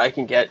way that I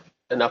can get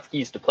enough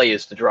keys to play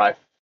is to drive.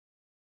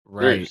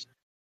 Right.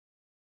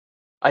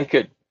 I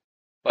could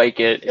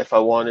bike it if I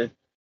wanted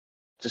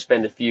to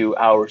spend a few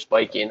hours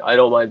biking. I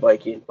don't mind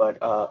biking,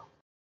 but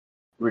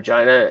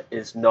Regina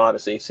is not a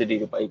safe city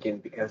to bike in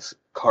because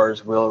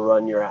cars will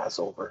run your ass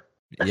over.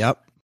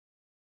 Yep.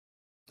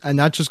 And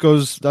that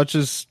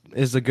just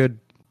is a good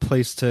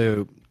place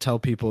to tell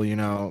people,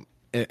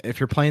 if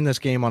you're playing this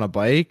game on a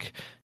bike,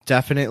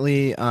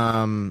 definitely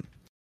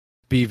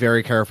be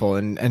very careful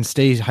and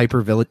stay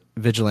hyper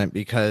vigilant,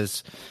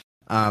 because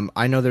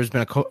I know there's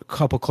been a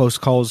couple close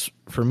calls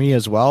for me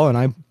as well,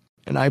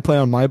 and I play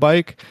on my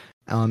bike,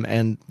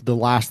 and the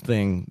last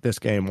thing this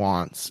game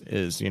wants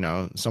is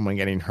someone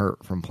getting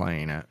hurt from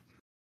playing it.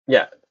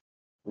 Yeah,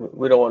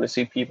 we don't want to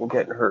see people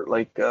getting hurt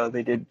like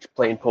they did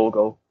playing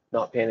Pogo.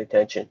 Not paying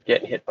attention,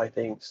 getting hit by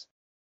things.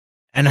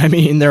 And I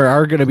mean, there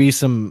are going to be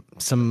some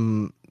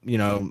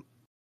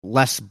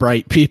less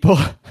bright people.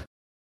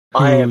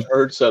 I have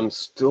heard some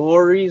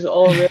stories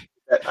already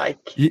that I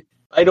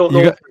don't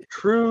know if they're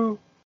true.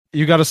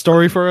 You got a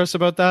story for us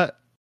about that?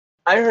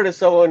 I heard of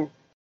someone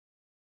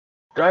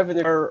driving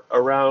their car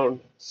around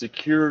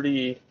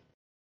security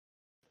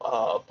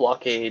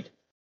blockade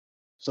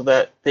so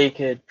that they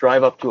could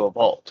drive up to a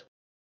vault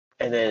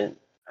and then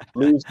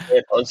lose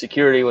it on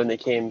security when they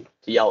came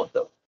to yell at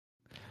them.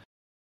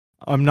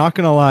 I'm not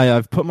gonna lie,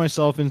 I've put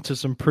myself into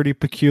some pretty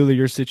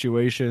peculiar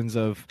situations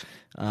of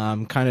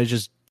kind of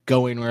just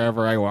going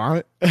wherever I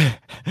want,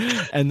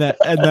 and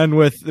then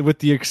with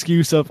the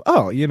excuse of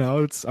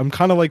I'm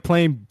kind of like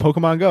playing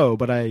Pokemon Go,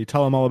 but I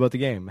tell them all about the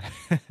game.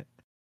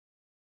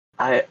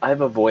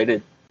 I've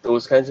avoided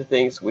those kinds of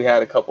things. We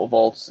had a couple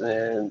vaults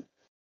and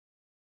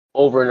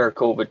over in our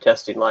COVID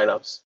testing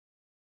lineups,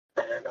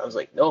 and I was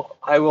like, no,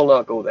 I will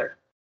not go there.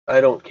 I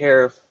don't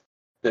care if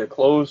they're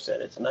closed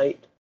and it's night.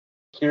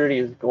 Security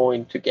is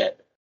going to get.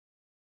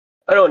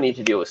 I don't need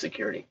to deal with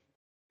security.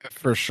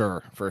 For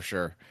sure.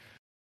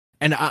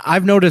 And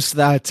I've noticed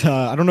that,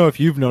 I don't know if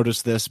you've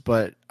noticed this,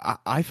 but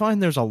I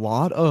find there's a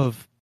lot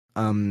of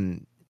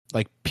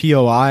like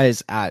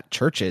POIs at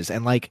churches,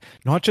 and like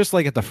not just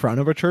like at the front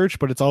of a church,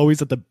 but it's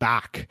always at the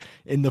back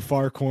in the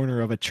far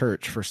corner of a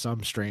church for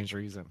some strange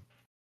reason.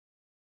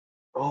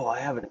 Oh, I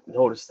haven't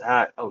noticed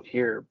that out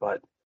here,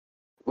 but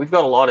we've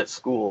got a lot at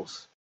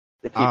schools.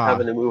 They keep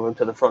having to move them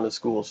to the front of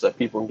schools so that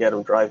people can get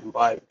them driving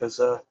by, because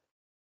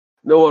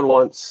no one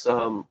wants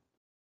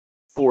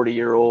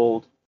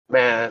 40-year-old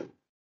man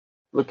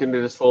looking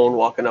at his phone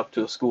walking up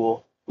to a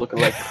school looking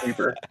like a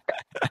creeper.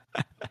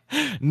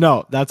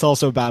 No, that's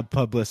also bad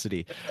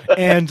publicity.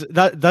 And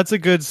that's a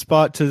good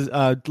spot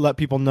to let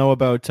people know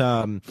about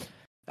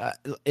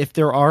if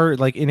there are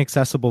like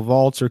inaccessible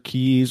vaults or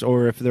keys,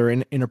 or if they're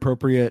in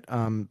inappropriate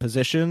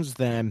positions,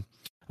 then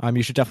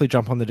you should definitely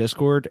jump on the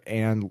Discord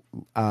and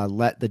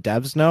let the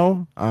devs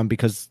know,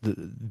 because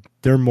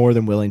they're more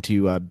than willing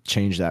to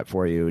change that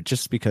for you.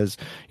 Just because,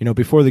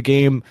 before the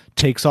game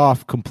takes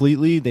off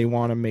completely, they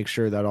want to make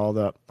sure that all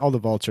the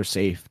vaults are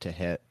safe to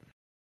hit.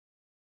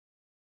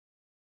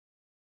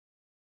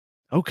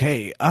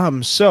 Okay,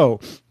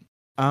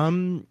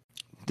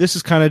 this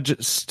is kind of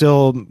just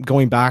still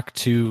going back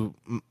to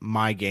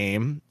my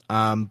game,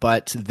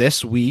 but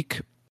this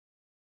week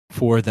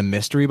for the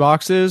mystery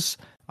boxes,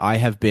 I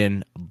have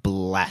been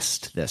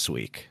blessed this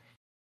week.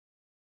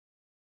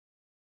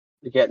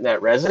 You're getting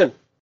that resin?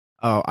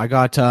 Oh, I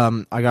got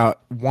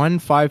 1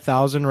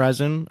 5,000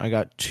 resin. I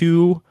got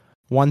 2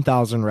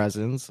 1,000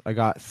 resins. I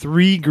got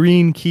 3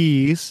 green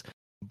keys.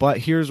 But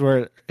here's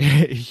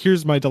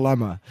my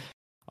dilemma.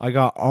 I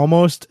got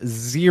almost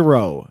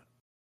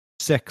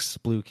 6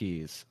 blue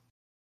keys.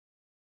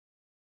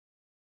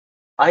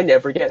 I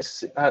never get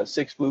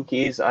 6 blue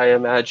keys. I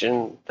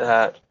imagine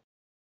that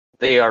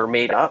they are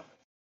made up,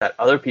 that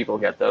other people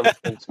get them,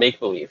 and it's make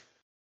believe.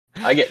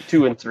 I get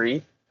 2 and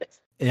 3.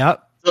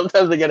 Yep.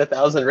 Sometimes I get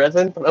 1,000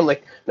 resin, but I'm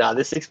like, nah,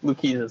 this 6 blue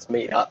keys is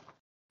made up.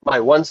 My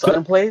one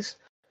son plays,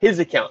 his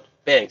account,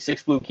 bang,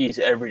 6 blue keys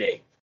every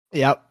day.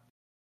 Yep.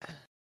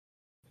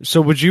 So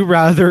would you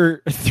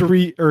rather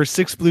 3 or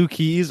 6 blue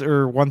keys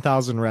or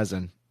 1,000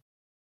 resin?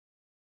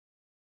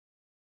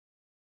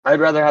 I'd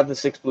rather have the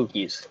 6 blue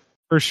keys.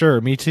 For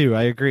sure, me too.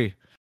 I agree.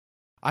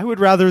 I would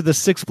rather the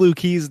 6 blue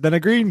keys than a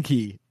green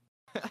key.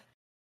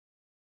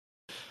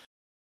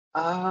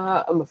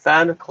 I'm a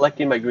fan of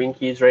collecting my green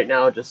keys right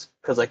now, just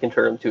because I can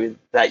turn them to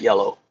that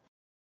yellow.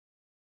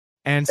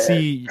 And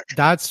see,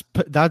 that's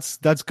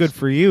good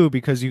for you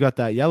because you got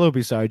that yellow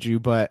beside you,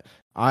 but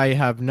I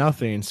have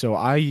nothing. So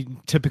I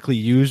typically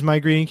use my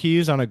green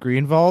keys on a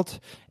green vault,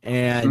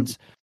 and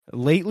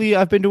lately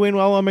I've been doing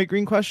well on my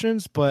green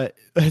questions, but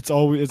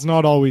it's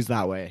not always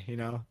that way,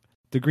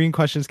 The green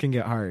questions can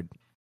get hard.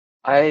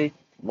 I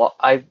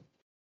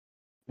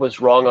was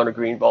wrong on a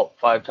green vault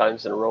 5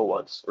 times in a row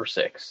once, or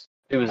 6.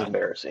 It was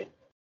embarrassing.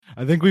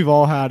 I think we've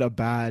all had a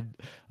bad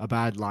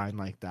line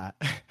like that.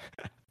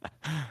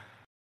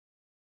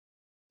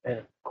 And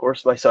of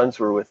course, my sons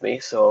were with me,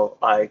 so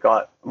I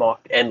got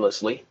mocked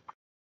endlessly.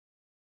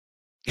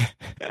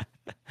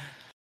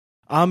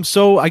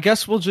 So I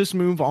guess we'll just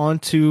move on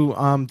to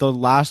the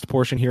last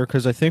portion here,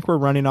 because I think we're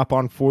running up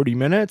on 40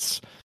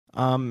 minutes.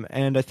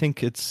 And I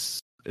think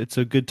it's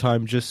a good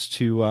time just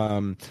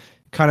to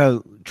kind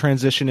of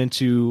transition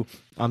into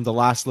the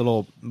last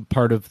little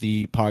part of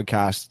the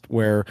podcast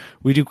where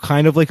we do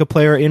kind of like a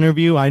player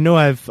interview. I know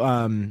I've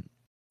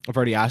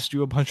already asked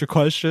you a bunch of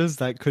questions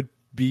that could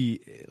be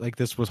like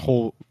this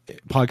whole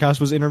podcast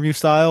was interview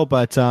style,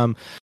 but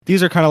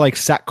these are kind of like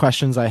set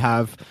questions I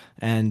have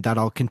and that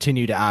I'll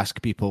continue to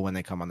ask people when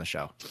they come on the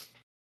show.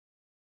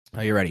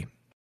 Are you ready?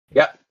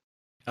 Yep.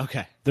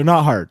 Okay. They're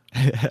not hard.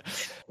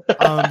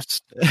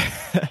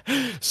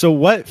 So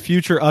what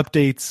future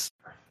updates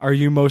are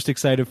you most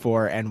excited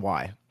for and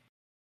why?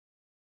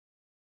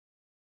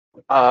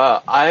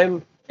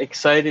 I'm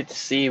excited to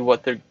see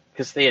what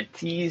because they had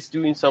teased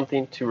doing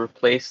something to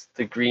replace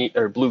the green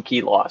or blue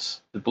key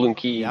loss, the blue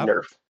key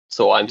nerf.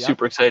 So I'm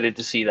super excited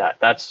to see that.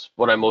 That's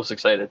what I'm most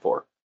excited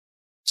for.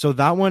 So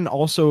that one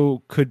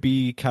also could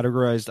be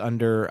categorized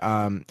under,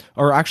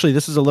 or actually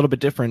this is a little bit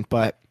different,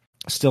 but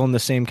still in the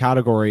same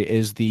category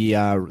is the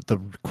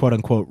quote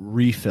unquote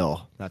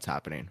refill that's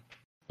happening.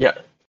 Yeah.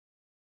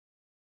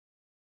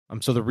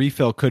 So the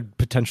refill could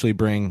potentially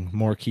bring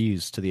more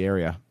keys to the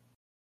area.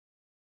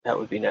 That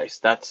would be nice.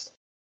 That's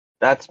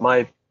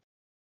my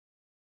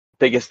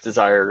biggest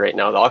desire right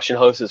now. The auction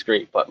house is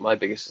great, but my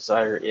biggest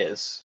desire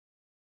is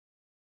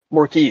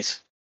more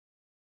keys.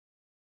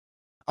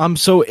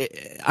 So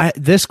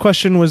this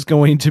question was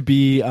going to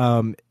be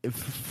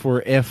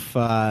for if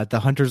the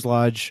Hunter's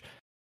Lodge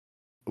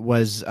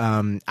was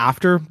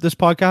after this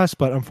podcast,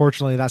 but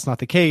unfortunately that's not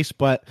the case.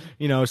 But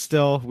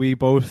still, we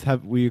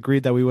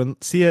agreed that we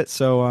wouldn't see it.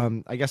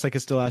 So I guess I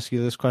could still ask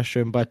you this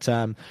question. But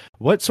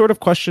what sort of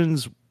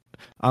questions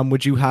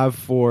would you have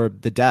for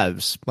the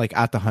devs, like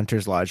at the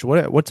Hunter's Lodge?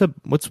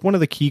 What's one of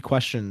the key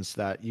questions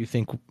that you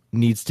think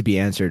needs to be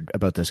answered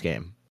about this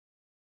game?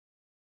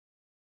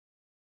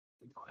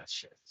 Good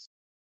questions.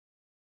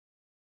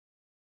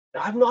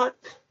 I'm not.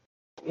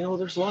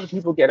 There's a lot of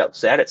people get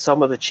upset at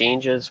some of the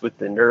changes with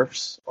the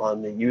nerfs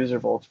on the user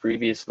vaults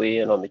previously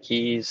and on the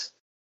keys.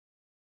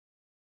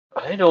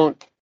 I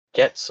don't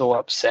get so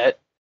upset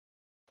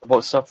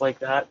about stuff like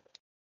that.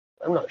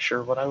 I'm not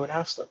sure what I would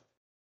ask them.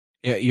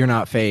 Yeah, you're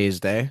not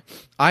phased, eh?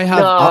 I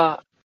have.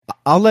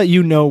 I'll let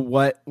you know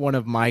what one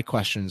of my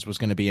questions was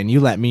going to be, and you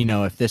let me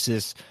know if this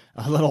is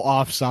a little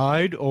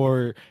offside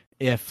or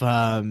if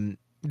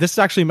this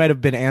actually might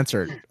have been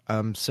answered. I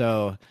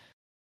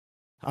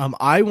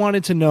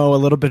wanted to know a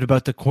little bit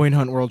about the Coin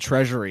Hunt World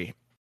Treasury.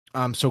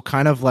 So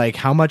kind of like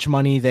how much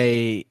money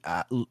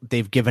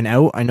they've given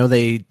out. I know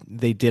they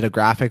did a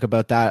graphic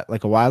about that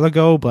like a while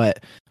ago,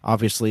 but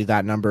obviously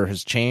that number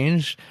has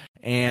changed.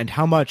 And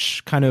how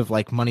much kind of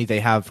like money they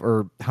have,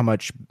 or how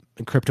much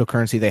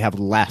cryptocurrency they have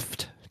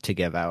left to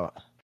give out.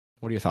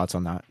 What are your thoughts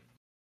on that?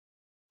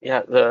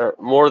 Yeah, the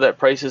more that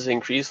prices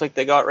increase like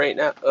they got right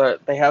now,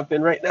 they have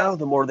been right now,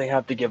 the more they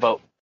have to give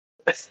out.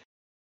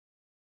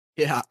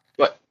 Yeah.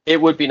 But it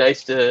would be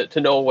nice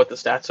to know what the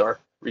stats are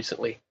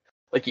recently.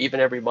 Like even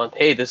every month,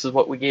 hey, this is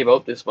what we gave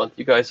out this month.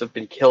 You guys have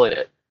been killing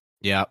it.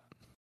 Yep.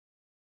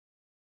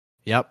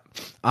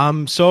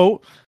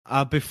 So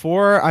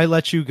before I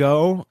let you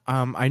go,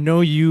 I know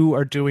you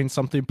are doing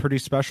something pretty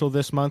special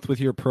this month with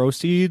your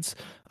proceeds.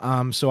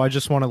 So I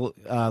just want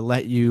to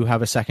let you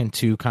have a second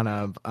to kind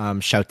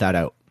of shout that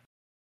out.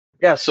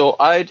 Yeah, so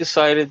I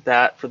decided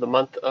that for the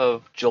month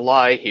of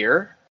July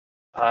here,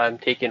 I'm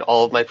taking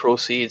all of my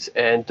proceeds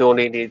and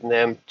donating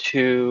them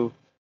to,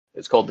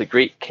 it's called the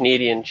Great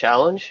Canadian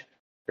Challenge,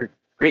 or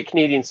Great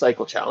Canadian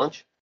Cycle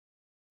Challenge.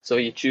 So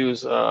you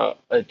choose a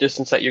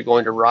distance that you're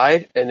going to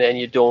ride, and then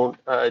you don't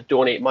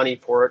donate money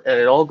for it, and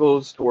it all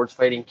goes towards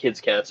fighting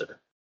kids' cancer.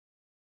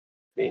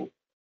 I mean,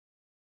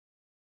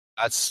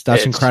 that's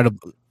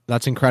incredible.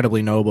 That's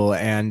incredibly noble.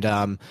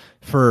 And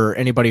for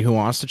anybody who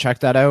wants to check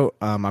that out,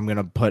 I'm going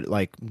to put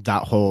like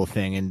that whole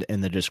thing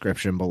in the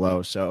description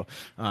below. So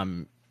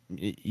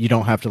you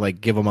don't have to like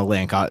give them a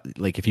link.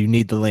 Like if you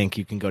need the link,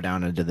 you can go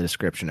down into the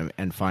description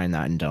and find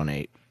that and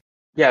donate.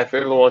 Yeah, if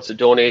everyone wants to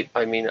donate,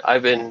 I mean, I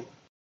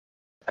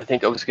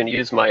think I was going to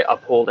use my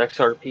Uphold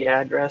XRP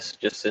address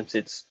just since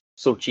it's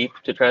so cheap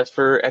to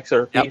transfer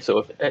XRP. Yep. So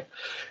if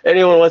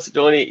anyone wants to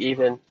donate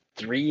even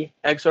 3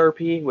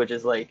 XRP, which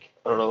is like,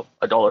 I don't know,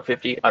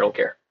 $1.50, I don't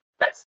care.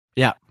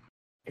 Yeah.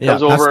 It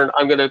comes over and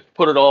I'm going to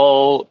put it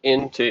all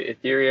into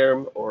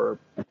Ethereum or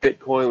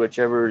Bitcoin,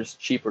 whichever is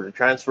cheaper to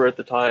transfer at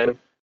the time.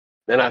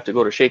 Then I have to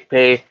go to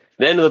ShakePay,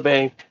 then to the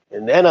bank,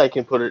 and then I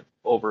can put it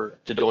over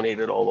to donate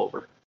it all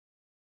over.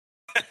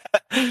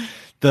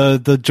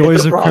 the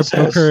joys of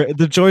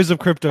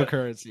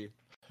cryptocurrency.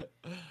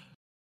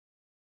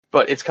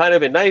 But it's kind of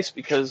been nice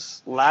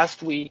because on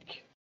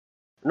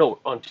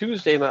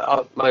Tuesday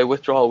my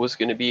withdrawal was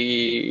going to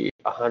be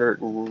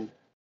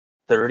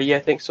 130, I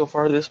think, so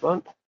far this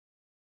month.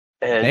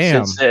 And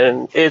since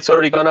then, it's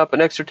already gone up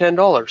an extra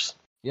 $10.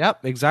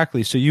 Yep,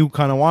 exactly. So you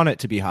kind of want it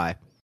to be high.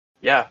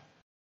 Yeah.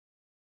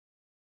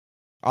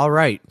 All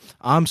right.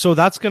 So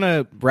that's going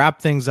to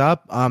wrap things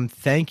up.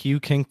 Thank you,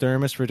 King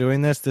Thermos, for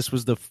doing this. This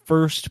was the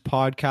first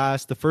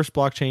podcast, the first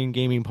blockchain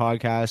gaming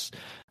podcast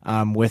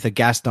with a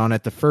guest on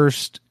it, the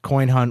first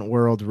Coin Hunt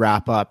World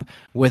wrap up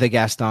with a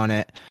guest on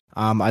it.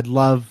 I'd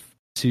love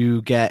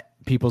to get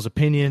people's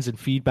opinions and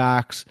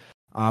feedbacks.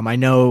 I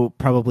know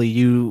probably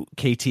you,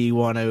 KT,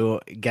 want to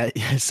get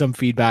some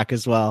feedback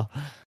as well.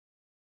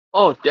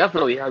 Oh,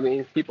 definitely. I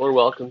mean, people are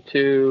welcome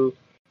to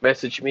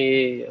message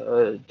me,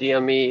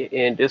 DM me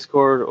in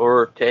Discord,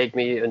 or tag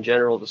me in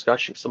general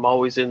discussions. I'm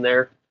always in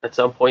there at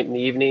some point in the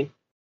evening.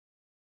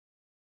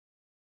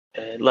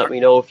 And let me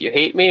know if you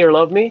hate me or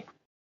love me.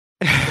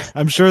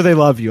 I'm sure they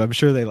love you.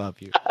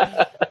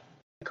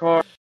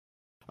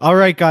 All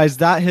right, guys,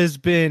 that has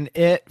been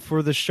it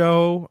for the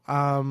show.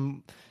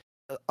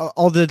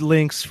 All the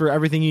links for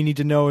everything you need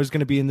to know is going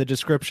to be in the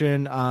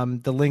description.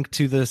 The link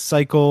to the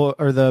cycle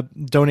or the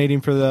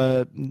donating for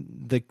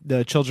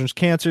the children's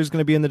cancer is going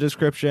to be in the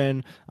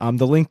description.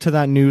 The link to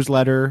that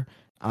newsletter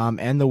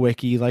and the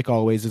wiki, like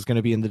always, is going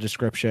to be in the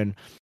description.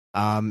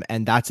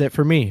 And that's it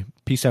for me.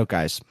 Peace out,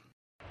 guys.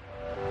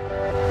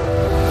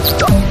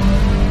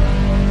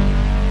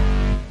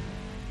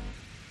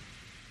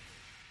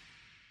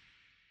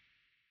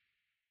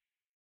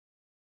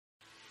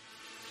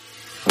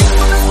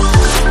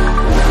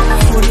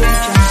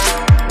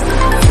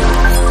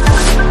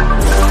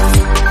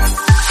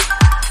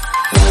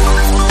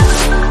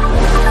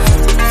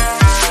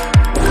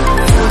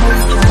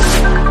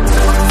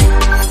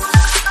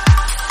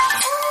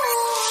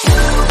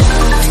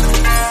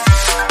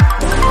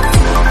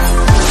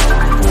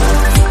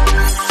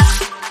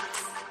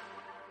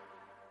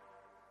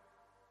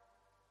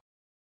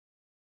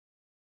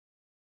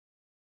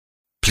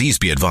 Please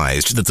be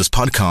advised that this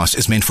podcast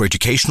is meant for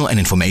educational and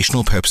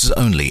informational purposes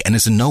only and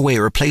is in no way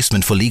a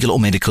replacement for legal or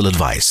medical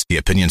advice. The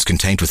opinions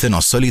contained within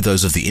are solely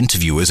those of the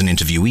interviewers and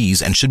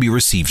interviewees and should be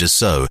received as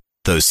so.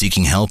 Those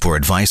seeking help or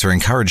advice are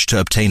encouraged to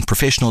obtain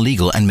professional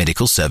legal and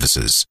medical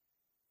services.